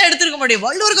 வள்ளுவன் தான் எடுத்திருக்க முடியும்.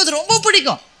 வள்ளுவருக்கு அது ரொம்ப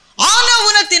பிடிக்கும். ஆனா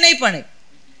உன திணை பனை,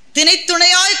 திணை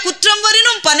துணையாய் குற்றம்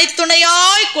வரினும் பனை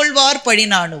துணையாய் கொள்வார்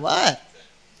பழிநாணுவார்.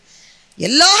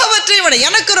 எல்லாவற்றையும் விட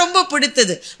எனக்கு ரொம்ப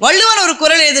பிடித்தது வள்ளுவன் ஒரு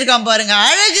குறள் எழுதியிருக்கான் பாருங்க.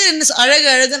 அழகு அழகு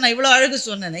அழகு, நான் இவ்வளவு அழகு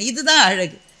சொன்னேன், இதுதான்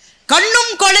அழகு.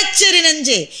 கண்ணும் கொலைச்செறி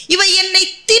நெஞ்சே இவை என்னை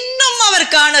தின்னும் அவர்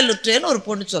காணலுற்றேன்னு ஒரு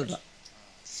பொண்ணு சொல்றான்.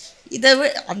 இதை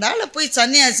அதனால போய்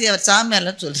சன்னியாசி அவர்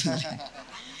சாமியார்லாம் சொல்றாங்க.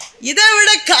 இதை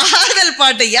விட காதல்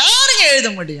பாட்டை யாருங்க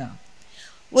எழுத முடியும்?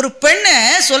 ஒரு பெண்ணை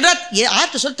சொல்றா,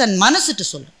 யார்கிட்ட சொல்ற? தன் மனசுட்டு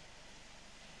சொல்ற.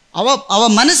 அவ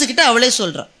மனசுக்கிட்ட அவளே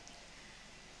சொல்றான்,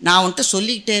 நான் உன்கிட்ட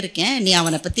சொல்லிக்கிட்டே இருக்கேன், நீ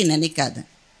அவனை பற்றி நினைக்காத.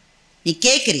 நீ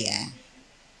கேட்குறிய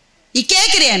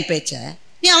என் பேச்ச,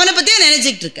 நீ அவனை பற்றியே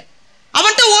நினைச்சிக்கிட்டு இருக்க.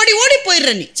 அவன்கிட்ட ஓடி ஓடி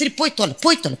போயிடுற நீ. சரி போய்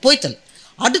தொலை.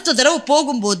 அடுத்த தடவை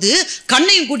போகும்போது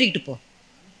கண்ணையும் கூட்டிகிட்டு போ.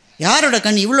 யாரோட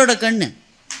கண்? இவளோட கண்ணு.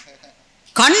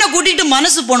 கண்ணை கூட்டிகிட்டு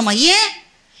மனசு போகணுமா? ஏன்?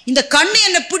 இந்த கண்ணு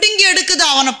என்னை பிடுங்கி எடுக்குது.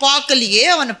 அவனை பார்க்கலையே.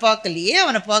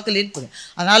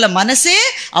 அதனால மனசே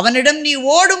அவனிடம் நீ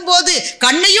ஓடும்போது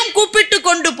கண்ணையும் கூப்பிட்டு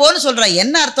கொண்டு போன்னு சொல்ற.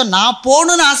 என்ன அர்த்தம்? நான்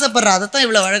போகணும்னு ஆசைப்படுறேன், அதைத்தான்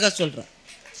இவ்வளவு அழகா சொல்ற.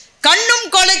 கண்ணும்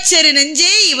கொலைச்செறி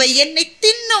நெஞ்சே இவை என்னை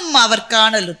தின்னும் அவர்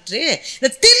காணலுற்று.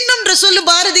 இந்த தின்னும்ன்ற சொல்லு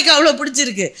பாரதிக்கு அவ்வளவு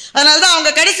பிடிச்சிருக்கு. அதனாலதான்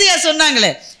அவங்க கடைசியா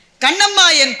சொன்னாங்களே, கண்ணம்மா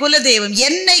என் குலதெய்வம்,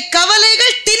 என்னை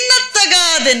கவலைகள்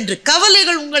தின்னத்தகாதென்று.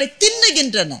 கவலைகள் உங்களை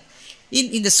தின்னுகின்றன.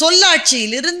 இந்த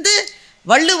சொல்லாட்சியிலிருந்து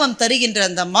வள்ளுவம் தருகின்ற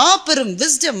அந்த மாபெரும்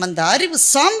விஸ்டம், அந்த அறிவு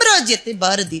சாம்ராஜ்யத்தை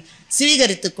பாரதி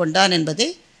சுவீகரித்து கொண்டான் என்பதை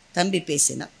தம்பி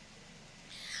பேசினார்.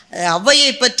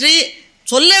 ஔவையை பற்றி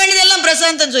சொல்ல வேண்டியதெல்லாம்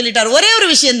பிரசாந்தன் சொல்லிட்டார். ஒரே ஒரு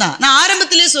விஷயம்தான், நான்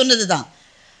ஆரம்பத்திலே சொன்னதுதான்.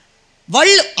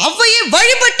 ஔவையை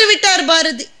வழிபட்டு விட்டார்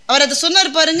பாரதி. அவர் அதை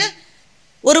சொன்னார் பாருங்க.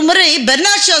 ஒரு முறை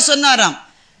பெர்னாட் ஷா சொன்னாராம்,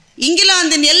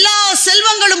 இங்கிலாந்தின் எல்லா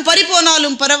செல்வங்களும்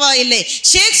பறிபோனாலும் பரவாயில்லை,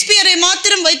 ஷேக்ஸ்பியரை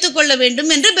மாத்திரம் வைத்துக் கொள்ள வேண்டும்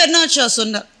என்று பெர்னாட் ஷா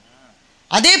சொன்னார்.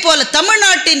 அதே போல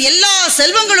தமிழ்நாட்டின் எல்லா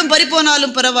செல்வங்களும்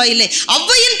பறிபோனாலும் பரவாயில்லை,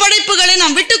 ஔவையின் படைப்புகளை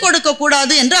நாம் விட்டுக் கொடுக்க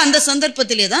கூடாது என்று அந்த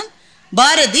சந்தர்ப்பத்திலே தான்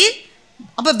பாரதி.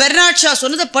 அப்ப பெர்னாட் ஷா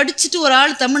சொன்னதை படிச்சுட்டு ஒரு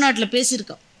ஆள் தமிழ்நாட்டில்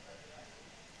பேசியிருக்கான்.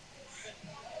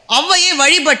 ஔவையை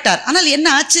வழிபட்டார். ஆனால் என்ன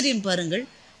ஆச்சரியம் பாருங்கள்,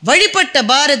 வழிபட்ட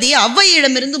பாரதி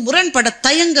ஔவையிடமிருந்து முரண்பட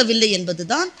தயங்கவில்லை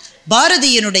என்பதுதான்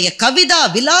பாரதியினுடைய கவிதா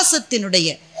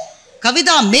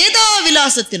மேதா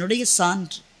விலாசத்தினுடைய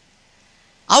சான்று.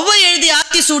 ஔவை எழுதிய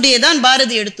ஆத்திசூடியை தான்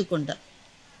பாரதி எடுத்துக்கொண்டார்.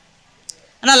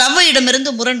 ஆனால்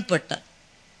ஔவையிடமிருந்து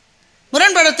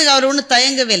முரண்படத்துக்கு அவர் ஒன்றும்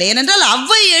தயங்கவில்லை. ஏனென்றால்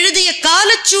ஔவை எழுதிய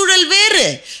காலச்சூழல் வேறு,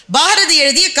 பாரதி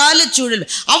எழுதிய காலச்சூழல்.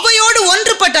 ஔவையோடு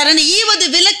ஒன்றுபட்டார். ஈவது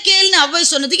விலக்கேல்னு ஔவை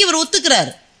சொன்னதுக்கு இவர்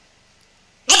ஒத்துக்கிறார்.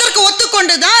 அதற்கு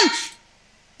ஒத்துக்கொண்டுதான்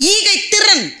ஈகை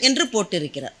திறன் என்று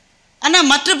போட்டிருக்கிறார். ஆனா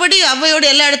மற்றபடி ஔவையோடு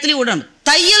எல்லா இடத்துலையும் உடனும்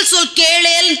தையல் சொல்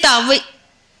கேளேல்ட்ட ஔவை.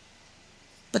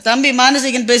 இப்ப தம்பி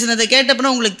மானசீகன் பேசினதை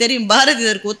கேட்டப்பனா உங்களுக்கு தெரியும், பாரதி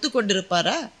இதற்கு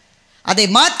ஒத்துக்கொண்டிருப்பாரா? அதை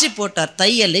மாற்றி போட்டார்,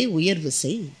 தையலை உயர்வு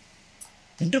செய்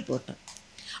என்று போட்டார்.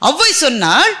 ஔவை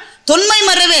சொன்னால் தொன்மை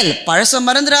மறவேல், பழசம்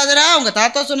மறந்துடாதரா, உங்க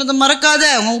தாத்தா சொன்னதை மறக்காத,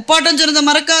 உங்க உப்பாட்டம் சொன்னதை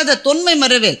மறக்காத, தொன்மை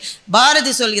மறவேல்.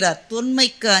 பாரதி சொல்கிறார்,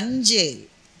 தொன்மைக்கு அஞ்சே.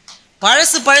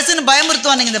 பழசுன்னு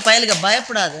பயமுறுத்துவானுங்க இந்த பயலுக,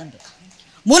 பயப்படாது.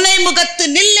 முனை முகத்து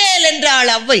நில்லேல் என்றாள்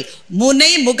ஔவை.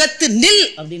 முனை முகத்து நில்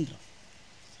அப்படின்ற.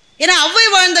 ஏன்னா ஔவை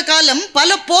வாழ்ந்த காலம் பல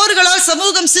போர்களால்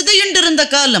சமூகம் சிதையுண்டிருந்த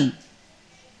காலம்.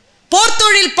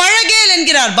 போர்த்தொழில் பழகேல்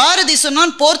என்கிறார். பாரதி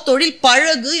சொன்னான் போர்த்தொழில்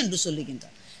பழகு என்று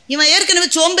சொல்லுகின்றார். இவன் ஏற்கனவே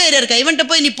சோம்பேறி இருக்க, இவன்கிட்ட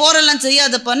போய் நீ போரெல்லாம்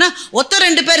செய்யாதப்பான்னா ஒத்த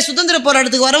 2 பேர் சுதந்திர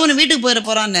போராட்டத்துக்கு வரவனு வீட்டுக்கு போயிட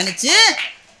போறான்னு நினைச்சு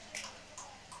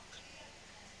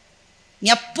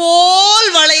எப்போல்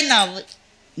வளைனாவு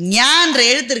ஞான்ற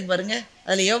எழுத்து இருக்கு பாருங்க,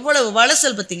 அதுல எவ்வளவு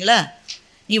வளசல் பார்த்தீங்களா?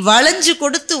 நீ வளைஞ்சு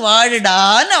கொடுத்து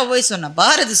வாழுடான்னு ஔவை சொன்ன.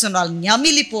 பாரதி சொன்னால்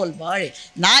ஞமிலி போல் வாழை.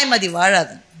 நாய்மதி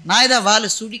வாழாது, நாய் தான் வாழை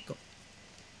சுடிக்கும்.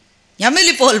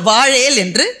 ஞமிலி போல் வாழேல்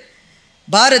என்று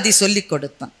பாரதி சொல்லி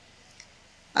கொடுத்தான்.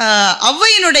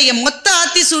 ஔவையினுடைய மொத்த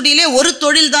ஆத்திசூடியிலே ஒரு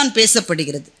தொழில் தான்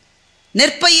பேசப்படுகிறது,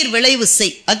 நெற்பயிர் விளைவு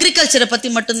செய். அக்ரிகல்ச்சரை பத்தி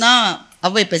மட்டும்தான்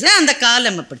ஔவை பேச. அந்த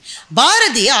காலம் அப்படி.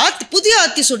 பாரதி புதிய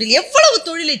ஆத்திசூடியில் எவ்வளவு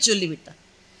தொழிலை சொல்லிவிட்டார்.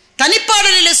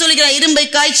 தனிப்பாடலில் சொல்கிறார், இரும்பை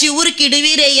காய்ச்சி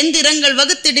உருக்கிடுவீரே, எந்திரங்கள்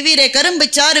வகுத்திடுவீரே, கரும்பை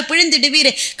சாறு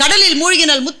பிழிந்திடுவீரே, கடலில்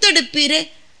மூழ்கினால் முத்தெடுப்பீரே,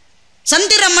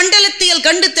 சந்திர மண்டலத்தியல்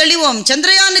கண்டு தெளிவோம்.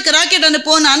 சந்திரயானுக்கு ராக்கெட்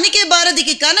அனுப்போம். அன்னைக்கே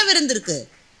பாரதிக்கு கனவு இருந்திருக்கு.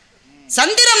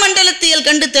 சந்திர மண்டலத்தியல்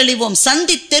கண்டு தெளிவோம்,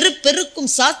 சந்தி தெரு பெருக்கும்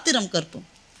சாத்திரம் கற்போம்.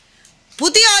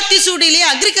 புதிய ஆத்திசூடியிலே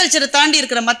அக்ரிகல்ச்சரை தாண்டி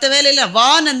இருக்கிற மற்ற வேலையில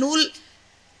வான நூல்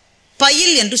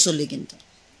பயில் என்று சொல்லுகின்றார்.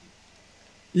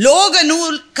 லோக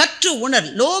நூல் கற்று உணர்.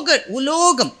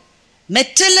 உலோகம்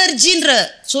மெட்டலர்ஜின்ற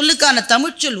சொல்லுக்கான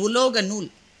தமிழ்ச்சொல் உலோக நூல்.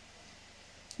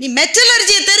 நீ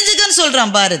மெட்டலர்ஜியை தெரிஞ்சுக்கன்னு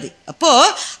சொல்றான் பாரதி. அப்போ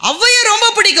ஔவையை ரொம்ப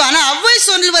பிடிக்கும். ஆனா ஔவை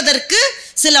சொல்வதற்கு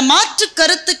சில மாற்று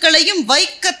கருத்துக்களையும்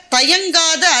வைக்க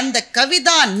தயங்காத அந்த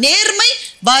கவிதா நேர்மை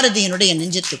பாரதியினுடைய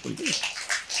நெஞ்சத்துக்குள்.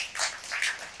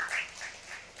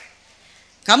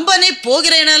 கம்பனை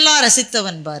போகிறேனெல்லாம்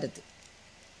ரசித்தவன் பாரதி.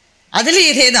 அதுல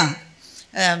இதேதான்.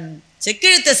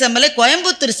 செக்கிழுத்த செம்மலை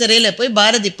கோயம்புத்தூர் சிறையில் போய்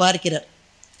பாரதி பார்க்கிறார்.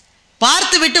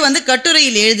 பார்த்து விட்டு வந்து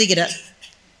கட்டுரையில் எழுதுகிறார்,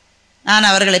 நான்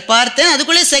அவர்களை பார்த்தேன்,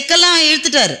 அதுக்குள்ளே செக்கெல்லாம்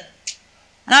இழுத்துட்டாரு,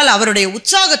 ஆனால் அவருடைய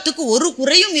உற்சாகத்துக்கு ஒரு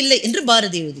குறையும் இல்லை என்று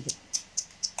பாரதி எழுதுகிறார்.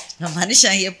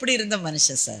 மனுஷன் எப்படி இருந்த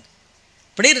மனுஷன் சார்,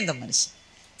 இப்படி இருந்த மனுஷன்.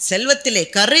 செல்வத்திலே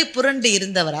கரை புரண்டு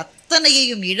இருந்தவர்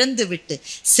அத்தனையையும் இழந்து விட்டு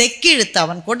செக்கிழுத்து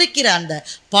அவன் கொடுக்கிற அந்த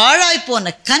பாழாய்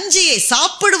போன கஞ்சியை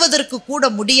சாப்பிடுவதற்கு கூட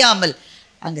முடியாமல்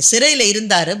அங்க சிறையில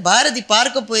இருந்தாரு. பாரதி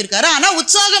பார்க்க போயிருக்காரு, ஆனா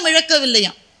உற்சாகம்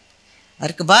இழக்கவில்லையாம்.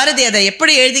 அதற்கு பாரதி அதை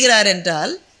எப்படி எழுதுகிறார்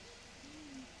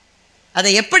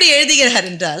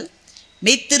என்றால்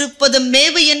மெய்த்திருப்பதும்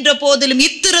மேவு என்ற போதிலும்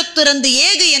இத்திரத்துறந்து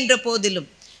ஏகு என்ற போதிலும்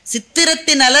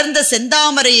சித்திரத்தின் அலர்ந்த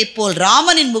செந்தாமரையைப் போல்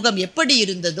ராமனின் முகம் எப்படி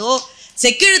இருந்ததோ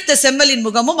செக்கிழுத்த செம்மலின்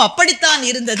முகமும் அப்படித்தான்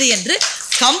இருந்தது என்று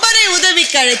கம்பனை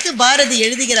உதவிக்கு அழைத்து பாரதி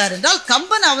எழுதுகிறார் என்றால்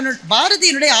கம்பன்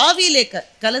பாரதியினுடைய ஆவியிலே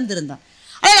கலந்திருந்தான்.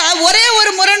 ஆனால் ஒரே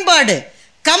ஒரு முரண்பாடு,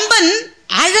 கம்பன்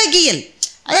அழகியல்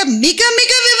மிக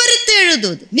மிக விவரித்து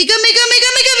எழுதுவது, மிக மிக மிக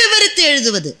மிக விவரித்து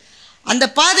எழுதுவது, அந்த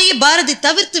பாதையை பாரதி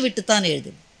தவிர்த்து விட்டுத்தான்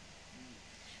எழுது.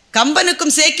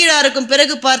 கம்பனுக்கும் சேக்கிழாருக்கும்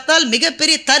பிறகு பார்த்தால்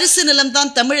மிகப்பெரிய தரிசு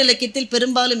நிலம்தான் தமிழ் இலக்கியத்தில்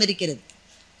பெரும்பாலும் இருக்கிறது.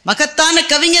 மகத்தான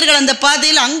கவிஞர்கள் அந்த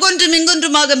பாதையில் அங்கொன்றும்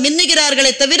இங்கொன்றுமாக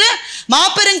மின்னுகிறார்களே தவிர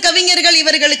மாபெரும் கவிஞர்கள்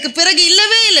இவர்களுக்கு பிறகு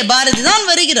இல்லவே இல்லை. பாரதி தான்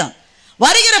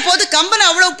வருகிற போது கம்பன்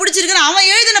அவ்வளவு பிடிச்சிருக்கிறான். அவன்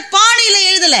எழுதின பாணியில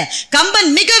எழுதல, கம்பன்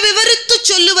மிக விவரித்து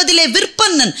சொல்லுவதிலே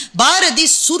விற்பன்னன், பாரதி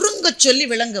சுருங்க சொல்லி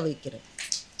விளங்க வைக்கிறார்.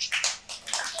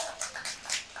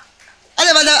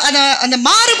 அந்த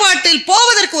மாறுபாட்டில்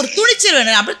போவதற்கு ஒரு துணிச்சல்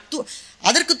வேணும்.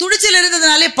 அதற்கு துணிச்சல்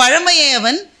இருந்ததுனாலே பழமையை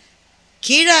அவன்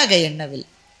கீழாக எண்ணவில்.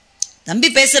 தம்பி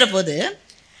பேசுற போது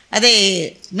அதை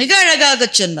மிக அழகாக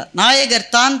சொன்னார்.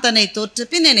 நாயகர் தான் தன்னை தோற்ற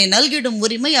பின் என்னை நல்கிடும்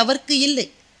உரிமை அவருக்கு இல்லை.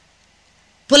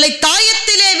 புலை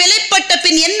தாயத்திலே விலைப்பட்ட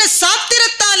பின் என்ன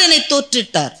சாத்திரத்தால் என்னை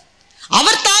தோற்றிட்டார்.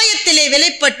 அவர் தாயத்திலே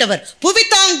விலைப்பட்டவர், புவி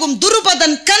தாங்கும்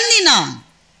துருபதன் கண்ணினான்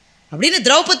அப்படின்னு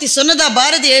திரௌபதி சொன்னதா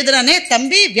பாரதி எழுதுறானே.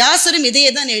 தம்பி வியாசரும்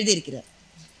இதையே தான் எழுதியிருக்கிறார்.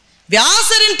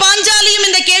 வியாசரின் பாஞ்சாலியும்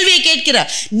இந்த கேள்வியை கேட்கிறார்.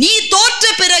 நீ தோற்ற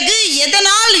பிறகு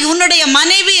எதனால் உன்னுடைய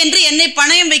மனைவி என்று என்னை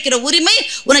பணயம் வைக்கிற உரிமை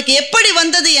உனக்கு எப்படி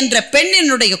வந்தது என்ற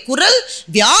பெண்ணினுடைய குரல்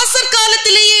வியாசர்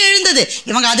காலத்திலேயே எழுந்தது.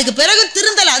 இவங்க அதுக்கு பிறகு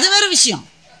திருந்தல், அது வேற விஷயம்.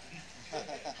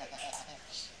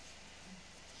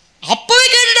 அப்பவே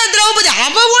கேட்டுட்டா திரௌபதி.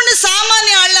 அவ ஒண்ணு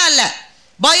சாமானிய ஆளா இல்ல,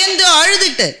 பயந்து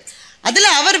அழுதுட்டு. அதுல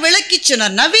அவர் விளக்கி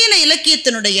சொன்னார், நவீன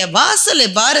இலக்கியத்தினுடைய வாசலை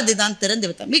பாரதி தான் திறந்து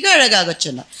வைத்தார். மிக அழகாக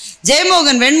சொன்னார்.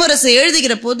 ஜெயமோகன் வெண்முரசு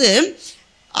எழுதுகிற போது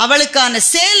அவளுக்கான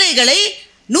சேலைகளை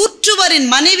நூற்றுவரின்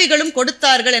மனைவிகளும்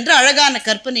கொடுத்தார்கள் என்று அழகான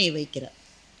கற்பனையை வைக்கிறார்.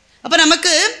 அப்ப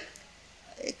நமக்கு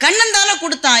கண்ணன் தானே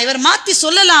கொடுத்தான், இவர் மாத்தி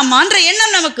சொல்லலாமான்ற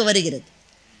எண்ணம் நமக்கு வருகிறது.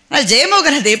 ஆனால்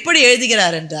ஜெயமோகன் அதை எப்படி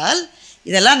எழுதுகிறார் என்றால்,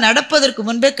 இதெல்லாம் நடப்பதற்கு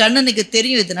முன்பே கண்ணனுக்கு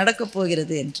தெரியும் இது நடக்கப்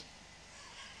போகிறது என்று.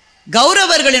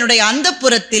 கௌரவர்களினுடைய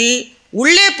அந்தப்புறத்தில்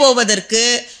உள்ளே போவதற்கு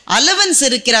அலவன்ஸ்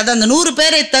இருக்கிறது. அந்த 100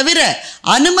 பேரை தவிர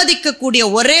அனுமதிக்கக்கூடிய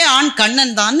ஒரே ஆண்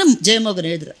கண்ணன் தான் ஜெயமோகன்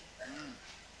எழுதுறார்.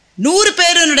 100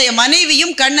 பேருடைய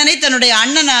மனைவியும் கண்ணனை தன்னுடைய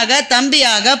அண்ணனாக,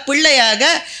 தம்பியாக,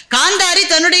 பிள்ளையாக, காந்தாரி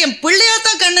தன்னுடைய பிள்ளையா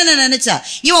தான் கண்ணனை நினைச்சா.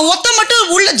 இவன் ஒத்த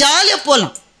மட்டும் உள்ள ஜாலியா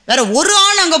போலாம், வேற ஒரு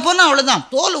ஆண் அங்க போனா அவ்வளவுதான்,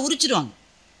 தோலை உரிச்சிருவாங்க.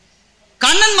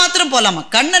 கண்ணன் மாத்திரம் போலாமா?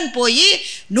 கண்ணன் போய்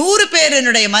 100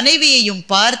 பேருடைய மனைவியையும்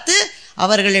பார்த்து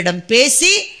அவர்களிடம் பேசி,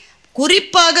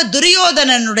 குறிப்பாக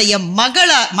துரியோதனனுடைய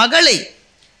மகளை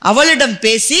அவளிடம்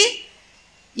பேசி,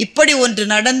 இப்படி ஒன்று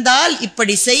நடந்தால்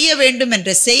இப்படி செய்ய வேண்டும் என்ற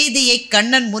செய்தியை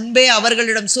கண்ணன் முன்பே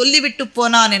அவர்களிடம் சொல்லிவிட்டு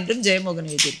போனான் என்றும் ஜெயமோகன்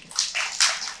எழுதியிருக்கிறார்.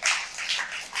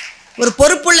 ஒரு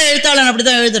பொறுப்புள்ள எழுத்தாளன்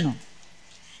அப்படிதான் எழுதணும்.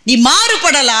 நீ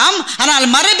மாறுபடலாம், ஆனால்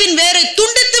மரபின் வேரை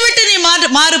துண்டித்து விட்டு நீ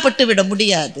மாறுபட்டு விட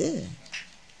முடியாது.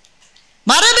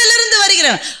 மரபிலிருந்து வருகிற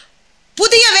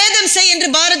புதிய வேதம் செய் என்று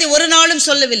பாரதி ஒரு நாளும்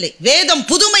சொல்லவில்லை. வேதம்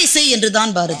புதுமை செய் என்று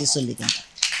தான் பாரதி சொல்லுகின்றார்.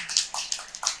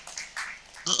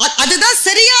 அதுதான்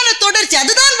சரியான தொடர்ச்சி,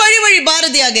 அதுதான் வழி வழி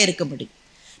பாரதியாக இருக்க முடியும்.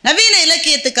 நவீன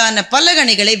இலக்கியத்துக்கான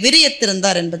பலகணிகளை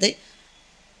விரியத்திருந்தார் என்பதை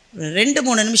ஒரு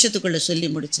 2-3 நிமிஷத்துக்குள்ள சொல்லி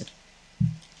முடிச்சார்.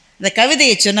 இந்த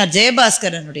கவிதையை சொன்னார்,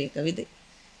 ஜெயபாஸ்கரனுடைய கவிதை.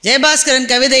 ஜெயபாஸ்கரன்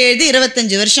கவிதை எழுதி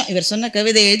 25 வருஷம், இவர் சொன்ன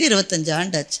கவிதை எழுதி 25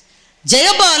 ஆண்டாச்சு.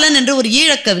 ஜெயபாலன் என்று ஒரு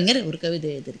ஈழக்கவிஞர் ஒரு கவிதை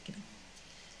எழுதியிருக்கிறார்.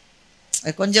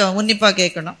 அது கொஞ்சம் உன்னிப்பாக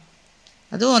கேட்கணும்,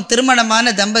 அதுவும்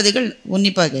திருமணமான தம்பதிகள்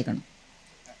உன்னிப்பாக கேட்கணும்.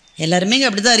 எல்லாருமே இங்கே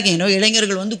அப்படி தான் இருக்கீங்க,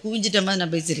 இளைஞர்கள் வந்து குவிஞ்சிட்ட மாதிரி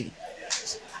நான் பேசியிருக்கேன்.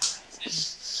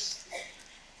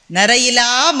 நரையிலா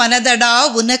மனதடா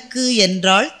உனக்கு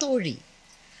என்றாள் தோழி.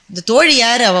 இந்த தோழி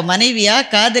யார்? அவ மனைவியா,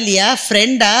 காதலியா,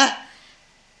 ஃப்ரெண்டா?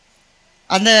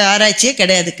 அந்த ஆராய்ச்சியே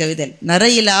கிடையாது கவிதை.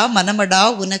 நரையிலா மனமடா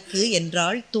உனக்கு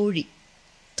என்றாள் தோழி.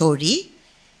 தோழி,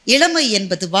 இளமை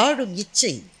என்பது வாழும்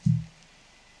இச்சை,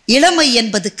 இளமை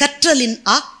என்பது கற்றலின்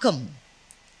ஆக்கம்,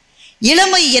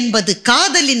 இளமை என்பது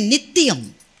காதலின் நித்தியம்,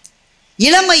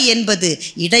 இளமை என்பது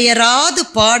இடையராது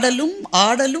பாடலும்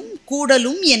ஆடலும்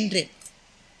கூடலும் என்றேன்.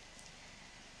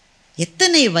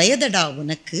 எத்தனை வயதடா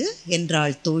உனக்கு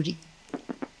என்றாள் தோழி.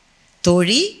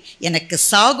 தோழி, எனக்கு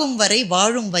சாகும் வரை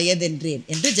வாழும் வயதென்றேன்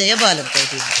என்று ஜெயபாலன்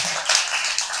கவிதை.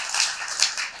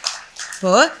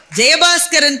 இப்போ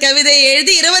ஜெயபாஸ்கரன் கவிதை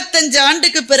எழுதி 25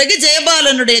 ஆண்டுக்கு பிறகு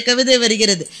ஜெயபாலனுடைய கவிதை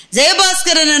வருகிறது.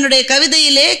 ஜெயபாஸ்கரனுடைய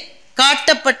கவிதையிலே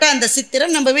காட்டப்பட்ட அந்த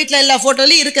சித்திரம் நம்ம வீட்டில் எல்லா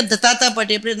போட்டோலையும் இருக்கிறது. தாத்தா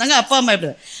பாட்டி எப்படி இருந்தாங்க, அப்பா அம்மா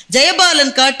எப்படி.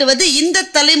 ஜெயபாலன் காட்டுவது இந்த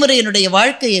தலைமுறையினுடைய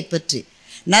வாழ்க்கையை பற்றி.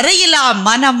 நரையிலா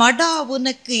மனமடா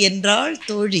உனக்கு என்றாள்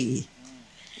தோழி.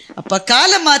 அப்ப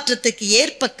கால மாற்றத்துக்கு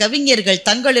ஏற்ப கவிஞர்கள்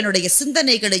தங்களினுடைய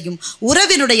சிந்தனைகளையும்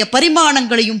உறவினுடைய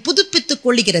பரிமாணங்களையும் புதுப்பித்துக்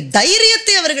கொள்ளுகிற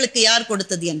தைரியத்தை அவர்களுக்கு யார்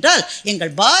கொடுத்தது என்றால்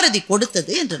எங்கள் பாரதி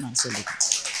கொடுத்தது என்று நான் சொல்லுகிறேன்.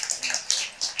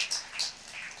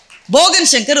 போகன்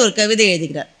சங்கர் ஒரு கவிதை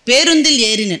எழுதுகிறார், பேருந்தில்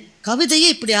ஏறினேன். கவிதையை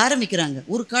இப்படி ஆரம்பிக்கிறாங்க,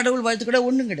 ஒரு கடவுள் வாழ்த்து கூட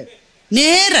ஒண்ணும் கிடையாது.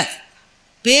 நேர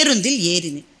பேருந்தில்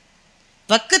ஏறினேன்.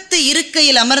 பக்கத்து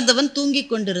இருக்கையில் அமர்ந்தவன்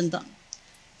தூங்கிக் கொண்டிருந்தான்.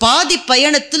 பாதி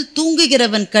பயணத்தில்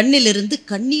தூங்குகிறவன் கண்ணிலிருந்து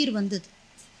கண்ணீர் வந்தது.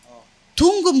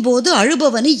 தூங்கும் போது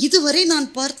அழுபவனை இதுவரை நான்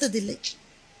பார்த்ததில்லை.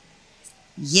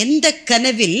 எந்த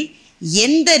கனவில்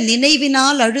எந்த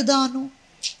நினைவினால் அழுதானோ,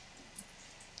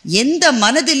 எந்த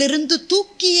மனதிலிருந்து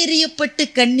தூக்கி எறியப்பட்டு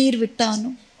கண்ணீர்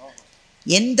விட்டானோ,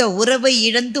 எந்த உறவை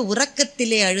இழந்து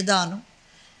உறக்கத்திலே அழுதானோ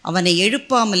அவனை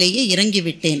எழுப்பாமலேயே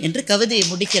இறங்கிவிட்டேன் என்று கவிதையை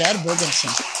முடிக்கிறார் போகன்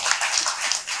சங்கர்.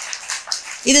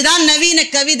 இதுதான் நவீன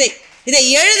கவிதை. இதை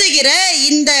எழுதுகிற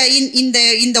இந்த இந்த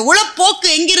இந்த உளப்போக்கு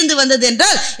எங்கிருந்து வந்தது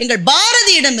என்றால் எங்கள்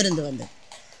பாரதியிடம் இருந்து வந்தது.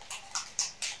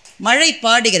 மழை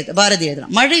பாடுகிறது, பாரதி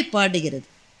எழுதுறான், மழை பாடுகிறது.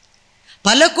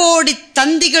 பல கோடி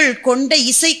தந்திகள் கொண்ட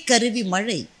இசைக்கருவி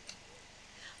மழை.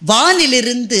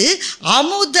 வானிலிருந்து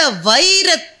அமுத வைர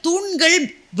தூண்கள்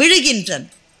விழுகின்றன.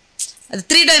 அது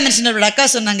 3 டைமென்ஷனல் அக்கா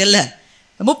சொன்னாங்கல்ல,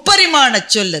 முப்பரிமாண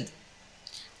சொல்லது.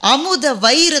 அமுத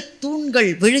வைர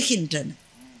தூண்கள் விழுகின்றன.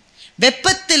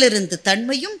 வெப்பத்திலிருந்து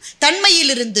தன்மையும்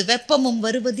தன்மையிலிருந்து வெப்பமும்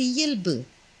வருவது இயல்பு.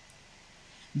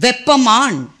 வெப்பம்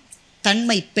ஆண்,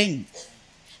 தன்மை பெண்.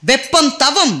 வெப்பம்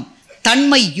தவம்,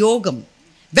 தன்மை யோகம்.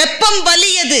 வெப்பம்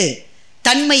வலியது,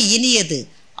 தன்மை இனியது.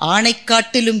 ஆணை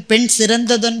காட்டிலும் பெண்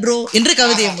சிறந்ததொன்றோ என்று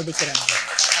கவிதையை முடிக்கிறார்.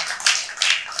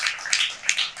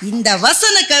 இந்த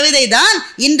வசன கவிதை தான்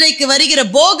இன்றைக்கு வருகிற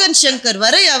போகன் சங்கர்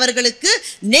வரை அவர்களுக்கு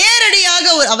நேரடியாக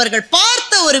அவர்கள்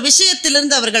பார்த்த ஒரு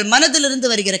விஷயத்திலிருந்து அவர்கள் மனதிலிருந்து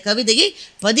வருகிற கவிதையை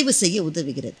பதிவு செய்ய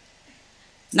உதவுகிறது.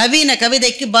 நவீன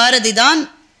கவிதைக்கு பாரதி தான்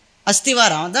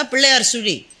அஸ்திவாரம், அவன் தான் பிள்ளையார்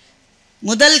சுழி.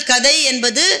 முதல் கதை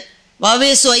என்பது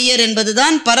வாவேசு ஐயர்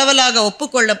என்பதுதான் பரவலாக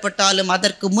ஒப்புக்கொள்ளப்பட்டாலும்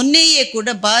அதற்கு முன்னேயே கூட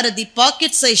Bharathi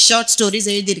packet size short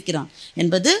stories எழுதியிருக்கிறான்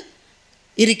என்பது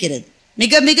இருக்கிறது.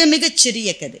 மிக மிக மிகச்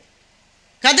சிறிய கதை,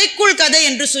 கதைக்குள் கதை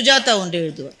என்று சுஜாதா ஒன்று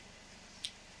எழுதுவார்.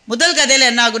 முதல் கதையில்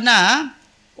என்ன ஆகுன்னா,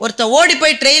 ஒருத்த ஓடி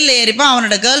போய் ட்ரெயினில் ஏறிப்பான்,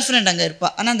 அவனோட கேர்ள் ஃப்ரெண்ட் அங்கே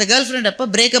இருப்பான். ஆனால் அந்த கேர்ள் ஃப்ரெண்ட் அப்போ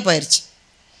பிரேக்கப் ஆயிடுச்சு.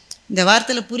 இந்த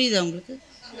வார்த்தையில் புரியுது அவங்களுக்கு?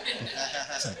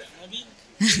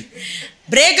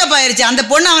 பிரேக்கப் ஆயிடுச்சு. அந்த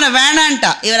பொண்ணு அவனை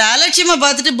வேணான்ட்டா. இவரை அலட்சியமாக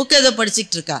பார்த்துட்டு புக் ஏதோ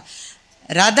படிச்சுக்கிட்டு இருக்கா.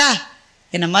 ராதா,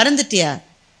 என்னை மறந்துட்டியா?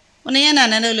 உன்னை ஏன்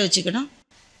நான் நினைவில் வச்சுக்கணும்?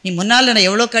 நீ முன்னால் நான்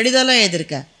எவ்வளோ கடிதம்லாம்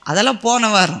எழுதியிருக்க, அதெல்லாம் போன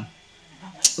வாரம்.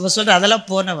 இவ சொல்கிற அதெல்லாம்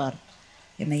போன வாரம்.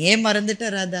 என்னை ஏன் மறந்துட்ட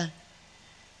ராதா?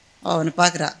 அவனை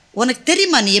பார்க்குறா. உனக்கு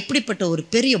தெரியுமா நீ எப்படிப்பட்ட ஒரு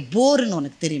பெரிய போர்ன்னு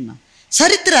உனக்கு தெரியுமா?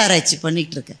 சரித்திர ஆராய்ச்சி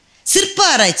பண்ணிகிட்டு இருக்க, சிற்ப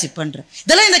ஆராய்ச்சி பண்ணுற,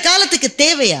 இதெல்லாம் இந்த காலத்துக்கு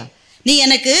தேவையா? நீ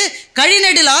எனக்கு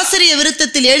கழிநெடில் ஆசிரிய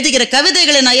விருத்தத்தில் எழுதுகிற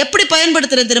கவிதைகளை நான் எப்படி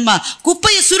பயன்படுத்துறேன் தெரியுமா?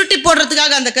 குப்பையை சுருட்டி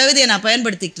போடுறதுக்காக அந்த கவிதையை நான்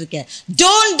பயன்படுத்திக்கிட்டு இருக்கேன்.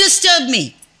 Don't disturb me.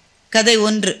 கதை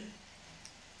 1.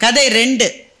 கதை 2,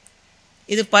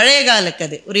 இது பழைய கால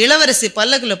கதை. ஒரு இளவரசி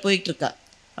பல்லக்குள்ள போயிட்டு இருக்கா.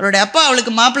 அவளுடைய அப்பா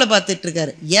அவளுக்கு மாப்பிள்ளை பார்த்துட்டு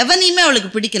இருக்காரு. எவனையுமே அவளுக்கு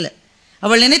பிடிக்கல.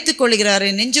 அவள் நினைத்து கொள்கிறார்,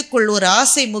 நெஞ்சுக்குள் ஒரு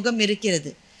ஆசை முகம் இருக்கிறது.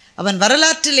 அவன்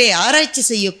வரலாற்றிலே ஆராய்ச்சி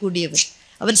செய்யக்கூடியவன்,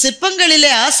 அவன்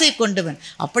சிற்பங்களிலே ஆசை கொண்டவன்.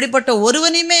 அப்படிப்பட்ட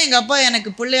ஒருவனையுமே எங்கள் அப்பா எனக்கு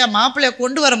மாப்பிள்ளையா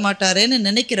கொண்டு வர மாட்டாரேன்னு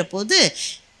நினைக்கிற போது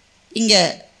இங்கே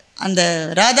அந்த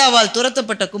ராதாவால்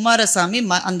துரத்தப்பட்ட குமாரசாமி,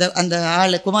 அந்த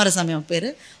ஆள் குமாரசாமி அவன் பேர்,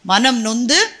 மனம்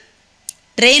நொந்து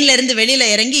ட்ரெயின்ல இருந்து வெளியில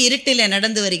இறங்கி இருட்டிலே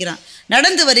நடந்து வருகிறான்.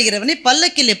 நடந்து வருகிறவனை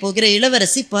பல்லக்கிலே போகிற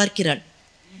இளவரசி பார்க்கிறாள்.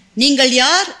 நீங்கள்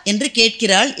யார் என்று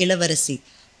கேட்கிறாள் இளவரசி.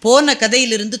 போன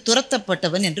கதையிலிருந்து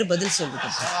துரத்தப்பட்டவன் என்று பதில்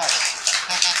சொல்லுகிறான்.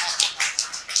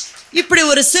 இப்படி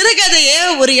ஒரு சிறுகதையை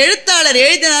ஒரு எழுத்தாளர்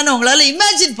எழுதினான்னு உங்களால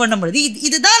இமேஜின் பண்ண முடியுது.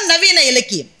 இதுதான் நவீன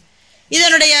இலக்கியம்.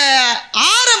 இதனுடைய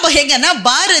ஆரம்பம் எங்கன்னா,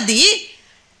 பாரதி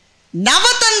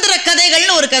நவதந்திர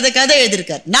கதைகள்னு ஒரு கதை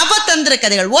எழுதியிருக்கார். நவதந்திர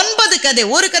கதைகள் 9 கதை,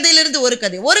 ஒரு கதையிலிருந்து ஒரு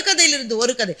கதை, ஒரு கதையிலிருந்து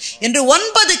ஒரு கதை என்று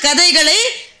 9 கதைகளை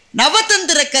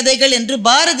நவதந்திர கதைகள் என்று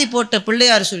பாரதி போட்ட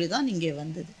பிள்ளையார் சொல்லிதான் இங்கே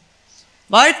வந்தது.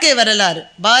 வாழ்க்கை வரலாறு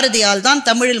பாரதியால் தான்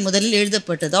தமிழில் முதலில்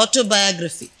எழுதப்பட்டது.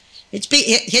 ஆட்டோபயோகிராஃபி.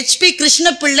 ஹெச்பி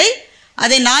கிருஷ்ணபிள்ளை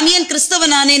அதை நான் ஏன்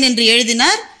கிறிஸ்தவனானேன் என்று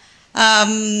எழுதினார்.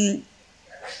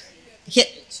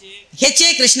 ஹெச்ஏ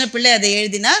கிருஷ்ணபிள்ளை அதை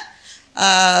எழுதினார்.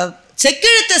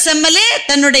 செக்கெழுத்த செம்மலே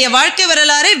தன்னுடைய வாழ்க்கை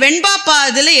வரலாறை வெண்பாப்பா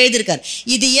இதில் எழுதியிருக்கார்.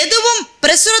 இது எதுவும்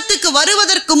பிரசுரத்துக்கு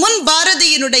வருவதற்கு முன்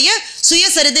பாரதியினுடைய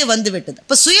சுயசரிதை வந்துவிட்டது.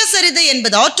 அப்ப சுயசரிதை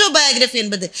என்பது, ஆட்டோபயோகிராஃபி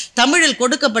என்பது தமிழில்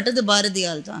கொடுக்கப்பட்டது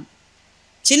பாரதியால் தான்.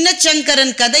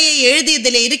 சின்னச்சங்கரன் கதையை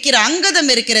எழுதியதில் இருக்கிற அங்கதம்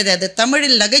இருக்கிறது, அது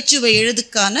தமிழில் நகைச்சுவை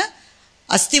எழுதுக்கான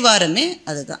அஸ்திவாரமே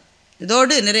அதுதான்.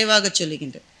 இதோடு நிறைவாக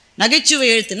சொல்லுகின்றேன், நகைச்சுவை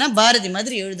எழுத்துனா பாரதி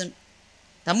மாதிரி எழுதணும்.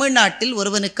 தமிழ்நாட்டில்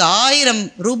ஒருவனுக்கு 1000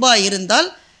 ரூபாய் இருந்தால்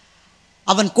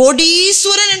அவன்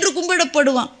கோடீஸ்வரன் என்று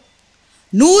கும்பிடப்படுவான்.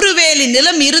 100 வேலி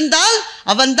நிலம் இருந்தால்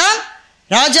அவன்தான்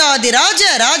ராஜாதிராஜ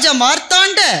ராஜ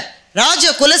மார்த்தாண்ட ராஜ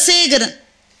குலசேகரன்.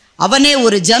 அவனே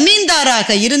ஒரு ஜமீன்தாராக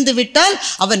இருந்து விட்டால்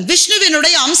அவன்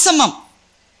விஷ்ணுவினுடைய அம்சமாம்.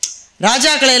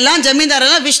 ராஜாக்களை எல்லாம்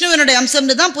ஜமீன்தாரெல்லாம் விஷ்ணுவினுடைய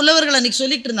அம்சம்னு தான் புலவர்கள் அன்னைக்கு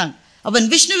சொல்லிட்டு இருந்தாங்க. அவன்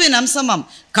விஷ்ணுவின் அம்சமாம்.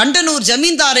 கண்டனூர்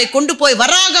ஜமீன்தாரை கொண்டு போய்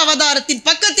வராக அவதாரத்தின்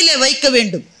பக்கத்திலே வைக்க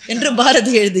வேண்டும் என்று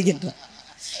பாரதி எழுதுகின்றார்.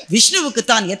 விஷ்ணுவுக்கு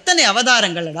தான் எத்தனை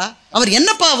அவதாரங்களடா, அவர் என்ன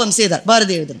பாவம் செய்தார்?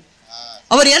 பாரதி எழுதணும்,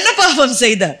 அவர் என்ன பாவம்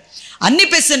செய்தார்?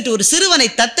 அன்னிபெசன்ட் ஒரு சிறுவனை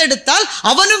தத்தெடுத்தால்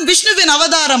அவனும் விஷ்ணுவின்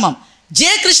அவதாரமாம்.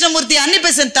 ஜே கிருஷ்ணமூர்த்தி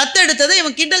அன்னிபெசன்ட் தத்தெடுத்ததை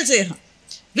இவன் கிண்டல் செய்யறான்.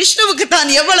 விஷ்ணுவுக்கு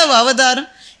தான் எவ்வளவு அவதாரம்.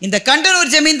 இந்த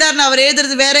கண்டனூர் ஜமீன்தார்னு அவர்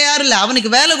எழுதுறது வேற யாரும் இல்லை, அவனுக்கு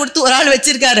வேலை கொடுத்து ஒரு ஆள்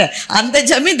வச்சிருக்காரு, அந்த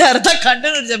ஜமீன்தார் தான்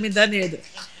கண்டனூர் ஜமீன்தார்னு எழுது.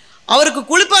 அவருக்கு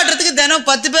குளிப்பாட்டுறதுக்கு தினம்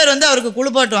 10 பேர் வந்து அவருக்கு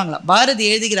குளிப்பாட்டுவாங்களாம். பாரதி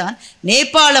எழுதுகிறான்,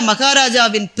 நேபாள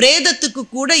மகாராஜாவின் பிரேதத்துக்கு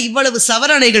கூட இவ்வளவு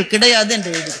சவரணைகள் கிடையாது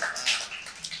என்று எழுதுகிறான்.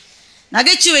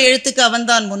 நகைச்சுவை எழுத்துக்கு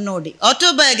அவன்தான் முன்னோடி,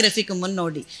 ஆட்டோபயோகிராஃபிக்கு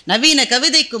முன்னோடி, நவீன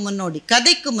கவிதைக்கு முன்னோடி,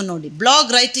 கதைக்கு முன்னோடி,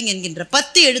 பிளாக் ரைட்டிங் என்கின்ற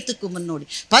 10 எழுத்துக்கு முன்னோடி,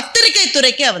 பத்திரிகை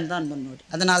துறைக்கு அவன்தான் முன்னோடி.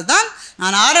 அதனால்தான்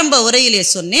நான் ஆரம்ப உரையிலே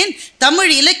சொன்னேன்,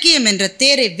 தமிழ் இலக்கியம் என்ற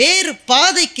தேரை வேறு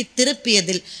பாதைக்கு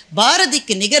திருப்பியதில்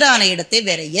பாரதிக்கு நிகரான இடத்தை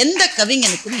வேற எந்த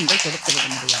கவிஞனுக்கும் நீங்கள் கொடுத்துவிட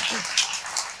முடியாது.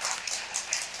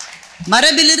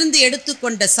 மரபிலிருந்து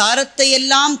எடுத்துக்கொண்ட சாரத்தை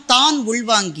எல்லாம் தான்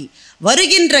உள்வாங்கி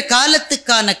வருகின்ற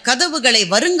காலத்துக்கான கதவுகளை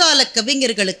வருங்கால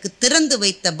கவிஞர்களுக்கு திறந்து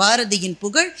வைத்த பாரதியின்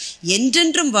புகழ்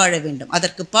என்றென்றும் வாழ வேண்டும்.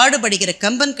 அதற்கு பாடுபடுகிற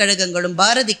கம்பன் கழகங்களும்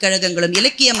பாரதி கழகங்களும்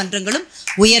இலக்கிய மன்றங்களும்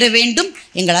உயர வேண்டும்.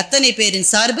 எங்கள் அத்தனை பேரின்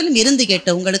சார்பிலும் இருந்து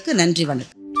கேட்ட உங்களுக்கு நன்றி,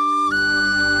 வணக்கம்.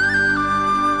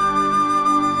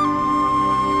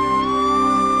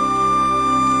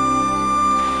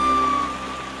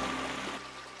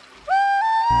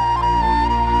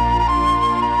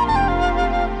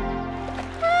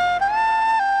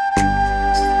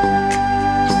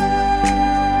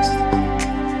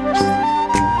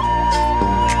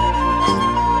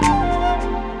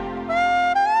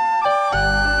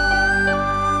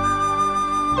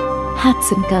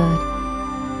 Hudson Card.